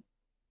person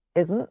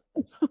isn't?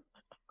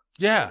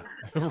 Yeah,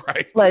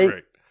 right.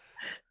 Like,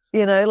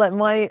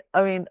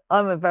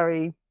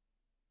 I'm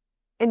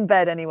in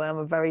bed anyway, I'm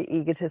a very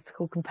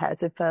egotistical,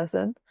 competitive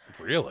person.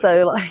 Really?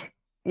 So,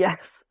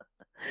 yes.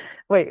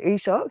 Wait, are you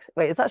shocked?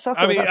 Wait, is that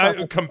shocking? I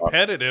mean,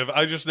 competitive.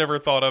 I just never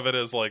thought of it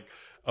as like,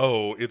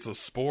 oh, it's a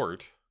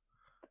sport.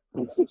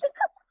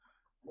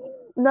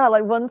 No,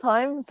 like one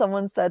time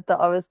someone said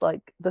that I was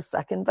like the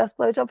second best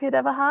blowjob he'd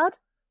ever had.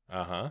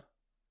 Uh-huh.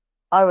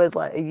 I was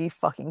like, are you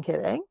fucking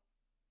kidding?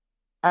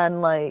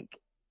 And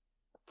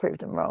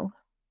proved him wrong.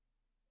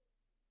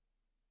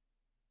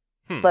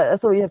 But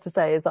that's all you have to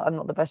say is that I'm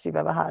not the best you've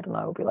ever had, and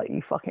I will be like,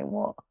 you fucking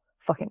what?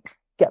 Fucking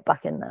get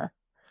back in there.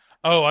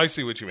 Oh, I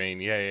see what you mean.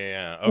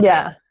 Yeah. Okay.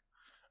 Yeah.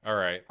 All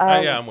right.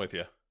 Yeah, I'm with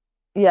you.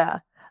 Yeah.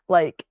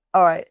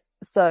 All right.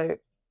 So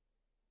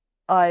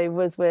I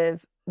was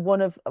with I'm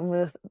going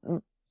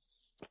to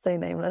say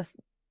nameless,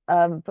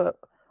 but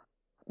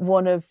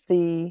one of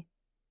the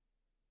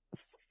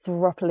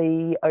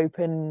throughly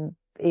open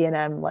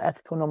E&M,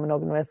 ethical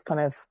non-monogamous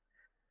kind of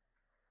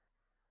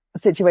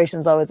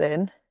situations I was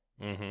in.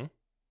 Mm-hmm.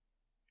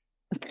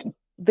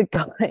 The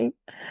guy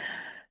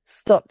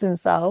stopped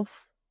himself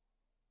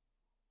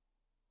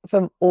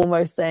from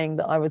almost saying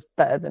that I was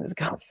better than his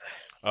girlfriend.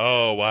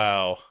 Oh,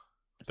 wow.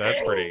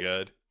 That's pretty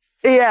good.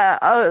 Yeah,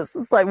 I was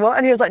just like, what?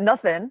 And he was like,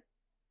 nothing.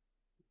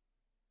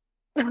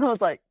 And I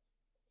was like,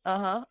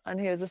 uh-huh. And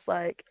he was just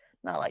like,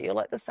 no, you're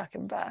the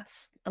second best.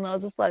 And I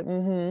was just like,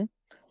 mm-hmm. I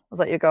was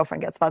like, your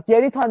girlfriend gets a pass. The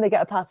only time they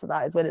get a pass for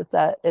that is when it's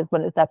their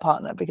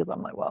partner, because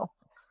I'm like, well,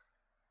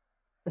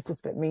 it's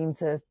just a bit mean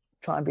to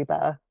try and be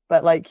better.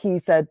 But he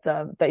said,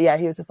 but yeah,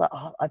 he was just like,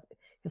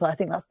 he's like, I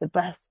think that's the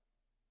best,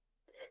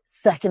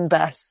 second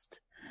best.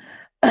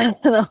 And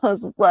I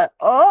was just like,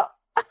 oh.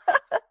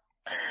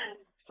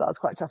 So I was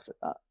quite chuffed at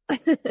that.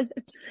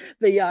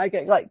 But yeah, I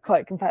get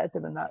quite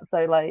competitive in that. So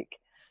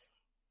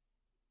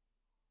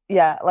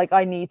yeah,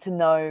 I need to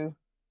know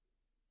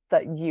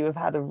that you have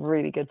had a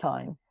really good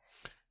time.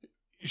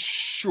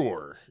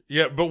 Sure.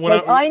 Yeah, but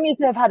when I need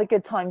to have had a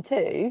good time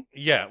too.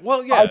 Yeah.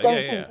 Well, yeah. I don't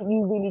think that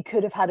you really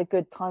could have had a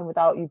good time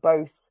without you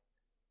both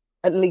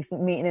at least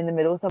meeting in the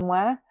middle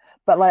somewhere.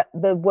 But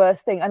the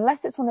worst thing,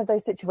 unless it's one of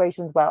those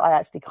situations where I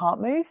actually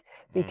can't move,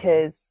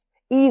 because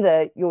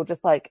either you're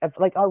just I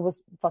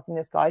was fucking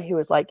this guy who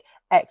was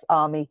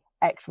ex-army,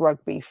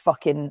 ex-rugby,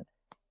 fucking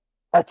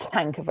a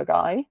tank of a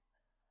guy.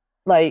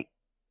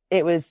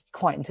 It was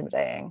quite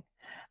intimidating.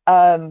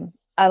 And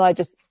I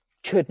just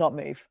could not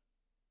move.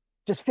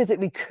 Just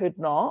physically could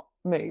not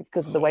move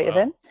because of the weight of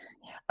him.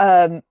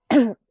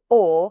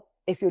 Or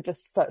if you're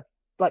just so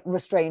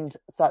restrained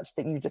such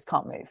that you just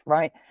can't move,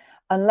 right?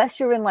 Unless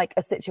you're in a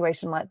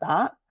situation like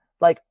that,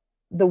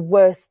 the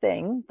worst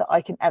thing that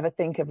I can ever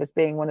think of is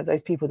being one of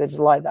those people that just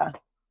lie there.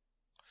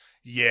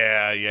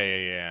 Yeah.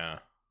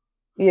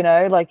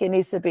 It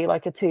needs to be a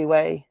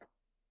two-way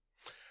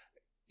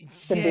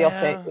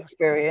symbiotic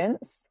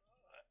experience.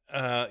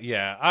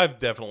 Yeah, I've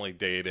definitely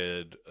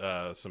dated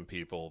some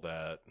people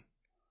that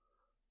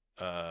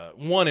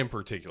one in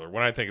particular,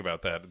 when I think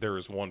about that, there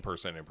is one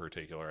person in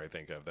particular I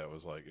think of that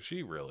was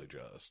she really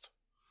just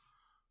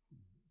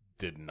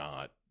did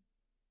not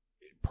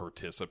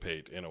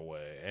participate in a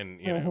way, and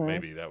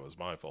maybe that was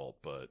my fault,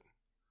 but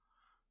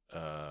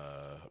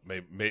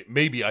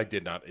maybe I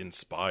did not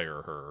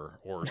inspire her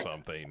or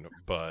something,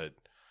 but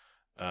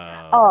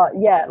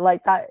yeah,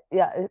 that.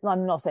 Yeah,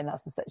 I'm not saying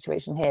that's the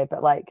situation here,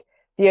 but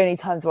the only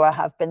times where I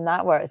have been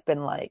where it's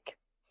been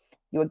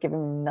you are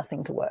giving me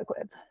nothing to work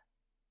with,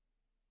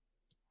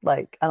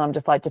 and I'm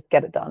just just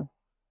get it done.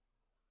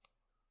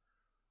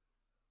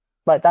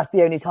 That's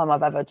the only time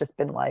I've ever just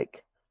been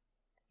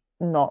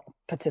not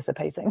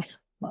participating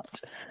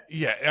much.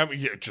 Yeah, I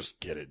mean, just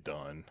get it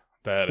done.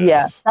 That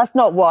Yeah, is, that's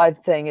not what I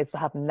think is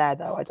happened there,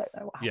 though. I don't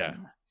know what yeah,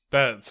 happened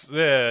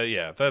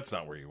that's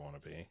not where you want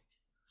to be.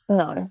 there.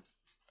 No,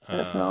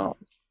 it's Um, not.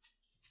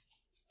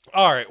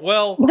 all right,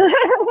 well,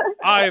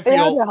 I We had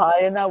feel a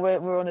high, and now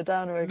we're on a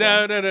downer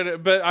again. no,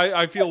 but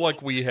I feel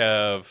like we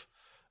have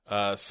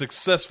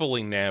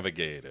successfully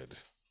navigated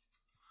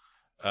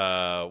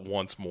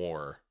once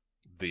more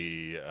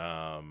the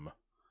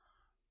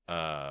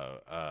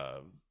uh,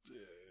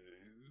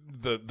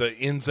 the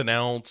ins and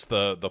outs,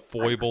 the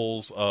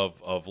foibles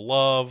of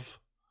love,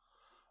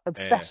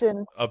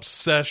 Obsession,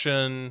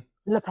 obsession,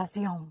 la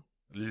passion.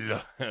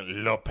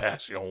 la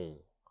passion.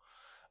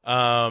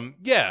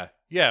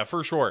 Yeah,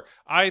 for sure.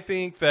 I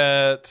think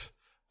that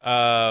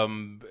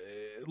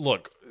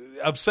look,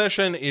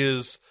 obsession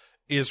is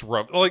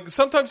rough. Like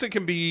sometimes it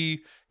can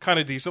be kind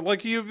of decent.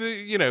 Like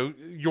you know,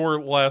 your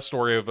last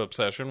story of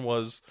obsession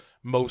was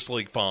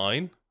mostly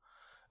fine.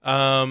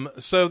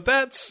 So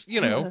that's, you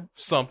know,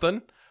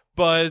 something.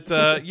 But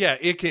yeah,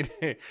 it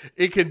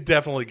can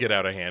definitely get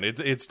out of hand.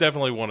 It's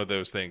definitely one of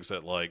those things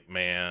that, like,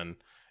 man,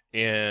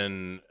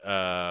 in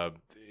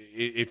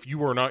if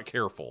you are not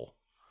careful,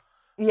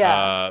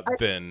 Yeah,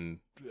 then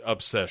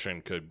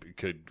obsession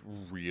could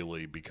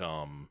really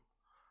become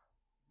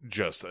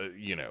just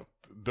you know,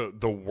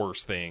 the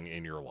worst thing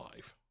in your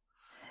life.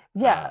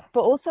 yeah,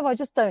 but also I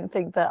just don't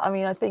think that. I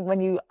mean, I think when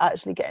you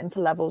actually get into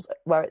levels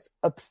where it's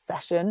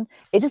obsession,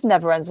 it just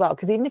never ends well.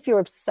 Because even if you're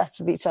obsessed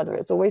with each other,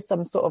 it's always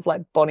some sort of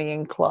like Bonnie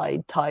and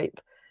Clyde type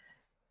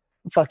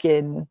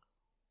fucking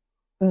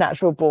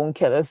natural born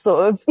killer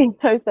sort of thing.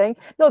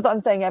 Not that I'm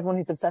saying everyone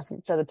who's obsessed with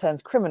each other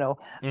turns criminal,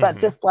 but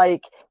just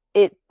like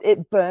it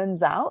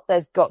burns out.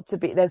 There's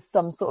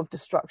some sort of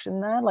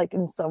destruction there, like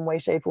in some way,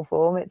 shape, or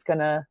form.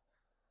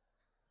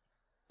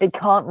 It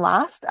can't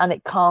last,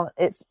 and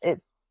it's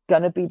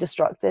gonna be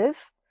destructive,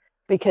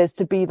 because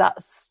to be that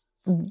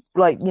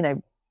like, you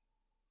know,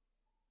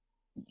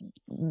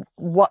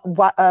 what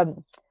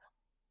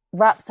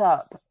wrapped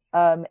up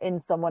in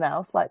someone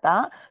else like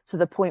that, to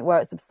the point where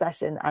it's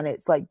obsession and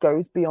it's like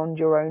goes beyond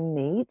your own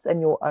needs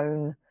and your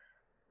own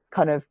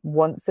kind of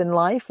wants in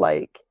life,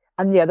 like,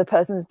 and the other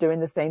person's doing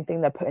the same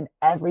thing. They're putting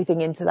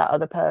everything into that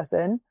other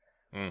person.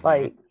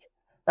 Like,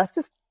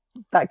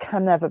 that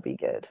can never be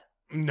good.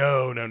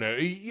 No.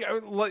 Yeah,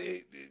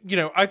 you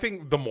know, I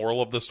think the moral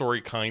of the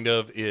story kind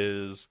of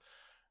is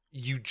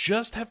you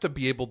just have to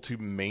be able to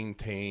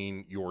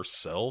maintain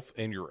yourself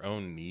and your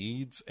own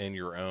needs and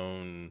your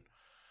own,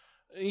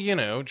 you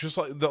know, just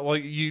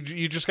like you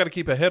just got to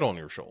keep a head on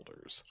your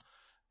shoulders.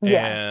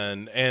 Yeah.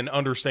 And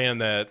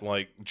understand that,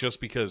 like, just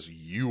because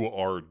you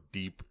are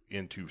deep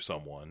into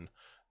someone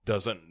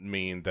doesn't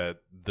mean that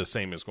the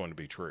same is going to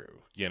be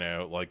true. You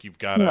know, like you've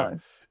got to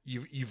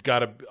you've got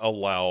to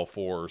allow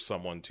for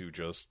someone to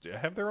just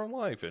have their own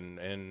life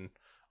and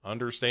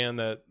understand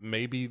that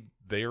maybe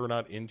they are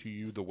not into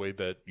you the way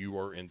that you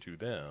are into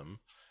them,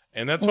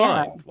 and that's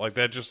fine. Like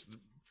that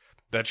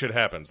shit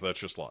happens. That's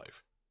just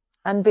life.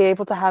 And be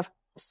able to have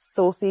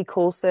saucy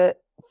corset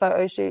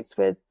photo shoots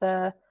with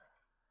their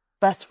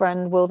best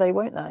friend, will they,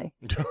 won't they?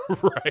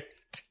 Right.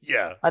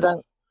 Yeah. I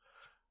don't.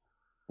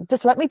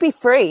 Just let me be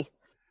free.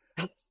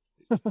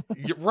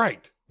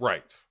 Right.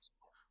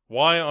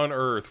 Why on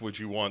earth would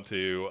you want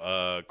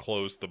to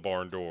close the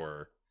barn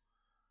door?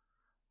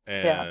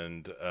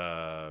 And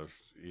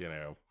you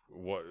know,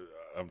 what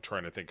I'm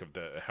trying to think of,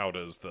 how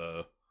does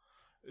the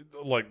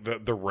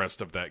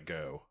rest of that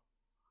go?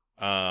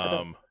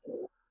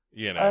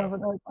 You know, I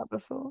haven't heard that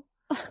before.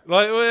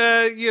 like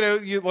you know,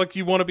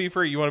 you want to be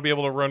free. You want to be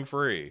able to run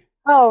free.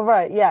 Oh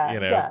right, yeah. You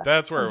know, yeah,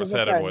 that's where 100%. I was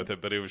headed with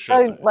it, but it was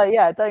just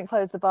don't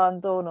close the barn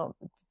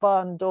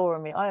door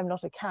on me. I am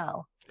not a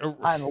cow.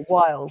 I am a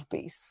wild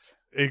beast.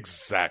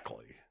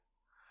 Exactly.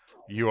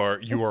 You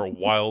are a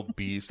wild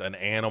beast, an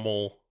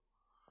animal,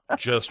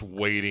 just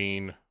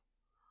waiting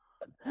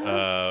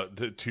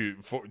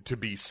to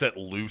be set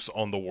loose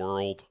on the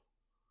world.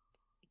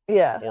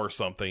 Yeah. Or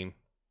something.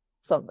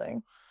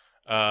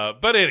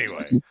 But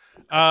anyway,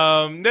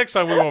 next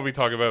time we won't be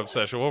talking about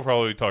obsession. We'll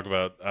probably talk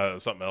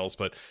about something else.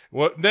 But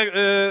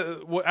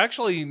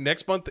actually,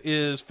 next month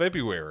is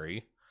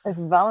February. It's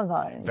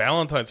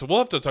Valentine's. So we'll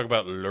have to talk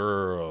about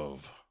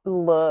love.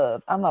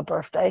 And my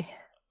birthday.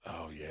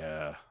 Oh,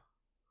 yeah.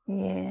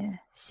 Yeah.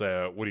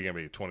 So what are you going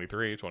to be,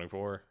 23,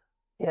 24?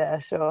 Yeah,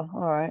 sure.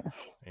 All right.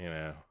 You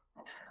know.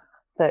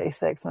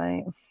 36,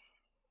 mate.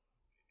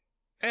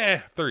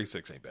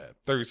 36 ain't bad.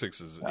 36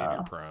 is in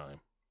your prime.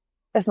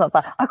 It's not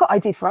bad. I got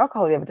ID for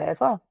alcohol the other day as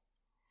well.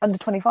 Under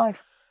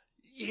 25.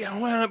 Yeah,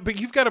 well, but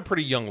you've got a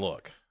pretty young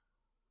look.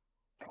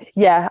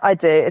 Yeah, I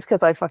do. It's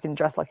because I fucking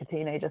dress like a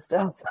teenager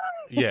still. So.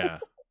 Yeah.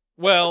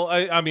 Well,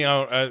 I mean,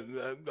 I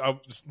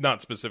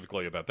not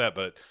specifically about that,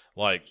 but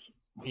like,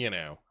 you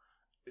know,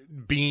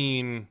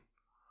 being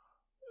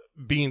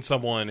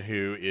someone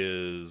who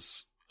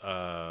is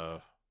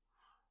young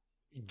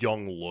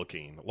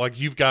looking, like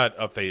you've got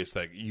a face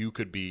that you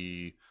could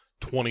be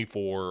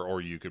 24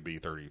 or you could be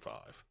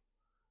 35.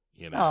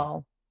 You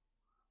know.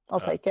 Oh,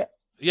 I'll take it.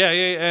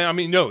 Yeah. I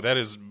mean, no, that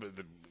is,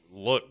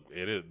 look,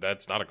 it is.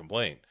 That's not a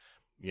complaint.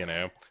 You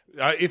know,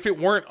 if it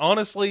weren't,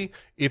 honestly,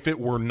 if it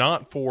were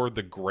not for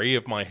the gray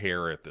of my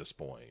hair at this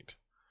point,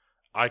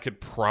 I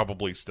could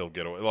probably still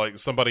get away. Like,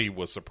 somebody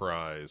was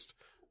surprised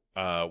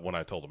when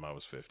I told them I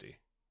was 50.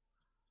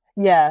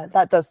 Yeah,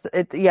 that does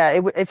it.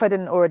 Yeah, if I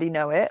didn't already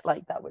know it,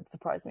 like that would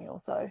surprise me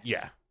also.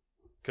 Yeah,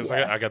 because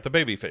I got the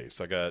baby face.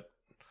 I got,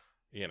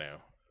 you know,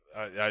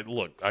 I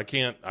look. I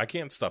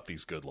can't stop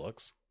these good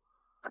looks.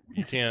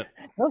 You can't.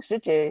 Nor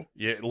should you.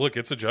 Yeah, look,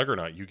 it's a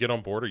juggernaut. You get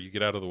on board or you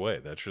get out of the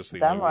way. That's just the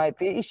Damn only right.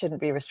 Beauty shouldn't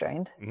be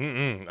restrained.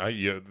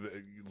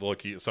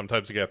 Look,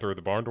 sometimes you got to throw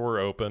the barn door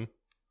open,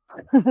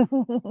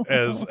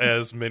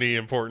 as many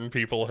important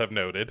people have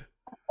noted.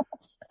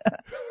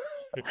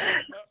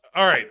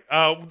 All right.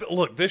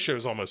 Look, this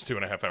show's almost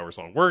 2.5 hours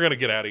long. We're gonna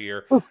get out of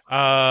here.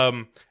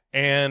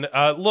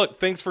 Look,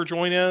 thanks for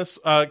joining us,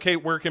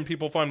 Kate. Where can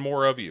people find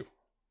more of you?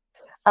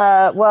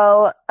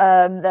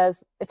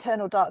 There's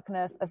Eternal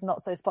Darkness of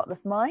Not So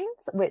Spotless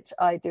Minds, which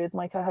I do with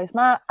my co-host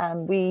Matt,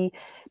 and we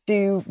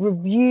do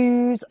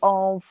reviews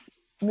of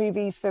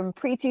movies from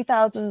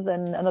pre-2000s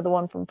and another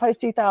one from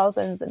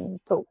post-2000s and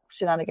talk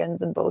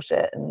shenanigans and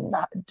bullshit and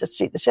just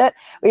shoot the shit.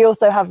 We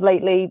also have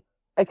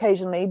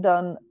occasionally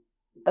done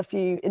a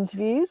few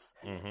interviews.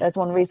 There's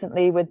one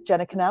recently with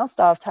Jenna Canal,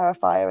 star of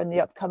Terrifier, and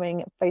the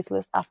upcoming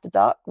Faceless After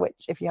Dark,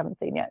 which if you haven't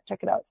seen yet,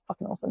 check it out, it's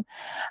fucking awesome.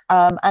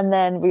 And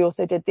then we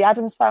also did the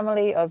Addams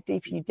Family of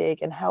Deep You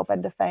Dig and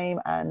Hellbender fame,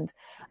 and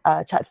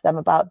chat to them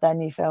about their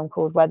new film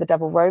called Where the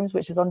Devil Roams,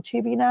 which is on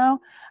Tubi now,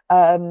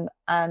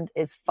 and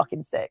is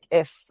fucking sick.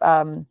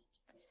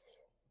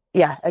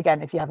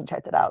 Again, if you haven't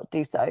checked it out,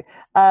 do so.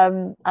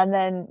 And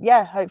then,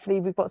 hopefully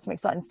we've got some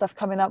exciting stuff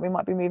coming up. We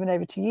might be moving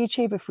over to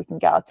YouTube if we can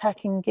get our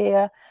tech in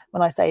gear.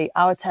 When I say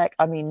our tech,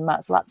 I mean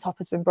Matt's laptop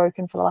has been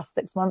broken for the last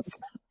 6 months.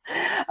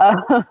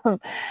 So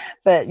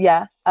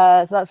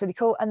that's really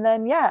cool. And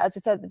then, as I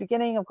said at the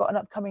beginning, I've got an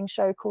upcoming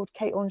show called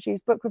Kate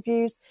Orangew's Book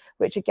Reviews,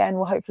 which again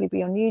will hopefully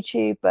be on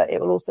YouTube, but it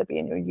will also be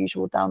in your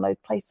usual download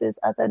places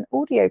as an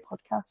audio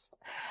podcast.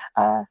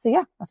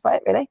 That's about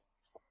it, really.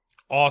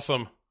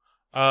 Awesome.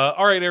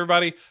 All right,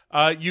 everybody.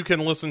 You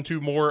can listen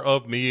to more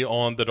of me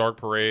on The Dark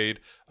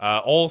Parade.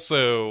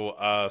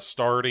 Also,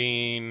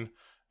 starting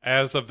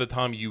as of the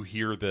time you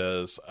hear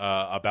this,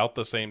 about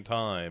the same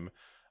time,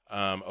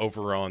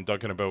 over on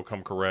Duncan and Bo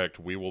Come Correct,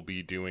 we will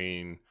be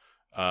doing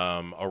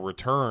a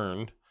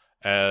return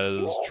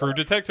as True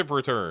Detective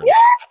returns.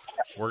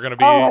 Yes! We're gonna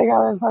be. Oh my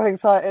god, I'm so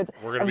excited!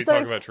 We're gonna be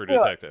talking about True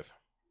Detective.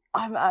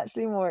 I'm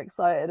actually more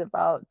excited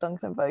about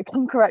Duncan and Bo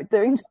Come Correct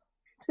doing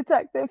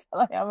Detective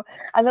than I am,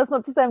 and that's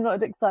not to say I'm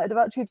not excited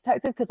about True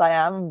Detective, because I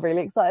am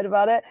really excited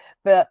about it,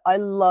 but I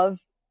love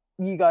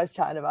you guys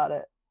chatting about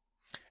it.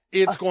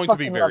 It's going to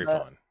be very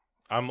fun.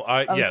 I'm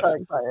yes, so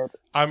excited.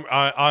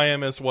 I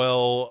am as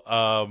well.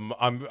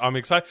 I'm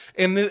excited,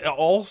 and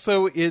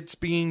also it's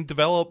being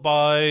developed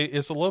by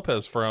Issa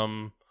Lopez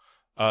from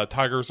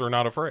Tigers Are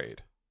Not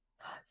Afraid.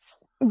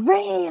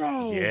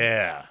 Really?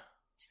 Yeah.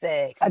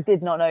 Sick. I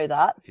did not know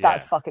that. Yeah.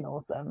 That's fucking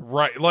awesome.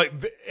 Right. Like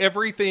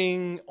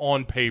everything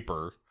on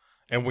paper,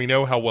 and we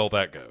know how well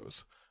that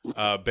goes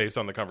based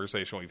on the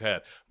conversation we've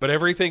had, but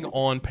everything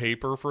on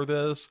paper for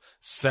this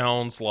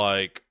sounds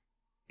like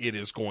it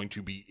is going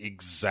to be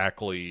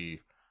exactly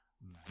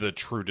the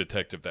True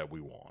Detective that we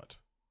want.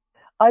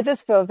 I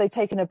just feel if they've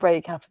taken a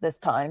break after this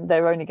time,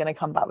 they're only going to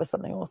come back with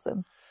something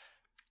awesome.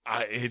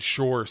 It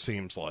sure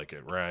seems like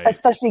it, right?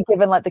 Especially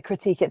given like the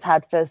critique it's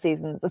had for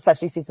seasons,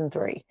 especially season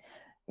 3.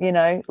 You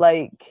know,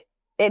 like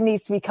it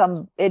needs to be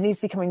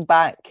coming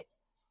back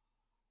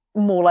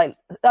more like,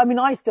 I mean,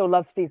 I still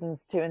love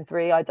seasons 2 and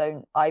 3. I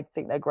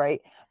think they're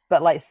great,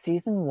 but like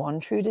season 1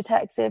 True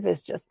Detective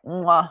is just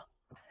mwah.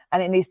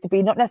 And it needs to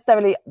be not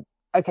necessarily,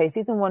 okay,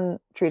 season 1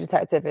 True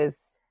Detective is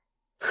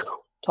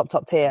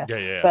top tier.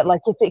 Yeah. But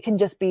like if it can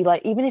just be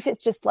like, even if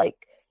it's just like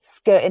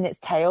skirting its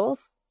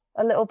tails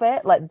a little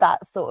bit, like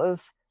that sort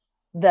of,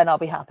 then I'll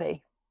be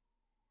happy.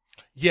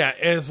 Yeah,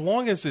 as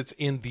long as it's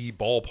in the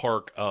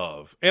ballpark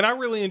of, and I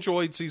really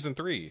enjoyed season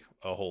 3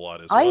 a whole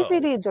lot as well. I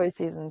really enjoyed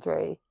season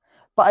 3,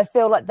 but I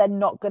feel like they're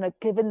not going to,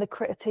 given the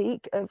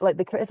critique of like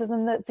the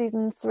criticism that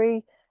season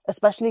 3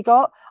 especially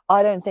got,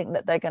 I don't think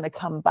that they're going to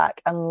come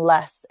back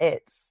unless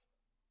it's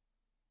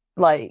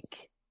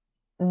like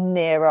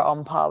nearer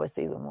on par with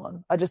season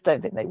 1. I just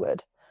don't think they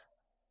would.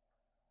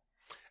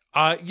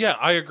 Yeah,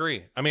 I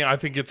agree. I mean, I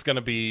think it's going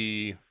to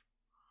be,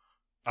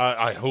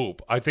 I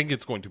think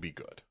it's going to be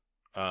good.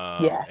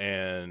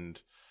 And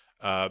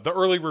the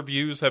early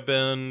reviews have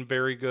been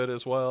very good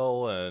as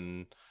well,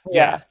 and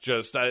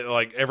just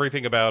like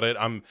everything about it.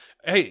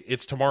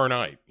 It's tomorrow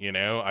night, you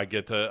know, I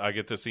get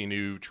to see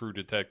new True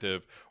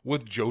Detective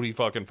with Jodie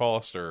fucking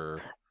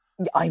Foster.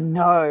 I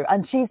know,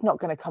 and she's not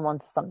going to come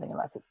onto something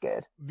unless it's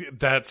good.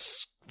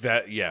 That's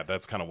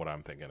kind of what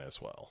I'm thinking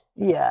as well.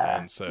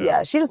 Yeah, and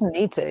so she doesn't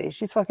need to.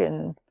 She's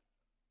doing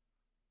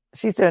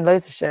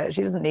loads of shit.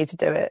 She doesn't need to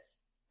do it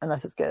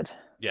unless it's good.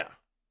 Yeah.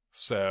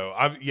 So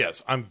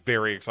I'm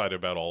very excited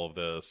about all of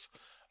this.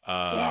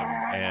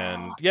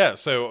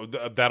 So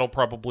that'll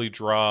probably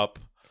drop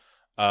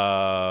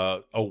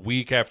a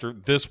week after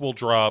this will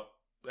drop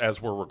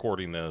as we're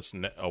recording this,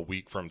 a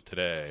week from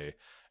today,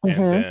 Mhm.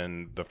 and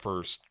then the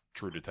first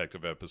True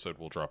Detective episode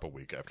will drop a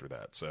week after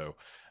that. So,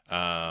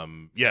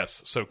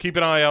 yes. So keep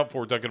an eye out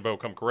for Duncan and Bo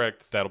Come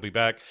Correct. That'll be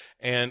back.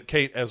 And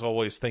Kate, as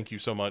always, thank you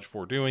so much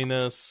for doing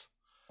this.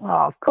 Oh,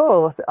 of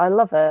course. I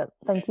love it.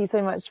 Thank you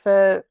so much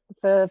for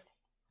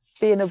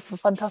being a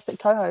fantastic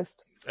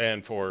co-host.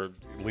 And for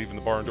leaving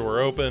the barn door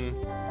open.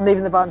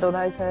 Leaving the barn door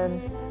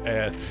open.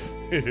 And,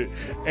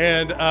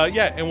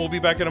 and we'll be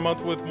back in a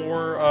month with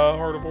more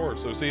Heart of Horror.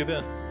 So see you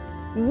then.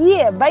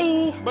 Yeah,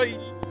 bye. Bye.